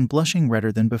 Izuku began blushing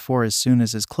redder than before as soon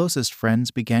as his closest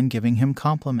friends began giving him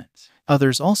compliments.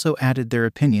 Others also added their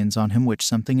opinions on him, which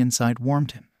something inside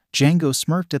warmed him. Django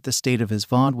smirked at the state of his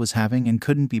VOD was having and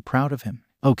couldn't be proud of him.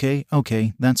 Okay,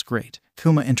 that's great.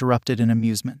 Kuma interrupted in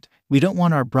amusement. We don't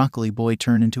want our broccoli boy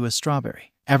turned into a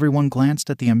strawberry. Everyone glanced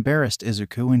at the embarrassed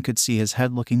Izuku and could see his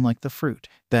head looking like the fruit.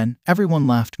 Then, everyone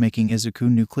laughed, making Izuku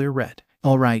nuclear red.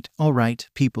 All right,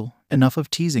 people, enough of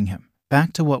teasing him.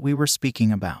 Back to what we were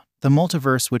speaking about. The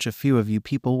multiverse which a few of you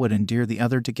people would endear the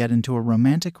other to get into a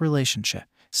romantic relationship.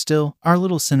 Still, our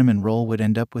little cinnamon roll would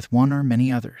end up with one or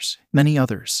many others. Many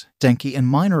others. Denki and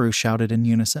Minoru shouted in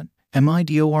unison.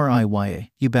 𝐷𝐿,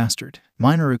 you bastard.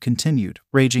 Minoru continued,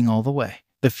 raging all the way.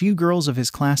 The few girls of his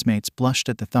classmates blushed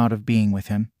at the thought of being with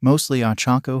him, mostly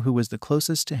Ochako, who was the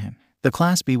closest to him. The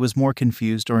Class B was more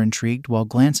confused or intrigued while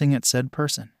glancing at said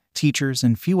person. Teachers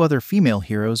and few other female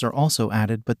heroes are also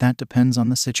added, but that depends on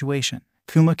the situation.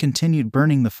 Kuma continued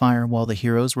burning the fire while the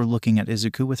heroes were looking at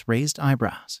Izuku with raised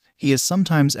eyebrows. He is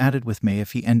sometimes added with May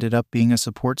if he ended up being a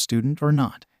support student or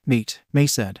not. May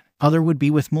said. Other would be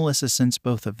with Melissa since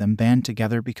both of them band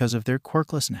together because of their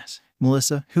quirklessness.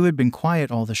 Melissa, who had been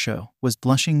quiet all the show, was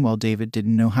blushing while David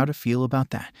didn't know how to feel about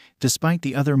that. Despite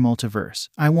the other multiverse,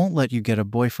 I won't let you get a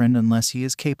boyfriend unless he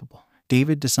is capable.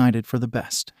 David decided for the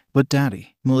best. But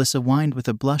Daddy, Melissa whined with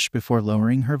a blush before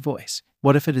lowering her voice.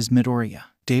 What if it is Midoriya?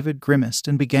 David grimaced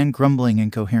and began grumbling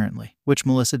incoherently, which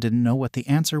Melissa didn't know what the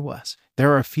answer was.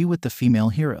 There are a few with the female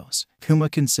heroes. Kuma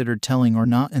considered telling or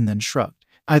not and then shrugged.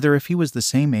 Either if he was the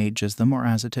same age as them or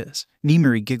as it is.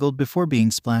 Nimiri giggled before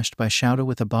being splashed by 𝗀𝗪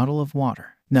with a bottle of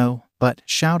water. No, but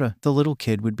𝗀𝗪, the little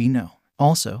kid, would be no.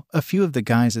 Also, a few of the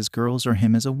guys as girls or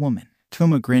him as a woman.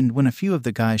 Kuma grinned when a few of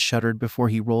the guys shuddered before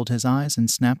he rolled his eyes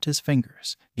and snapped his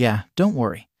fingers. Yeah, don't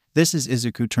worry. This is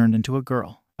Izuku turned into a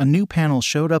girl. A new panel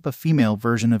showed up, a female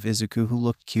version of Izuku who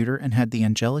looked cuter and had the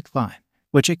angelic vibe,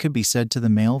 which it could be said to the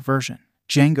male version.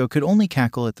 Django could only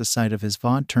cackle at the sight of his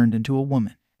VOD turned into a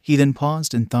woman. He then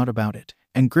paused and thought about it,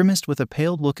 and grimaced with a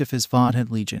paled look. If his VOD had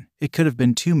legion, it could have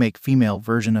been to make female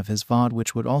version of his VOD,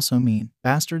 which would also mean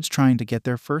bastards trying to get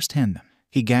their first hand them.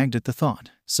 He gagged at the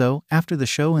thought. So, after the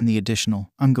show and the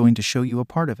additional, I'm going to show you a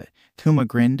part of it. Kuma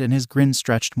grinned, and his grin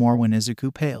stretched more when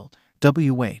Izuku paled.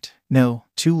 Wait. No,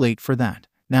 too late for that.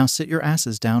 Now sit your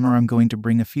asses down or I'm going to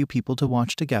bring a few people to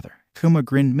watch together. Kuma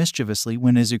grinned mischievously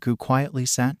when Izuku quietly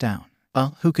sat down.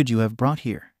 Who could you have brought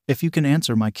here? If you can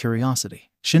answer my curiosity.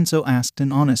 Shinso asked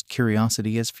in honest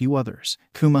curiosity as few others.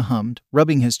 Kuma hummed,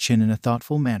 rubbing his chin in a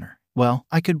thoughtful manner. Well,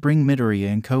 I could bring Midoriya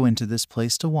and Ko into this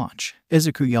place to watch.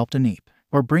 Izuku yelped a neep.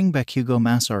 Or bring Bakugo,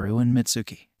 Masaru, and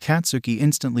Mitsuki. Katsuki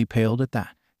instantly paled at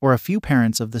that. Or a few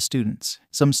parents of the students.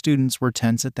 Some students were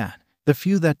tense at that. The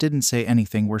few that didn't say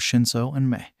anything were Shinso and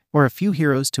Mei. Or a few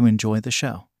heroes to enjoy the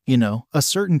show. You know, a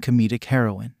certain comedic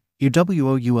heroine.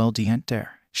 𝐴𝐻𝐿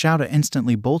𝐷𝐿.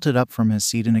 instantly bolted up from his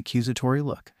seat in accusatory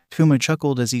look. Kuma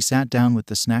chuckled as he sat down with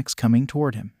the snacks coming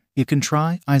toward him. You can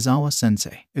try,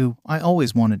 Aizawa-sensei. Ooh, I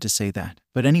always wanted to say that.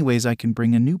 But anyways, I can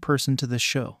bring a new person to this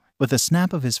show. With a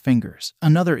snap of his fingers,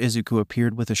 another Izuku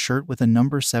appeared with a shirt with a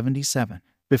number 77.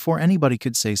 Before anybody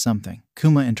could say something,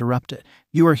 Kuma interrupted.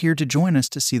 You are here to join us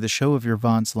to see the show of your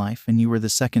VOD's life, and you were the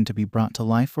second to be brought to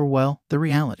life, or well, the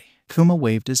reality. Kuma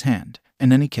waved his hand.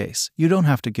 In any case, you don't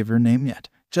have to give your name yet.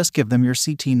 Just give them your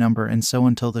CT number and so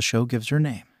until the show gives your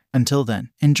name. Until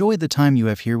then, enjoy the time you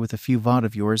have here with a few VOD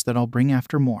of yours that I'll bring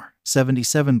after more.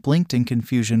 77 blinked in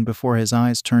confusion before his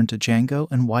eyes turned to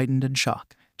Django and widened in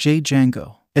shock.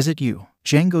 Django, is it you?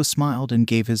 Django smiled and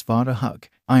gave his VOD a hug.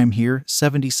 I am here,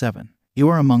 77. You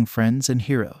are among friends and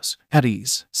heroes. At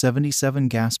ease, 77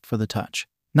 gasped for the touch,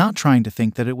 not trying to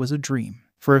think that it was a dream.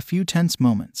 For a few tense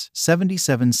moments,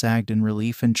 77 sagged in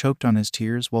relief and choked on his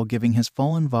tears while giving his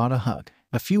fallen VOD a hug.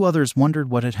 A few others wondered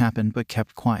what had happened but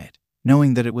kept quiet,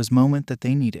 knowing that it was moment that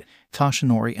they needed.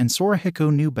 Toshinori and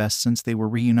Sorahiko knew best since they were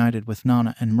reunited with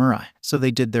Nana and Mirai, so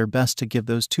they did their best to give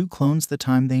those two clones the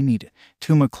time they needed.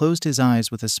 Kuma closed his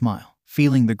eyes with a smile,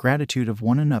 feeling the gratitude of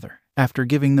one another. After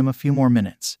giving them a few more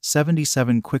minutes,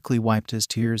 77 quickly wiped his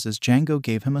tears as Django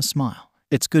gave him a smile.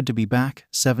 It's good to be back,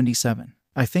 77.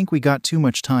 I think we got too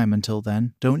much time until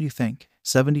then, don't you think?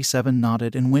 77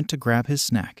 nodded and went to grab his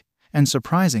snack. And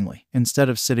surprisingly, instead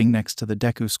of sitting next to the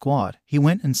Deku squad, he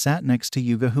went and sat next to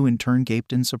Yuga, who in turn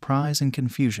gaped in surprise and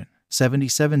confusion.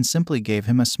 77 simply gave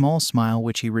him a small smile,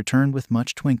 which he returned with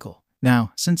much twinkle.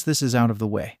 Now, since this is out of the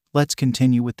way, let's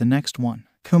continue with the next one,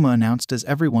 Kuma announced as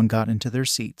everyone got into their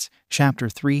seats. Chapter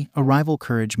 3, Arrival.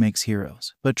 Courage makes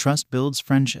heroes, but trust builds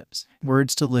friendships.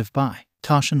 Words to live by,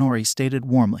 Toshinori stated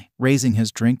warmly, raising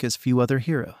his drink as few other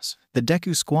heroes. The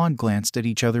Deku squad glanced at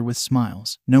each other with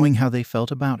smiles, knowing how they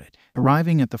felt about it.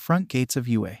 Arriving at the front gates of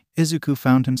UA, Izuku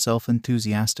found himself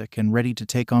enthusiastic and ready to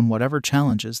take on whatever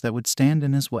challenges that would stand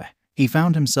in his way. He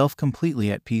found himself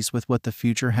completely at peace with what the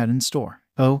future had in store.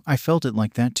 Oh, I felt it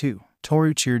like that too.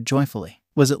 Toru cheered joyfully.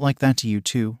 Was it like that to you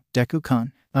too,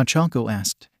 Deku-kun? Ochako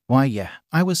asked. Why yeah,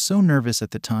 I was so nervous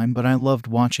at the time, but I loved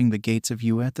watching the gates of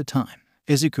UA at the time.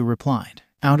 Izuku replied.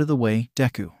 Out of the way,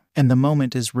 Deku. And the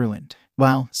moment is ruined.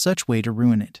 Wow, such way to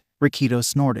ruin it. Rikito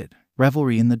snorted.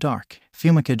 Revelry in the dark,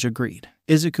 ฟู-ma-ki agreed.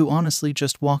 Izuku honestly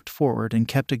just walked forward and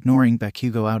kept ignoring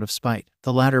Bakugo out of spite,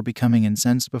 the latter becoming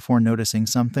incensed before noticing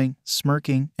something,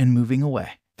 smirking, and moving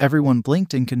away. Everyone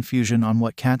blinked in confusion on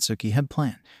what Katsuki had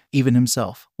planned. Even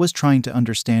himself was trying to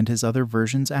understand his other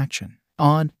version's action.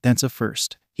 Odd, that's a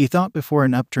first, he thought before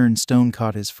an upturned stone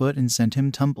caught his foot and sent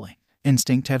him tumbling.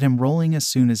 Instinct had him rolling as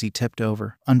soon as he tipped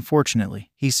over. Unfortunately,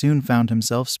 he soon found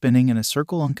himself spinning in a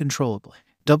circle uncontrollably.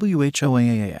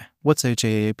 𝗷𝗚𝗚, what's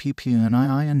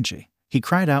𝐻𝐴APPNIING? He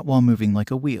cried out while moving like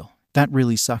a wheel. That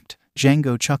really sucked.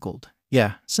 Django chuckled.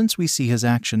 Yeah, since we see his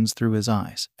actions through his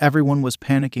eyes. Everyone was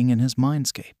panicking in his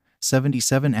mindscape.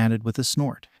 77 added with a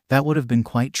snort. That would have been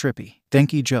quite trippy.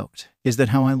 Denki joked. Is that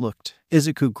how I looked?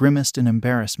 Izuku grimaced in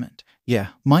embarrassment. Yeah,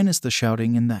 minus the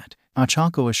shouting and that.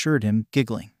 Ochako assured him,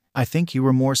 giggling. I think you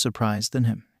were more surprised than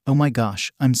him. Oh my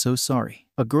gosh, I'm so sorry,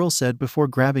 a girl said before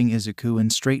grabbing Izuku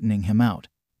and straightening him out,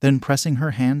 then pressing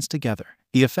her hands together.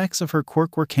 The effects of her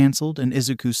quirk were cancelled and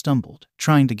Izuku stumbled,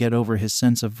 trying to get over his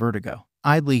sense of vertigo.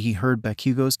 Idly he heard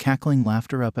Bakugo's cackling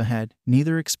laughter up ahead,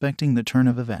 neither expecting the turn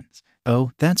of events.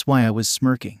 Oh, that's why I was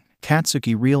smirking,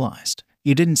 Katsuki realized.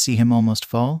 You didn't see him almost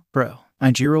fall, bro?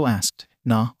 Ijiro asked.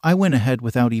 Nah, I went ahead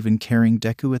without even carrying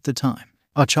Deku at the time.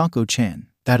 Ochako-chan,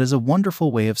 that is a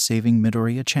wonderful way of saving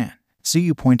Midoriya-chan.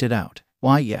 Tsuyu pointed out.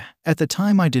 Why yeah, at the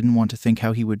time I didn't want to think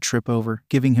how he would trip over,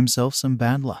 giving himself some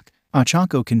bad luck.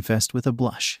 Ochako confessed with a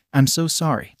blush. I'm so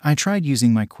sorry, I tried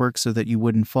using my quirk so that you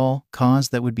wouldn't fall, cause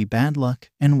that would be bad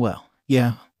luck, and well,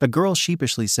 yeah, the girl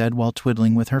sheepishly said while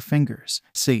twiddling with her fingers.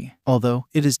 See, although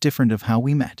it is different of how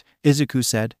we met, Izuku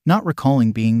said, not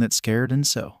recalling being that scared and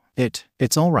so.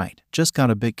 It's alright, just got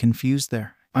a bit confused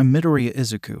there. I'm Midoriya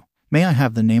Izuku. May I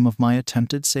have the name of my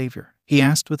attempted savior? He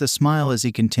asked with a smile as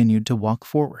he continued to walk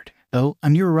forward. Oh,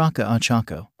 I'm Uraraka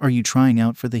Ochako. Are you trying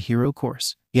out for the hero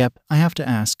course? Yep, I have to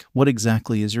ask, what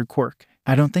exactly is your quirk?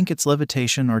 I don't think it's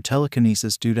levitation or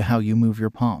telekinesis due to how you move your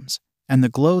palms. And the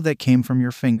glow that came from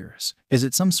your fingers. Is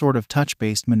it some sort of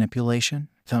touch-based manipulation?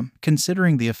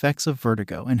 Considering the effects of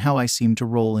vertigo and how I seem to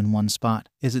roll in one spot,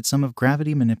 is it some of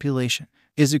gravity manipulation?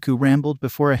 Izuku rambled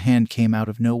before a hand came out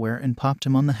of nowhere and popped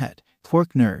him on the head.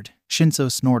 Quirk nerd, Shinso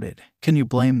snorted. Can you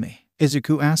blame me?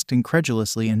 Izuku asked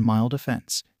incredulously in mild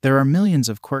offense. There are millions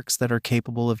of quirks that are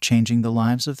capable of changing the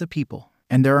lives of the people,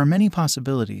 and there are many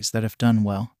possibilities that if done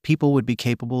well, people would be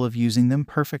capable of using them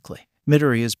perfectly.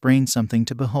 Midoriya's brain something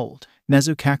to behold.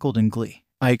 Nezu cackled in glee.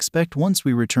 I expect once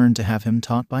we return to have him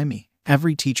taught by me.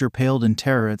 Every teacher paled in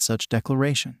terror at such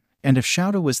declaration. And if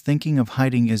𝐲𝗷 was thinking of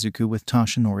hiding Izuku with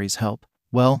Toshinori's help,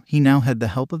 well, he now had the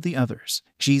help of the others.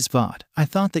 Geez 𝐲𝗲, I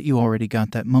thought that you already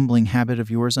got that mumbling habit of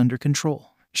yours under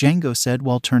control, Django said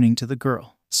while turning to the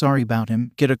girl. Sorry about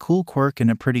him, get a cool quirk and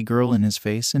a pretty girl in his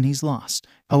face and he's lost.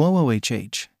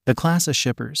 OOOHH. The class of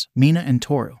shippers, Mina and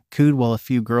Toru, cooed while a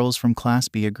few girls from Class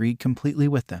B agreed completely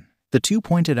with them. The two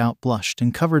pointed out, blushed,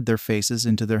 and covered their faces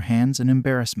into their hands in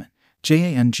embarrassment.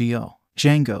 JANGO.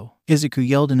 Django. Izuku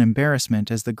yelled in embarrassment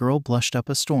as the girl blushed up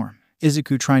a storm.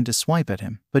 Izuku tried to swipe at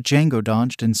him, but Django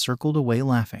dodged and circled away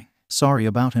laughing. Sorry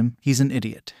about him, he's an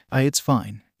idiot. It's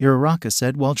fine, Uraraka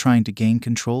said while trying to gain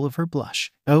control of her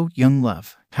blush. Oh, young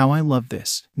love, how I love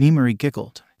this. Nimari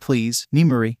giggled. Please,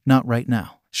 Nimari, not right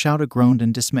now. 𝐲𝗷 groaned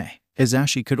in dismay.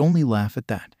 Hisashi could only laugh at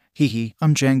that. Hee,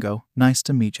 I'm Django, nice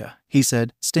to meet ya, he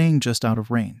said, staying just out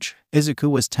of range. Izuku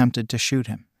was tempted to shoot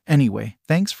him. Anyway,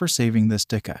 thanks for saving this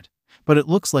dickhead. But it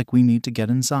looks like we need to get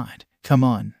inside. Come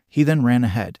on. He then ran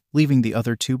ahead, leaving the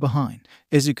other two behind.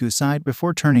 Izuku sighed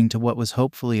before turning to what was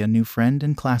hopefully a new friend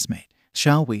and classmate.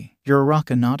 Shall we?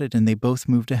 Uraraka nodded and they both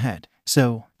moved ahead.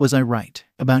 So, was I right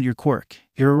about your quirk?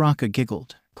 Uraraka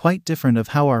giggled. Quite different of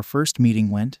how our first meeting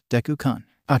went, Deku-kun.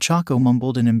 Ochako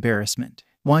mumbled in embarrassment.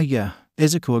 Why yeah,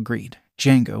 Izuku agreed.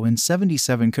 Django and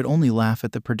 77 could only laugh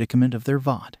at the predicament of their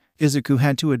VOD. Izuku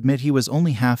had to admit he was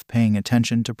only half paying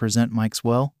attention to present Mike's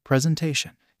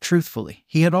presentation. Truthfully,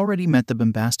 he had already met the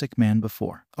bombastic man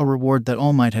before, a reward that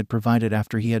All Might had provided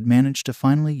after he had managed to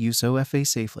finally use OFA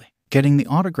safely. Getting the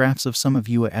autographs of some of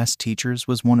UAS teachers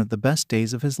was one of the best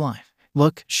days of his life.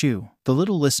 Look, Shu, the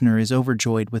little listener is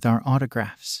overjoyed with our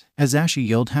autographs. Hisashi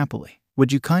yelled happily.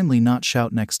 Would you kindly not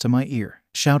shout next to my ear?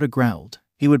 𝐲𝗷 growled.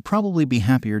 He would probably be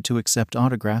happier to accept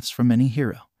autographs from any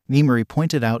hero. Nimari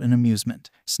pointed out in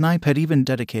amusement. Snipe had even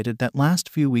dedicated that last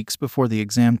few weeks before the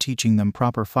exam teaching them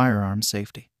proper firearm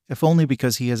safety. If only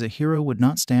because he as a hero would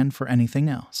not stand for anything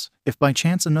else. If by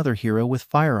chance another hero with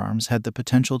firearms had the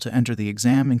potential to enter the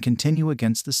exam and continue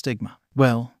against the stigma.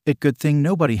 Well, it good thing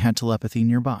nobody had telepathy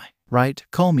nearby. Right,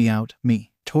 call me out,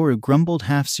 me. Toru grumbled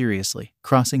half seriously,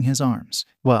 crossing his arms.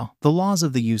 Well, the laws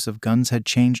of the use of guns had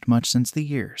changed much since the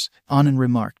years. Anan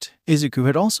remarked. Izuku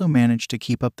had also managed to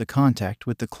keep up the contact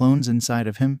with the clones inside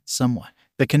of him somewhat.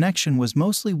 The connection was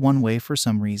mostly one way for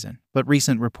some reason, but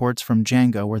recent reports from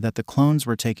Django were that the clones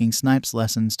were taking Snipe's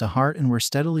lessons to heart and were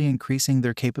steadily increasing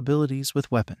their capabilities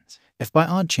with weapons. If by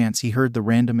odd chance he heard the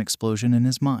random explosion in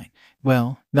his mind,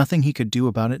 well, nothing he could do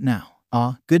about it now.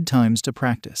 Ah, good times to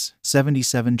practice.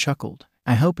 77 chuckled.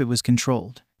 I hope it was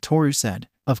controlled. Toru said.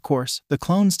 Of course, the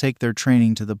clones take their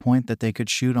training to the point that they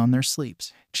could shoot on their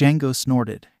sleeps. Django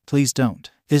snorted. Please don't.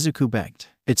 Izuku begged.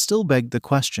 It still begged the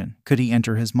question, could he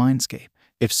enter his mindscape?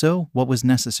 If so, what was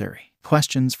necessary?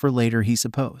 Questions for later, he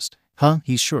supposed.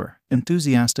 He's sure.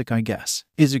 Enthusiastic, I guess.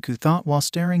 Izuku thought while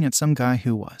staring at some guy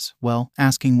who was, well,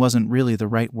 asking wasn't really the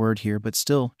right word here, but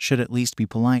still, should at least be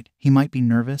polite. He might be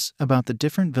nervous about the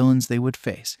different villains they would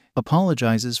face.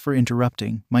 Apologizes for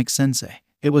interrupting, Mike-sensei.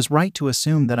 It was right to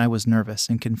assume that I was nervous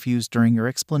and confused during your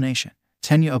explanation.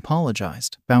 Tenya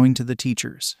apologized, bowing to the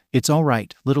teachers. It's all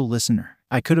right, little listener.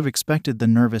 I could have expected the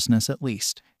nervousness at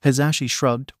least. Hisashi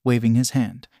shrugged, waving his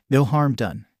hand. No harm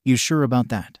done. You sure about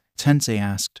that? Tensei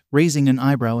asked, raising an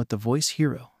eyebrow at the voice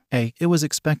hero. Hey, it was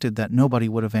expected that nobody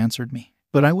would have answered me.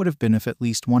 But I would have been if at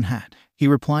least one had. He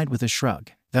replied with a shrug.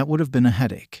 That would have been a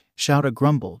headache. Shouta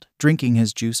grumbled, drinking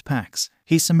his juice packs.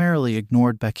 He summarily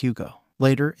ignored Bakugo.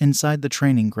 Later, inside the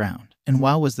training ground. And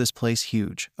wow, was this place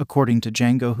huge, according to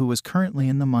Django, who was currently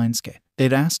in the mindscape.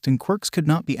 They'd asked and quirks could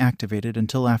not be activated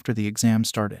until after the exam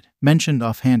started. Mentioned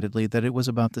offhandedly that it was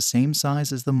about the same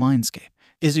size as the mindscape.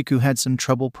 Izuku had some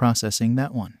trouble processing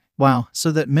that one. Wow,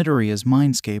 so that Midoriya's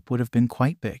mindscape would have been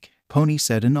quite big. Pony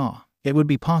said in awe. It would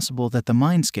be possible that the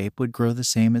mindscape would grow the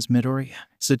same as Midoriya.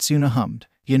 Setsuna hummed.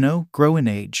 You know, grow in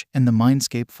age, and the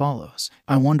mindscape follows.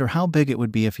 I wonder how big it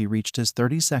would be if he reached his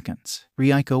 30 seconds.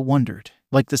 Ryuko wondered.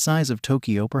 Like the size of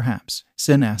Tokyo, perhaps.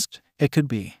 Sen asked. It could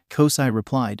be. Kosei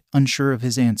replied, unsure of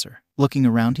his answer. Looking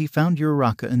around, he found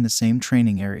Uraraka in the same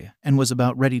training area, and was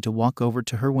about ready to walk over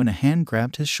to her when a hand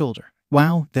grabbed his shoulder.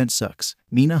 Wow, that sucks.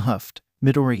 Mina huffed.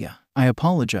 Midoriya, I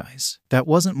apologize. That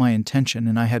wasn't my intention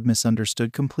and I had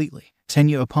misunderstood completely.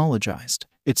 Tenya apologized.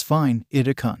 It's fine,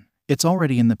 Ida-kun. It's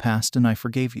already in the past and I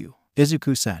forgave you.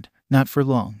 Izuku said. Not for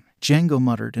long. Django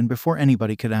muttered, and before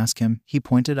anybody could ask him, he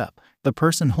pointed up. The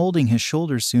person holding his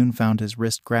shoulders soon found his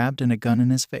wrist grabbed and a gun in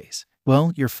his face.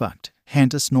 Well, you're fucked.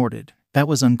 Hanta snorted. That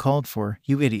was uncalled for,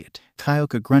 you idiot.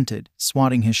 Kyoka grunted,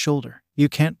 swatting his shoulder. You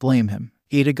can't blame him.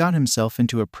 Ida got himself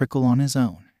into a prickle on his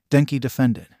own. Denki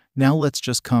defended. Now let's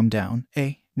just calm down,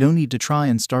 eh? No need to try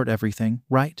and start everything,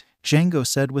 right? Django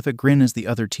said with a grin as the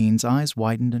other teen's eyes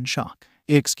widened in shock.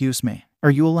 Excuse me, are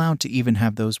you allowed to even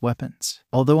have those weapons?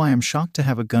 Although I am shocked to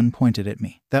have a gun pointed at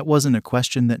me, that wasn't a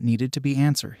question that needed to be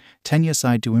answered. Tenya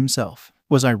sighed to himself.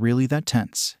 Was I really that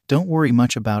tense? Don't worry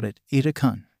much about it,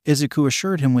 Ida-kun. Izuku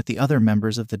assured him with the other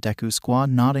members of the Deku squad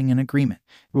nodding in agreement.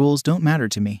 Rules don't matter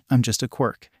to me, I'm just a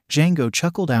quirk. Django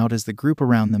chuckled out as the group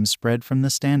around them spread from the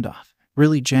standoff.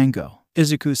 Really, Django?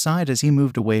 Izuku sighed as he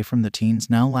moved away from the teen's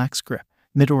now lax grip.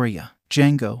 Midoriya,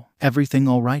 Django, everything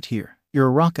all right here?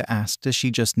 Uraraka asked as she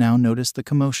just now noticed the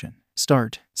commotion.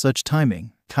 Start. Such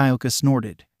timing. Kyoka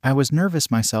snorted. I was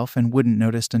nervous myself and wouldn't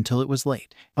noticed until it was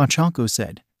late. Ochako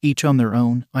said. Each on their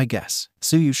own, I guess.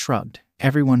 Tsuyu shrugged.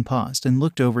 Everyone paused and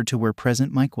looked over to where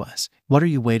present Mike was. What are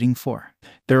you waiting for?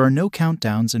 There are no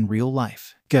countdowns in real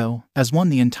life. Go. As one,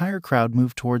 the entire crowd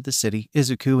moved toward the city.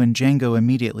 Izuku and Django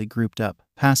immediately grouped up,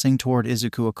 passing toward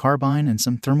Izuku a carbine and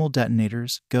some thermal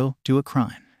detonators. Go, do a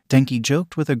crime. Denki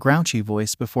joked with a grouchy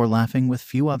voice before laughing with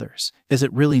few others. Is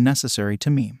it really necessary to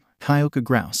meme? Kyoka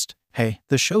groused. Hey,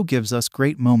 the show gives us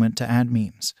great moment to add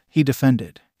memes. He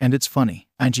defended. And it's funny.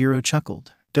 Ajiro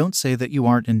chuckled. Don't say that you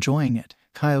aren't enjoying it.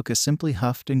 Kyoka simply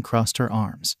huffed and crossed her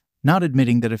arms, not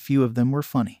admitting that a few of them were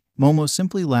funny. Momo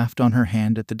simply laughed on her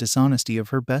hand at the dishonesty of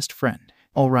her best friend.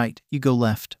 All right, you go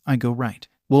left, I go right.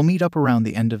 We'll meet up around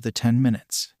the end of the 10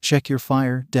 minutes. Check your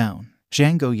fire, down.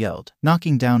 Django yelled,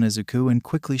 knocking down Izuku and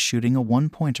quickly shooting a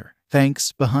one-pointer.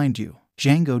 Thanks, behind you.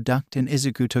 Django ducked and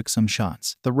Izuku took some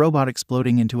shots, the robot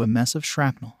exploding into a mess of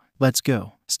shrapnel. Let's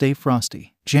go. Stay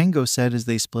frosty, Django said as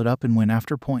they split up and went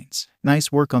after points.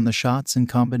 Nice work on the shots and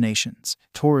combinations,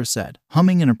 Toru said,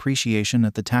 humming in appreciation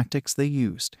at the tactics they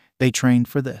used. They trained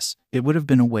for this. It would have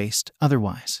been a waste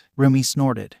otherwise. Rumi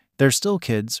snorted. They're still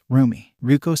kids, Rumi,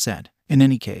 Ryuko said. In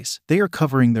any case, they are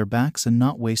covering their backs and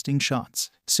not wasting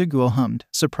shots. Suguo hummed,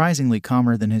 surprisingly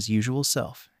calmer than his usual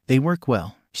self. They work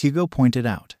well, Hugo pointed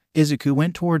out. Izuku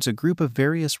went towards a group of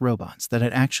various robots that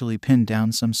had actually pinned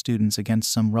down some students against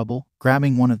some rubble.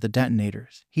 Grabbing one of the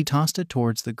detonators, he tossed it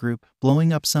towards the group,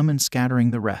 blowing up some and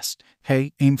scattering the rest.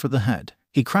 "Hey, aim for the head,"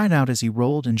 he cried out as he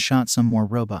rolled and shot some more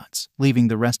robots, leaving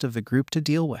the rest of the group to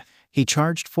deal with. He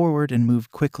charged forward and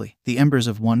moved quickly, the embers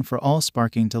of One for All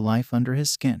sparking to life under his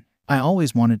skin. "I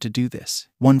always wanted to do this.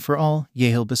 One for all,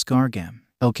 Yale Biscargam."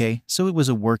 Okay, so it was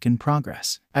a work in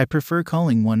progress. "I prefer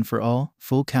calling One for All,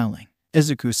 Full Cowling,"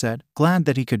 Izuku said, glad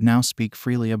that he could now speak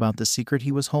freely about the secret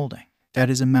he was holding. "That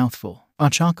is a mouthful,"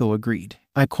 Ochako agreed.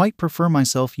 "I quite prefer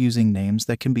myself using names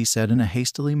that can be said in a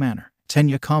hastily manner,"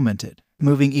 Tenya commented.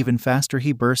 Moving even faster,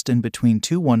 he burst in between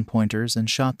two one-pointers and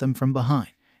shot them from behind.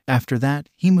 After that,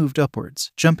 he moved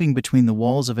upwards, jumping between the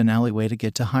walls of an alleyway to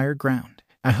get to higher ground.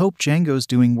 "I hope Django's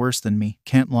doing worse than me,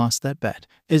 can't lost that bet,"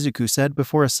 Izuku said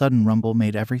before a sudden rumble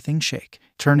made everything shake.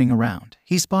 Turning around,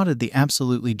 he spotted the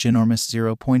absolutely ginormous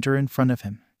zero-pointer in front of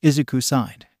him. Izuku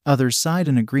sighed. Others sighed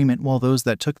in agreement while those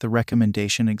that took the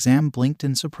recommendation exam blinked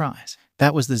in surprise.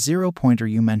 "That was the zero-pointer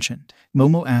you mentioned?"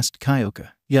 Momo asked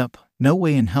Kyoka. "Yup, no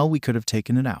way in hell we could have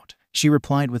taken it out," she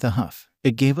replied with a huff.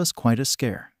 "It gave us quite a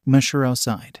scare." Mashiro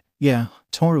sighed. "Yeah,"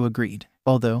 Toru agreed.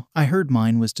 "Although, I heard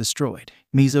mine was destroyed."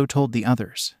 Mizo told the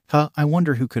others. I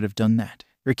wonder who could have done that."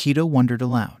 Rikido wondered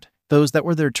aloud. Those that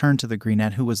were there turned to the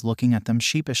greenette who was looking at them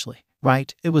sheepishly.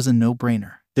 "Right, it was a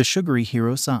no-brainer." The sugary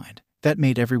hero sighed. That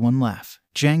made everyone laugh.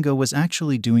 Django was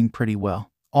actually doing pretty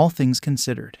well, all things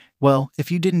considered. Well,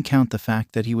 if you didn't count the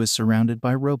fact that he was surrounded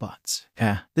by robots.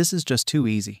 This is just too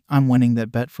easy. I'm winning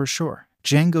that bet for sure."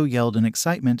 Django yelled in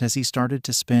excitement as he started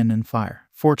to spin and fire.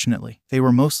 Fortunately, they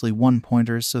were mostly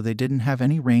one-pointers, so they didn't have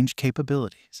any range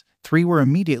capabilities. 3 were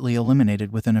immediately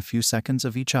eliminated within a few seconds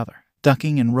of each other.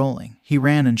 Ducking and rolling, he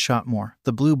ran and shot more,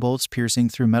 the blue bolts piercing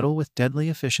through metal with deadly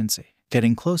efficiency.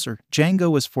 Getting closer,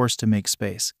 Django was forced to make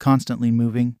space, constantly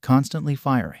moving, constantly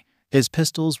firing. His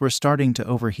pistols were starting to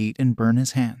overheat and burn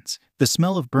his hands. The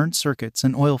smell of burnt circuits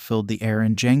and oil filled the air,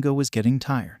 and Django was getting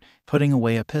tired. Putting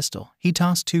away a pistol, he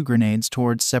tossed 2 grenades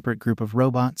towards a separate group of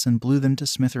robots and blew them to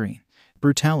smithereens.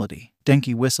 "Brutality,"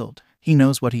 Denki whistled. "He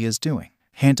knows what he is doing."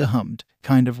 Hanta hummed.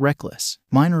 "Kind of reckless,"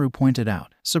 Minoru pointed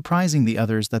out, surprising the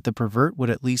others that the pervert would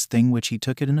at least think which he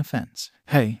took it in offense.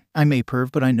 "Hey, I may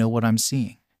perv, but I know what I'm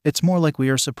seeing. It's more like we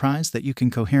are surprised that you can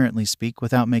coherently speak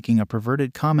without making a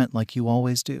perverted comment like you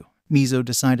always do." Mizo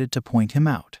decided to point him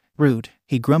out. "Rude,"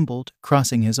 he grumbled,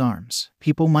 crossing his arms.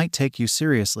 "People might take you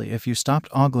seriously if you stopped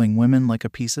ogling women like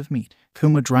a piece of meat."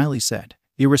 Kuma dryly said.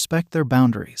 "You respect their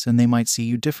boundaries and they might see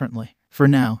you differently. For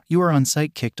now, you are on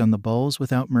sight kicked on the balls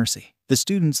without mercy." The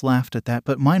students laughed at that,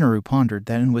 but Minoru pondered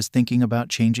that and was thinking about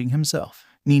changing himself.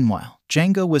 Meanwhile,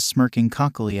 Django was smirking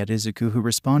cockily at Izuku, who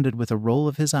responded with a roll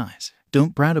of his eyes.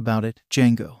 "Don't brat about it,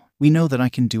 Django. We know that I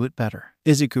can do it better."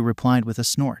 Izuku replied with a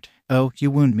snort. "Oh,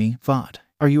 you wound me, 𝗏.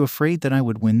 Are you afraid that I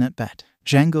would win that bet?"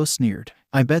 Django sneered.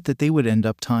 "I bet that they would end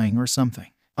up tying or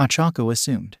something." Ochako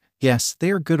assumed. "Yes,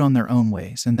 they are good on their own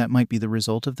ways, and that might be the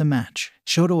result of the match."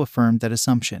 Shoto affirmed that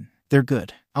assumption. "They're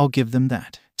good. I'll give them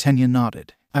that." Tenya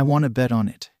nodded. "I want to bet on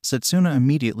it." Setsuna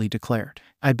immediately declared.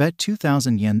 "I bet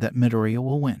 2,000 yen that Midoriya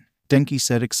will win." Denki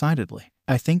said excitedly.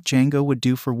 "I think Django would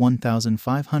do for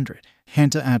 1,500.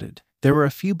 Hanta added. There were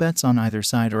a few bets on either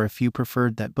side, or a few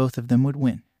preferred that both of them would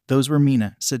win. Those were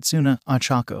Mina, Setsuna,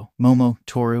 Ochako, Momo,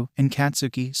 Toru, and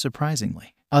Katsuki.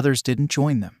 Surprisingly, others didn't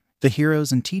join them. The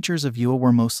heroes and teachers of Yua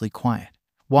were mostly quiet,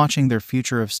 watching their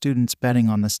future of students betting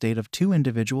on the state of 2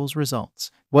 individuals'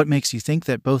 results. "What makes you think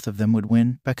that both of them would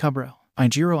win, 𝗵𝘃?"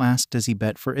 Ijiro asked as he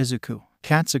bet for Izuku.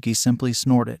 Katsuki simply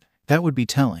snorted. "That would be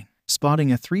telling."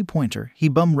 Spotting a 3-pointer, he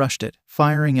bum-rushed it,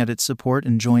 firing at its support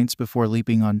and joints before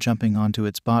leaping on, jumping onto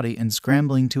its body and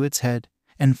scrambling to its head,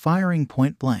 and firing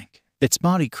point blank. Its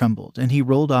body crumbled and he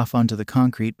rolled off onto the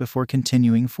concrete before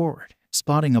continuing forward.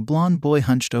 Spotting a blonde boy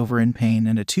hunched over in pain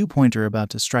and a 2-pointer about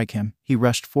to strike him, he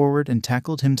rushed forward and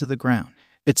tackled him to the ground.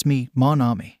 "It's me,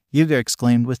 Monami," Yuga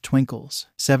exclaimed with twinkles.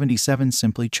 77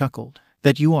 simply chuckled.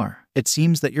 "That you are. It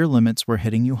seems that your limits were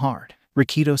hitting you hard,"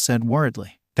 Rikido said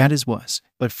worriedly. "That is was.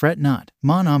 But fret not,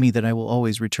 Monami, that I will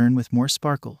always return with more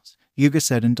sparkles," Yuga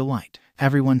said in delight.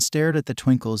 Everyone stared at the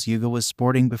twinkles Yuga was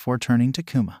sporting before turning to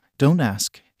Kuma. "Don't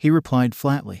ask," he replied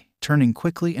flatly. Turning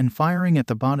quickly and firing at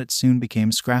the bot, it soon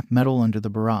became scrap metal under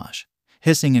the barrage.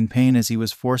 Hissing in pain as he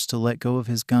was forced to let go of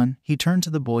his gun, he turned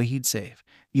to the boy he'd save.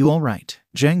 "You all right?"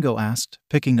 Django asked,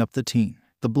 picking up the teen.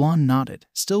 The blonde nodded,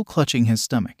 still clutching his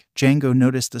stomach. Django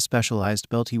noticed the specialized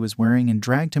belt he was wearing and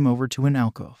dragged him over to an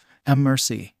alcove.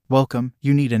 "Mercy. Welcome.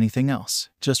 You need anything else?"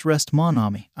 "Just rest,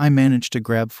 Monami. I managed to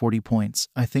grab 40 points.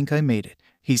 I think I made it."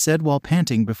 he said while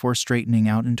panting before straightening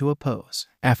out into a pose.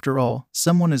 After all,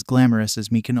 someone as glamorous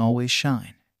as me can always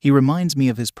shine. He reminds me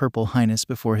of His Purple Highness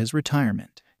before his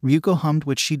retirement. Ryuko hummed,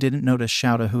 which she didn't notice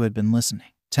𝐬𝐴, who had been listening,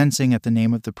 tensing at the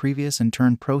name of the previous and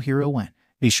turned pro-hero went.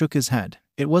 He shook his head.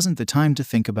 It wasn't the time to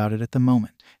think about it at the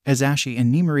moment. As Ashi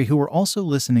and Nimari, who were also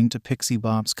listening to Pixie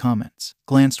Bob's comments,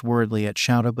 glanced worriedly at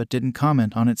𝐬𝐴 but didn't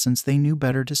comment on it since they knew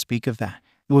better to speak of that.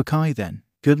 "Okay then.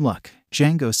 Good luck,"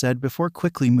 𝐷𝗏𝐽 said before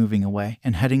quickly moving away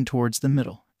and heading towards the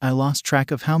middle. "I lost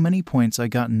track of how many points I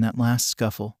got in that last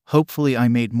scuffle. Hopefully I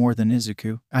made more than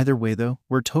Izuku. Either way though,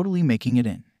 we're totally making it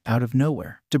in." Out of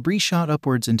nowhere, debris shot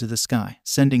upwards into the sky,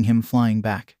 sending him flying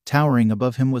back. Towering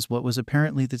above him was what was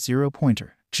apparently the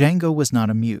 0-pointer. 𝐷𝗏𝐽 was not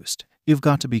amused. "You've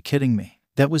got to be kidding me.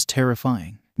 That was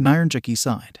terrifying." ∫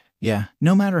 sighed. "Yeah,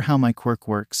 no matter how my quirk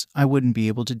works, I wouldn't be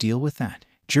able to deal with that,"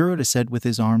 ∫ said with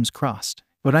his arms crossed.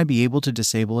 "Would I be able to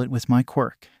disable it with my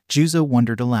quirk?" ∫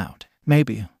 wondered aloud.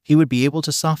 Maybe. He would be able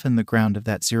to soften the ground of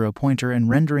that 0-pointer and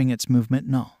rendering its movement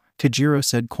null. ∫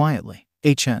 said quietly.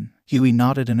 Huey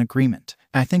nodded in agreement.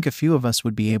 "I think a few of us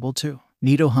would be able to."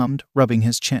 Nito hummed, rubbing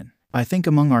his chin. "I think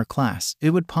among our class,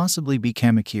 it would possibly be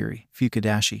Kamakiri,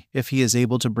 Fukudashi, if he is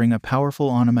able to bring a powerful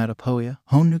onomatopoeia,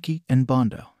 Honuki, and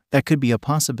Bondo. That could be a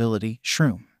possibility,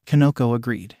 Shroom." Kanoko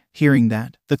agreed. Hearing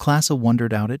that, the class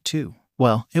wondered out it too.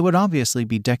 "Well, it would obviously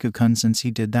be Deku-kun since he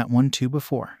did that one too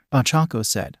before," Ochako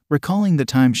said, recalling the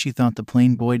time she thought the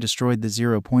plain boy destroyed the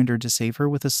 0-pointer to save her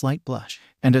with a slight blush.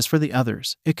 "And as for the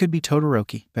others, it could be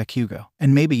Todoroki, Bakugo,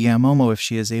 and maybe Yamomo if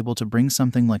she is able to bring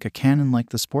something like a cannon like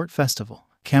the sport festival.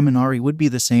 Kaminari would be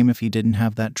the same if he didn't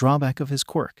have that drawback of his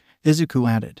quirk," Izuku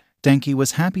added. Denki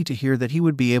was happy to hear that he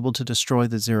would be able to destroy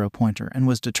the 0-pointer and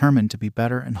was determined to be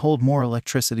better and hold more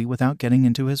electricity without getting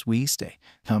into his wee state.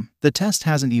 The test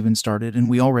hasn't even started and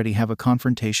we already have a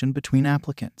confrontation between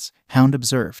applicants," Hound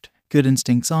observed. "Good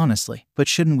instincts honestly, but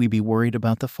shouldn't we be worried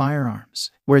about the firearms?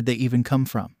 Where'd they even come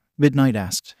from?" Midnight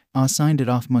asked. "I signed it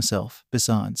off myself.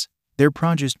 Besides, they're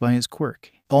produced by his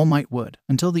quirk. All Might would,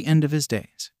 until the end of his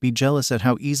days, be jealous at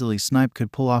how easily Snipe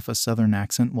could pull off a southern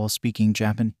accent while speaking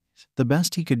Japanese. The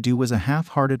best he could do was a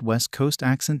half-hearted West Coast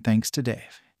accent thanks to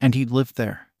Dave. And he'd lived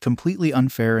there. Completely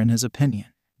unfair in his opinion."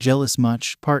 "Jealous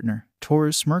much, partner?"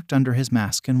 Toru smirked under his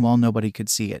mask, and while nobody could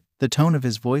see it, the tone of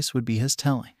his voice would be his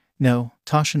telling. "No,"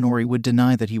 Toshinori would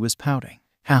deny that he was pouting.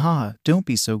 "Haha, don't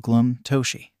be so glum,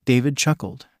 Toshi." David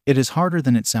chuckled. "It is harder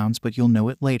than it sounds, but you'll know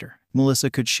it later."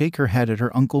 Melissa could shake her head at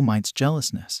her Uncle Might's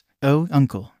jealousness. "Oh,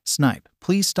 Uncle Snipe,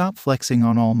 please stop flexing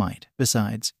on All Might.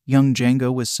 Besides, young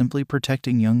Django was simply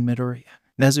protecting young Midoriya."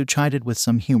 Nezu chided with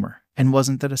some humor. And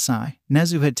wasn't that a sigh?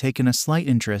 Nezu had taken a slight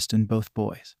interest in both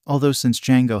boys. Although since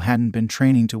Django hadn't been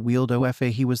training to wield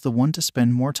OFA, he was the one to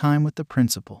spend more time with the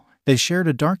principal. They shared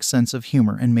a dark sense of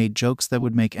humor and made jokes that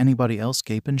would make anybody else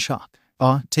gape in shock.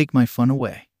 "Aw, take my fun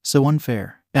away. So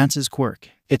unfair." "That's his quirk.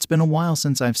 It's been a while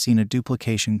since I've seen a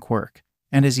duplication quirk."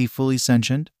 "And is he fully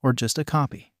sentient, or just a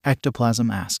copy?"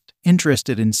 Ectoplasm asked,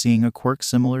 interested in seeing a quirk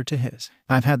similar to his.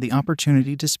 "I've had the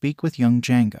opportunity to speak with young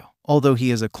Django. Although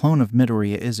he is a clone of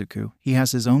Midoriya Izuku, he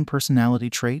has his own personality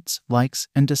traits, likes,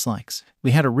 and dislikes.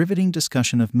 We had a riveting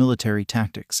discussion of military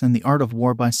tactics and the art of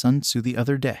war by Sun Tzu the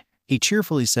other day," he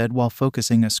cheerfully said while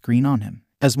focusing a screen on him.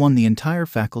 As one, the entire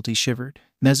faculty shivered.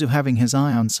 Nezu having his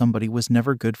eye on somebody was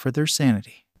never good for their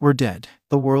sanity. "We're dead.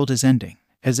 The world is ending."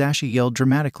 As Ashi yelled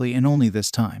dramatically, and only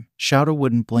this time, 𝐬𝐴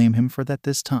wouldn't blame him for that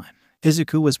this time.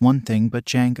 Izuku was one thing, but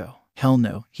Django, hell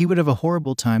no, he would have a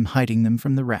horrible time hiding them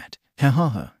from the rat.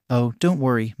 "Ha. Oh, don't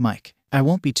worry, Mike. I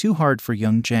won't be too hard for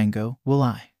young Django, will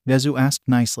I?" Nezu asked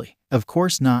nicely. "Of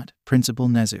course not, Principal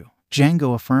Nezu."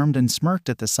 Django affirmed and smirked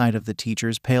at the sight of the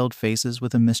teachers' paled faces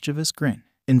with a mischievous grin.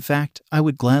 "In fact, I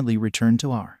would gladly return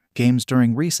to our games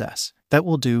during recess." "That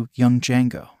will do, young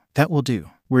Django. That will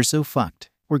do. We're so fucked.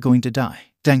 We're going to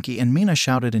die." Denki and Mina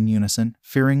shouted in unison,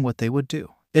 fearing what they would do.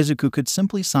 Izuku could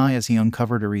simply sigh as he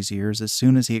uncovered Uri's ears as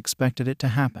soon as he expected it to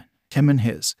happen. "Him and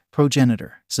his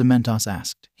progenitor," Cementos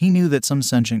asked. He knew that some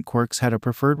sentient quirks had a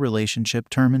preferred relationship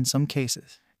term in some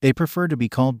cases. They prefer to be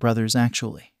called brothers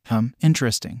actually.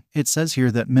 Interesting. It says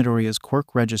here that Midoriya's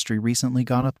quirk registry recently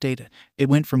got updated. It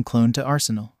went from clone to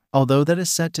arsenal. Although that is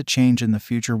set to change in the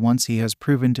future once he has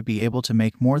proven to be able to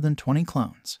make more than 20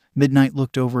 clones. Midnight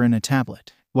looked over in a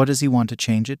tablet. What does he want to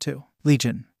change it to?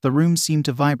 Legion. The room seemed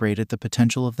to vibrate at the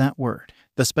potential of that word.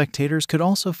 The spectators could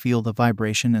also feel the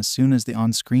vibration as soon as the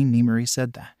on-screen Nimari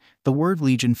said that. The word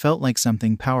Legion felt like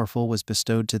something powerful was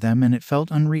bestowed to them, and it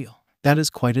felt unreal. "That is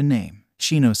quite a name,"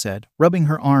 Shino said, rubbing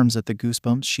her arms at the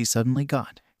goosebumps she suddenly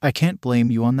got. "I can't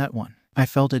blame you on that one. I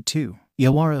felt it too,"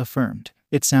 Yawara affirmed.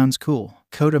 "It sounds cool."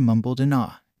 Kota mumbled in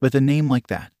awe. With a name like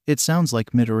that, it sounds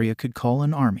like Midoriya could call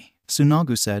an army,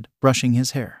 Tsunagu said, brushing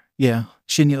his hair. Yeah,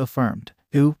 Shinya affirmed.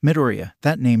 Ooh, Midoriya,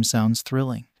 that name sounds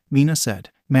thrilling. Mina said.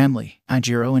 Manly,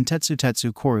 Ijiro and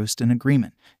Tetsu chorused in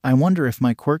agreement. I wonder if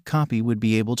my quirk copy would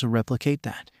be able to replicate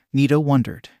that. Nito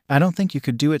wondered. I don't think you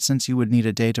could do it since you would need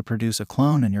a day to produce a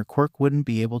clone and your quirk wouldn't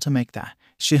be able to make that.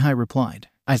 Shihai replied.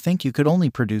 I think you could only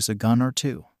produce a gun or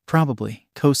two. Probably.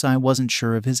 Kosai wasn't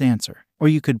sure of his answer. Or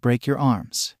you could break your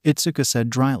arms. Itsuka said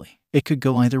dryly. It could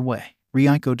go either way.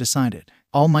 Ryuko decided.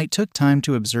 All Might took time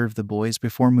to observe the boys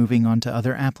before moving on to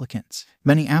other applicants.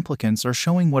 Many applicants are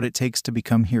showing what it takes to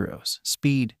become heroes.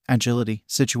 Speed, agility,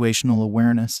 situational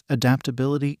awareness,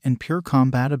 adaptability, and pure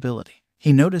combat ability.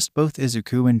 He noticed both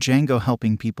Izuku and Django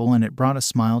helping people and it brought a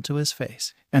smile to his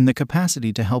face. And the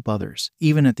capacity to help others,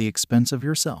 even at the expense of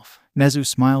yourself. Nezu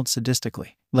smiled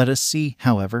sadistically. Let us see,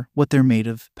 however, what they're made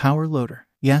of. Power loader.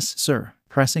 Yes, sir.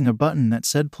 Pressing a button that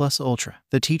said Plus Ultra.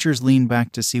 The teachers leaned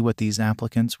back to see what these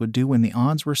applicants would do when the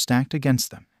odds were stacked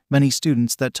against them. Many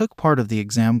students that took part of the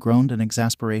exam groaned in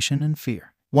exasperation and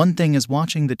fear. One thing is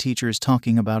watching the teachers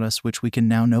talking about us, which we can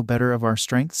now know better of our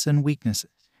strengths and weaknesses.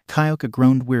 Kyoka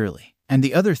groaned wearily. And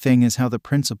the other thing is how the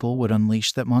principal would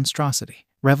unleash that monstrosity.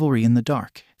 Revelry in the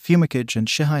dark. Fumikage and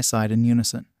Shihai sighed in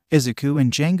unison. Izuku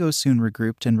and Django soon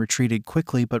regrouped and retreated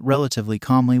quickly but relatively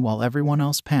calmly while everyone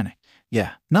else panicked.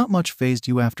 Yeah, not much fazed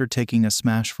you after taking a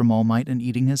smash from All Might and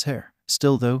eating his hair.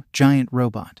 Still though, giant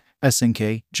robot.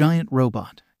 SNK, giant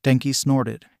robot. Denki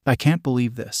snorted. I can't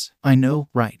believe this. I know,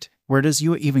 right? Where does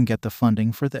you even get the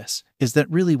funding for this? Is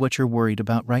that really what you're worried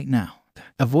about right now?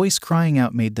 A voice crying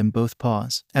out made them both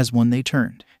pause, as when they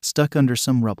turned, stuck under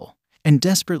some rubble. And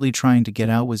desperately trying to get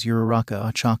out was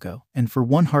Uraraka Ochako, and for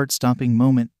one heart-stopping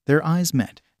moment, their eyes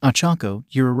met. Ochako,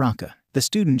 Uraraka. The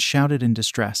students shouted in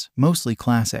distress, mostly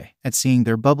Class A, at seeing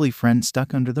their bubbly friend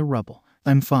stuck under the rubble.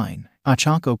 I'm fine,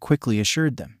 Ochako quickly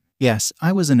assured them. Yes,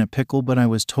 I was in a pickle but I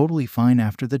was totally fine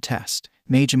after the test.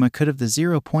 Majima could have the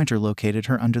 0-pointer located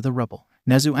her under the rubble.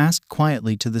 Nezu asked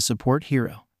quietly to the support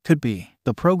hero. Could be.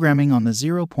 The programming on the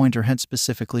 0-pointer had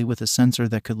specifically with a sensor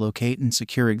that could locate and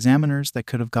secure examiners that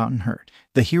could have gotten hurt.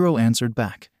 The hero answered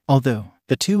back. Although,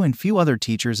 the two and few other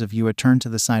teachers of Yua turned to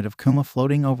the sight of Kuma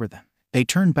floating over them. They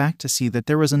turned back to see that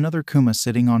there was another Kuma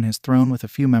sitting on his throne with a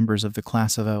few members of the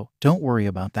class of O. Don't worry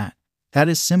about that. That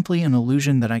is simply an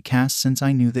illusion that I cast since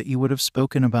I knew that you would have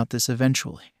spoken about this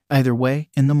eventually. Either way,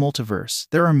 in the multiverse,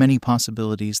 there are many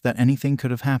possibilities that anything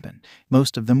could have happened.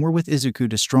 Most of them were with Izuku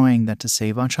destroying that to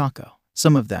save Ochako.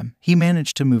 Some of them, he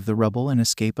managed to move the rubble and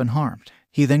escape unharmed.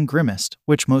 He then grimaced,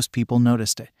 which most people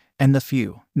noticed it. And the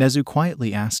few? Nezu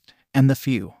quietly asked. And the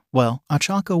few? Well,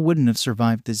 Ochako wouldn't have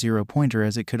survived the 0-pointer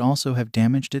as it could also have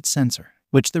damaged its sensor,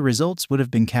 which the results would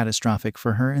have been catastrophic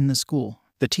for her in the school.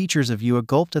 The teachers of Yua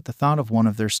gulped at the thought of one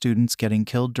of their students getting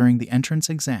killed during the entrance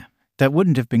exam. That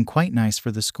wouldn't have been quite nice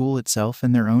for the school itself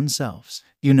and their own selves.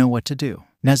 You know what to do,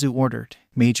 Nezu ordered.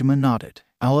 Majima nodded.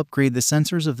 I'll upgrade the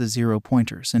sensors of the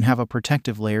 0-pointers and have a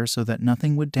protective layer so that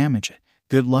nothing would damage it.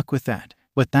 Good luck with that.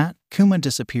 With that, Kuma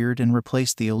disappeared and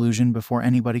replaced the illusion before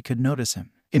anybody could notice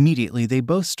him. Immediately they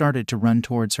both started to run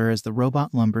towards her as the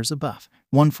robot lumbers above.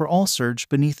 One for all surged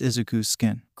beneath Izuku's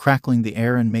skin, crackling the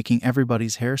air and making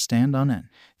everybody's hair stand on end.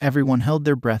 Everyone held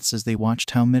their breaths as they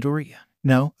watched how Midoriya.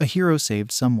 No, a hero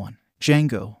saved someone.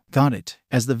 Django, got it.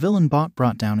 As the villain bot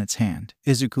brought down its hand,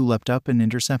 Izuku leapt up and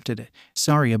intercepted it.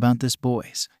 Sorry about this,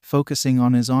 boys. Focusing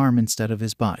on his arm instead of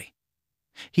his body.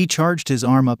 He charged his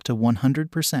arm up to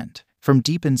 100%. From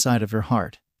deep inside of her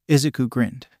heart, Izuku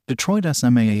grinned.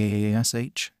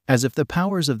 𝐷 as if the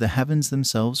powers of the heavens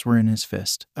themselves were in his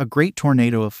fist. A great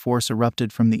tornado of force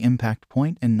erupted from the impact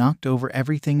point and knocked over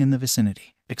everything in the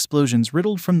vicinity. Explosions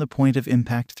riddled from the point of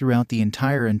impact throughout the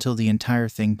entire until the entire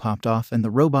thing popped off and the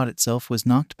robot itself was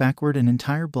knocked backward an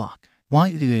entire block.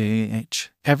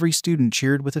 Every student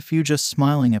cheered with a few just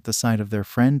smiling at the sight of their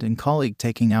friend and colleague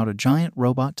taking out a giant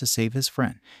robot to save his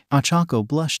friend. Ochako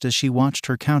blushed as she watched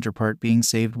her counterpart being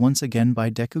saved once again by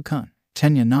Deku-kun.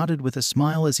 Tenya nodded with a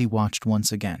smile as he watched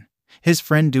once again. His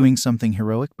friend doing something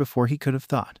heroic before he could have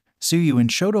thought. Tsuyu and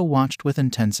Shoto watched with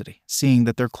intensity, seeing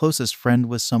that their closest friend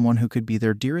was someone who could be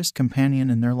their dearest companion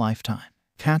in their lifetime.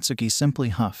 Katsuki simply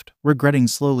huffed, regretting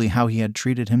slowly how he had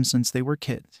treated him since they were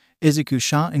kids. Izuku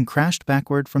shot and crashed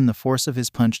backward from the force of his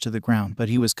punch to the ground, but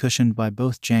he was cushioned by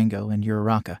both Django and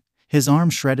Uraraka. His arm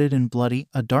shredded and bloody,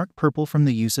 a dark purple from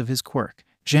the use of his quirk.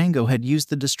 Django had used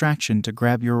the distraction to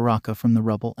grab Uraraka from the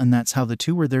rubble, and that's how the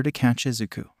two were there to catch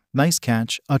Izuku. Nice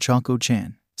catch,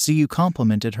 Ochako-chan. Tsuyu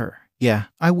complimented her. Yeah,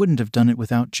 I wouldn't have done it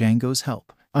without Django's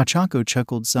help. Ochako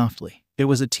chuckled softly. It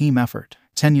was a team effort,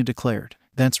 Tenya declared.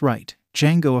 That's right.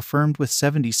 Django affirmed with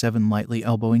 77 lightly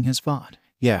elbowing his 𝗏.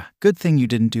 Yeah, good thing you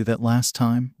didn't do that last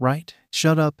time, right?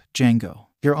 Shut up, Django.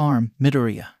 Your arm,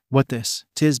 Midoriya. What this?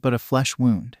 'Tis but a flesh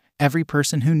wound. Every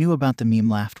person who knew about the meme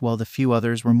laughed while the few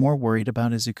others were more worried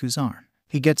about Izuku's arm.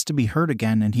 He gets to be hurt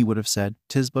again and he would have said,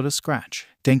 'tis but a scratch.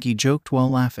 Denki joked while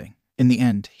laughing. In the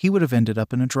end, he would have ended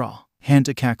up in a draw.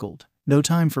 Hanta cackled. No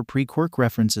time for pre-quirk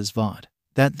references, 𝐴𝑜D.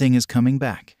 That thing is coming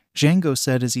back, Django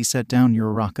said as he set down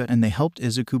𝑢𝑟AKA and they helped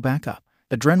Izuku back up.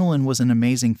 Adrenaline was an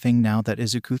amazing thing now that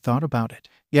Izuku thought about it.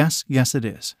 Yes, it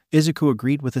is. Izuku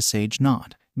agreed with a sage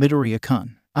nod.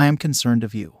 Midoriya-kun, I am concerned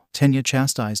of you. Tenya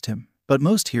chastised him. But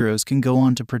most heroes can go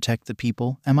on to protect the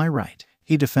people, am I right?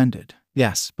 He defended.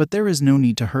 Yes, but there is no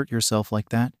need to hurt yourself like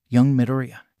that, young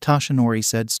Midoriya. Toshinori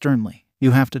said sternly.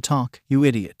 You have to talk, you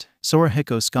idiot.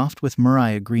 Sorahiko scoffed with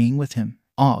Mirai agreeing with him.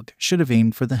 Og should have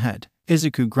aimed for the head.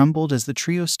 Izuku grumbled as the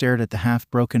trio stared at the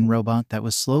half-broken robot that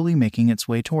was slowly making its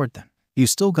way toward them. You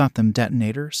still got them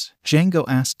detonators? Django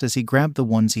asked as he grabbed the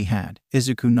ones he had.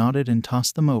 Izuku nodded and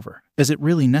tossed them over. Is it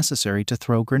really necessary to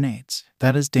throw grenades?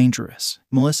 That is dangerous,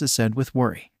 Melissa said with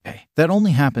worry. Hey, that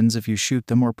only happens if you shoot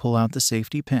them or pull out the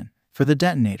safety pin. For the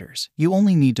detonators, you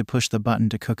only need to push the button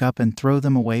to cook up and throw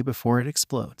them away before it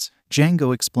explodes.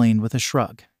 Django explained with a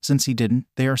shrug. Since he didn't,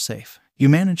 they are safe. You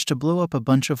managed to blow up a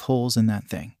bunch of holes in that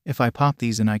thing. If I pop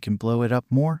these and I can blow it up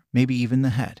more, maybe even the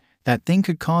head. That thing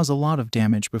could cause a lot of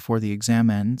damage before the exam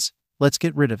ends. Let's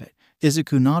get rid of it.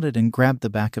 Izuku nodded and grabbed the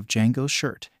back of Django's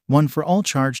shirt. One for all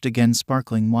charged again,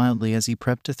 sparkling wildly as he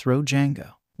prepped to throw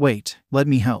Django. Wait, let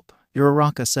me help,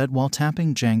 𝑢𝑟AKA said while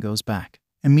tapping Django's back.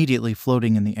 Immediately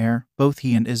floating in the air, both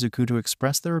he and Izuku to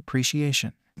express their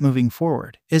appreciation. Moving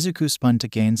forward, Izuku spun to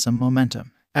gain some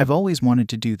momentum. I've always wanted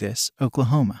to do this,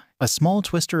 Oklahoma. A small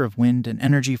twister of wind and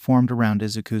energy formed around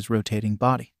Izuku's rotating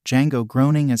body, Django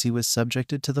groaning as he was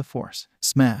subjected to the force.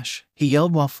 Smash! He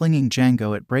yelled while flinging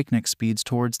Django at breakneck speeds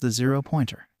towards the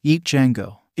zero-pointer. Yeet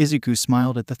Django! Izuku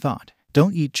smiled at the thought.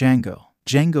 Don't eat Django!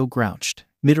 Django grouched.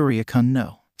 Midoriya-kun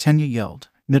no. Tenya yelled.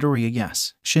 Midoriya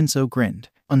yes. Shinso grinned.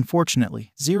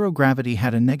 Unfortunately, zero gravity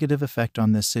had a negative effect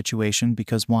on this situation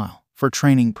because while, for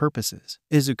training purposes,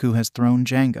 Izuku has thrown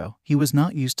Django, he was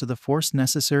not used to the force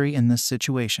necessary in this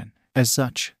situation. As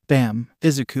such, bam!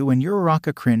 Izuku and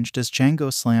𝑢𝑟AKA cringed as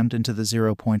Django slammed into the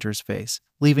zero-pointer's face,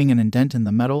 leaving an indent in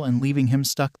the metal and leaving him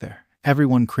stuck there.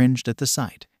 Everyone cringed at the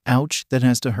sight. Ouch, that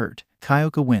has to hurt.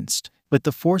 Kyoka winced. But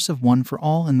the force of one for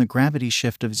all and the gravity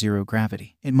shift of zero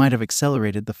gravity, it might have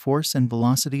accelerated the force and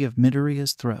velocity of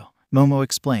Midoriya's throw. Momo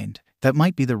explained. That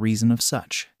might be the reason of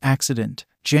such accident.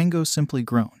 Django simply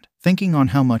groaned, thinking on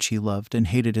how much he loved and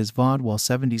hated his 𝐲𝗏 while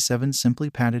 77 simply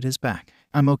patted his back.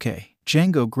 I'm okay.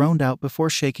 Django groaned out before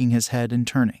shaking his head and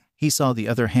turning. He saw the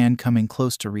other hand coming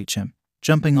close to reach him.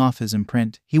 Jumping off his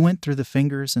imprint, he went through the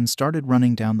fingers and started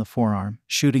running down the forearm,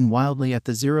 shooting wildly at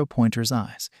the zero-pointer's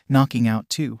eyes. Knocking out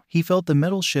too, he felt the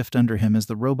metal shift under him as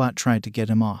the robot tried to get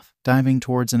him off. Diving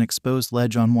towards an exposed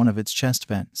ledge on one of its chest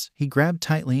vents, he grabbed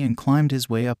tightly and climbed his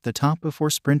way up the top before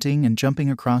sprinting and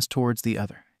jumping across towards the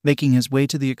other. Making his way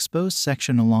to the exposed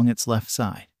section along its left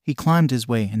side, he climbed his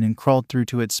way in and crawled through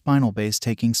to its spinal base,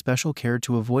 taking special care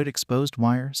to avoid exposed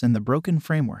wires and the broken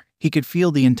framework. He could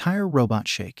feel the entire robot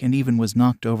shake and even was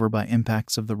knocked over by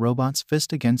impacts of the robot's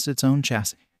fist against its own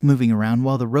chassis, moving around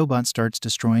while the robot starts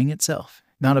destroying itself.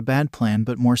 Not a bad plan,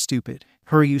 but more stupid.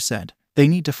 Hurry, said. They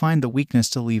need to find the weakness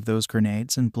to leave those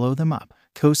grenades and blow them up.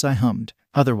 Kosei hummed.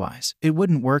 Otherwise, it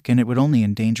wouldn't work and it would only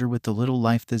endanger with the little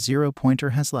life the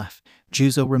zero-pointer has left.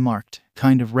 Juzo remarked.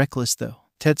 Kind of reckless though.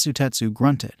 Tetsu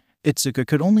grunted. Itsuka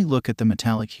could only look at the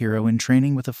metallic hero in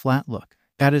training with a flat look.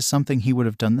 That is something he would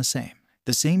have done the same.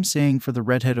 The same saying for the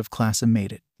redhead of class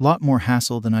made it. Lot more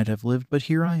hassle than I'd have lived, but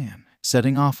here I am.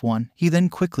 Setting off one, he then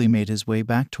quickly made his way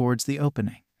back towards the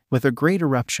opening. With a great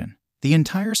eruption, the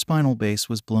entire spinal base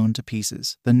was blown to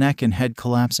pieces, the neck and head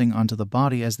collapsing onto the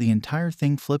body as the entire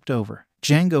thing flipped over.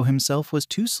 Django himself was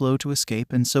too slow to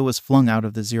escape and so was flung out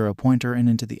of the zero-pointer and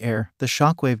into the air, the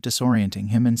shockwave disorienting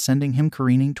him and sending him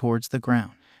careening towards the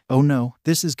ground. Oh no,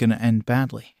 this is gonna end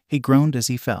badly. He groaned as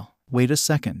he fell. Wait a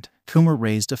second. Kuma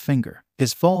raised a finger.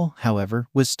 His fall, however,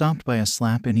 was stopped by a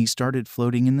slap and he started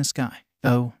floating in the sky.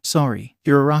 Oh, sorry.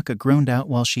 𝑢𝑟AKA groaned out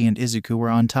while she and Izuku were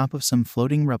on top of some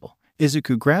floating rebel.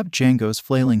 Izuku grabbed Django's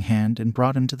flailing hand and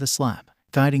brought him to the slab.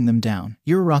 Guiding them down,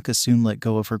 𝑢𝑟AKA soon let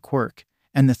go of her quirk,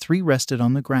 and the three rested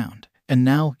on the ground. And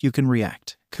now you can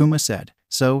react, Kuma said.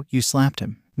 So, you slapped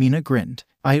him. Mina grinned.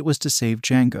 It was to save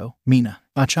Django, Mina.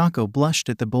 Ochako blushed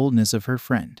at the boldness of her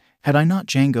friend. Had I not,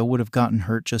 Django would have gotten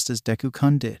hurt just as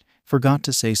Deku-kun did. Forgot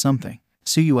to say something.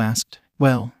 Tsuyu asked.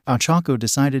 Well, Ochako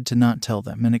decided to not tell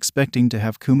them and expecting to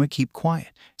have Kuma keep quiet.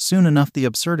 Soon enough the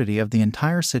absurdity of the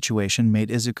entire situation made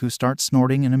Izuku start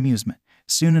snorting in amusement.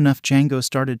 Soon enough Django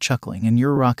started chuckling and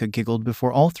𝜱𝗏 giggled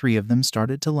before all three of them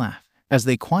started to laugh. As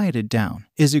they quieted down,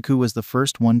 Izuku was the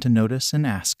first one to notice and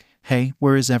ask, "Hey,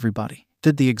 where is everybody?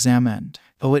 Did the exam end?"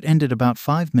 "Oh, it ended about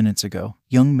 5 minutes ago,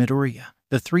 young Midoriya."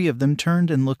 The three of them turned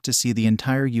and looked to see the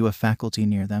entire UA faculty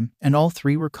near them, and all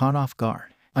three were caught off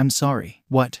guard. "I'm sorry."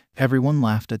 "What?" Everyone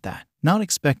laughed at that, not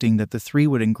expecting that the three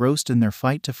would engrossed in their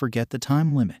fight to forget the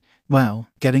time limit. Wow,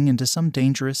 getting into some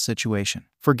dangerous situation,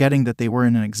 forgetting that they were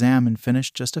in an exam and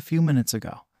finished just a few minutes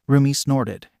ago. Rumi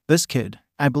snorted. "This kid,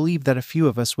 I believe that a few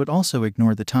of us would also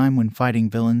ignore the time when fighting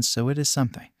villains, so it is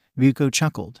something." Ryuko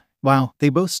chuckled. "Wow, they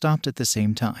both stopped at the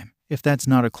same time. If that's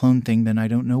not a clone thing, then I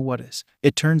don't know what is.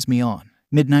 It turns me on."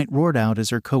 Midnight roared out as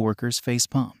her co-workers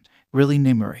face-palmed. "Really,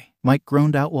 Nimuri?" Mike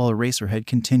groaned out while Eraserhead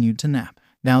continued to nap.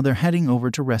 Now they're heading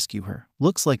over to rescue her.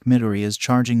 Looks like Midori is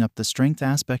charging up the strength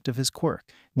aspect of his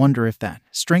quirk. Wonder if that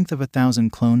strength of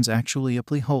 1,000 clones actually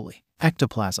apply holy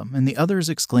ectoplasm, and the others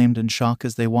exclaimed in shock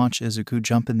as they watch Izuku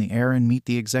jump in the air and meet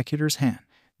the executor's hand.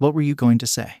 "What were you going to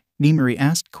say?" Nimuri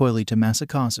asked coyly to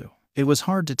Masakazu. It was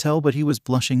hard to tell, but he was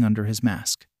blushing under his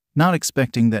mask. Not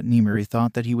expecting that Nimuri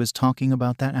thought that he was talking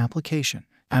about that application.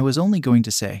 "I was only going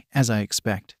to say, as I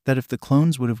expect, that if the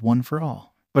clones would have won for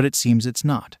all. But it seems it's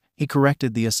not." He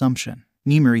corrected the assumption.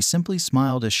 Nimuri simply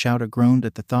smiled as Shouta groaned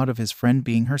at the thought of his friend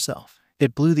being herself.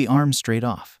 It blew the arm straight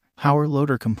off. Power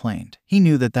Loader complained. He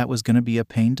knew that that was gonna be a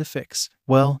pain to fix.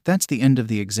 "Well, that's the end of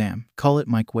the exam. Call it,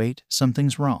 Mike. Wait,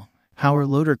 something's wrong." Power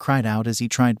Loader cried out as he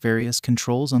tried various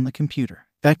controls on the computer.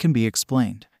 "That can be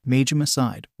explained." Majima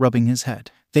sighed, rubbing his head.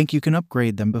 "Think you can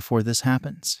upgrade them before this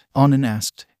happens?" Onin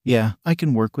asked. "Yeah, I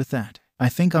can work with that. I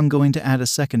think I'm going to add a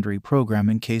secondary program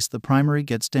in case the primary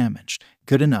gets damaged."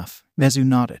 "Good enough." Nezu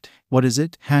nodded. "What is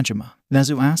it, Hajime?"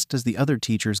 Nezu asked as the other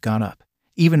teachers got up.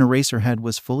 Even Eraserhead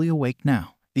was fully awake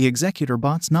now. "The executor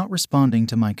bot's not responding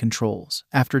to my controls.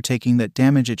 After taking that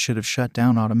damage it should have shut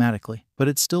down automatically, but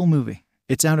it's still moving.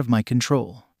 It's out of my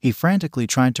control." He frantically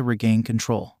tried to regain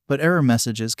control, but error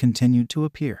messages continued to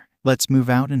appear. "Let's move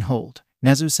out and hold,"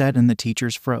 Nezu said, and the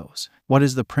teachers froze. "What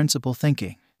is the principal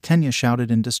thinking?" Tenya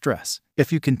shouted in distress.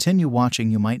 "If you continue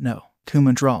watching you might know."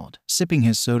 Kuma drawled, sipping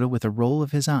his soda with a roll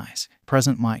of his eyes.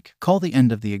 "Present Mike, call the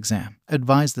end of the exam.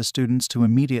 Advise the students to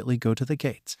immediately go to the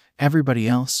gates. Everybody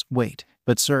else, wait."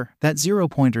 "But sir, that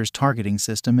 0-pointers targeting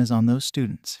system is on those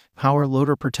students." Power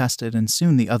Loader protested, and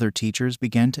soon the other teachers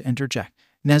began to interject.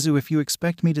 "Nezu, if you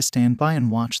expect me to stand by and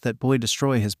watch that boy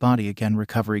destroy his body again."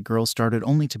 Recovery Girl started,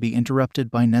 only to be interrupted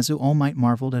by Nezu. All Might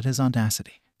marveled at his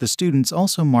audacity. The students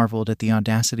also marveled at the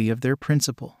audacity of their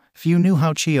principal. Few knew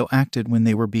how Chiyo acted when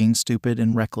they were being stupid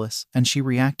and reckless, and she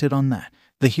reacted on that.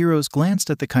 The heroes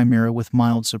glanced at the Chimera with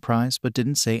mild surprise but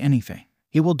didn't say anything.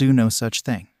 "He will do no such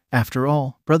thing. After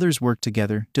all, brothers work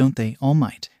together, don't they, All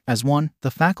Might?" As one,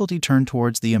 the faculty turned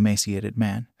towards the emaciated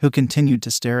man, who continued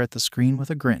to stare at the screen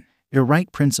with a grin. "You're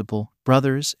right, Principal,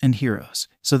 brothers and heroes."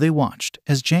 So they watched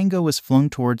as Django was flung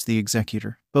towards the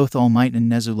executor. Both All Might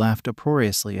and Nezu laughed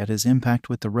uproariously at his impact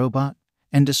with the robot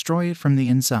and destroy it from the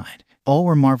inside. All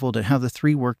were marveled at how the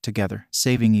three worked together,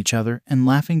 saving each other and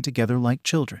laughing together like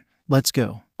children. "Let's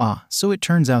go." "Ah, so it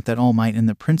turns out that All Might and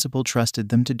the principal trusted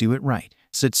them to do it right,"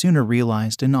 Setsuna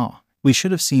realized in awe. "We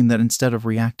should have seen that instead of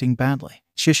reacting badly."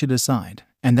 Shishida sighed.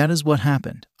 "And that is what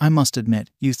happened. I must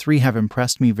admit, you three have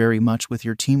impressed me very much with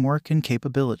your teamwork and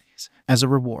capabilities. As a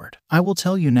reward, I will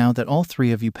tell you now that all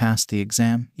three of you passed the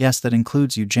exam. Yes, that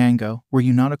includes you, Django. Were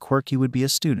you not a quirk, you would be a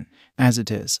student. As it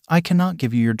is, I cannot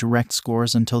give you your direct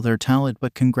scores until they're tallied,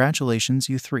 but congratulations,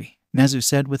 you three," Nezu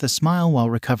said with a smile while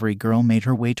Recovery Girl made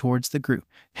her way towards the group.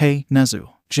 "Hey, Nezu,"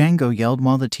 Django yelled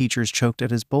while the teachers choked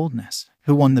at his boldness.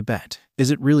 "Who won the bet?"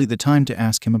 "Is it really the time to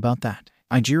ask him about that?"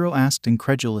 Ijiro asked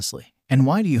incredulously. "And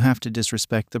why do you have to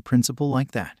disrespect the principal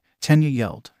like that?" Tenya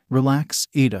yelled. "Relax,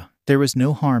 Ida. There was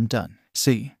no harm done."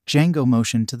 "See?" Django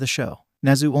motioned to the show.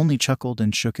 Nezu only chuckled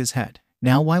and shook his head.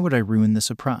 "Now why would I ruin the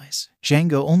surprise?"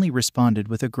 Django only responded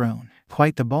with a groan.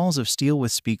 "Quite the balls of steel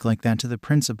with speak like that to the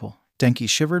principal." Denki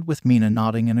shivered with Mina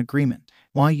nodding in agreement.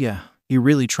 "Why yeah, you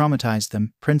really traumatized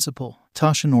them, Principal."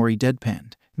 Toshinori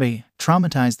deadpanned. "They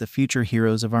traumatized the future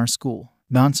heroes of our school."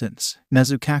 "Nonsense,"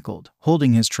 Nezu cackled,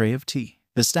 holding his tray of tea.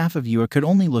 The staff of UA could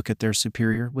only look at their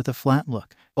superior with a flat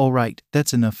look. "All right,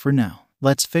 that's enough for now.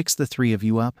 Let's fix the three of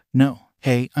you up." "No.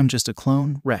 Hey, I'm just a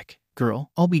clone, wreck. Girl,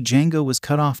 I'll be." Django was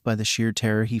cut off by the sheer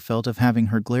terror he felt of having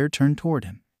her glare turned toward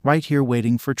him. "Right here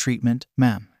waiting for treatment,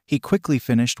 ma'am," he quickly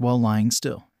finished while lying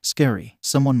still. Scary,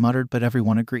 someone muttered, but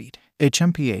everyone agreed.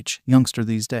 HMPH, youngster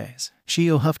these days.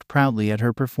 Shio huffed proudly at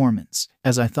her performance.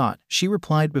 As I thought, she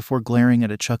replied before glaring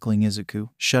at a chuckling Izuku,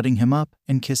 shutting him up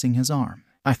and kissing his arm.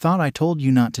 I thought I told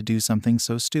you not to do something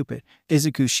so stupid.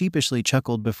 Izuku sheepishly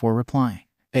chuckled before replying.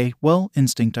 Well,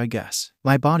 instinct I guess.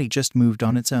 My body just moved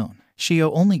on its own.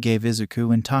 Shio only gave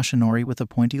Izuku and Tashinori with a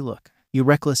pointy look. You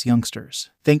reckless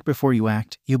youngsters. Think before you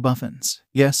act, you buffins.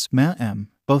 Yes, ma'am.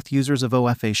 Both users of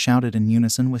OFA shouted in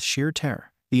unison with sheer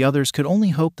terror. The others could only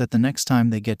hope that the next time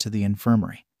they get to the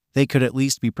infirmary, they could at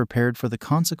least be prepared for the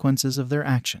consequences of their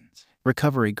actions.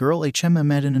 Recovery girl 𝐻M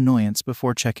met in annoyance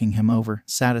before checking him over.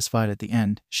 Satisfied at the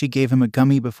end, she gave him a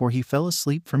gummy before he fell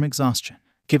asleep from exhaustion,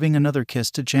 giving another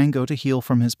kiss to Django to heal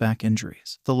from his back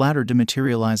injuries, the latter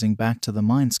dematerializing back to the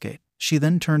mindscape. She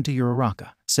then turned to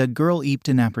𝐸𝑚. Said girl eeped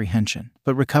in apprehension,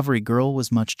 but recovery girl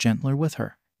was much gentler with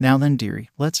her. Now then,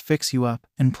 dearie, let's fix you up,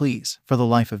 and please, for the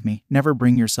life of me, never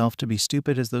bring yourself to be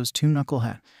stupid as those two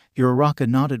knuckleheads. 𝐸𝑚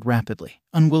nodded rapidly,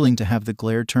 unwilling to have the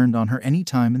glare turned on her any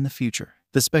time in the future.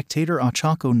 The spectator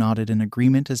Ochako nodded in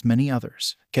agreement as many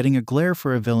others. Getting a glare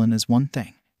for a villain is one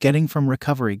thing. Getting from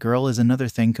recovery girl is another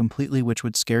thing completely, which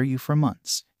would scare you for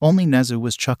months. Only Nezu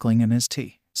was chuckling in his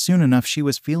tea. Soon enough she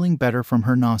was feeling better from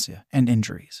her nausea and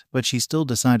injuries, but she still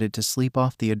decided to sleep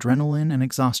off the adrenaline and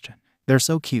exhaustion. They're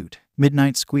so cute,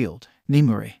 Midnight squealed.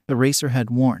 Nimue, Eraserhead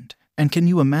warned. And can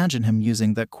you imagine him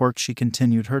using that quirk? She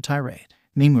continued her tirade.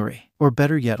 Nimue, or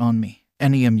better yet on me.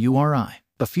 NEMURI.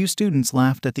 A few students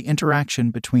laughed at the interaction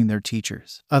between their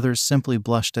teachers. Others simply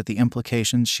blushed at the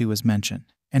implications she was mentioned.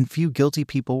 And few guilty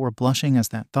people were blushing as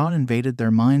that thought invaded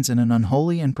their minds in an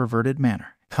unholy and perverted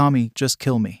manner. Kami, just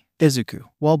kill me. Izuku,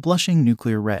 while blushing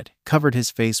nuclear red, covered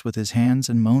his face with his hands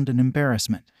and moaned in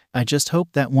embarrassment. I just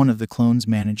hope that one of the clones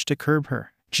managed to curb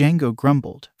her. Django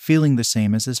grumbled, feeling the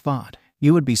same as his VOD.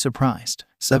 You would be surprised.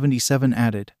 77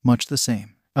 added, much the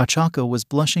same. Ochako was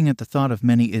blushing at the thought of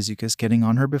many Izukus getting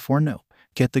on her before nope.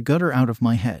 Get the gutter out of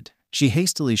my head. She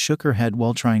hastily shook her head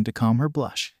while trying to calm her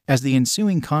blush. As the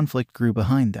ensuing conflict grew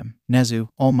behind them, Nezu,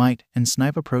 All Might, and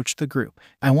Snipe approached the group.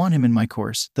 I want him in my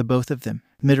course, the both of them.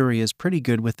 Midori is pretty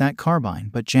good with that carbine,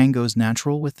 but Django's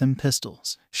natural with them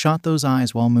pistols. Shot those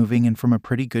eyes while moving and from a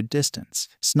pretty good distance.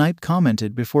 Snipe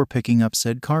commented before picking up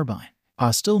said carbine.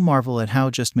 I still marvel at how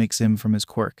just makes him from his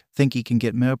quirk. Think he can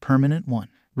get me a permanent one.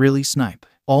 Really, Snipe?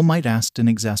 All Might asked in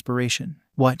exasperation.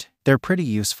 What? They're pretty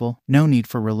useful. No need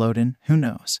for reloading. Who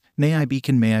knows? May I be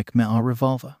can make me a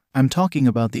revolver. I'm talking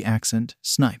about the accent,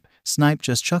 Snipe. Snipe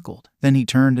just chuckled. Then he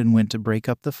turned and went to break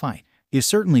up the fight. You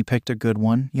certainly picked a good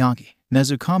one, Yagi.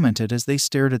 Nezu commented as they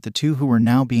stared at the two who were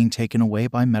now being taken away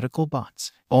by medical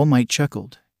bots. All Might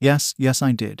chuckled. Yes,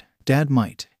 I did. Dad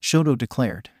might, Shoto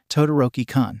declared.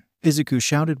 Todoroki-kun. Izuku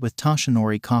shouted with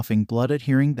Tashinori coughing blood at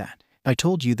hearing that. I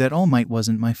told you that All Might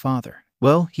wasn't my father.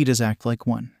 Well, he does act like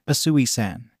one.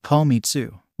 Asui-san. Call me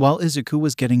Tsu. While Izuku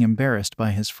was getting embarrassed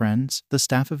by his friends, the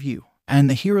staff of you, and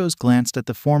the heroes glanced at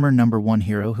the former #1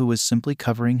 hero who was simply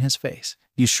covering his face.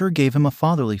 You sure gave him a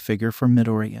fatherly figure for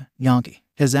Midoriya, Yagi.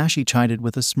 Hizashi chided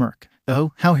with a smirk.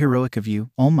 Oh, how heroic of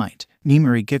you, All Might.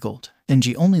 Nimue giggled.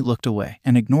 Enji only looked away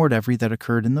and ignored everything that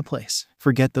occurred in the place.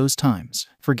 Forget those times.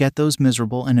 Forget those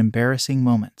miserable and embarrassing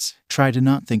moments. Try to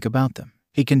not think about them.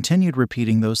 He continued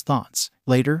repeating those thoughts.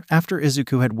 Later, after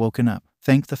Izuku had woken up,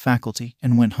 thanked the faculty,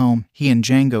 and went home, he and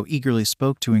Django eagerly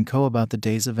spoke to 𝑘𝐻 about the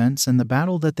day's events and the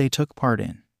battle that they took part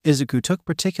in. Izuku took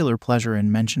particular pleasure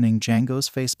in mentioning Django's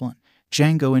faceplant.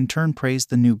 Django in turn praised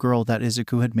the new girl that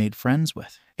Izuku had made friends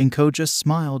with. 𝑘𝐻 just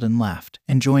smiled and laughed,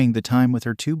 enjoying the time with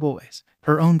her two boys.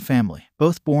 Her own family,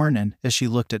 both born and, as she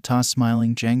looked at Ta's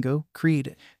smiling Django,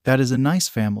 created. That is a nice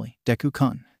family,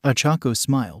 Deku-kun. Ochako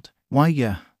smiled. Why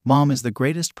yeah, Mom is the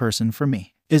greatest person for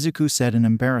me, Izuku said in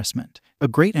embarrassment. A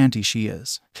great auntie she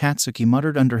is, Katsuki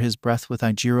muttered under his breath with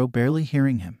Ijiro barely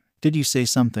hearing him. Did you say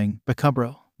something,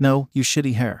 Bakubro? No, you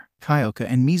shitty hair. Kyoka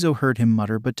and Mizo heard him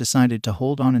mutter but decided to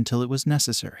hold on until it was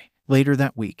necessary. Later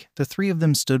that week, the three of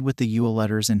them stood with the Yule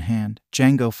letters in hand.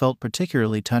 Django felt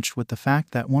particularly touched with the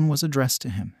fact that one was addressed to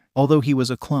him. Although he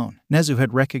was a clone, Nezu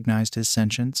had recognized his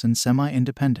sentience and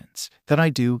semi-independence. That I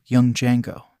do, young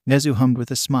Django. Nezu hummed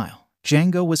with a smile.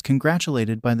 Django was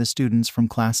congratulated by the students from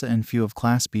Class A and few of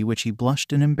Class B, which he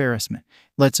blushed in embarrassment.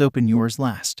 Let's open yours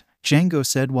last, Django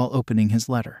said while opening his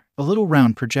letter. A little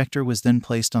round projector was then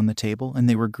placed on the table and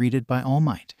they were greeted by All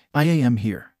Might. I am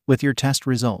here, with your test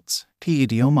results.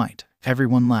 All Might.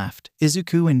 Everyone laughed,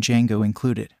 Izuku and Django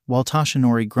included, while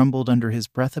Tashinori grumbled under his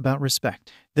breath about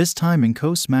respect. This time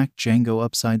𝑘𝐻 smacked Django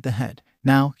upside the head.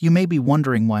 Now, you may be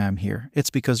wondering why I'm here.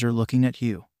 It's because they're looking at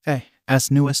you. Hey,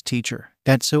 as newest teacher.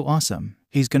 That's so awesome.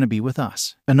 He's gonna be with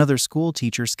us. Another school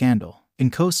teacher scandal.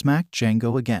 _Inko smacked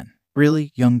Django again.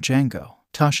 Really, young Django?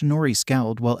 Toshinori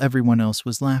scowled while everyone else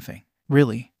was laughing.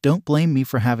 Really, don't blame me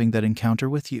for having that encounter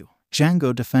with you.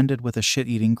 Django defended with a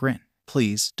shit-eating grin.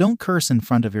 Please, don't curse in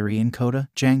front of Iri and Kota,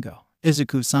 Django.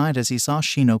 Izuku sighed as he saw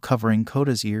Shino covering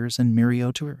Kota's ears and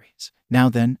Mirio to Iri's. Now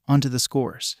then, onto the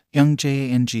scores. Young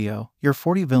𝐽𝐭, you're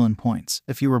 40 villain points.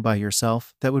 If you were by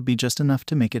yourself, that would be just enough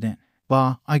to make it in.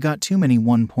 Bah, I got too many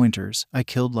one-pointers. I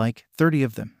killed like 30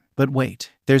 of them. But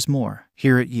wait, there's more.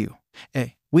 Here at you.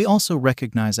 We also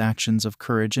recognize actions of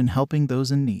courage in helping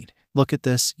those in need. Look at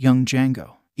this, young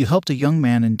Django. You helped a young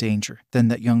man in danger, then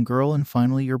that young girl, and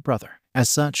finally your brother. As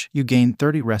such, you gained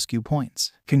 30 rescue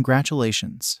points.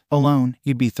 Congratulations. Alone,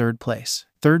 you'd be 3rd place.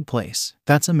 3rd place.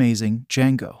 That's amazing,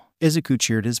 Django. Izuku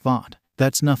cheered his VOD.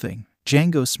 That's nothing.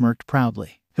 Django smirked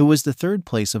proudly. Who was the 3rd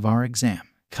place of our exam?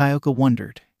 Kyoka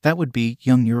wondered. That would be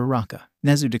young Uraraka.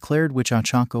 Nezu declared, which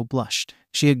Ochako blushed.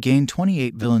 She had gained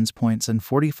 28 villains points and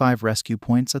 45 rescue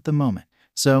points at the moment.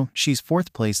 So, she's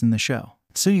 4th place in the show.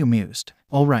 Tsuyu mused.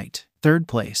 Alright, 3rd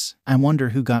place. I wonder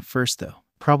who got first though.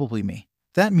 Probably me.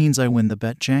 That means I win the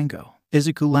bet, Django.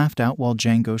 Izuku laughed out while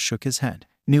Django shook his head.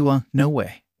 No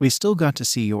way. We still got to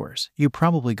see yours. You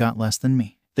probably got less than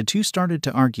me. The two started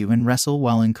to argue and wrestle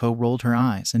while Inko rolled her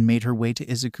eyes and made her way to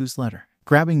Izuku's letter.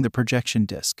 Grabbing the projection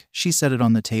disc, she set it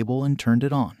on the table and turned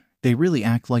it on. They really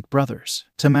act like brothers,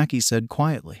 Tamaki said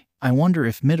quietly. I wonder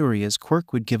if Midoriya's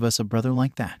quirk would give us a brother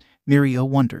like that. Mirio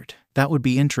wondered. That would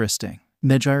be interesting.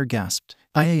 Nejiire gasped.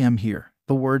 I am here.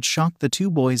 The words shocked the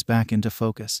two boys back into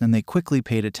focus and they quickly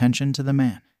paid attention to the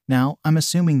man. Now, I'm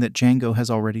assuming that Django has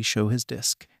already shown his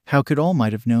disc. How could All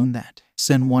Might have known that?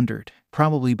 Sen wondered.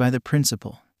 Probably by the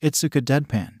principal. Itsuka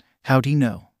deadpanned. How'd he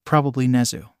know? Probably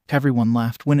Nezu. Everyone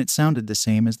laughed when it sounded the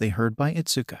same as they heard by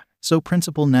Itsuka. So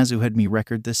Principal Nezu had me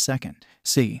record this second.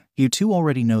 See, you two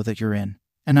already know that you're in,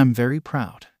 and I'm very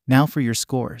proud. Now for your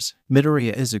scores.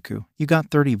 Midoriya Izuku, you got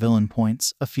 30 villain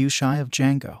points, a few shy of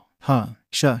Django.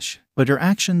 Shush. But your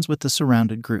actions with the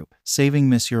surrounded group, saving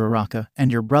Miss Uraraka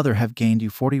and your brother have gained you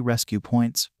 40 rescue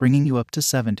points, bringing you up to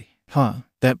 70.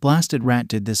 That blasted rat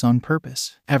did this on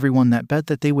purpose. Everyone that bet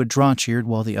that they would draw cheered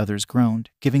while the others groaned,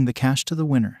 giving the cash to the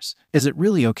winners. Is it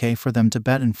really okay for them to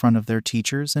bet in front of their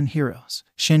teachers and heroes?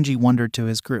 Shinji wondered to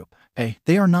his group.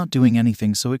 They are not doing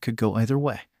anything, so it could go either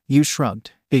way. You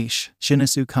shrugged.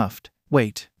 Shinisu cuffed.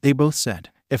 Wait, they both said.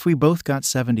 If we both got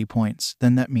 70 points,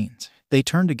 then that means. They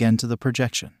turned again to the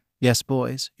projection. Yes,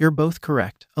 boys, you're both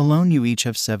correct. Alone you each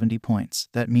have 70 points.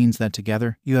 That means that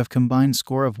together, you have combined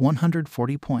score of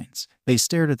 140 points. They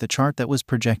stared at the chart that was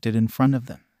projected in front of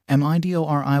them.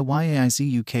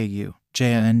 MIDORIYAIZUKU,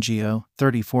 𝐽𝐭,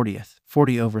 30 40th,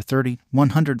 40 over 30,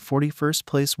 141st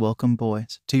place. Welcome,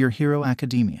 boys, to your Hero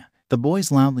Academia. The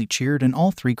boys loudly cheered and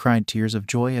all three cried tears of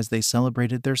joy as they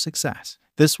celebrated their success.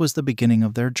 This was the beginning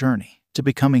of their journey to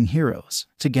becoming heroes.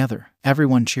 Together,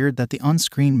 everyone cheered that the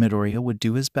on-screen Midoriya would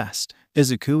do his best.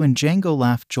 Izuku and Django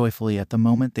laughed joyfully at the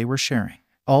moment they were sharing,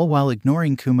 all while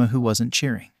ignoring Kuma, who wasn't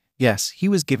cheering. Yes, he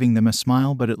was giving them a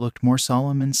smile, but it looked more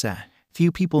solemn and sad.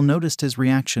 Few people noticed his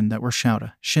reaction that were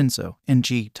Shouta, Shinso, and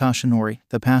Toshinori,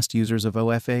 the past users of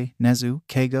OFA, Nezu,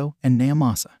 Keigo, and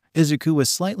Naomasa. Izuku was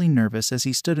slightly nervous as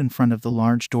he stood in front of the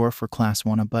large door for Class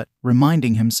 1, but,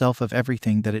 reminding himself of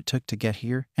everything that it took to get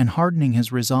here, and hardening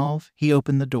his resolve, he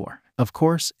opened the door. Of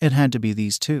course, it had to be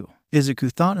these two.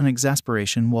 Izuku thought in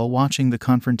exasperation while watching the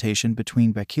confrontation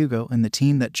between Bakugo and the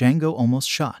team that Django almost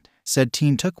shot. Said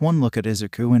team took one look at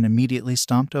Izuku and immediately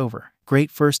stomped over. Great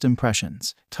first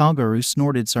impressions. Toguro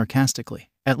snorted sarcastically.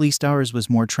 At least ours was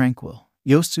more tranquil.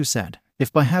 Yosu said.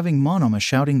 If by having Monoma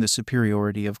shouting the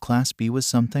superiority of Class B was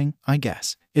something, I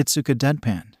guess. Itsuka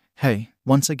deadpanned. Hey,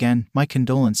 once again, my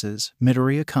condolences,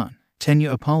 Midoriya-kun.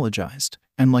 Tenya apologized.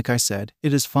 And like I said,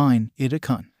 it is fine,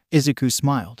 Ida-kun. Izuku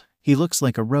smiled. He looks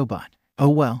like a robot. Oh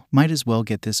well, might as well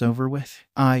get this over with.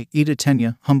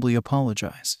 Tenya, humbly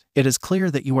apologized. It is clear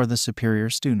that you are the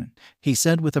superior student, he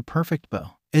said with a perfect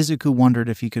bow. Izuku wondered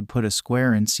if he could put a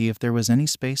square and see if there was any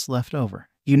space left over.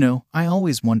 You know, I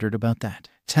always wondered about that,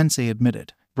 Tensei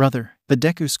admitted. Brother, the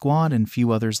Deku squad and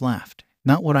few others laughed.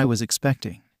 Not what I was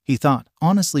expecting, he thought,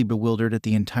 honestly bewildered at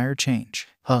the entire change.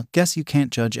 Guess you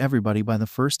can't judge everybody by the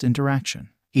first interaction,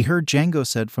 he heard Django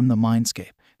said from the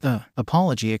mindscape.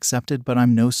 Apology accepted, but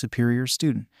I'm no superior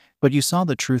student. But you saw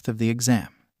the truth of the exam.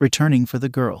 Returning for the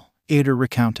girl, Ada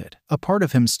recounted. A part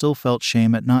of him still felt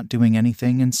shame at not doing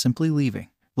anything and simply leaving.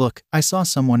 Look, I saw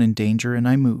someone in danger and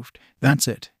I moved. That's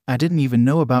it. I didn't even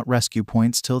know about rescue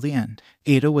points till the end.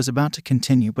 Ada was about to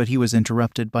continue, but he was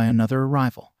interrupted by another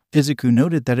arrival. Izuku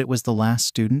noted that it was the last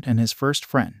student and his first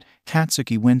friend.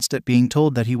 Katsuki winced at being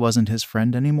told that he wasn't his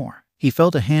friend anymore. He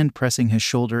felt a hand pressing his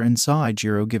shoulder and saw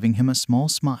Ijiro giving him a small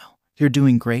smile. "You're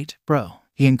doing great, bro,"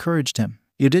 he encouraged him.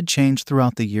 "You did change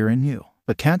throughout the year and you."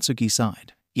 But Katsuki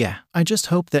sighed. "Yeah, I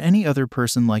just hope that any other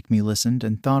person like me listened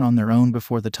and thought on their own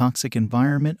before the toxic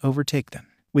environment overtake them."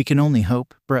 "We can only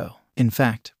hope, bro. In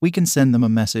fact, we can send them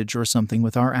a message or something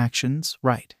with our actions,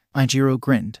 right?" Ijiro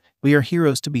grinned. "We are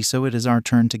heroes to be, so it is our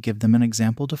turn to give them an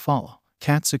example to follow."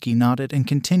 Katsuki nodded and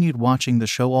continued watching the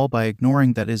show, all by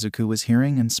ignoring that Izuku was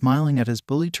hearing and smiling at his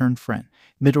bully-turned friend.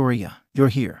 "Midoriya, you're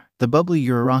here." The bubbly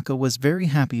Uraraka was very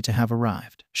happy to have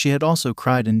arrived. She had also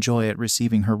cried in joy at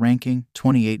receiving her ranking,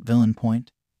 28 villain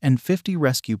point, and 50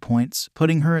 rescue points,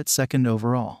 putting her at second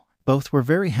overall. Both were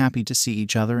very happy to see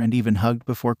each other and even hugged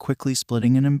before quickly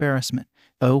splitting in embarrassment.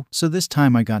 "Oh, so this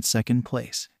time I got second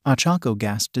place." Ochako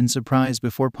gasped in surprise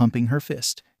before pumping her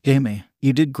fist. "Ame,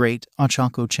 you did great,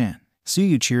 Ochako-chan."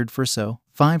 Tsuyu cheered for So,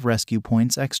 5 rescue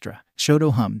points extra.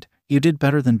 Shoto hummed, "You did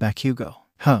better than Bakugo."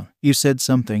 "Huh, you said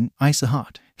something,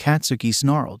 Isahot." Katsuki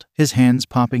snarled, his hands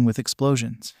popping with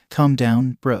explosions. "Calm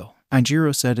down, bro,"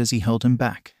 Ijiro said as he held him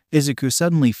back. Izuku,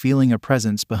 suddenly feeling a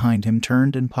presence behind him,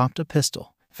 turned and popped a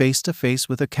pistol. Face to face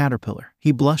with a caterpillar,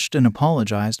 he blushed and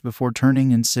apologized before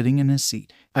turning and sitting in his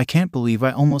seat. "I can't believe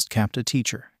I almost capped a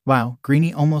teacher." "Wow,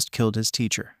 Greenie almost killed his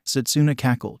teacher." Setsuna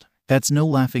cackled. "That's no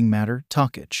laughing matter,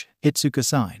 Takich." Itsuka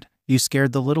sighed. "You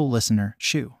scared the little listener,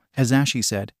 shoo," as Ashi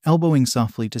said, elbowing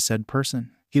softly to said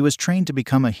person. "He was trained to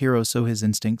become a hero, so his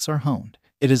instincts are honed.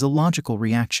 It is a logical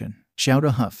reaction."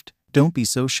 Shouta huffed. "Don't be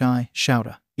so shy,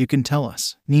 Shouta. You can tell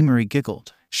us." Nimari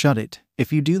giggled. "Shut it.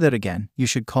 If you do that again, you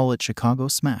should call it Chicago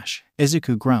Smash."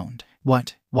 Izuku groaned.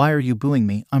 "What? Why are you booing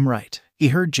me? I'm right." He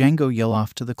heard Django yell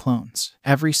off to the clones.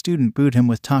 Every student booed him,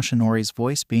 with Toshinori's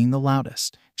voice being the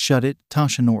loudest. "Shut it,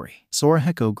 Toshinori."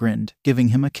 Soraheko grinned, giving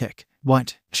him a kick.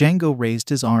 "What?" Django raised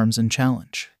his arms in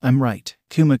challenge. "I'm right."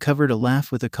 Kuma covered a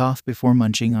laugh with a cough before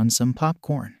munching on some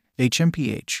popcorn.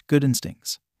 HMPH, good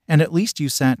instincts. "And at least you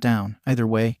sat down. Either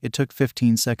way, it took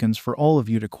 15 seconds for all of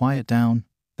you to quiet down.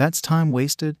 That's time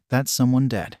wasted, that's someone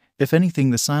dead." If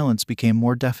anything, the silence became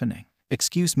more deafening.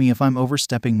 "Excuse me if I'm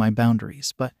overstepping my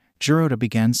boundaries, but..." Jiroda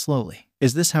began slowly.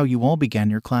 "Is this how you all began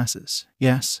your classes?"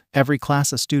 "Yes." Every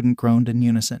class a student groaned in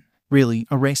unison. "Really,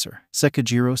 Eraser?"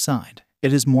 Sekijiro sighed.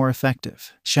 "It is more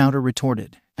effective," Shouta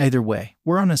retorted. "Either way,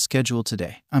 we're on a schedule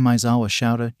today. I'm Aizawa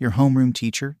Shouta, your homeroom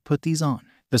teacher. Put these on."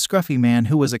 The scruffy man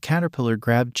who was a caterpillar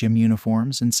grabbed gym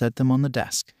uniforms and set them on the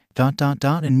desk.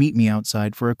 "And meet me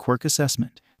outside for a quirk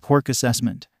assessment." "Quirk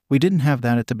assessment? We didn't have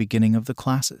that at the beginning of the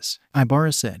classes."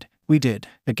 Ibara said. "We did."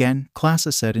 Again,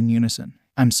 Classa said in unison.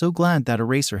 "I'm so glad that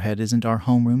Eraserhead isn't our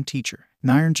homeroom teacher,"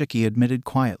 Nairanjiki admitted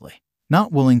quietly,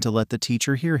 not willing to let the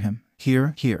teacher hear him.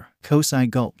 Here. Kosai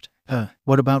gulped.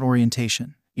 What about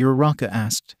orientation?" Uraraka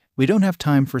asked. "We don't have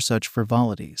time for such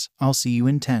frivolities. I'll see you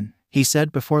in 10, he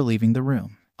said before leaving the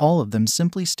room. All of them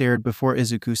simply stared before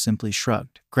Izuku simply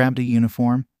shrugged, grabbed a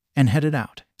uniform, and headed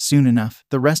out. Soon enough,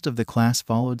 the rest of the class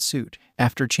followed suit.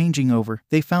 After changing over,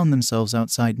 they found themselves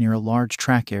outside near a large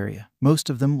track area,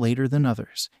 most of them later than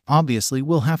others. "Obviously,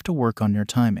 we'll have to work on your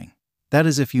timing. That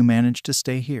is if you manage to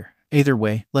stay here. Either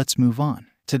way, let's move on.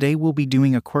 Today we'll be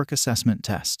doing a quirk assessment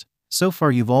test. So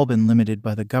far you've all been limited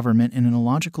by the government in an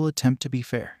illogical attempt to be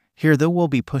fair. Here though, we'll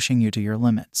be pushing you to your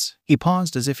limits." He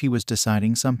paused as if he was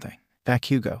deciding something.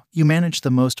 "Bakugo, you managed the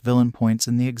most villain points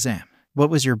in the exam. What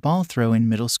was your ball throw in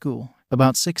middle school?"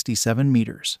 "About 67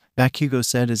 meters, Bakugo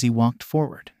said as he walked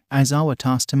forward. Aizawa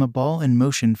tossed him a ball and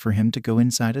motioned for him to go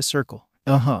inside a circle.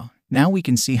 Now we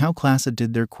can see how Classa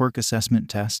did their quirk assessment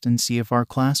test and see if our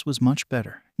class was much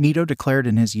better," Nito declared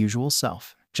in his usual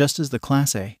self. Just as the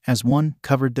Class A, as one,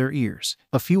 covered their ears,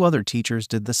 a few other teachers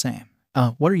did the same.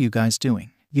 What are you guys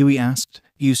doing?" Yui asked.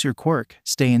 "Use your quirk,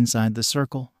 stay inside the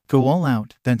circle, go all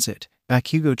out, that's it."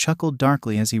 Bakugo chuckled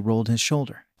darkly as he rolled his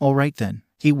shoulder. "All right then."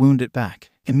 He wounded back.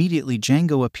 Immediately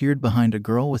Django appeared behind a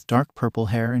girl with dark purple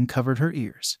hair and covered her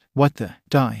ears. "What the?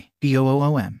 Die.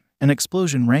 BOOM. An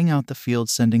explosion rang out the field,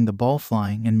 sending the ball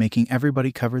flying and making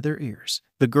everybody cover their ears.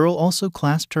 The girl also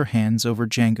clasped her hands over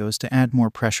Django's to add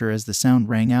more pressure as the sound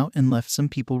rang out and left some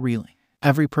people reeling.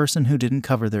 Every person who didn't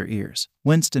cover their ears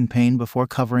winced in pain before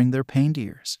covering their pained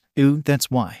ears. "Ooh,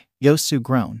 that's why." Yosu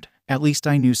groaned. "At least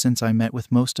I knew since I met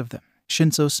with most of them."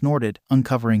 Shinso snorted,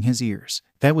 uncovering his ears.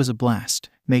 "That was a blast."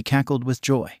 Mei cackled with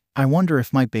joy. "I wonder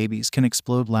if my babies can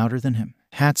explode louder than him."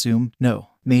 Hatsum, "No."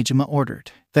 Majima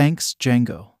ordered. "Thanks,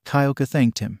 Django." Kyoka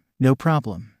thanked him. "No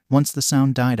problem." Once the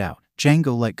sound died out,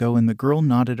 Django let go and the girl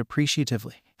nodded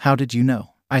appreciatively. "How did you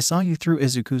know?" "I saw you through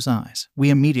Izuku's eyes. We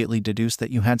immediately deduced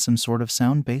that you had some sort of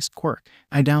sound-based quirk.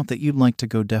 I doubt that you'd like to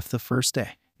go deaf the first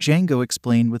day." Django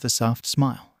explained with a soft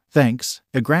smile. Thanks.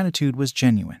 The gratitude was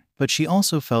genuine, but she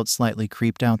also felt slightly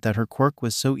creeped out that her quirk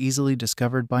was so easily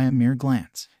discovered by a mere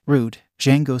glance. Rude.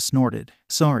 Django snorted.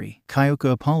 Sorry.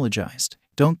 Kyoko apologized.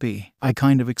 Don't be. I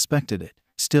kind of expected it.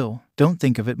 Still, don't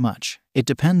think of it much. It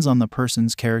depends on the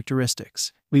person's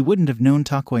characteristics. We wouldn't have known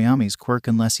Takoyami's quirk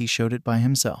unless he showed it by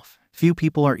himself. Few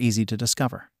people are easy to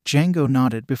discover. Django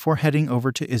nodded before heading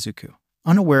over to Izuku,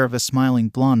 unaware of a smiling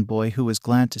blonde boy who was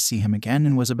glad to see him again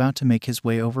and was about to make his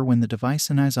way over when the device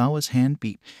in Aizawa's hand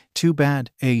beeped. Too bad,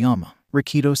 Aoyama,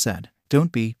 Rikido said.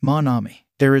 Don't be, Monami.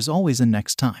 There is always a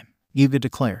next time, Yuga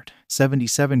declared.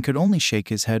 77 could only shake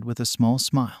his head with a small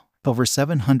smile. Over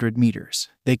 700 meters.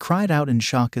 They cried out in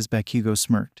shock as Bakugo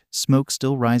smirked, smoke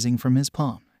still rising from his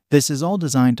palm. This is all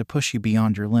designed to push you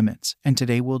beyond your limits, and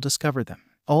today we'll discover them.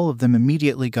 All of them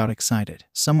immediately got excited,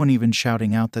 someone even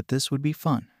shouting out that this would be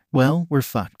fun. Well, we're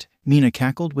fucked. Mina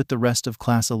cackled with the rest of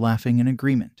class laughing in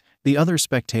agreement. The other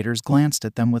spectators glanced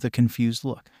at them with a confused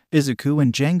look. Izuku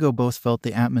and Django both felt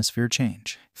the atmosphere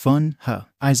change. Fun, huh?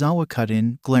 Aizawa cut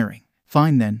in, glaring.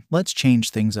 Fine then, let's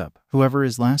change things up. Whoever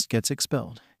is last gets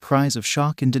expelled. Cries of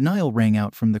shock and denial rang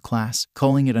out from the class,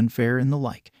 calling it unfair and the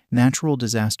like. Natural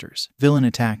disasters, villain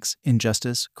attacks,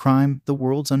 injustice, crime, the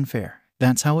world's unfair.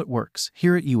 That's how it works.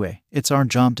 Here at UA, it's our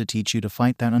job to teach you to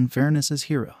fight that unfairness as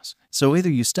heroes. So either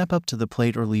you step up to the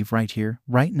plate or leave right here,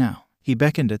 right now. He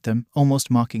beckoned at them, almost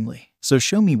mockingly. So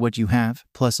show me what you have,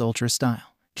 plus ultra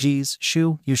style. Geez,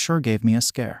 Shu, you sure gave me a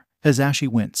scare. Hazashi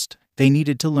winced. They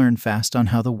needed to learn fast on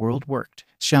how the world worked.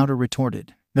 Shouter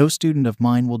retorted. No student of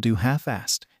mine will do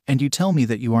half-assed. And you tell me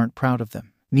that you aren't proud of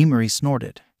them. Nimuri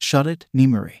snorted. Shut it,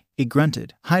 Nimuri. He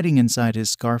grunted, hiding inside his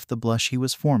scarf the blush he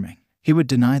was forming. He would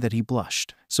deny that he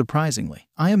blushed. Surprisingly,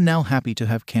 I am now happy to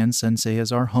have Ken-sensei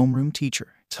as our homeroom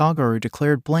teacher, Tagaru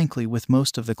declared blankly with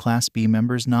most of the Class B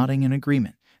members nodding in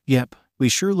agreement. Yep, we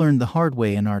sure learned the hard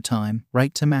way in our time,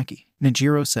 right Tamaki?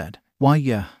 Nejiro said. Why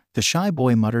yeah. The shy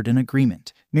boy muttered in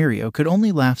agreement. Mirio could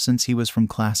only laugh since he was from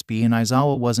Class B and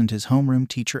Aizawa wasn't his homeroom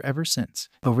teacher ever since.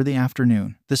 Over the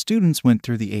afternoon, the students went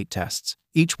through the 8 tests,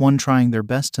 each one trying their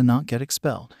best to not get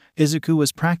expelled. Izuku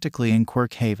was practically in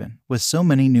quirk haven, with so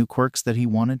many new quirks that he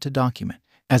wanted to document.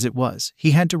 As it was,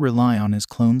 he had to rely on his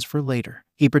clones for later.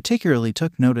 He particularly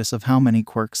took notice of how many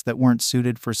quirks that weren't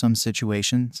suited for some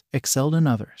situations excelled in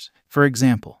others. For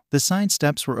example, the side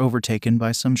steps were overtaken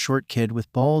by some short kid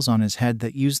with balls on his head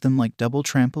that used them like double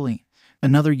trampoline.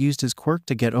 Another used his quirk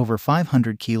to get over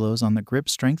 500 kilos on the grip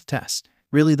strength test.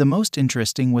 Really, the most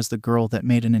interesting was the girl that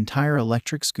made an entire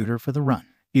electric scooter for the run.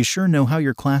 You sure know how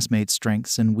your classmates'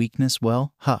 strengths and weakness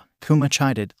well, huh? Kuma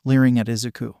chided, leering at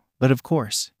Izuku. But of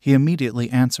course, he immediately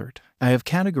answered. I have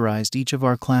categorized each of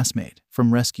our classmates,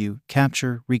 from rescue,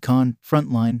 capture, recon,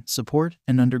 frontline, support,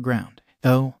 and underground.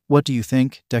 Oh, what do you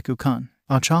think, Deku-kun?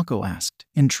 Ochako asked,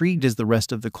 intrigued as the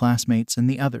rest of the classmates and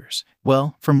the others.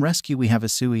 Well, from rescue we have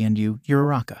Asui and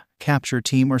Uraraka. Capture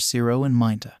team are Siro and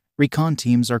Mainta. Recon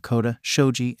teams are Kota,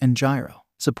 Shoji, and Gyro.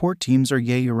 Support teams are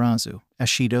Yaoyorozu,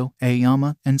 Ashido,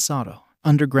 Aoyama, and Sato.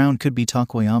 Underground could be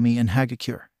Takoyami and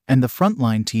Hagakure. And the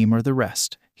frontline team are the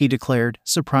rest, he declared,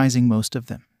 surprising most of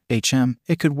them.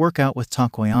 It could work out with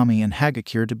Takoyami and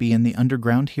Hagakure to be in the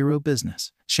underground hero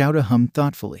business. Shouta hummed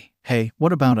thoughtfully. Hey,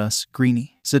 what about us,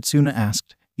 Greenie? Setsuna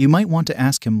asked. You might want to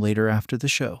ask him later after the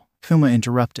show. Kuma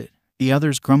interrupted. The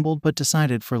others grumbled but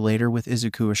decided for later with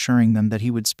Izuku assuring them that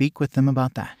he would speak with them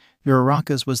about that.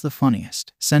 Uraraka's was the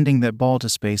funniest. Sending that ball to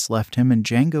space left him and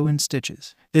Django in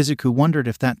stitches. Izuku wondered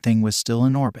if that thing was still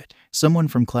in orbit. Someone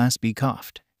from Class B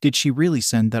coughed. Did she really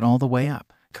send that all the way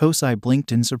up? Kosai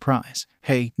blinked in surprise.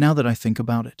 Hey, now that I think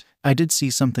about it, I did see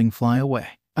something fly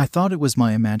away. I thought it was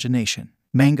my imagination.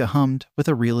 Manga hummed, with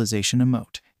a realization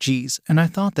emote. Geez, and I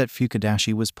thought that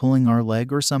Fukudashi was pulling our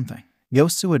leg or something.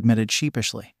 Yosu admitted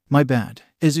sheepishly. My bad.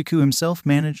 Izuku himself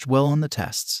managed well on the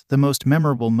tests, the most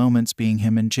memorable moments being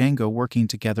him and Django working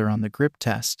together on the grip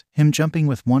test, him jumping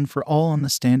with one for all on the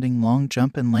standing long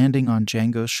jump and landing on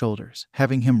Django's shoulders,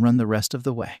 having him run the rest of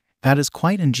the way. That is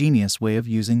quite an ingenious way of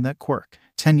using that quirk,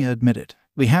 Tenya admitted.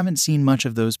 We haven't seen much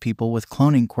of those people with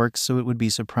cloning quirks, so it would be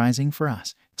surprising for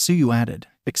us. Tsuyu added,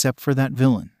 except for that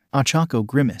villain. Ochako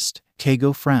grimaced.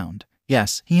 Keigo frowned.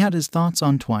 Yes, he had his thoughts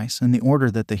on twice and the order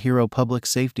that the Hero Public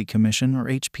Safety Commission, or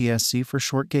HPSC for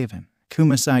short, gave him.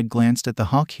 Kuma-side glanced at the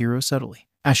Hawk Hero subtly.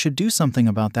 I should do something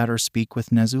about that or speak with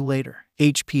Nezu later.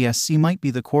 HPSC might be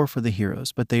the core for the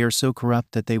heroes, but they are so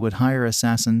corrupt that they would hire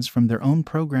assassins from their own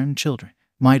programmed children.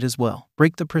 Might as well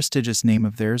break the prestigious name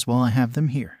of theirs while I have them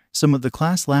here. Some of the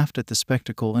class laughed at the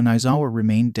spectacle and Aizawa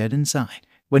remained dead inside.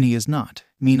 When he is not,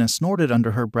 Mina snorted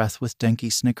under her breath with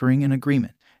Denki snickering in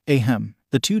agreement. Ahem,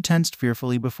 The two tensed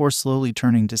fearfully before slowly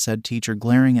turning to said teacher,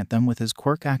 glaring at them with his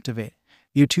quirk activated.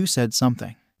 You two said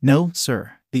something. No,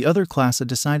 sir. The other class had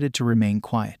decided to remain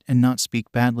quiet and not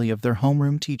speak badly of their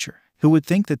homeroom teacher, who would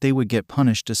think that they would get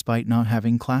punished despite not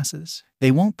having classes.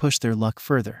 They won't push their luck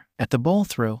further. At the ball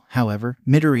throw, however,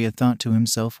 Midoriya thought to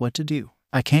himself what to do.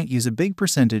 I can't use a big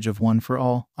percentage of one for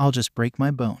all, I'll just break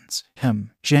my bones.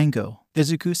 Django,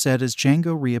 Izuku said as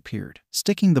Django reappeared,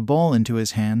 sticking the ball into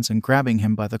his hands and grabbing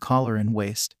him by the collar and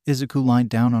waist. Izuku lied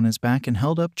down on his back and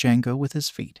held up Django with his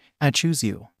feet. I choose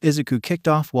you. Izuku kicked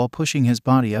off while pushing his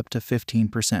body up to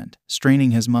 15%,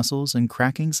 straining his muscles and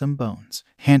cracking some bones.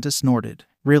 Hanta snorted.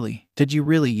 Really? Did you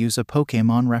really use a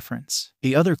Pokémon reference?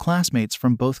 The other classmates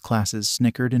from both classes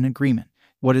snickered in agreement.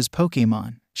 What is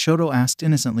Pokémon? Shoto asked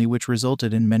innocently, which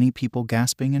resulted in many people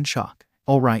gasping in shock.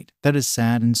 All right, that is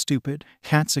sad and stupid,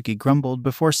 Katsuki grumbled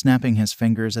before snapping his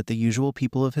fingers at the usual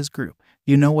people of his group.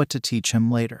 You know what to teach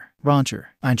him later.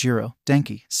 Roger, Ijiro,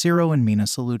 Denki, Siro and Mina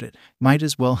saluted. Might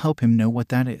as well help him know what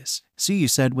that is. Tsuyu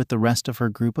said with the rest of her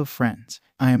group of friends.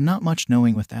 I am not much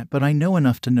knowing with that, but I know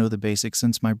enough to know the basics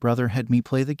since my brother had me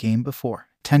play the game before.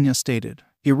 Tenya stated.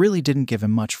 You really didn't give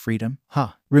him much freedom,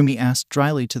 huh? Rumi asked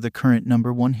dryly to the current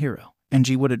 #1 hero.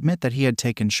 Enji would admit that he had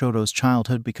taken Shoto's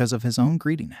childhood because of his own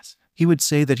greediness. He would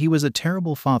say that he was a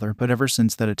terrible father, but ever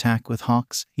since that attack with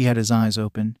Hawks, he had his eyes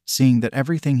open, seeing that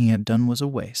everything he had done was a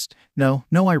waste. No,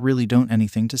 I really don't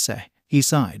anything to say. He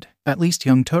sighed. At least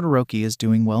young Todoroki is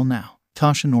doing well now.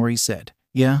 Toshinori said.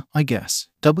 Yeah, I guess.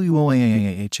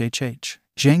 WOAAHHH.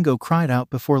 Django cried out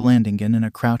before landing in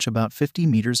a crouch about 50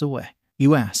 meters away.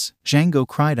 You ass, Django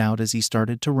cried out as he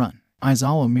started to run.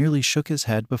 Aizawa merely shook his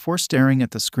head before staring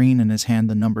at the screen in his hand,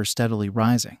 the number steadily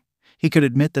rising. He could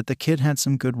admit that the kid had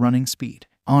some good running speed.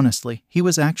 Honestly, he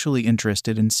was actually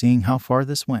interested in seeing how far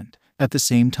this went. At the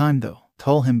same time though,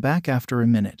 call him back after a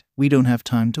minute. We don't have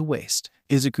time to waste.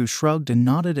 Izuku shrugged and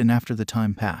nodded, and after the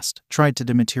time passed, tried to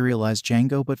dematerialize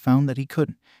Django but found that he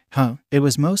couldn't. It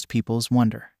was most people's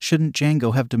wonder. Shouldn't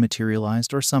Django have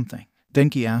dematerialized or something?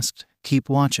 Denki asked. Keep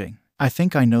watching. I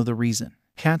think I know the reason.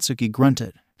 Katsuki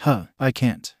grunted. I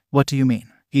can't. What do you mean?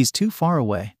 He's too far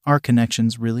away. Our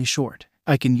connection's really short.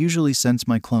 I can usually sense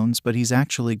my clones, but he's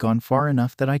actually gone far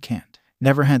enough that I can't.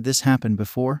 Never had this happen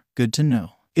before. Good to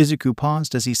know. Izuku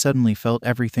paused as he suddenly felt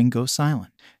everything go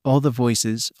silent. All the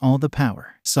voices, all the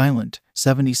power. Silent.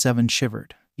 77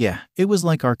 shivered. Yeah, it was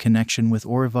like our connection with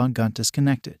𝗏 got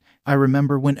disconnected. I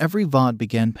remember when every VOD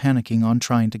began panicking on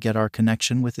trying to get our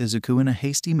connection with Izuku in a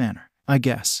hasty manner. I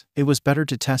guess it was better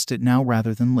to test it now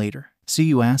rather than later.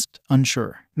 Tsuyu asked,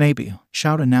 unsure. Maybe.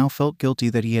 Shouta now felt guilty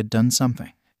that he had done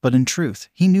something. But in truth,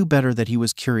 he knew better that he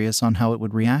was curious on how it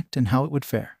would react and how it would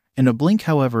fare. In a blink,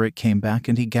 however, it came back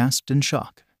and he gasped in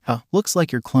shock. Looks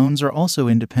like your clones are also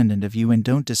independent of you and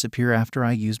don't disappear after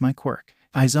I use my quirk,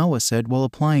 Aizawa said while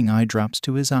applying eye drops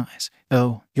to his eyes.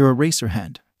 Oh, you're a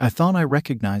Racerhead. I thought I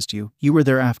recognized you. You were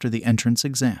there after the entrance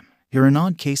exam. You're an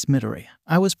odd case, Midoriya.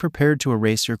 I was prepared to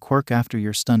erase your quirk after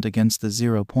your stunt against the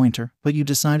 0-pointer, but you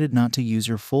decided not to use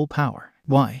your full power.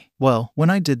 Why? Well, when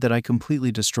I did that I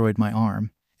completely destroyed my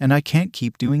arm, and I can't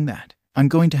keep doing that. I'm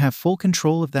going to have full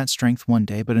control of that strength one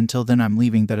day, but until then I'm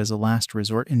leaving that as a last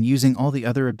resort and using all the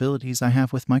other abilities I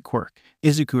have with my quirk,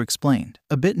 Izuku explained,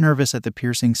 a bit nervous at the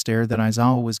piercing stare that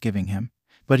Aizawa was giving him,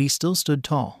 but he still stood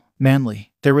tall.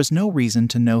 Manly. There was no reason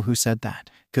to know who said that.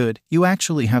 Good, you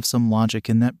actually have some logic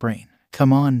in that brain.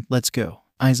 Come on, let's go,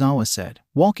 Aizawa said,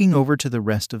 walking over to the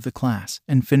rest of the class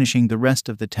and finishing the rest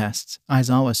of the tests.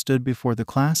 Aizawa stood before the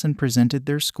class and presented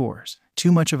their scores.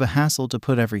 Too much of a hassle to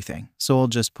put everything, so I'll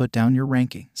just put down your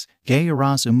rankings. Gei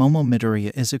Arazu Momo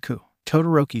Midoriya Izuku.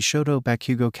 Todoroki Shoto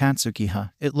Bakugo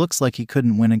Katsuki. It looks like he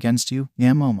couldn't win against you,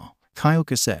 yeah Momo.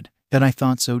 Kyoka said. That I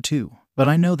thought so too, but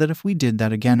I know that if we did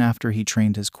that again after he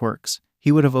trained his quirks,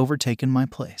 he would have overtaken my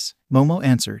place. Momo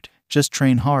answered. Just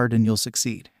train hard and you'll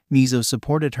succeed. Mizo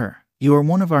supported her. You are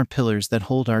one of our pillars that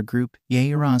hold our group,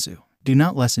 Yairazu. Do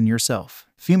not lessen yourself.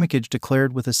 𝗏𝗏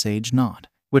declared with a sage nod.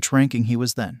 Which ranking he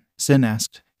was then? Sin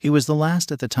asked. He was the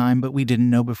last at the time, but we didn't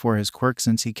know before his quirk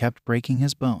since he kept breaking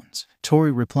his bones.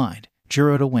 Tori replied.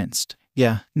 Jiroda winced.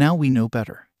 Yeah, now we know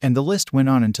better. And the list went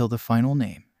on until the final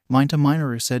name. Mineta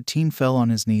Minoru said. Teen fell on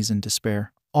his knees in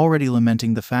despair, already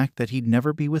lamenting the fact that he'd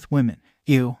never be with women.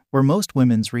 Ew, were most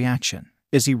women's reaction.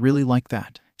 Is he really like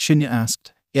that? Shinya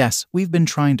asked. Yes, we've been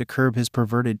trying to curb his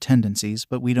perverted tendencies,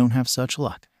 but we don't have such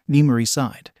luck. Nimuri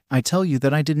sighed. I tell you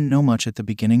that I didn't know much at the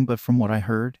beginning, but from what I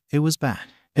heard, it was bad.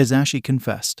 Hisashi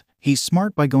confessed. He's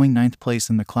smart by going 9th place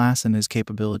in the class and his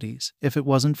capabilities. If it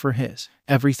wasn't for his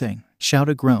everything.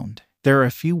 Shouta groaned. There are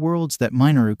a few worlds that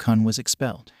Minoru-kun was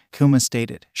expelled. Kuma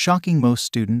stated, shocking most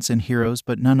students and heroes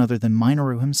but none other than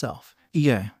Minoru himself.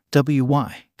 Yeah,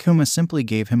 WY. Kuma simply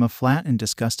gave him a flat and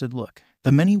disgusted look.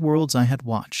 The many worlds I had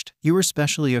watched, you were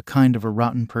specially a kind of a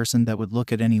rotten person that would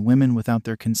look at any women without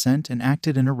their consent and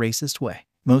acted in a racist way.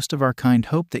 Most of our kind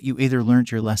hope that you either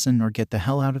learned your lesson or get the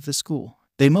hell out of the school.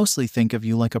 They mostly think of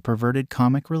you like a perverted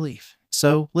comic relief.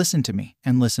 So, listen to me,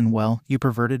 and listen well, you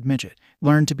perverted midget.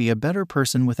 Learn to be a better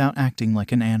person without acting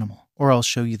like an animal, or I'll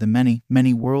show you the many,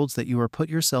 many worlds that you are put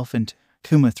yourself into.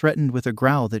 Kuma threatened with a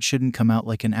growl that shouldn't come out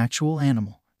like an actual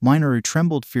animal. Minoru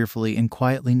trembled fearfully and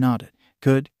quietly nodded.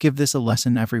 Good, give this a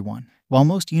lesson everyone. While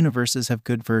most universes have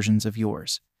good versions of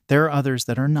yours, there are others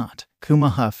that are not. Kuma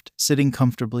huffed, sitting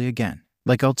comfortably again.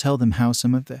 Like I'll tell them how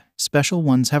some of the special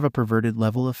ones have a perverted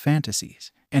level of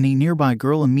fantasies. Any nearby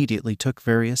girl immediately took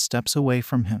various steps away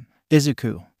from him.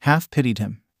 Izuku half pitied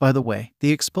him. By the way,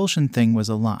 the expulsion thing was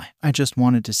a lie. I just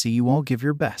wanted to see you all give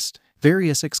your best.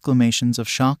 Various exclamations of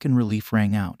shock and relief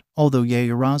rang out, although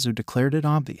Yaoyorozu declared it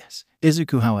obvious.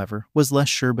 Izuku, however, was less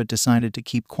sure but decided to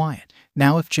keep quiet.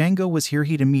 Now if Django was here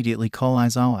he'd immediately call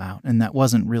Aizawa out, and that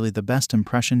wasn't really the best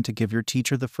impression to give your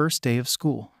teacher the first day of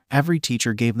school. Every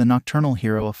teacher gave the nocturnal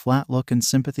hero a flat look and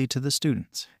sympathy to the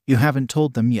students. You haven't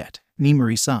told them yet.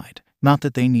 Nimari sighed. Not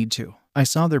that they need to. I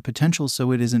saw their potential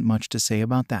so it isn't much to say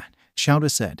about that, Xiaoda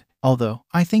said, although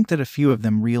I think that a few of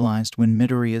them realized when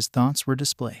Midoriya's thoughts were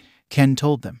displayed. Ken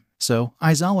told them. So,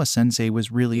 Aizawa-sensei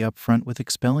was really upfront with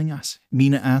expelling us?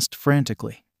 Mina asked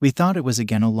frantically. We thought it was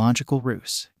again a logical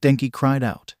ruse. Denki cried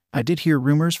out. I did hear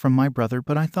rumors from my brother,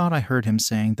 but I thought I heard him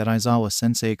saying that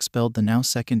Aizawa-sensei expelled the now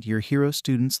second-year hero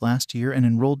students last year and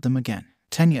enrolled them again.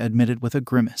 Tenya admitted with a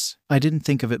grimace. I didn't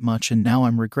think of it much and now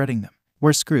I'm regretting them.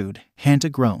 We're screwed, Hanta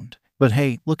groaned. But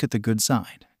hey, look at the good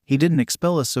side. He didn't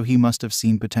expel us so he must have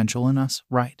seen potential in us,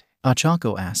 right?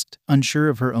 Achako asked, unsure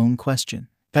of her own question.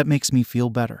 That makes me feel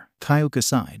better. Kyoka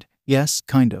sighed. Yes,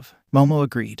 kind of. Momo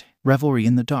agreed. Revelry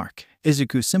in the dark.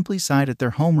 Izuku simply sighed at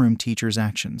their homeroom teacher's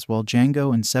actions while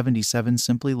Django and 77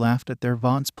 simply laughed at their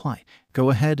Vaughn's plight.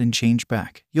 Go ahead and change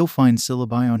back. You'll find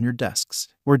syllabi on your desks.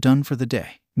 We're done for the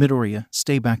day. Midoriya,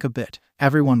 stay back a bit.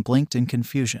 Everyone blinked in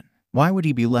confusion. Why would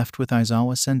he be left with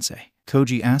Aizawa-sensei?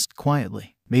 Koji asked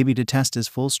quietly. Maybe to test his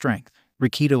full strength.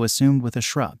 Rikido assumed with a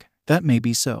shrug. That may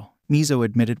be so. Mizo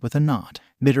admitted with a nod.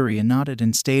 Midoriya nodded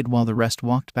and stayed while the rest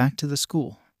walked back to the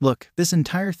school. Look, this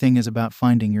entire thing is about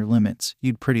finding your limits.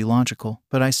 You'd pretty logical,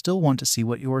 but I still want to see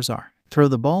what yours are. Throw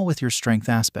the ball with your strength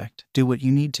aspect. Do what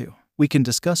you need to. We can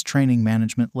discuss training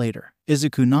management later.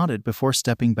 Izuku nodded before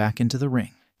stepping back into the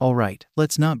ring. Alright,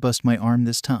 let's not bust my arm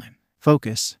this time.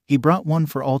 Focus. He brought one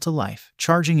for all to life,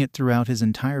 charging it throughout his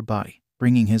entire body,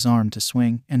 bringing his arm to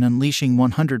swing and unleashing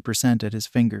 100% at his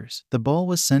fingers. The ball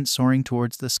was sent soaring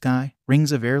towards the sky,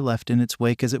 rings of air left in its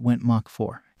wake as it went Mach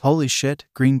 4. Holy shit,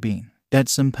 green bean.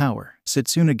 That's some power.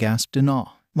 Setsuna gasped in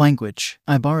awe. Language.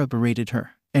 Ibara berated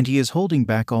her. And he is holding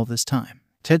back all this time.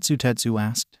 Tetsu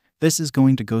asked. This is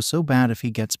going to go so bad if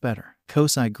he gets better.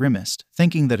 Kosei grimaced,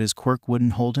 thinking that his quirk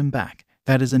wouldn't hold him back.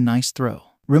 That is a nice throw.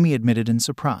 Rumi admitted in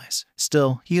surprise.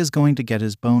 Still, he is going to get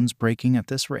his bones breaking at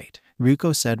this rate.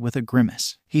 Ryuko said with a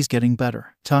grimace. He's getting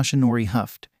better. Toshinori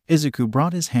huffed. Izuku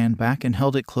brought his hand back and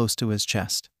held it close to his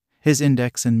chest. His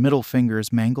index and middle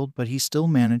fingers mangled, but he still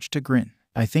managed to grin.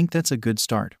 I think that's a good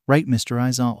start, right, Mr.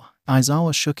 Aizawa?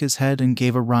 Aizawa shook his head and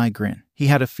gave a wry grin. He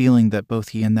had a feeling that both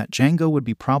he and that Django would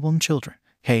be problem children.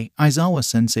 Hey,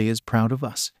 Aizawa-sensei is proud of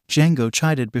us. Django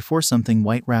chided before something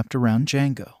white wrapped around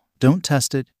Django. Don't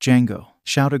test it, Django.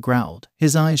 Xiaoda growled,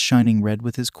 his eyes shining red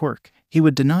with his quirk. He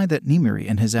would deny that Nimari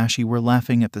and Hisashi were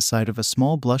laughing at the sight of a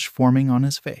small blush forming on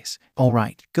his face.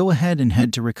 Alright, go ahead and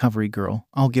head to Recovery Girl.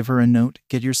 I'll give her a note.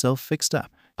 Get yourself fixed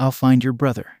up. I'll find your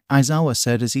brother, Aizawa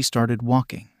said as he started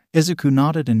walking. Izuku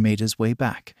nodded and made his way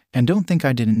back. And don't think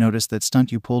I didn't notice that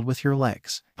stunt you pulled with your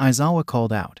legs, Aizawa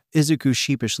called out, Izuku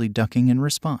sheepishly ducking in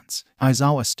response.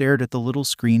 Aizawa stared at the little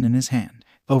screen in his hand.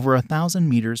 Over 1,000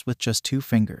 meters with just 2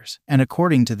 fingers. And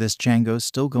according to this, Django's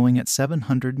still going at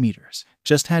 700 meters.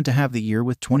 Just had to have the year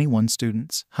with 21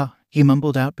 students. Huh, he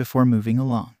mumbled out before moving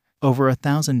along. Over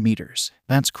 1,000 meters.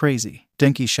 That's crazy,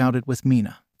 Denki shouted with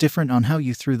Mina. Different on how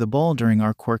you threw the ball during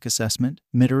our quirk assessment,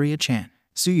 Midoriya-chan.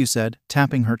 Tsuyu said,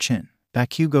 tapping her chin.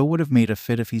 Bakugo would have made a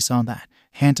fit if he saw that.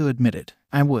 Hanto admitted.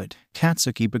 I would.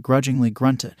 Katsuki begrudgingly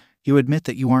grunted. You admit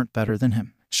that you aren't better than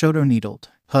him. Shoto needled.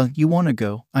 Huh, you wanna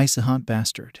go, ice-hot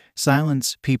bastard.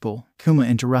 Silence, people, Kuma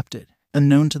interrupted.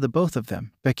 Unknown to the both of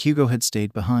them, Bakugo had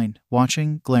stayed behind,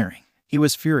 watching, glaring. He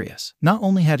was furious. Not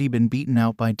only had he been beaten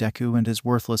out by Deku and his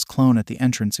worthless clone at the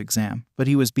entrance exam, but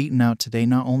he was beaten out today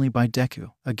not only by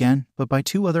Deku, again, but by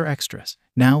 2 other extras.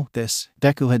 Now, this.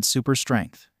 Deku had super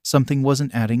strength. Something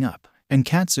wasn't adding up, and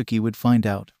Katsuki would find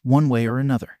out, one way or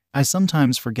another. I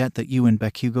sometimes forget that you and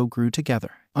Bakugo grew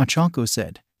together, Ochako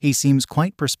said. He seems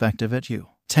quite perspective at you.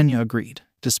 Tenya agreed.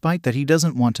 Despite that, he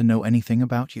doesn't want to know anything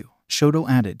about you. Shoto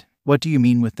added. What do you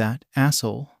mean with that,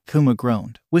 asshole? Kuma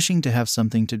groaned, wishing to have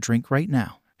something to drink right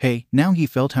now. Hey, now he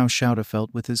felt how 𝐬𝐴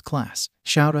felt with his class.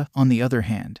 𝐬𝐴, on the other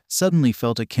hand, suddenly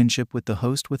felt a kinship with the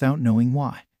host without knowing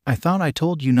why. I thought I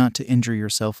told you not to injure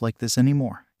yourself like this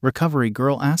anymore, Recovery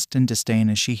Girl asked in disdain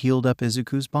as she healed up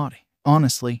Izuku's body.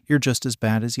 Honestly, you're just as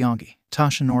bad as Yagi.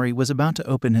 Toshinori was about to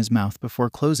open his mouth before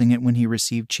closing it when he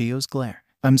received Chiyo's glare.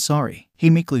 I'm sorry, he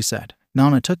meekly said.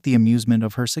 Nana took the amusement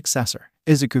of her successor.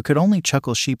 Izuku could only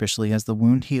chuckle sheepishly as the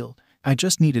wound healed. I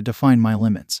just needed to find my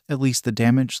limits, at least the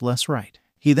damage less right.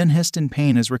 He then hissed in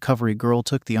pain as Recovery Girl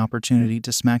took the opportunity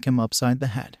to smack him upside the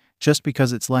head. Just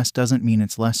because it's less doesn't mean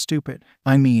it's less stupid.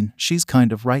 I mean, she's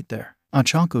kind of right there,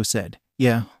 Ochako said.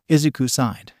 Yeah, Izuku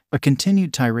sighed. A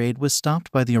continued tirade was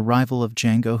stopped by the arrival of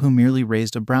Django, who merely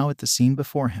raised a brow at the scene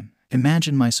before him.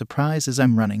 Imagine my surprise as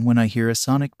I'm running when I hear a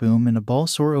sonic boom and a ball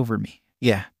soar over me.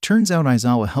 Yeah, turns out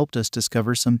Aizawa helped us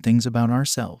discover some things about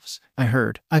ourselves.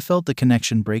 I felt the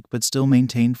connection break but still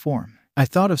maintained form. I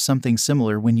thought of something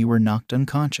similar when you were knocked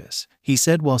unconscious, he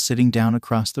said while sitting down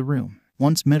across the room.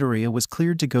 Once Midoriya was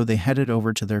cleared to go, they headed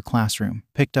over to their classroom,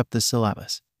 picked up the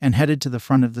syllabus, and headed to the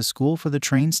front of the school for the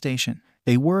train station.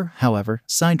 They were, however,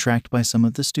 sidetracked by some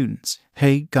of the students.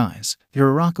 Hey, guys,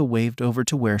 Uraraka waved over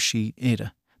to where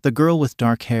Ada, the girl with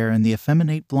dark hair and the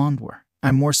effeminate blonde were.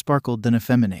 I'm more sparkled than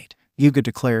effeminate, Yuga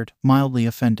declared, mildly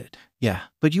offended. Yeah,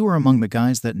 but you are among the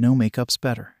guys that know makeup's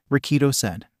better, Rikido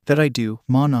said. That I do,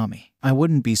 Monami. I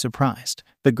wouldn't be surprised,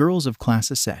 the girls of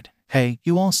classes said. Hey,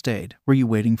 you all stayed. Were you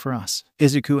waiting for us?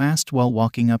 Izuku asked while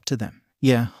walking up to them.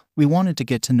 Yeah, we wanted to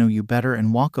get to know you better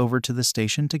and walk over to the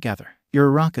station together,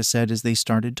 Uraraka said as they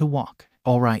started to walk.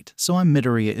 Alright, so I'm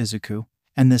Midoriya Izuku,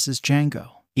 and this is Django.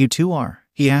 You two are?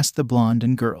 He asked the blonde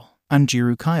and girl. I'm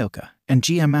Jiro Kyoka, and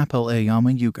GM Apple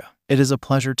Ayama Yuga. It is a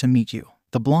pleasure to meet you,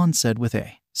 the blonde said with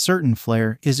a certain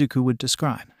flair Izuku would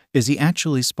describe. Is he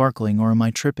actually sparkling or am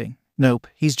I tripping? Nope,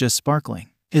 he's just sparkling.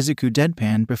 Izuku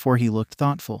deadpanned before he looked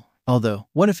thoughtful. Although,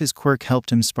 what if his quirk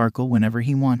helped him sparkle whenever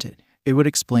he wanted? It would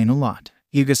explain a lot.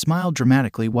 Yuga smiled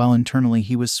dramatically while internally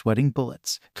he was sweating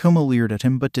bullets. Kuma leered at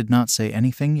him but did not say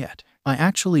anything yet. I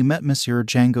actually met Monsieur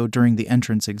Django during the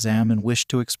entrance exam and wished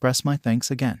to express my thanks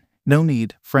again. No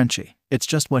need, Frenchie. It's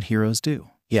just what heroes do.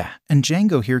 Yeah, and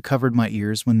Django here covered my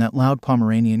ears when that loud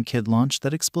Pomeranian kid launched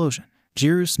that explosion.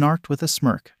 Jiro snarked with a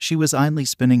smirk. She was idly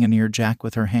spinning an ear jack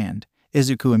with her hand.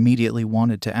 Izuku immediately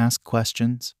wanted to ask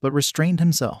questions, but restrained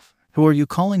himself. Who are you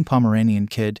calling Pomeranian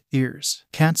kid? Ears.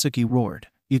 Katsuki roared.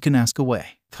 You can ask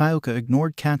away. Kyoka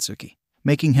ignored Katsuki,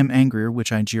 making him angrier,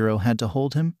 which Jiro had to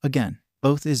hold him again.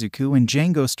 Both Izuku and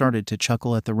Django started to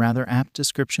chuckle at the rather apt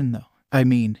description though. I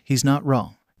mean, he's not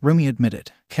wrong, Rumi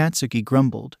admitted. Katsuki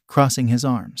grumbled, crossing his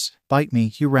arms. Bite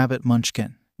me, you rabbit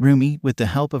munchkin. Rumi, with the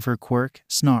help of her quirk,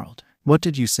 snarled. What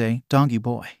did you say, doggy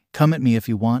boy? Come at me if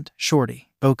you want, shorty.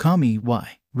 Oh, kami,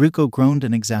 why? Ruko groaned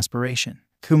in exasperation.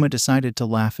 Kuma decided to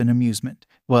laugh in amusement.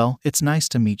 Well, it's nice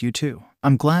to meet you too.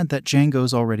 I'm glad that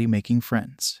Django's already making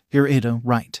friends. You're Ada,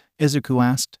 right? Izuku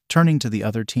asked, turning to the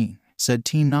other teen. Said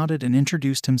teen nodded and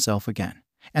introduced himself again.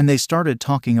 And they started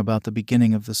talking about the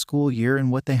beginning of the school year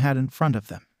and what they had in front of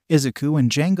them. Izuku and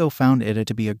Django found Ida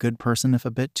to be a good person if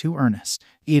a bit too earnest.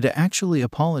 Ida actually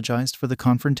apologized for the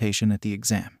confrontation at the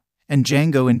exam. And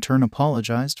Django in turn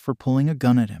apologized for pulling a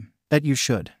gun at him. Bet you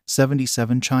should,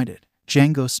 77 chided.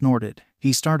 Django snorted.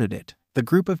 He started it. The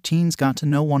group of teens got to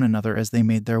know one another as they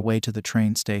made their way to the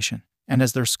train station. And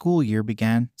as their school year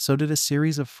began, so did a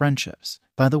series of friendships.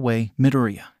 By the way,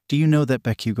 Midoriya, do you know that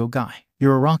Bakugo guy?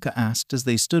 Uraraka asked as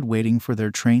they stood waiting for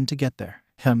their train to get there.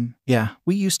 Yeah,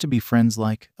 we used to be friends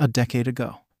like a decade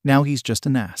ago. Now he's just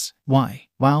an ass. Why?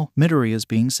 Wow, Midoriya's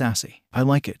being sassy. I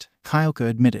like it, Kyoka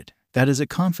admitted. That is a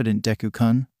confident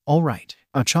Deku-kun. All right,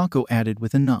 Ochako added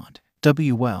with a nod.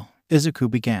 Well,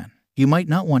 Izuku began. You might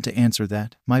not want to answer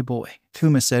that, my boy,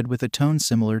 Kuma said with a tone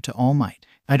similar to All Might.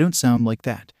 I don't sound like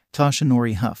that,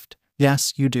 Toshinori huffed.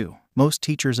 Yes, you do. Most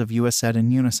teachers of US said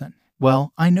in unison.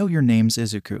 Well, I know your name's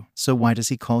Izuku, so why does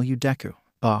he call you Deku?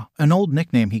 An old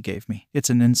nickname he gave me.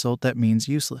 It's an insult that means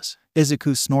useless.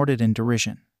 Izuku snorted in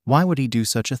derision. Why would he do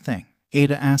such a thing?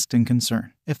 Ada asked in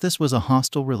concern. If this was a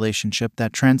hostile relationship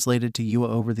that translated to Yua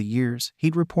over the years,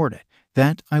 he'd report it.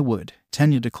 That I would,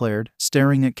 Tenya declared,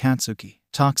 staring at Katsuki.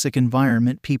 Toxic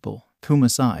environment people, Kuma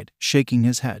sighed, shaking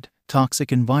his head.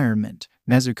 Toxic environment.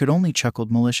 Nezu could only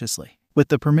chuckled maliciously. with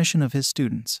the permission of his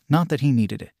students, not that he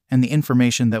needed it, and the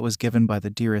information that was given by the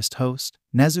dearest host.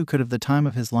 Nezu could have the time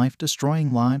of his life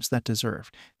destroying lives that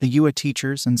deserved. The UA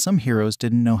teachers and some heroes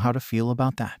didn't know how to feel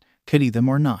about that, pity them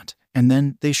or not, and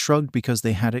then they shrugged because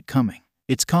they had it coming.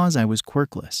 It's cause I was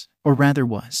quirkless, or rather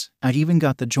was. I even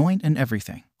got the joint and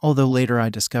everything, although later I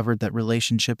discovered that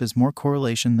relationship is more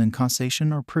correlation than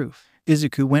causation or proof.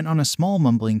 Izuku went on a small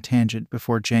mumbling tangent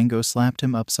before Django slapped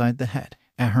him upside the head.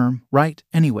 Ahem, right,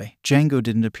 anyway, Django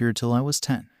didn't appear till I was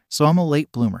 10, so I'm a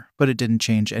late bloomer, but it didn't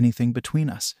change anything between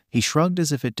us. He shrugged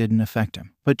as if it didn't affect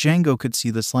him, but Django could see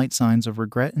the slight signs of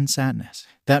regret and sadness.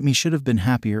 That me should have been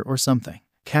happier or something.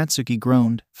 Katsuki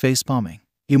groaned, face-palming.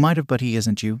 You might have, but he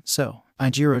isn't you, so.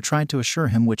 Ijiro tried to assure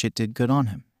him, which it did good on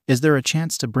him. Is there a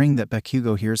chance to bring that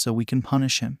Bakugo here so we can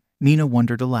punish him? Nina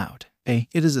wondered aloud. It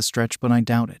is a stretch, but I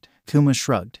doubt it. Kuma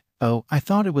shrugged. Oh, I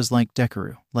thought it was like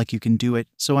Deku, like you can do it,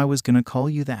 so I was gonna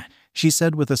call you that, she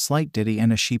said with a slight ditty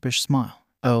and a sheepish smile.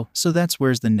 Oh, so that's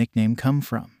where's the nickname come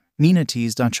from? Nina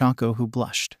teased Ochako, who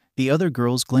blushed. The other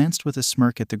girls glanced with a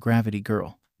smirk at the gravity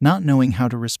girl, not knowing how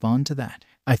to respond to that.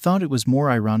 I thought it was more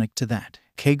ironic to that,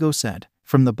 Keigo said.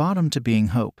 From the bottom to being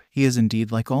hope, he is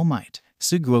indeed like All Might.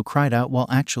 Suguo cried out while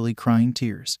actually crying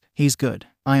tears. He's good.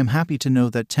 I am happy to know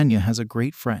that Tenya has a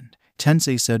great friend,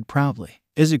 Tensei said proudly.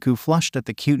 Izuku flushed at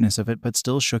the cuteness of it but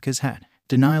still shook his head.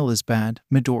 Denial is bad,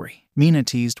 Midori. Mina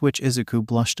teased, which Izuku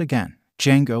blushed again.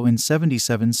 Django in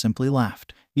 77 simply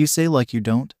laughed. You say like you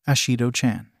don't,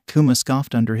 Ashido-chan. Kuma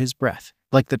scoffed under his breath.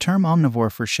 Like the term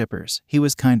omnivore for shippers, he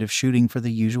was kind of shooting for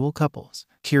the usual couples.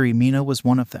 Kirimina was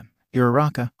one of them.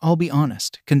 Uraraka, I'll be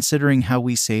honest, considering how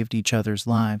we saved each other's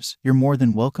lives, you're more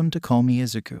than welcome to call me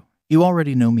Izuku. You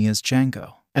already know me as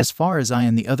Django. As far as I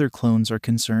and the other clones are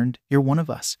concerned, you're one of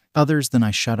us. Others than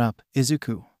I shut up,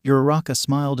 Izuku. Uraraka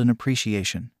smiled in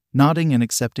appreciation, nodding and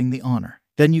accepting the honor.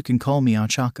 Then you can call me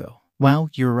Ochako. Wow,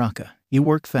 Uraraka, you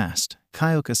work fast.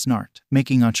 Kyoka snarked,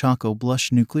 making Ochako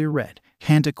blush nuclear red.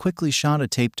 Hanta quickly shot a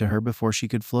tape to her before she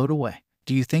could float away.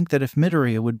 Do you think that if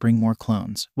Midoriya would bring more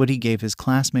clones, would he give his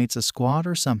classmates a squad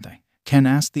or something? Ken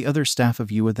asked the other staff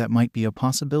of UA that might be a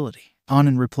possibility.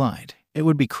 Anan replied, it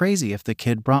would be crazy if the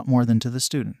kid brought more than to the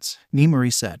students.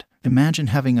 Nimori said, imagine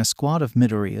having a squad of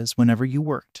Midoriyas whenever you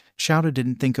worked. Shouta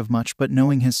didn't think of much, but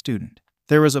knowing his student,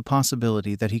 there was a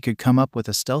possibility that he could come up with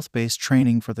a stealth-based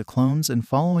training for the clones and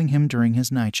following him during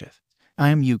his night shift. I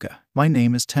am Yuga. My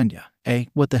name is Tenya.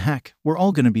 What the heck? We're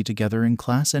all gonna be together in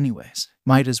class anyways.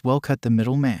 Might as well cut the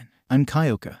middle man. I'm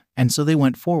Kyoka. And so they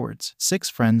went forwards, 6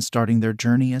 friends starting their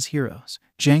journey as heroes.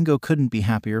 Django couldn't be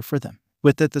happier for them.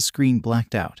 With that, the screen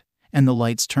blacked out, and the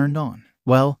lights turned on.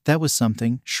 Well, that was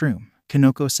something, Shroom,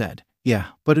 Kanoko said. Yeah,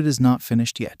 but it is not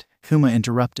finished yet. Kuma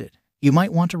interrupted. You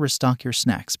might want to restock your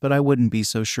snacks, but I wouldn't be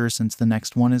so sure since the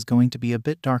next one is going to be a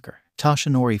bit darker.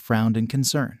 Toshinori frowned in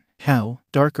concern. How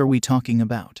dark are we talking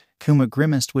about? Kuma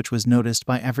grimaced, which was noticed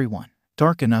by everyone.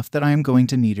 Dark enough that I am going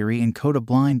to need Eri and Kota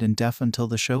blind and deaf until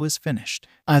the show is finished.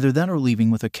 Either that or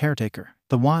leaving with a caretaker.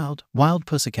 The wild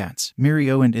pussycats,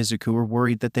 Mirio and Izuku, were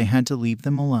worried that they had to leave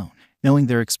them alone. Knowing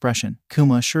their expression,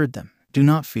 Kuma assured them, do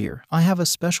not fear, I have a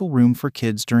special room for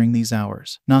kids during these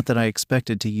hours. Not that I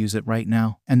expected to use it right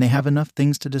now, and they have enough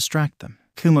things to distract them.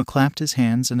 Kuma clapped his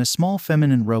hands, and a small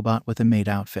feminine robot with a maid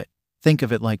outfit. Think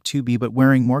of it like 2B but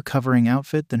wearing more covering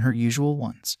outfit than her usual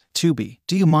ones. 2B,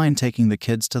 do you mind taking the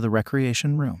kids to the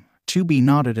recreation room? 2B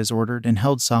nodded as ordered and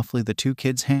held softly the 2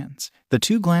 kids' hands. The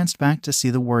 2 glanced back to see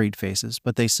the worried faces,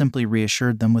 but they simply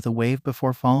reassured them with a wave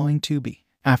before following 2B.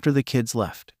 After the kids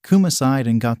left, Kuma sighed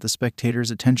and got the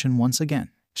spectators' attention once again.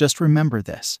 Just remember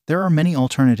this, there are many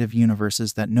alternative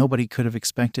universes that nobody could have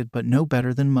expected but know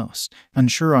better than most.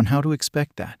 Unsure on how to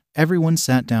expect that, everyone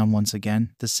sat down once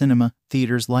again. The cinema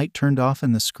theater's light turned off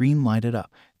and the screen lighted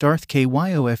up. Darth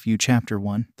KYOFU Chapter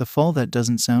 1, The Fall That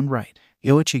Doesn't Sound Right.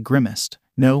 Yoichi grimaced.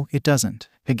 No, it doesn't,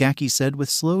 Higaki said with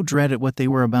slow dread at what they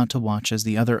were about to watch as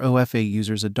the other OFA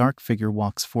users, a dark figure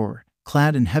walks forward,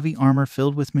 clad in heavy armor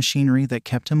filled with machinery that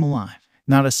kept him alive.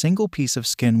 Not a single piece of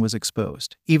skin was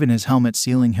exposed, even his helmet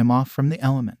sealing him off from the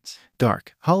elements.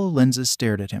 Dark, hollow lenses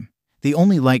stared at him, the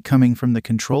only light coming from the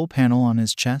control panel on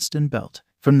his chest and belt.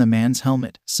 From the man's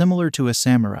helmet, similar to a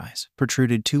samurai's,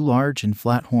 protruded 2 large and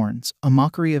flat horns, a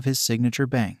mockery of his signature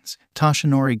bangs.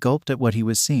 Toshinori gulped at what he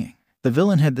was seeing. The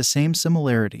villain had the same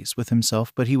similarities with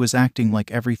himself, but he was acting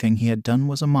like everything he had done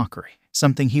was a mockery,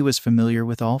 something he was familiar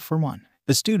with all for one.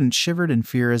 The students shivered in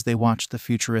fear as they watched the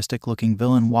futuristic-looking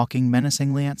villain walking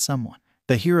menacingly at someone.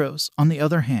 The heroes, on the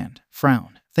other hand,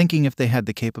 frowned, thinking if they had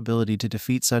the capability to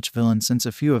defeat such villains, since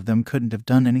a few of them couldn't have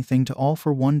done anything to All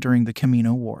for One during the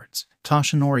Kamino Wars.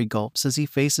 Toshinori gulps as he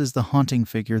faces the haunting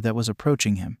figure that was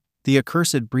approaching him. the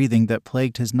accursed breathing that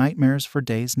plagued his nightmares for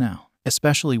days now,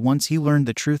 especially once he learned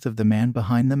the truth of the man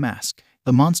behind the mask,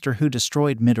 the monster who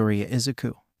destroyed Midoriya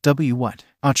Izuku. What?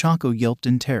 Ochako yelped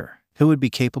in terror. Who would be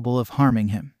capable of harming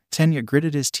him? Tenya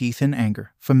gritted his teeth in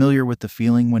anger, familiar with the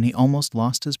feeling when he almost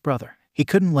lost his brother. He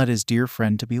couldn't let his dear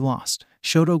friend to be lost.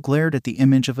 Shoto glared at the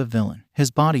image of a villain, his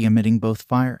body emitting both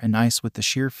fire and ice with the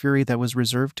sheer fury that was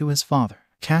reserved to his father.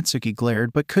 Katsuki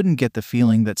glared but couldn't get the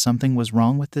feeling that something was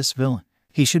wrong with this villain.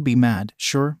 He should be mad,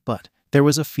 sure, but there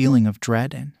was a feeling of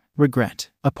dread and regret.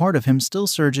 A part of him still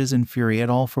surges in fury at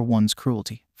all for one's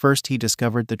cruelty. First he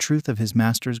discovered the truth of his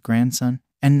master's grandson,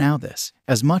 and now this.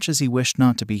 As much as he wished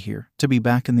not to be here, to be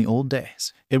back in the old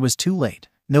days, it was too late.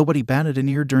 Nobody batted an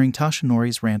ear during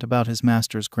Toshinori's rant about his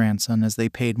master's grandson as they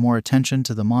paid more attention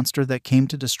to the monster that came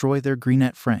to destroy their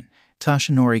greenette friend.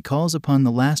 Toshinori calls upon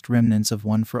the last remnants of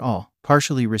One for All,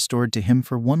 partially restored to him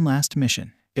for one last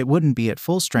mission. It wouldn't be at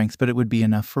full strength, but it would be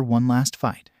enough for one last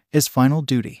fight. His final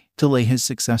duty, to lay his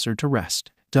successor to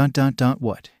rest.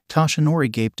 What?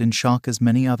 Toshinori gaped in shock as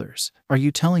many others. Are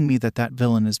you telling me that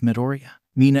villain is Midoriya?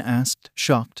 Mina asked,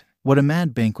 shocked. What a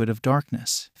mad banquet of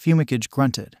darkness. 𝗏𝗏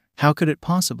grunted. How could it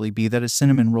possibly be that a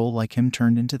cinnamon roll like him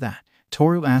turned into that?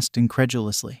 Toru asked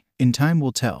incredulously. In time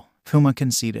will tell, Kuma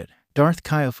conceded. Darth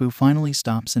Kyofu finally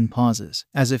stops and pauses,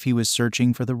 as if he was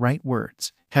searching for the right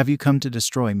words. Have you come to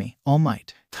destroy me, All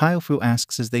Might? Kyofu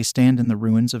asks as they stand in the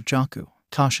ruins of Jakku.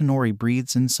 Toshinori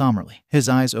breathes in somberly, his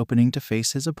eyes opening to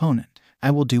face his opponent. I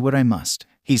will do what I must,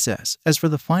 he says, as for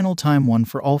the final time One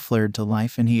for All flared to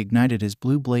life and he ignited his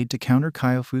blue blade to counter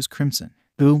Kyofu's crimson.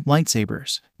 Ooh,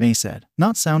 lightsabers, May said,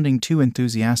 not sounding too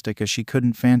enthusiastic as she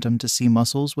couldn't fathom to see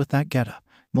muscles with that getup.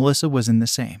 Melissa was in the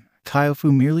same.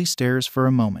 Kyofu merely stares for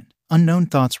a moment, unknown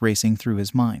thoughts racing through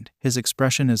his mind. His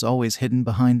expression is always hidden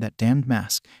behind that damned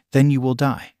mask. Then you will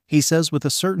die, he says with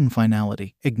a certain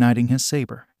finality, igniting his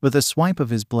saber. With a swipe of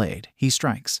his blade, he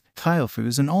strikes.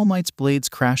 Kyofu's and All Might's blades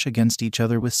crash against each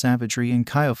other with savagery, and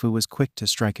Kyofu was quick to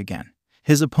strike again,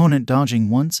 his opponent dodging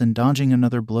once and dodging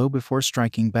another blow before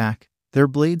striking back, their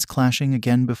blades clashing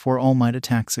again before All Might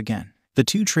attacks again. The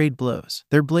two trade blows,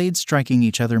 their blades striking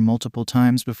each other multiple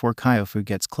times before Kyofu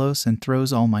gets close and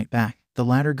throws All Might back, the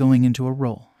latter going into a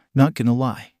roll. Not gonna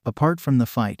lie, apart from the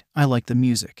fight, I like the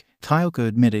music, Kyoka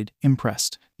admitted,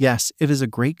 impressed. Yes, it is a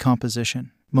great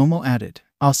composition, Momo added.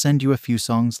 I'll send you a few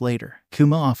songs later,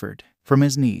 Kuma offered. From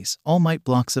his knees, All Might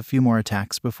blocks a few more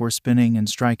attacks before spinning and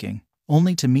striking,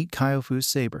 only to meet Kyofu's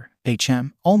saber.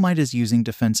 All Might is using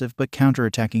defensive but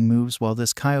counterattacking moves while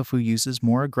this Kyofu uses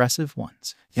more aggressive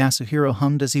ones. Yasuhiro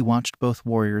hummed as he watched both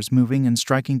warriors moving and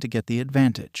striking to get the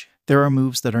advantage. There are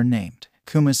moves that are named,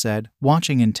 Kuma said,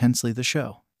 watching intensely the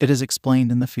show. It is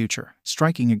explained in the future.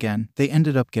 Striking again, they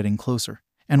ended up getting closer,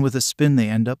 and with a spin they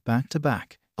end up back to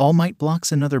back. All Might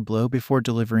blocks another blow before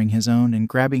delivering his own and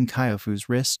grabbing Kyofu's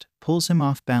wrist, pulls him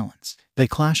off balance. They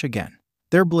clash again,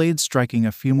 their blades striking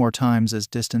a few more times as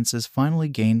distance is finally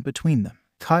gained between them.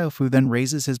 Kyofu then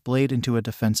raises his blade into a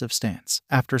defensive stance.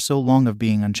 After so long of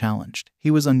being unchallenged, he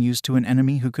was unused to an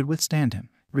enemy who could withstand him.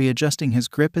 Readjusting his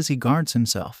grip as he guards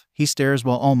himself, he stares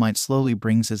while All Might slowly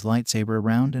brings his lightsaber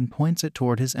around and points it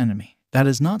toward his enemy. That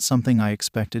is not something I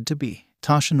expected to be,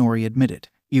 Toshinori admitted.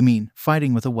 You mean,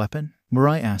 fighting with a weapon?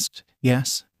 Mirai asked.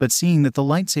 Yes, but seeing that the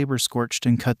lightsaber scorched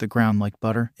and cut the ground like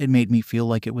butter, it made me feel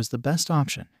like it was the best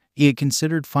option. He had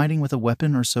considered fighting with a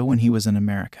weapon or so when he was in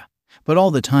America, but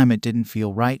all the time it didn't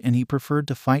feel right and he preferred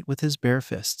to fight with his bare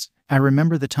fists. I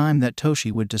remember the time that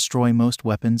Toshi would destroy most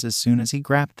weapons as soon as he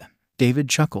grabbed them. David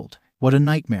chuckled. What a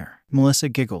nightmare. Melissa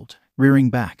giggled. Rearing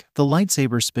back, the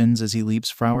lightsaber spins as he leaps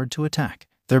forward to attack.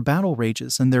 Their battle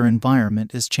rages and their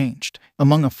environment is changed.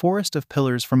 Among a forest of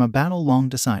pillars from a battle long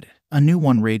decided, a new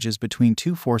one rages between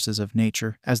two forces of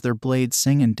nature as their blades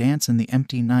sing and dance in the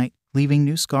empty night, leaving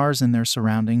new scars in their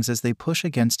surroundings as they push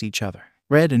against each other.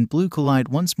 Red and blue collide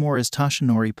once more as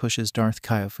Toshinori pushes Darth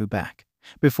Kyofu back,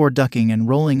 before ducking and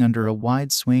rolling under a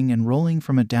wide swing and rolling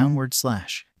from a downward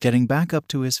slash. Getting back up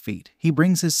to his feet, he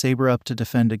brings his saber up to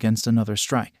defend against another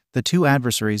strike, the two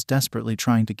adversaries desperately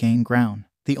trying to gain ground,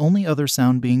 the only other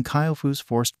sound being Kyofu's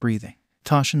forced breathing.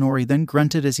 Toshinori then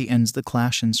grunted as he ends the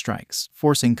clash and strikes,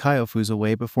 forcing Kyofu's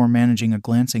away before managing a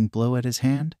glancing blow at his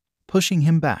hand, pushing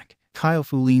him back.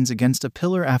 Kyofu leans against a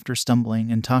pillar after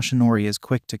stumbling and Toshinori is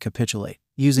quick to capitulate,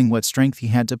 using what strength he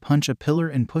had to punch a pillar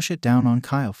and push it down on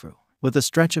Kyofu. With a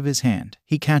stretch of his hand,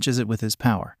 he catches it with his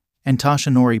power, and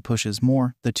Toshinori pushes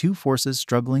more, the two forces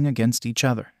struggling against each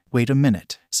other. Wait a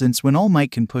minute, since when All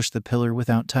Might can push the pillar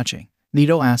without touching?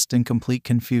 Nito asked in complete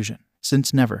confusion.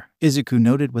 Since never, Izuku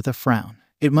noted with a frown.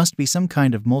 It must be some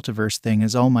kind of multiverse thing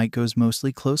as All Might goes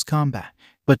mostly close combat.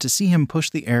 But to see him push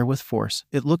the air with force,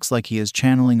 it looks like he is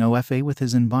channeling 𝗂𝐹𝐴 with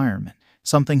his environment,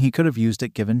 something he could have used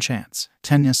at given chance.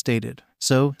 Tenya stated.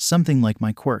 So, something like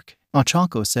my quirk,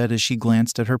 Ochako said as she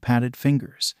glanced at her padded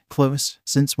fingers. Close,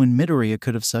 since when Midoriya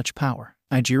could have such power?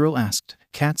 Ijiro asked.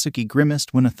 Katsuki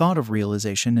grimaced when a thought of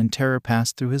realization and terror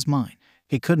passed through his mind.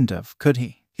 He couldn't have, could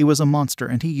he? He was a monster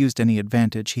and he used any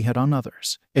advantage he had on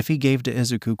others. If he gave to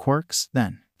Izuku quirks,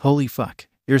 then, holy fuck,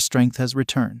 your strength has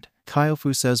returned,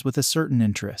 Kyofu says with a certain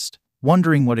interest,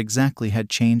 wondering what exactly had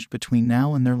changed between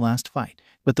now and their last fight.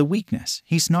 But the weakness,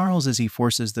 he snarls as he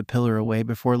forces the pillar away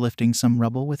before lifting some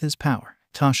rubble with his power.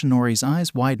 Toshinori's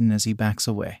eyes widen as he backs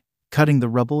away, cutting the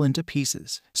rubble into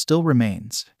pieces. Still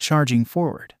remains, charging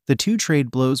forward. The two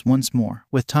trade blows once more,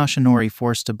 with Toshinori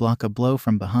forced to block a blow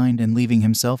from behind and leaving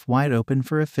himself wide open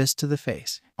for a fist to the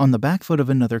face. On the back foot of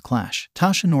another clash,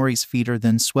 Toshinori's feet are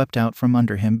then swept out from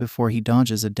under him before he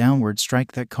dodges a downward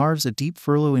strike that carves a deep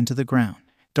furrow into the ground.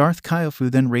 Darth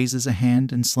Kyofu then raises a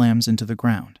hand and slams into the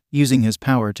ground, using his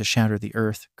power to shatter the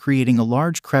earth, creating a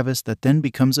large crevice that then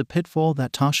becomes a pitfall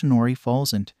that Toshinori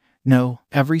falls into. No,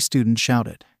 every student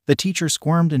shouted. The teacher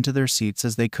squirmed into their seats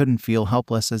as they couldn't feel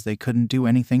helpless as they couldn't do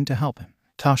anything to help him.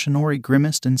 Toshinori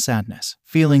grimaced in sadness,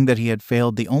 feeling that he had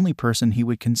failed the only person he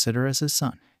would consider as his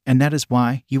son. And that is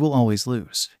why you will always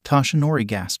lose. Toshinori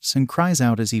gasps and cries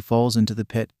out as he falls into the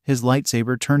pit, his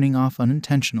lightsaber turning off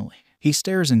unintentionally. He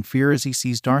stares in fear as he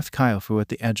sees Darth Kyofu at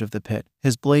the edge of the pit,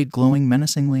 his blade glowing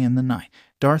menacingly in the night.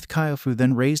 Darth Kyofu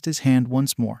then raised his hand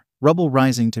once more, rubble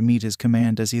rising to meet his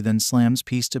command as he then slams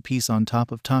piece to piece on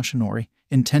top of Toshinori,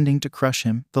 intending to crush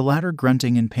him, the latter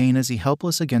grunting in pain as he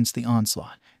helpless against the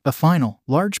onslaught. A final,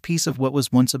 large piece of what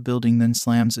was once a building then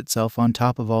slams itself on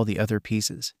top of all the other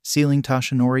pieces, sealing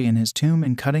Toshinori in his tomb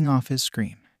and cutting off his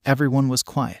scream. Everyone was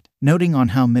quiet, noting on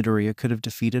how Midoriya could have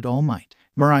defeated All Might.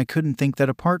 Mirai couldn't think that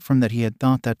apart from that he had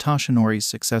thought that Toshinori's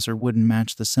successor wouldn't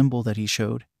match the symbol that he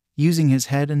showed, using his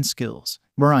head and skills.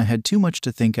 Mirai had too much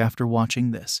to think after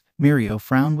watching this. Mirio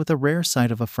frowned with a rare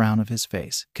sight of a frown of his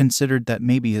face, considered that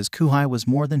maybe his kuhai was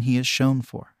more than he is shown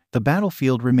for. The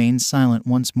battlefield remains silent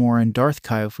once more and Darth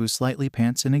Kyofu slightly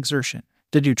pants in exertion.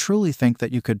 Did you truly think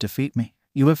that you could defeat me?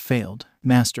 You have failed,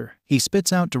 master. He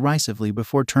spits out derisively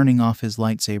before turning off his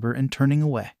lightsaber and turning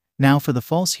away. Now for the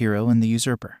false hero and the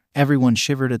usurper. Everyone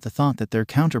shivered at the thought that their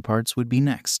counterparts would be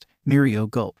next. Mirio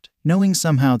gulped, knowing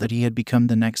somehow that he had become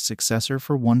the next successor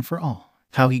for One for All.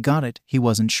 How he got it, he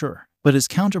wasn't sure. But his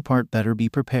counterpart better be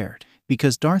prepared,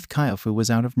 because Darth Kyofu was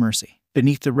out of mercy.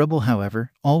 Beneath the rubble,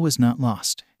 however, all was not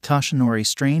lost. Toshinori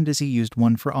strained as he used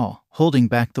One for All, holding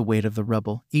back the weight of the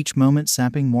rubble, each moment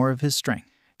sapping more of his strength.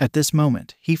 At this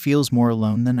moment, he feels more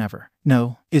alone than ever.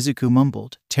 No, Izuku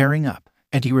mumbled, tearing up.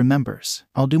 And he remembers.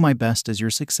 I'll do my best as your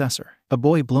successor. A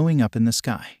boy blowing up in the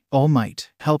sky. All Might,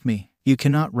 help me. You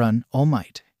cannot run, All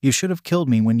Might. You should have killed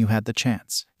me when you had the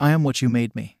chance. I am what you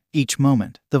made me. Each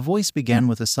moment, the voice began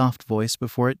with a soft voice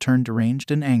before it turned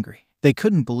deranged and angry. They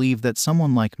couldn't believe that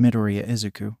someone like Midoriya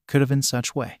Izuku could have in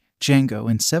such way. Django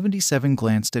and 77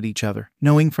 glanced at each other,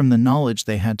 knowing from the knowledge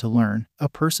they had to learn, a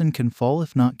person can fall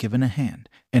if not given a hand.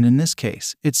 And in this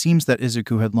case, it seems that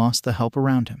Izuku had lost the help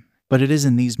around him. But it is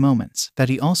in these moments that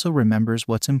he also remembers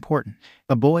what's important.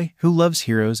 A boy who loves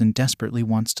heroes and desperately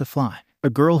wants to fly. A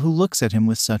girl who looks at him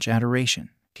with such adoration.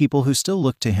 People who still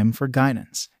look to him for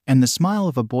guidance. And the smile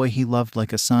of a boy he loved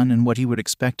like a son and what he would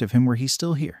expect of him were he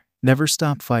still here. Never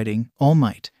stop fighting, All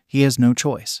Might. He has no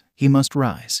choice. He must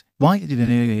rise.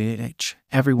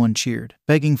 Everyone cheered,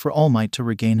 begging for All Might to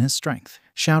regain his strength.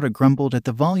 Shouta grumbled at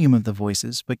the volume of the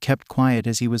voices but kept quiet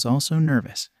as he was also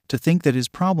nervous. To think that his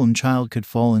problem child could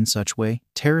fall in such way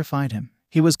terrified him.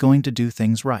 He was going to do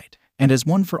things right. And as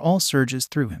One for All surges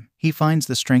through him, he finds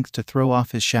the strength to throw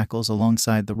off his shackles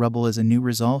alongside the rubble as a new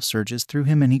resolve surges through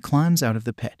him and he climbs out of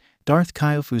the pit. Darth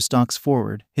Kyofu stalks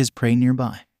forward, his prey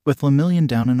nearby. With Lemillion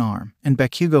down an arm, and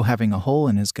Bakugo having a hole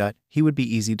in his gut, he would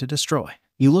be easy to destroy.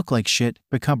 You look like shit,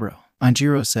 𝗵𝘃.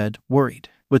 Ijiro said, worried.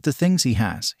 With the things he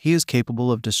has, he is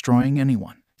capable of destroying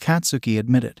anyone. Katsuki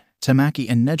admitted. Tamaki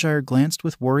and Nejire glanced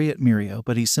with worry at Mirio,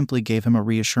 but he simply gave him a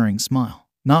reassuring smile,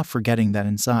 not forgetting that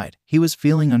inside, he was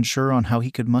feeling unsure on how he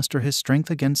could muster his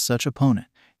strength against such opponent.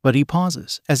 But he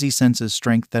pauses, as he senses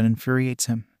strength that infuriates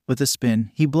him. With a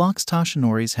spin, he blocks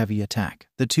Toshinori's heavy attack,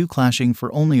 the two clashing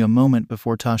for only a moment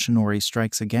before Toshinori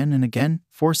strikes again and again,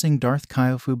 forcing Darth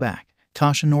Kyofu back.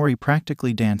 Toshinori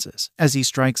practically dances as he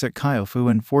strikes at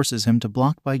Kyofu and forces him to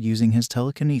block by using his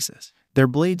telekinesis. Their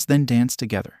blades then dance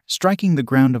together, striking the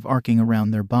ground of arcing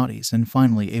around their bodies and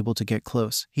finally able to get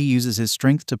close. He uses his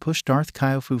strength to push Darth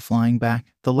Kyofu flying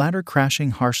back, the latter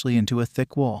crashing harshly into a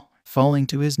thick wall. Falling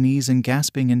to his knees and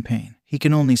gasping in pain, He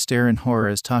can only stare in horror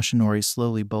as Toshinori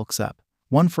slowly bulks up,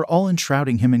 one for all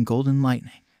enshrouding him in golden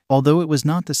lightning. Although it was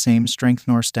not the same strength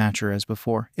nor stature as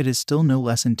before, it is still no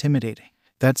less intimidating.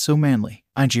 That's so manly.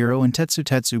 Ijiro and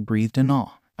Tetsu breathed in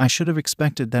awe. I should have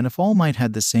expected that if All Might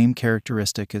had the same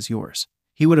characteristic as yours,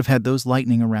 he would have had those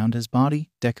lightning around his body,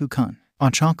 Deku-kun.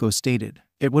 Ochako stated.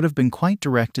 It would have been quite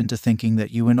direct into thinking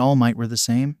that you and All Might were the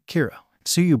same, Kiro.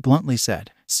 Tsuyu bluntly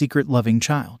said. Secret loving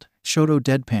child. Shoto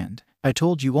deadpanned. I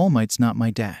told you All Might's not my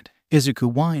dad.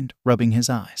 Izuku whined, rubbing his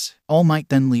eyes. All Might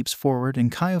then leaps forward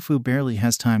and Kyofu barely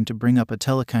has time to bring up a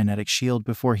telekinetic shield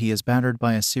before he is battered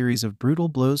by a series of brutal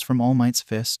blows from All Might's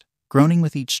fist, groaning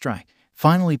with each strike.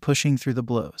 Finally pushing through the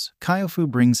blows, Kyofu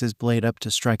brings his blade up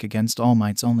to strike against All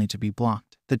Might's only to be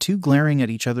blocked, the two glaring at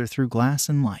each other through glass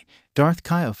and light. Darth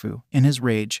Kyofu, in his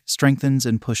rage, strengthens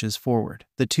and pushes forward,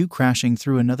 the two crashing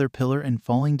through another pillar and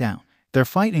falling down. Their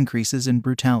fight increases in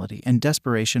brutality and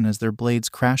desperation as their blades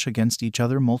crash against each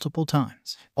other multiple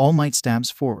times. All Might stabs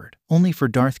forward, only for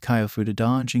Darth Kyofu to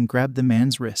dodge and grab the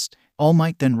man's wrist. All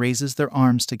Might then raises their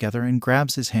arms together and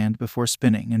grabs his hand before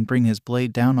spinning and bring his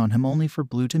blade down on him only for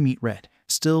blue to meet red.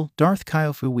 Still, Darth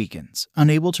Kyofu weakens,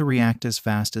 unable to react as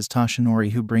fast as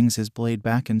Toshinori, who brings his blade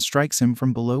back and strikes him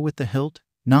from below with the hilt,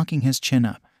 knocking his chin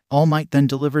up. All Might then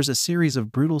delivers a series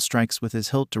of brutal strikes with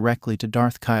his hilt directly to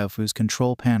Darth Kyofu's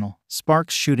control panel,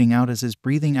 sparks shooting out as his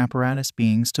breathing apparatus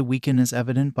begins to weaken as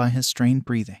evident by his strained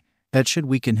breathing. That should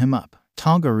weaken him up,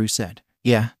 Toguro said.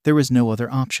 Yeah, there was no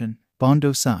other option.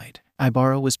 Bondo sighed.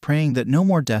 Ibara was praying that no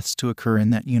more deaths to occur in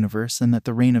that universe and that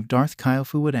the reign of Darth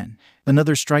Kyofu would end.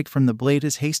 Another strike from the blade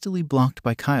is hastily blocked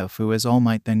by Kyofu as All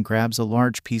Might then grabs a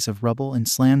large piece of rubble and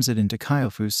slams it into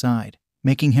Kyofu's side,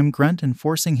 making him grunt and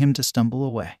forcing him to stumble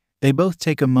away. They both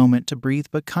take a moment to breathe,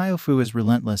 but Kyofu is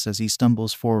relentless as he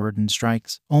stumbles forward and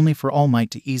strikes, only for All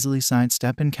Might to easily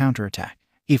sidestep and counterattack.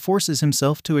 He forces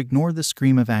himself to ignore the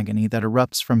scream of agony that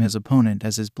erupts from his opponent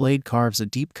as his blade carves a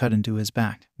deep cut into his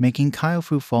back, making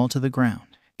Kyofu fall to the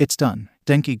ground. It's done.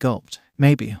 Denki gulped.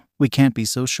 Maybe. We can't be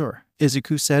so sure,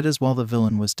 Izuku said as while the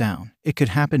villain was down. It could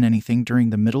happen anything during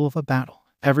the middle of a battle.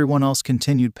 Everyone else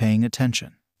continued paying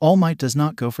attention. All Might does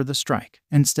not go for the strike,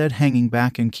 instead hanging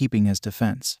back and keeping his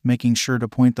defense, making sure to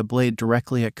point the blade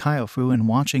directly at Kyofu and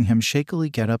watching him shakily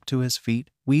get up to his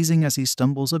feet, wheezing as he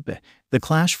stumbles a bit. The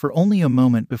clash for only a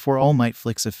moment before All Might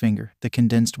flicks a finger, the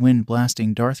condensed wind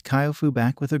blasting Darth Kyofu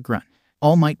back with a grunt.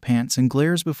 All Might pants and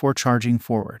glares before charging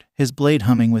forward, his blade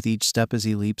humming with each step as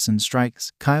he leaps and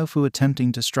strikes, Kyofu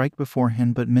attempting to strike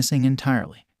beforehand but missing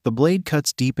entirely. The blade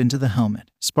cuts deep into the helmet,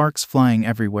 sparks flying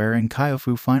everywhere, and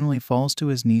Kyofu finally falls to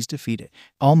his knees defeated.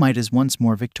 All Might is once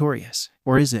more victorious.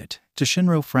 Or is it?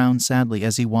 Toshinro frowned sadly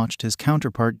as he watched his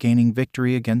counterpart gaining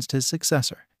victory against his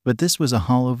successor. But this was a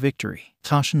hollow victory.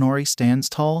 Toshinori stands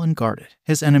tall and guarded,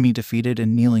 his enemy defeated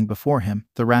and kneeling before him,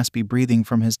 the raspy breathing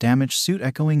from his damaged suit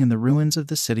echoing in the ruins of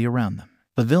the city around them.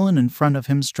 The villain in front of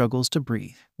him struggles to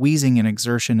breathe, wheezing in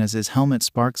exertion as his helmet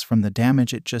sparks from the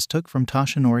damage it just took from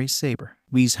Toshinori's saber.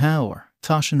 𝐬𝐶.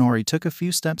 Toshinori took a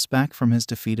few steps back from his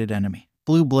defeated enemy,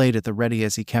 blue blade at the ready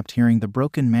as he kept hearing the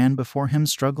broken man before him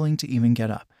struggling to even get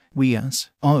up.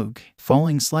 𝐬𝐶.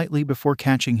 Falling slightly before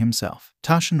catching himself,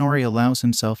 Toshinori allows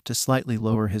himself to slightly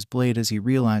lower his blade as he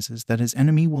realizes that his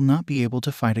enemy will not be able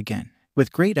to fight again.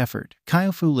 With great effort,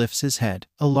 Kyofu lifts his head,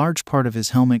 a large part of his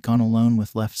helmet gone alone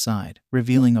with left side,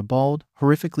 revealing a bald,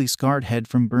 horrifically scarred head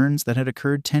from burns that had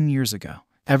occurred 10 years ago.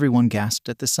 Everyone gasped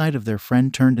at the sight of their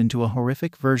friend turned into a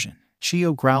horrific version.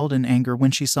 Shio growled in anger when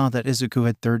she saw that Izuku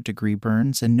had third-degree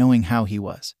burns, and knowing how he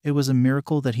was, it was a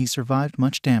miracle that he survived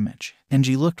much damage.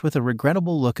 Enji looked with a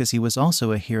regrettable look as he was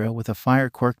also a hero with a fire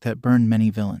quirk that burned many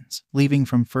villains, leaving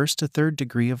from first to third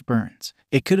degree of burns.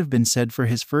 It could have been said for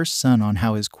his first son on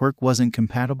how his quirk wasn't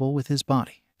compatible with his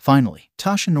body. Finally,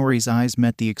 Toshinori's eyes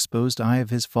met the exposed eye of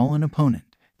his fallen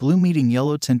opponent, blue meeting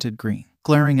yellow-tinted green,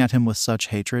 glaring at him with such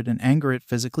hatred and anger it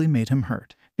physically made him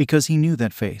hurt. Because he knew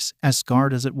that face, as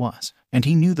scarred as it was, and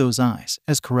he knew those eyes,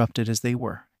 as corrupted as they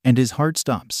were, and his heart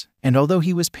stops. And although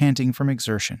he was panting from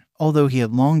exertion, although he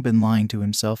had long been lying to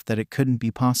himself that it couldn't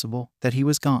be possible, that he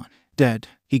was gone, dead,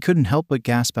 he couldn't help but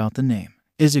gasp out the name.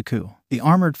 Izuku. The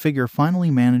armored figure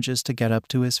finally manages to get up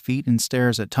to his feet and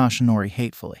stares at Toshinori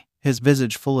hatefully, his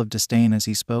visage full of disdain as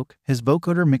he spoke, his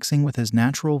vocoder mixing with his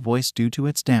natural voice due to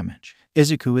its damage.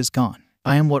 Izuku is gone.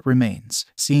 I am what remains.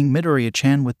 Seeing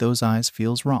Midoriya-chan with those eyes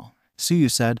feels wrong, Tsuyu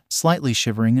said, slightly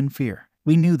shivering in fear.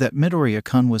 We knew that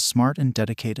Midoriya-kun was smart and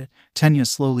dedicated, Tenya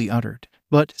slowly uttered.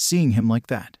 But, seeing him like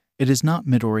that, it is not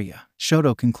Midoriya,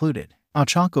 Shoto concluded.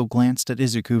 Ochako glanced at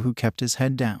Izuku, who kept his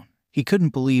head down. He couldn't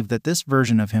believe that this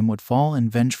version of him would fall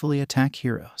and vengefully attack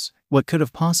heroes. What could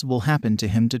have possibly happened to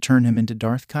him to turn him into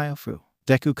Darth Kyofu?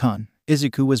 Deku-kun.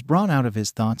 Izuku was brought out of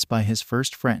his thoughts by his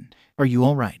first friend. Are you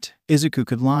alright? Izuku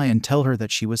could lie and tell her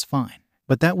that she was fine.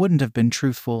 But that wouldn't have been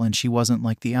truthful, and she wasn't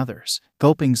like the others.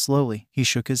 Gulping slowly, he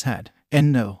shook his head.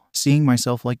 And no, seeing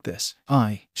myself like this.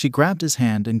 She grabbed his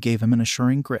hand and gave him an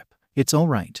assuring grip. It's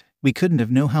alright. We couldn't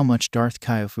have known how much Darth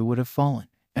Kyofu would have fallen.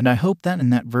 And I hope that in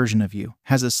that version of you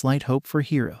has a slight hope for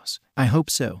heroes. I hope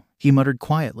so, he muttered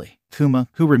quietly. Kuma,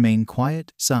 who remained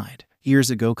quiet, sighed. Years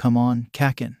ago, come on,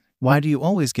 Kakin. Why do you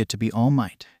always get to be All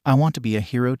Might? I want to be a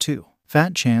hero too.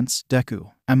 Fat chance,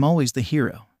 Deku. I'm always the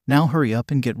hero. Now hurry up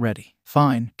and get ready.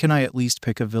 Fine, can I at least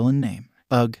pick a villain name?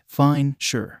 Ugh, fine,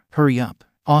 sure. Hurry up.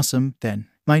 Awesome, then.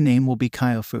 My name will be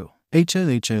Kyofu.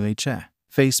 𝐻𝐻𝐻.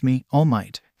 Face me, All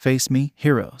Might. Face me,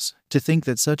 heroes. To think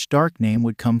that such dark name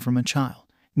would come from a child.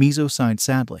 Mizo sighed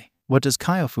sadly. What does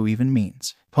Kyofu even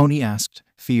means? Pony asked.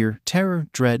 Fear, terror,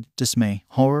 dread, dismay,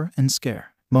 horror, and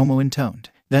scare. Momo intoned.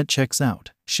 That checks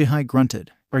out. Shihai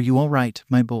grunted. Are you alright,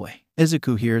 my boy?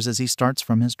 Izuku hears as he starts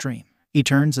from his dream. He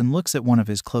turns and looks at one of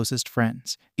his closest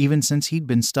friends. Even since he'd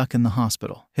been stuck in the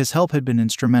hospital, his help had been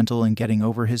instrumental in getting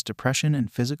over his depression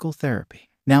and physical therapy.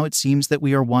 Now it seems that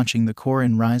we are watching the core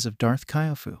and rise of Darth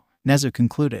Kyofu. Nezu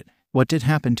concluded. What did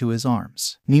happen to his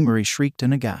arms? Nimari shrieked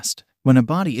in aghast. When a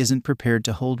body isn't prepared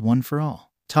to hold one for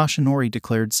all, Toshinori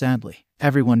declared sadly.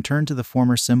 Everyone turned to the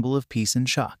former symbol of peace in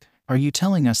shock. Are you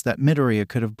telling us that Midoriya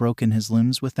could have broken his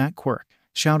limbs with that quirk?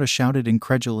 Shouta shouted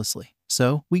incredulously.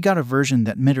 So, we got a version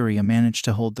that Midoriya managed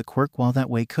to hold the quirk while that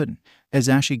way couldn't.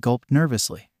 Azashi gulped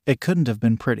nervously. It couldn't have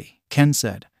been pretty, Ken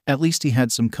said. At least he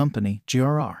had some company,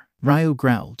 GRR. Ryo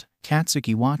growled.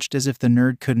 Katsuki watched as if the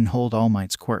nerd couldn't hold All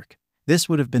Might's quirk. This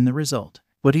would have been the result.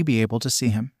 Would he be able to see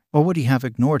him? Or would he have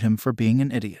ignored him for being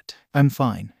an idiot? I'm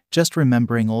fine. Just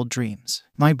remembering old dreams.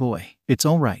 My boy, it's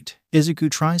alright. Izuku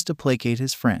tries to placate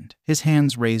his friend, his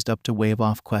hands raised up to wave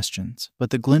off questions, but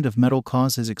the glint of metal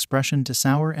caused his expression to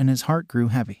sour and his heart grew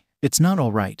heavy. It's not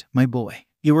alright, my boy.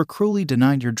 You were cruelly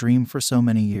denied your dream for so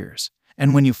many years,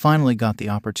 and when you finally got the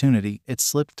opportunity, it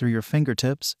slipped through your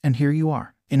fingertips, and here you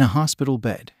are, in a hospital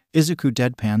bed. Izuku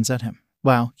deadpans at him.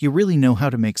 Wow, you really know how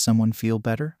to make someone feel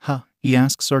better, huh? He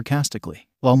asked sarcastically.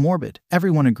 While morbid,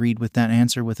 everyone agreed with that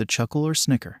answer with a chuckle or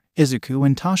snicker. Izuku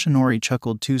and Toshinori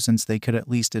chuckled too, since they could at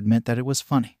least admit that it was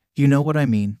funny. You know what I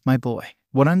mean, my boy.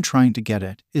 What I'm trying to get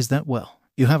at is that, well,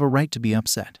 you have a right to be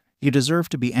upset. You deserve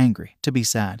to be angry, to be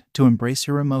sad, to embrace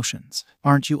your emotions.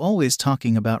 Aren't you always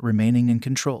talking about remaining in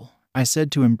control? I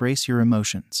said to embrace your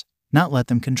emotions, not let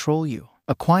them control you.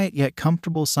 A quiet yet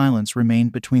comfortable silence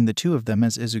remained between the two of them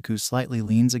as Izuku slightly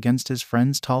leans against his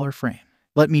friend's taller frame.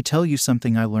 Let me tell you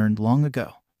something I learned long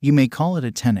ago. You may call it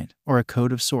a tenet or a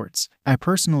code of sorts. I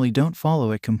personally don't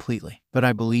follow it completely, but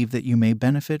I believe that you may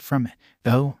benefit from it.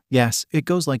 Oh, yes, it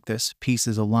goes like this. Peace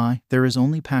is a lie. There is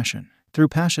only passion. Through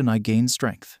passion I gain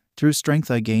strength. Through strength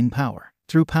I gain power.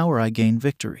 Through power I gain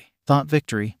victory. Thought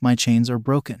victory, my chains are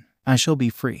broken. I shall be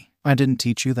free. I didn't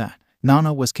teach you that.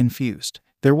 Nana was confused.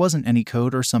 There wasn't any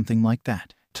code or something like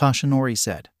that, Toshinori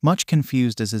said, much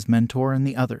confused as his mentor and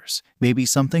the others. Maybe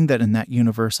something that in that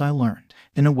universe I learned.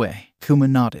 In a way, Kuma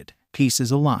nodded. Peace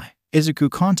is a lie. Izuku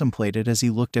contemplated as he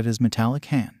looked at his metallic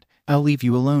hand. I'll leave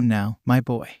you alone now, my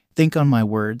boy. Think on my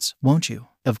words, won't you?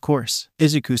 Of course,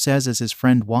 Izuku says as his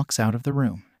friend walks out of the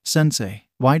room. Sensei,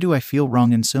 why do I feel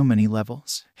wrong in so many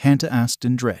levels? Hanta asked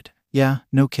in dread. Yeah,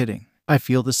 no kidding. I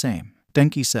feel the same,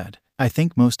 Denki said. I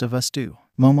think most of us do,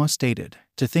 Momo stated.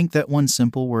 To think that one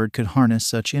simple word could harness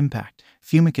such impact,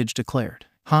 𝗏𝐽 declared.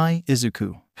 Hi,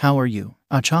 Izuku. How are you?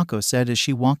 Ochako said as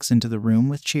she walks into the room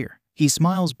with cheer. He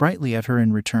smiles brightly at her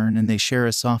in return and they share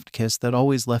a soft kiss that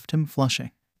always left him flushing.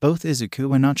 Both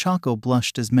Izuku and Ochako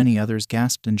blushed as many others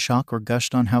gasped in shock or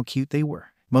gushed on how cute they were.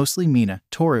 Mostly Mina,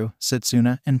 Toru,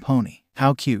 Setsuna, and Pony.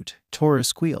 How cute, Toru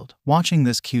squealed, watching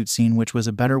this cute scene, which was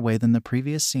a better way than the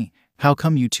previous scene. How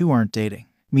come you two aren't dating?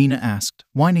 Mina asked,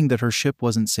 whining that her ship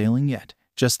wasn't sailing yet.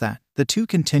 Just that. The two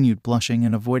continued blushing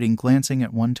and avoiding glancing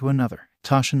at one to another.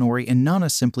 Toshinori and Nana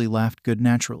simply laughed good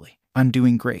naturally. I'm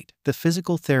doing great. The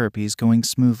physical therapy's going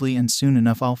smoothly and soon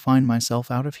enough I'll find myself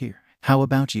out of here. How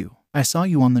about you? I saw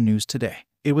you on the news today.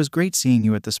 It was great seeing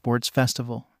you at the sports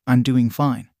festival. I'm doing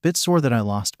fine. Bit sore that I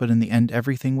lost, but in the end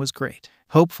everything was great.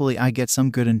 Hopefully I get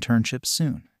some good internships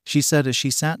soon, she said as she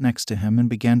sat next to him and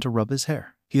began to rub his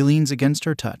hair. He leans against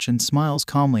her touch and smiles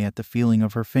calmly at the feeling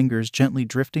of her fingers gently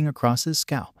drifting across his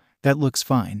scalp. That looks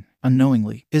fine.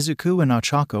 Unknowingly, Izuku and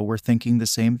Ochako were thinking the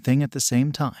same thing at the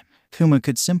same time. Kuma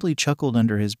could simply chuckled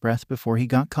under his breath before he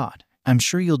got caught. I'm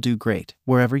sure you'll do great,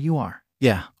 wherever you are.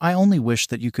 Yeah, I only wish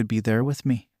that you could be there with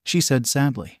me. she said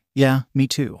sadly. Yeah, me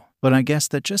too. But I guess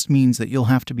that just means that you'll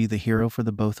have to be the hero for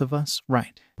the both of us,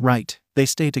 right? Right. They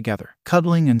stay together,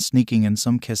 cuddling and sneaking in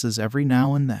some kisses every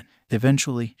now and then.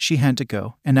 Eventually, she had to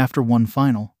go, and after one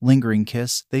final, lingering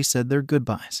kiss, they said their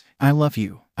goodbyes. I love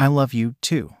you. I love you,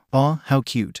 too. Aw, how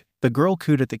cute. The girl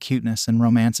cooed at the cuteness and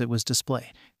romance it was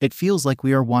displayed. It feels like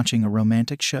we are watching a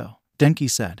romantic show. Denki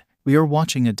said. We are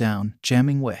watching a down,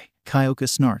 jamming way. Kyoka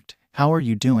snarked. How are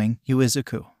you doing,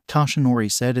 Izuku?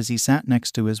 Toshinori said as he sat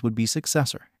next to his would-be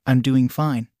successor. I'm doing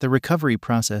fine. The recovery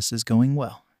process is going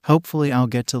well. Hopefully I'll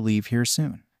get to leave here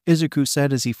soon. Izuku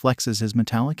said as he flexes his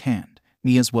metallic hand.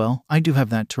 Me as well, I do have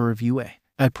that 𝗳𝗏.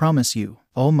 I promise you.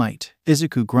 All might.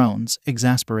 Izuku groans,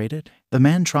 exasperated. The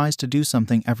man tries to do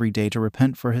something every day to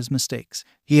repent for his mistakes.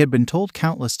 He had been told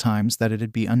countless times that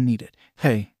it'd be unneeded.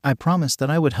 Hey, I promised that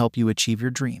I would help you achieve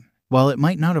your dream. While it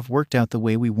might not have worked out the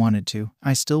way we wanted to,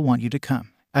 I still want you to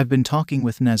come. I've been talking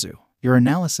with Nezu. Your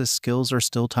analysis skills are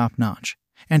still top-notch,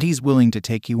 and he's willing to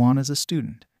take you on as a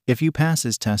student. If you pass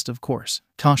his test, of course.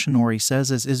 Toshinori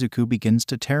says as Izuku begins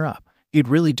to tear up. You'd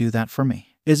really do that for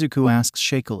me? Izuku asks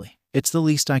shakily. It's the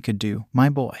least I could do, my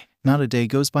boy. Not a day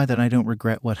goes by that I don't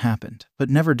regret what happened, but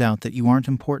never doubt that you aren't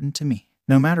important to me.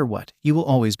 No matter what, you will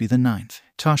always be the 9th.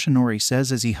 Toshinori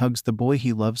says as he hugs the boy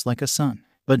he loves like a son.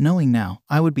 But knowing now,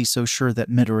 I would be so sure that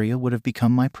Midoriya would have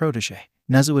become my protege.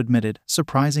 Nezu admitted,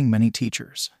 surprising many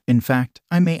teachers. In fact,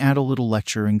 I may add a little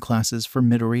lecture in classes for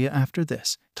Midoriya after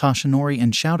this. Toshinori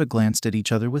and Shouta glanced at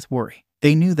each other with worry.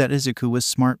 They knew that Izuku was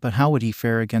smart, but how would he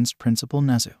fare against Principal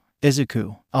Nezu?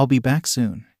 Izuku, I'll be back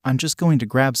soon. I'm just going to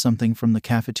grab something from the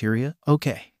cafeteria,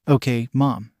 okay? Okay,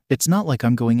 Mom. It's not like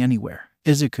I'm going anywhere.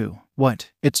 Izuku,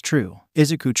 what? It's true.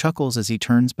 Izuku chuckles as he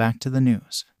turns back to the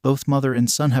news. Both mother and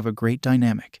son have a great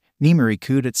dynamic. Nimari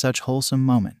cooed at such wholesome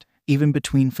moment. Even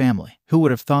between family. Who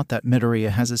would have thought that Midoriya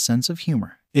has a sense of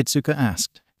humor? Itsuka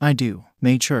asked. I do.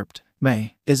 Mei chirped.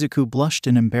 Mei. Izuku blushed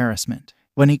in embarrassment.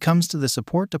 When he comes to the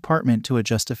support department to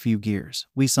adjust a few gears,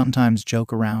 we sometimes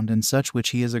joke around and such, which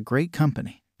he is a great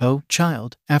company. Oh,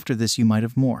 child, after this you might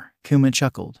have more. Kuma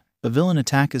chuckled. The villain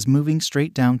attack is moving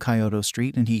straight down Kyoto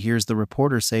Street, and he hears the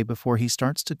reporter say before he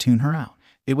starts to tune her out.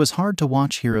 It was hard to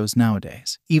watch heroes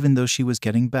nowadays, even though she was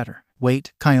getting better.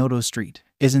 Wait, Kyoto Street.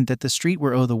 Isn't that the street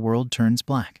where the world turns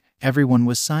black? Everyone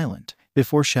was silent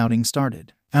before shouting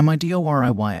started.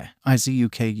 𝐬𝐻𝐸.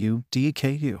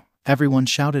 Everyone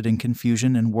shouted in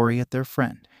confusion and worry at their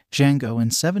friend. Django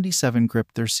and 77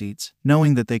 gripped their seats,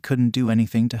 knowing that they couldn't do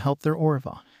anything to help their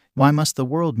𝗰𝗏. Why must the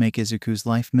world make Izuku's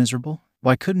life miserable?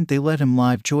 Why couldn't they let him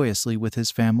live joyously with his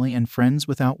family and friends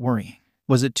without worrying?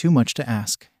 Was it too much to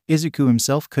ask? Izuku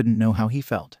himself couldn't know how he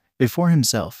felt. Before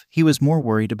himself, he was more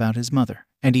worried about his mother,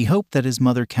 and he hoped that his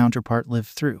mother counterpart lived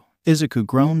through. Izuku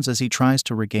groans as he tries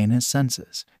to regain his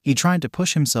senses. He tried to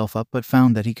push himself up but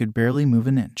found that he could barely move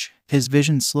an inch. His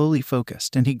vision slowly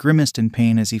focused and he grimaced in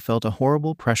pain as he felt a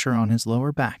horrible pressure on his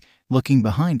lower back. Looking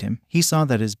behind him, he saw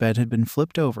that his bed had been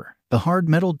flipped over, the hard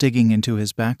metal digging into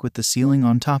his back with the ceiling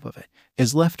on top of it.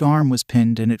 His left arm was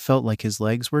pinned and it felt like his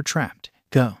legs were trapped.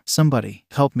 Go, somebody,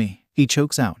 help me, he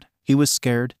chokes out. He was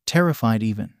scared, terrified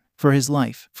even. For his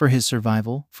life, for his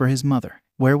survival, for his mother.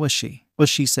 Where was she? Was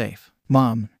she safe?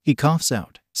 Mom, he coughs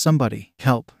out. Somebody,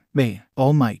 help me.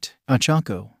 All might.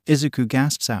 Achako, Izuku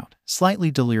gasps out,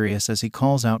 slightly delirious as he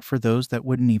calls out for those that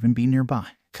wouldn't even be nearby.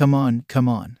 Come on, come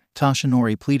on.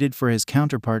 Toshinori pleaded for his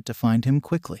counterpart to find him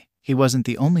quickly. He wasn't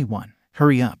the only one.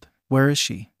 Hurry up. Where is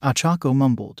she? Achako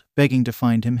mumbled, begging to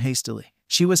find him hastily.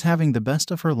 She was having the best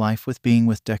of her life with being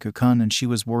with Deku-kun, and she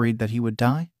was worried that he would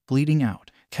die, bleeding out.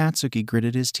 Katsuki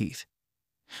gritted his teeth,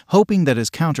 hoping that his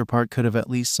counterpart could have at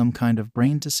least some kind of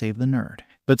brain to save the nerd.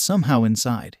 But somehow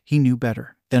inside, he knew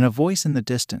better. Then a voice in the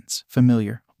distance,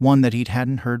 familiar, one that he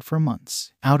hadn't heard for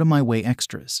months. Out of my way,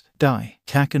 extras. Die.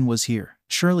 Kaken was here.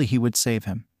 Surely he would save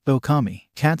him. Okami.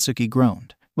 Katsuki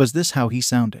groaned. Was this how he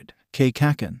sounded?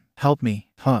 Kaken, help me.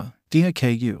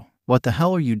 Deku. What the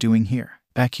hell are you doing here?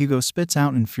 Bakugo spits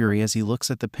out in fury as he looks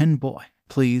at the pinned boy.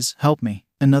 Please, help me.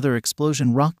 Another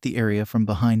explosion rocked the area from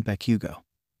behind Bakugo,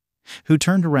 who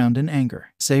turned around in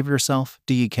anger. Save yourself,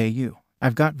 Deku.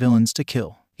 I've got villains to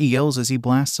kill, he yells as he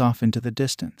blasts off into the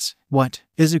distance. What?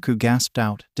 Izuku gasped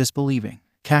out, disbelieving.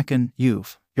 Kaken,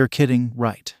 you're kidding,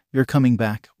 right? You're coming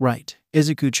back, right?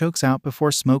 Izuku chokes out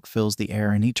before smoke fills the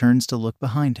air and he turns to look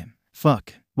behind him.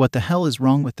 Fuck, what the hell is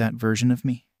wrong with that version of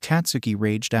me? Katsuki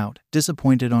raged out,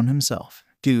 disappointed on himself.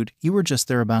 Dude, you were just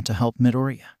there about to help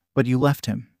Midoriya, but you left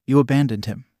him. You abandoned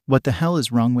him. What the hell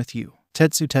is wrong with you?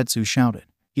 Tetsu shouted.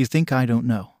 You think I don't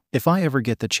know? If I ever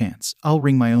get the chance, I'll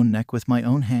wring my own neck with my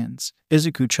own hands.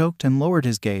 Izuku choked and lowered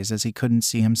his gaze as he couldn't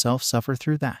see himself suffer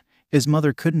through that. His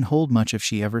mother couldn't hold much if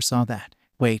she ever saw that.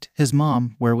 Wait, his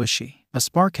mom, where was she? A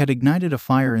spark had ignited a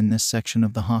fire in this section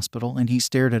of the hospital, and he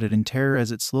stared at it in terror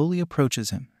as it slowly approaches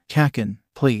him. Kakin,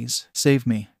 please, save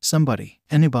me, somebody,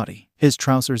 anybody. His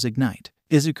trousers ignite.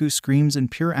 Izuku screams in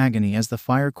pure agony as the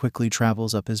fire quickly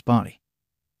travels up his body.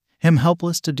 Him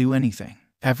helpless to do anything.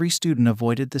 Every student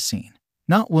avoided the scene,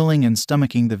 not willing and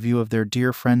stomaching the view of their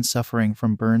dear friend suffering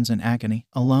from burns and agony,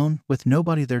 alone, with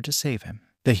nobody there to save him.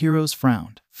 The heroes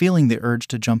frowned, feeling the urge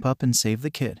to jump up and save the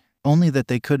kid, only that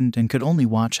they couldn't and could only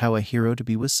watch how a hero to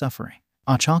be was suffering.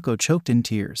 Ochako choked in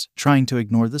tears, trying to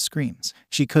ignore the screams.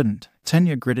 She couldn't.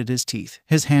 Tenya gritted his teeth,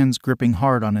 his hands gripping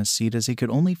hard on his seat as he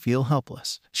could only feel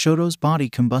helpless. Shoto's body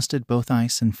combusted both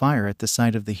ice and fire at the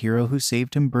sight of the hero who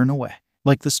saved him burn away.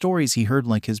 Like the stories he heard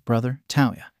like his brother,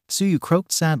 Taoya. Tsuyu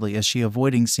croaked sadly as she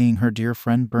avoiding seeing her dear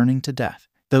friend burning to death.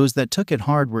 Those that took it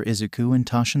hard were Izuku and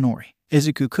Toshinori.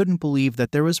 Izuku couldn't believe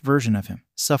that there was version of him,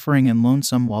 suffering and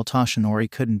lonesome, while Toshinori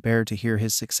couldn't bear to hear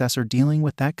his successor dealing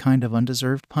with that kind of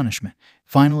undeserved punishment.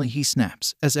 Finally he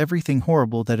snaps, as everything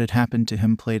horrible that had happened to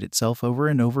him played itself over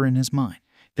and over in his mind.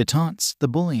 The taunts, the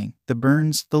bullying, the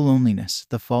burns, the loneliness,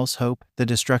 the false hope, the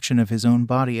destruction of his own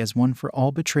body as one for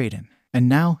all betrayed him. And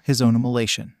now, his own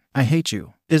immolation. I hate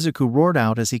you, Izuku roared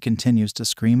out as he continues to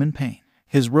scream in pain.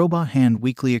 His robot hand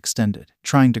weakly extended,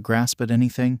 trying to grasp at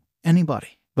anything,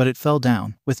 anybody. But it fell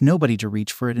down, with nobody to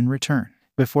reach for it in return,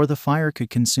 before the fire could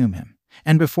consume him,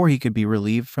 and before he could be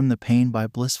relieved from the pain by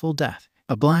blissful death.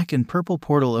 A black and purple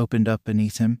portal opened up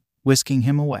beneath him, whisking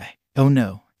him away. Oh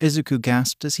no, Izuku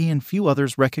gasped as he and few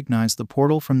others recognized the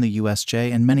portal from the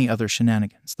USJ and many other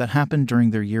shenanigans that happened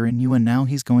during their year in U, and now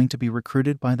he's going to be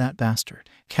recruited by that bastard.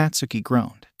 Katsuki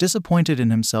groaned, disappointed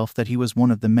in himself that he was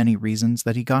one of the many reasons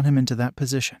that he got him into that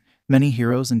position. Many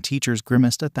heroes and teachers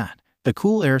grimaced at that. The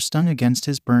cool air stung against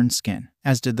his burned skin,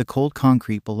 as did the cold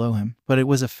concrete below him, but it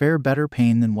was a fair better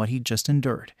pain than what he'd just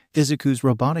endured. Izuku's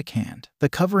robotic hand, the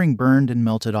covering burned and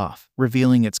melted off,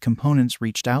 revealing its components,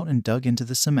 reached out and dug into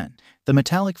the cement. The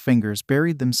metallic fingers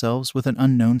buried themselves with an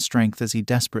unknown strength as he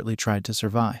desperately tried to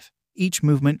survive, each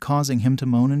movement causing him to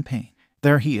moan in pain.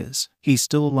 There he is. He's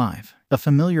still alive, a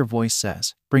familiar voice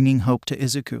says, bringing hope to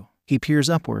Izuku. He peers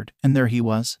upward, and there he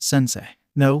was, Sensei.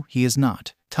 No, he is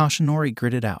not, Toshinori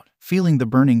gritted out, feeling the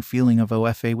burning feeling of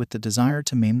OFA with the desire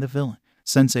to maim the villain.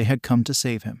 Sensei had come to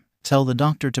save him. Tell the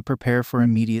doctor to prepare for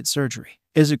immediate surgery.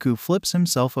 Izuku flips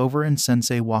himself over and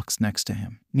Sensei walks next to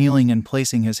him, kneeling and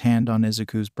placing his hand on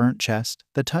Izuku's burnt chest,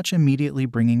 the touch immediately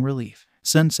bringing relief.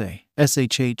 Sensei,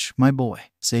 SHH, my boy,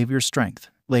 save your strength.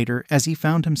 Later, as he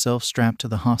found himself strapped to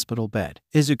the hospital bed,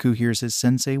 Izuku hears his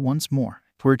sensei once more.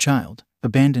 Poor child,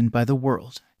 abandoned by the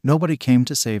world. Nobody came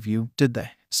to save you, did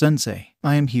they? Sensei,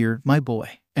 I am here, my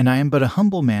boy, and I am but a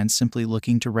humble man simply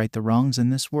looking to right the wrongs in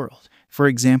this world. For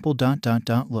example, ...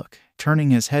 Look,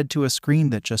 turning his head to a screen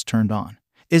that just turned on.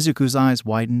 Izuku's eyes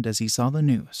widened as he saw the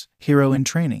news. Hero in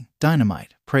training,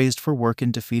 Dynamite, praised for work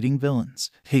in defeating villains.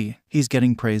 He's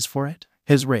getting praise for it?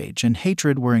 His rage and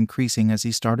hatred were increasing as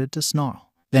he started to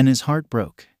snarl. Then his heart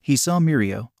broke. He saw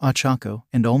Mirio, Ochako,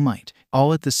 and All Might,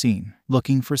 all at the scene,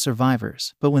 looking for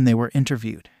survivors, but when they were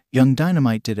interviewed, young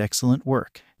Dynamite did excellent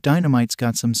work. Dynamite's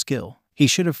got some skill. He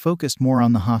should have focused more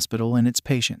on the hospital and its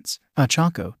patients.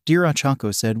 Ochako, dear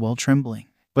Ochako said while trembling.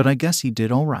 But I guess he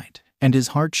did all right. And his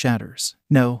heart shatters.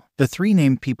 No, the three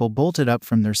named people bolted up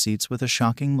from their seats with a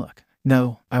shocking look.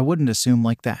 No, I wouldn't assume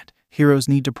like that. Heroes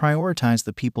need to prioritize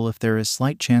the people if there is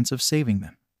slight chance of saving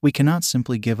them. We cannot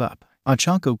simply give up.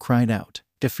 Ochako cried out.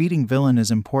 Defeating villain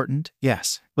is important,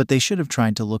 yes, but they should have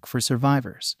tried to look for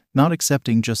survivors, not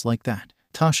accepting just like that.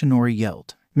 Toshinori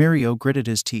yelled. Mirio gritted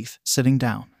his teeth, sitting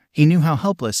down. He knew how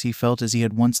helpless he felt as he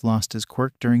had once lost his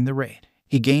quirk during the raid.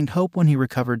 He gained hope when he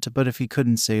recovered but if he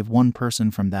couldn't save one person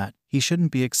from that, he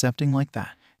shouldn't be accepting like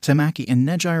that. Tamaki and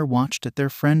𝐻𝐸 watched at their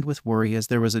friend with worry as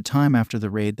there was a time after the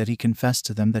raid that he confessed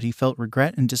to them that he felt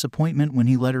regret and disappointment when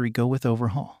he let her go with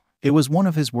Overhaul. It was one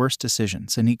of his worst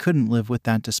decisions and he couldn't live with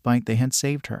that despite they had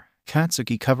saved her.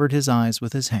 Katsuki covered his eyes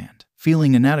with his hand,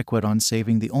 feeling inadequate on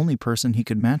saving the only person he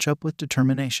could match up with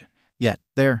determination. Yet,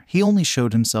 there, he only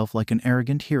showed himself like an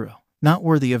arrogant hero, not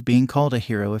worthy of being called a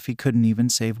hero if he couldn't even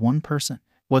save one person.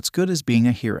 What's good is being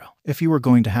a hero, if he were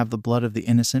going to have the blood of the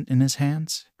innocent in his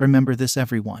hands? Remember this,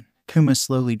 everyone. Kuma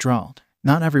slowly drawled.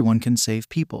 Not everyone can save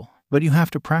people, but you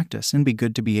have to practice and be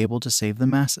good to be able to save the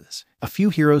masses. A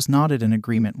few heroes nodded in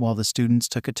agreement while the students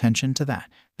took attention to that.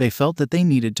 They felt that they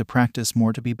needed to practice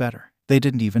more to be better. They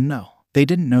didn't even know. They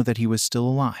didn't know that he was still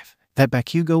alive. That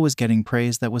Bakugo was getting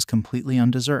praise that was completely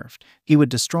undeserved. He would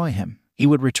destroy him. He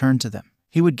would return to them.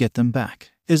 He would get them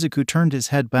back. Izuku turned his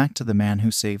head back to the man who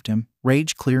saved him,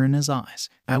 rage clear in his eyes.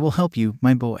 I will help you,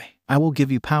 my boy. I will give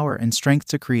you power and strength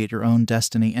to create your own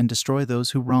destiny and destroy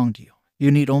those who wronged you. You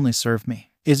need only serve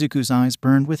me. Izuku's eyes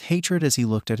burned with hatred as he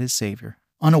looked at his savior,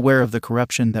 unaware of the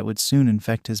corruption that would soon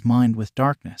infect his mind with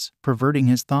darkness, perverting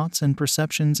his thoughts and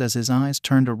perceptions as his eyes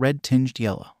turned a red-tinged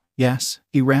yellow. Yes,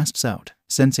 he rasps out.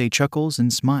 Sensei chuckles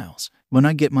and smiles. When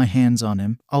I get my hands on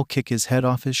him, I'll kick his head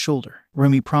off his shoulder,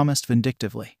 Rumi promised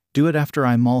vindictively. Do it after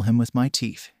I maul him with my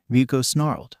teeth. Ryuko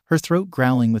snarled, her throat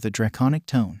growling with a draconic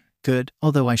tone. Good,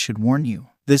 although I should warn you,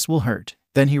 this will hurt.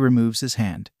 Then he removes his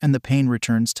hand, and the pain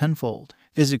returns tenfold.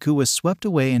 Izuku was swept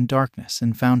away in darkness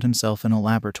and found himself in a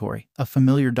laboratory, a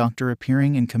familiar doctor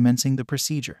appearing and commencing the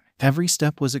procedure. Every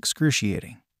step was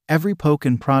excruciating. Every poke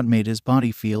and prod made his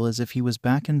body feel as if he was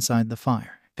back inside the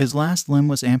fire. His last limb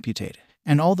was amputated,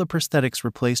 and all the prosthetics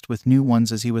replaced with new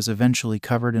ones as he was eventually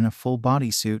covered in a full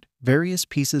bodysuit, various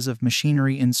pieces of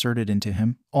machinery inserted into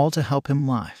him, all to help him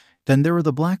live. Then there were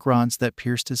the black rods that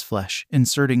pierced his flesh,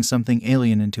 inserting something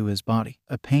alien into his body,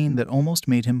 a pain that almost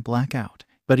made him black out.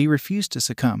 But he refused to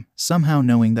succumb, somehow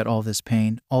knowing that all this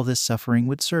pain, all this suffering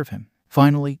would serve him.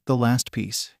 Finally, the last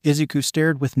piece. Izuku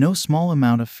stared with no small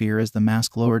amount of fear as the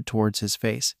mask lowered towards his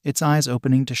face, its eyes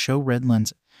opening to show red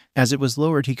lenses. As it was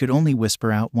lowered, he could only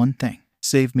whisper out one thing.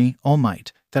 Save me, All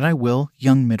Might. That I will,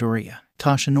 young Midoriya.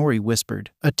 Toshinori whispered,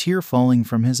 a tear falling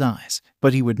from his eyes.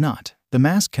 But he would not. The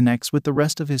mask connects with the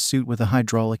rest of his suit with a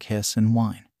hydraulic hiss and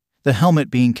whine. The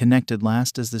helmet being connected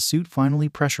last as the suit finally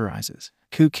pressurizes.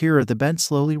 Kukira, the bed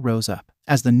slowly rose up,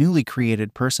 as the newly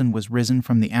created person was risen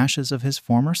from the ashes of his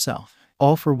former self.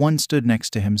 All for One stood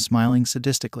next to him smiling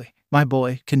sadistically. My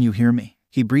boy, can you hear me?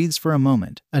 He breathes for a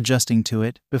moment, adjusting to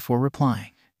it, before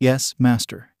replying. Yes,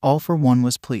 master. All for One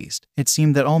was pleased. It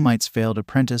seemed that All Might's failed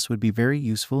apprentice would be very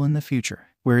useful in the future.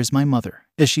 Where is my mother?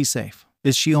 Is she safe?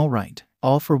 Is she all right?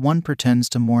 All for One pretends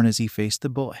to mourn as he faced the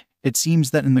boy. It seems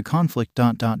that in the conflict ...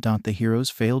 the heroes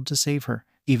failed to save her,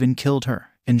 even killed her.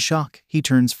 In shock, he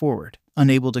turns forward,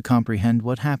 unable to comprehend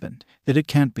what happened. It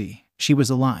can't be. She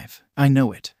was alive. I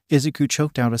know it. Izuku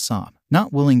choked out a sob,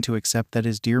 not willing to accept that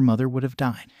his dear mother would have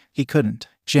died. He couldn't.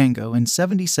 Django and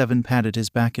 77 patted his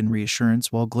back in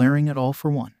reassurance while glaring at All for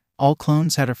One. All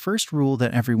clones had a first rule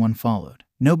that everyone followed.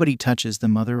 Nobody touches the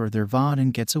mother or their VOD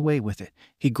and gets away with it.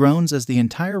 He groans as the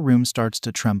entire room starts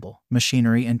to tremble,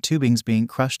 machinery and tubings being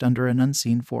crushed under an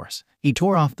unseen force. He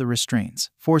tore off the restraints,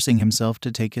 forcing himself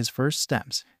to take his first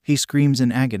steps. He screams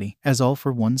in agony as All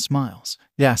for One smiles.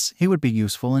 Yes, he would be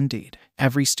useful indeed.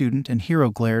 Every student and hero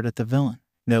glared at the villain.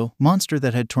 No, monster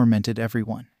that had tormented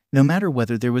everyone. No matter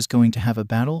whether there was going to have a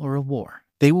battle or a war,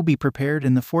 they will be prepared,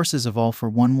 and the forces of All for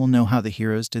One will know how the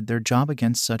heroes did their job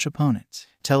against such opponents.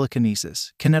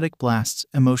 Telekinesis, kinetic blasts,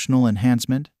 emotional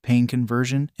enhancement, pain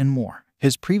conversion, and more.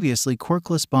 His previously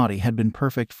quirkless body had been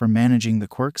perfect for managing the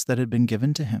quirks that had been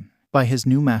given to him by his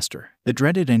new master, the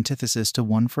dreaded antithesis to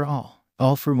One for All.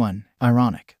 All for One.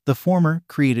 Ironic. The former,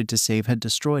 created to save, had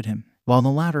destroyed him, while the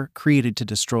latter, created to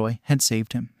destroy, had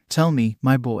saved him. Tell me,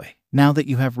 my boy, now that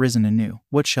you have risen anew,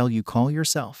 what shall you call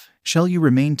yourself? Shall you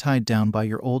remain tied down by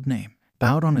your old name?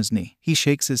 Bowed on his knee, he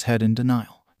shakes his head in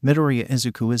denial. Midoriya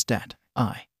Izuku is dead.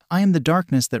 I am the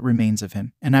darkness that remains of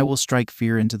him, and I will strike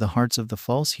fear into the hearts of the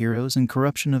false heroes and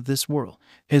corruption of this world.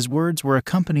 His words were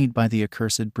accompanied by the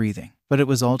accursed breathing, but it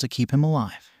was all to keep him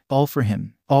alive. All for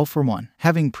him, All for One,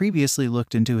 having previously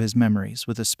looked into his memories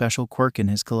with a special quirk in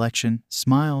his collection,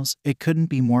 smiles. It couldn't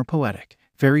be more poetic.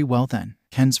 Very well then,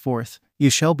 henceforth, you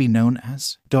shall be known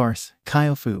as Darth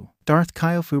Kyofu. Darth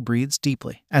Kyofu breathes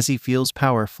deeply as he feels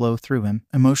power flow through him,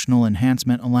 emotional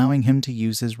enhancement allowing him to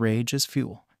use his rage as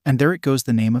fuel. And there it goes,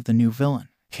 the name of the new villain.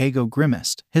 Keigo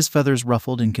grimaced, his feathers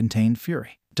ruffled in contained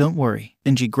fury. Don't worry,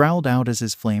 Denji growled out as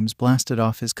his flames blasted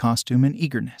off his costume in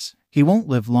eagerness. He won't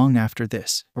live long after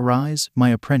this. Arise, my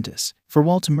apprentice, for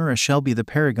while Tamura shall be the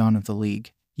paragon of the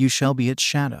league, you shall be its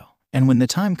shadow. And when the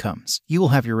time comes, you will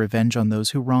have your revenge on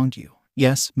those who wronged you.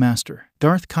 Yes, master,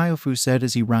 Darth Kyofu said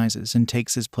as he rises and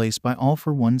takes his place by All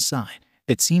for One's side.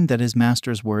 It seemed that his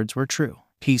master's words were true.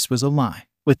 Peace was a lie.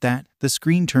 With that, the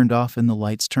screen turned off and the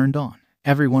lights turned on.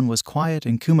 Everyone was quiet,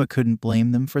 and Kuma couldn't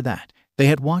blame them for that. They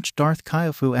had watched Darth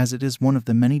Kyofu, as it is one of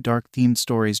the many dark-themed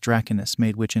stories Draconus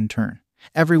made, which in turn,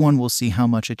 everyone will see how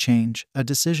much a change, a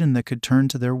decision that could turn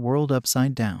to their world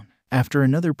upside down. After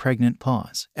another pregnant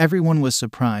pause, everyone was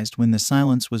surprised when the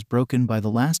silence was broken by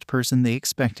the last person they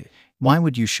expected. Why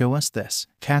would you show us this?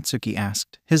 Katsuki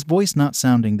asked, his voice not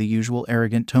sounding the usual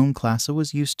arrogant tone Klasa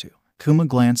was used to. Kuma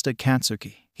glanced at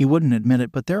Katsuki. He wouldn't admit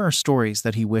it, but there are stories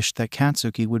that he wished that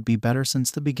Katsuki would be better since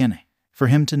the beginning. For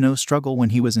him to know struggle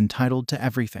when he was entitled to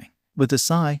everything. With a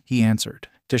sigh, he answered,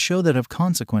 to show that of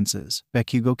consequences,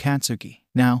 𝗵𝘃 Katsuki.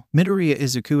 Now, Midoriya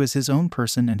Izuku is his own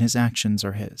person and his actions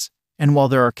are his. And while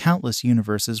there are countless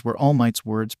universes where All Might's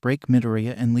words break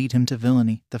Midoriya and lead him to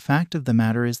villainy, the fact of the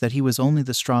matter is that he was only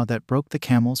the straw that broke the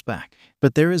camel's back.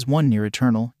 But there is one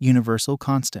near-eternal, universal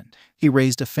constant. He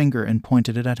raised a finger and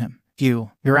pointed it at him.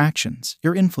 You, your actions,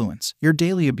 your influence, your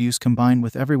daily abuse combined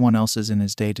with everyone else's in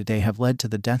his day-to-day have led to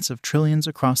the deaths of trillions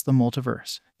across the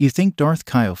multiverse. You think Darth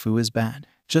Kyofu is bad?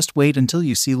 Just wait until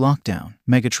you see Lockdown,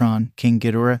 Megatron, King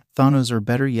Ghidorah, Thanos, or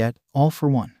better yet, All for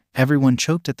One. Everyone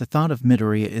choked at the thought of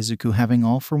Midoriya Izuku having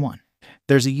All for One.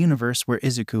 There's a universe where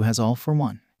Izuku has All for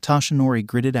One. Toshinori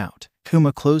gritted out.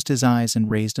 Kuma closed his eyes and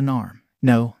raised an arm.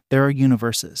 No, there are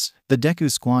universes. The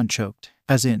Deku squad choked.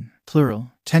 As in,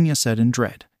 plural, Tenya said in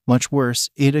dread. Much worse,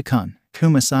 Ida-kun.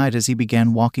 Kuma sighed as he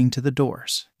began walking to the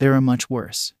doors. There are much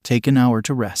worse. Take an hour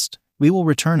to rest. We will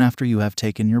return after you have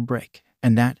taken your break.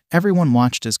 And that, everyone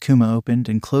watched as Kuma opened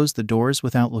and closed the doors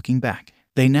without looking back.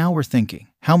 They now were thinking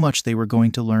how much they were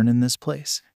going to learn in this place.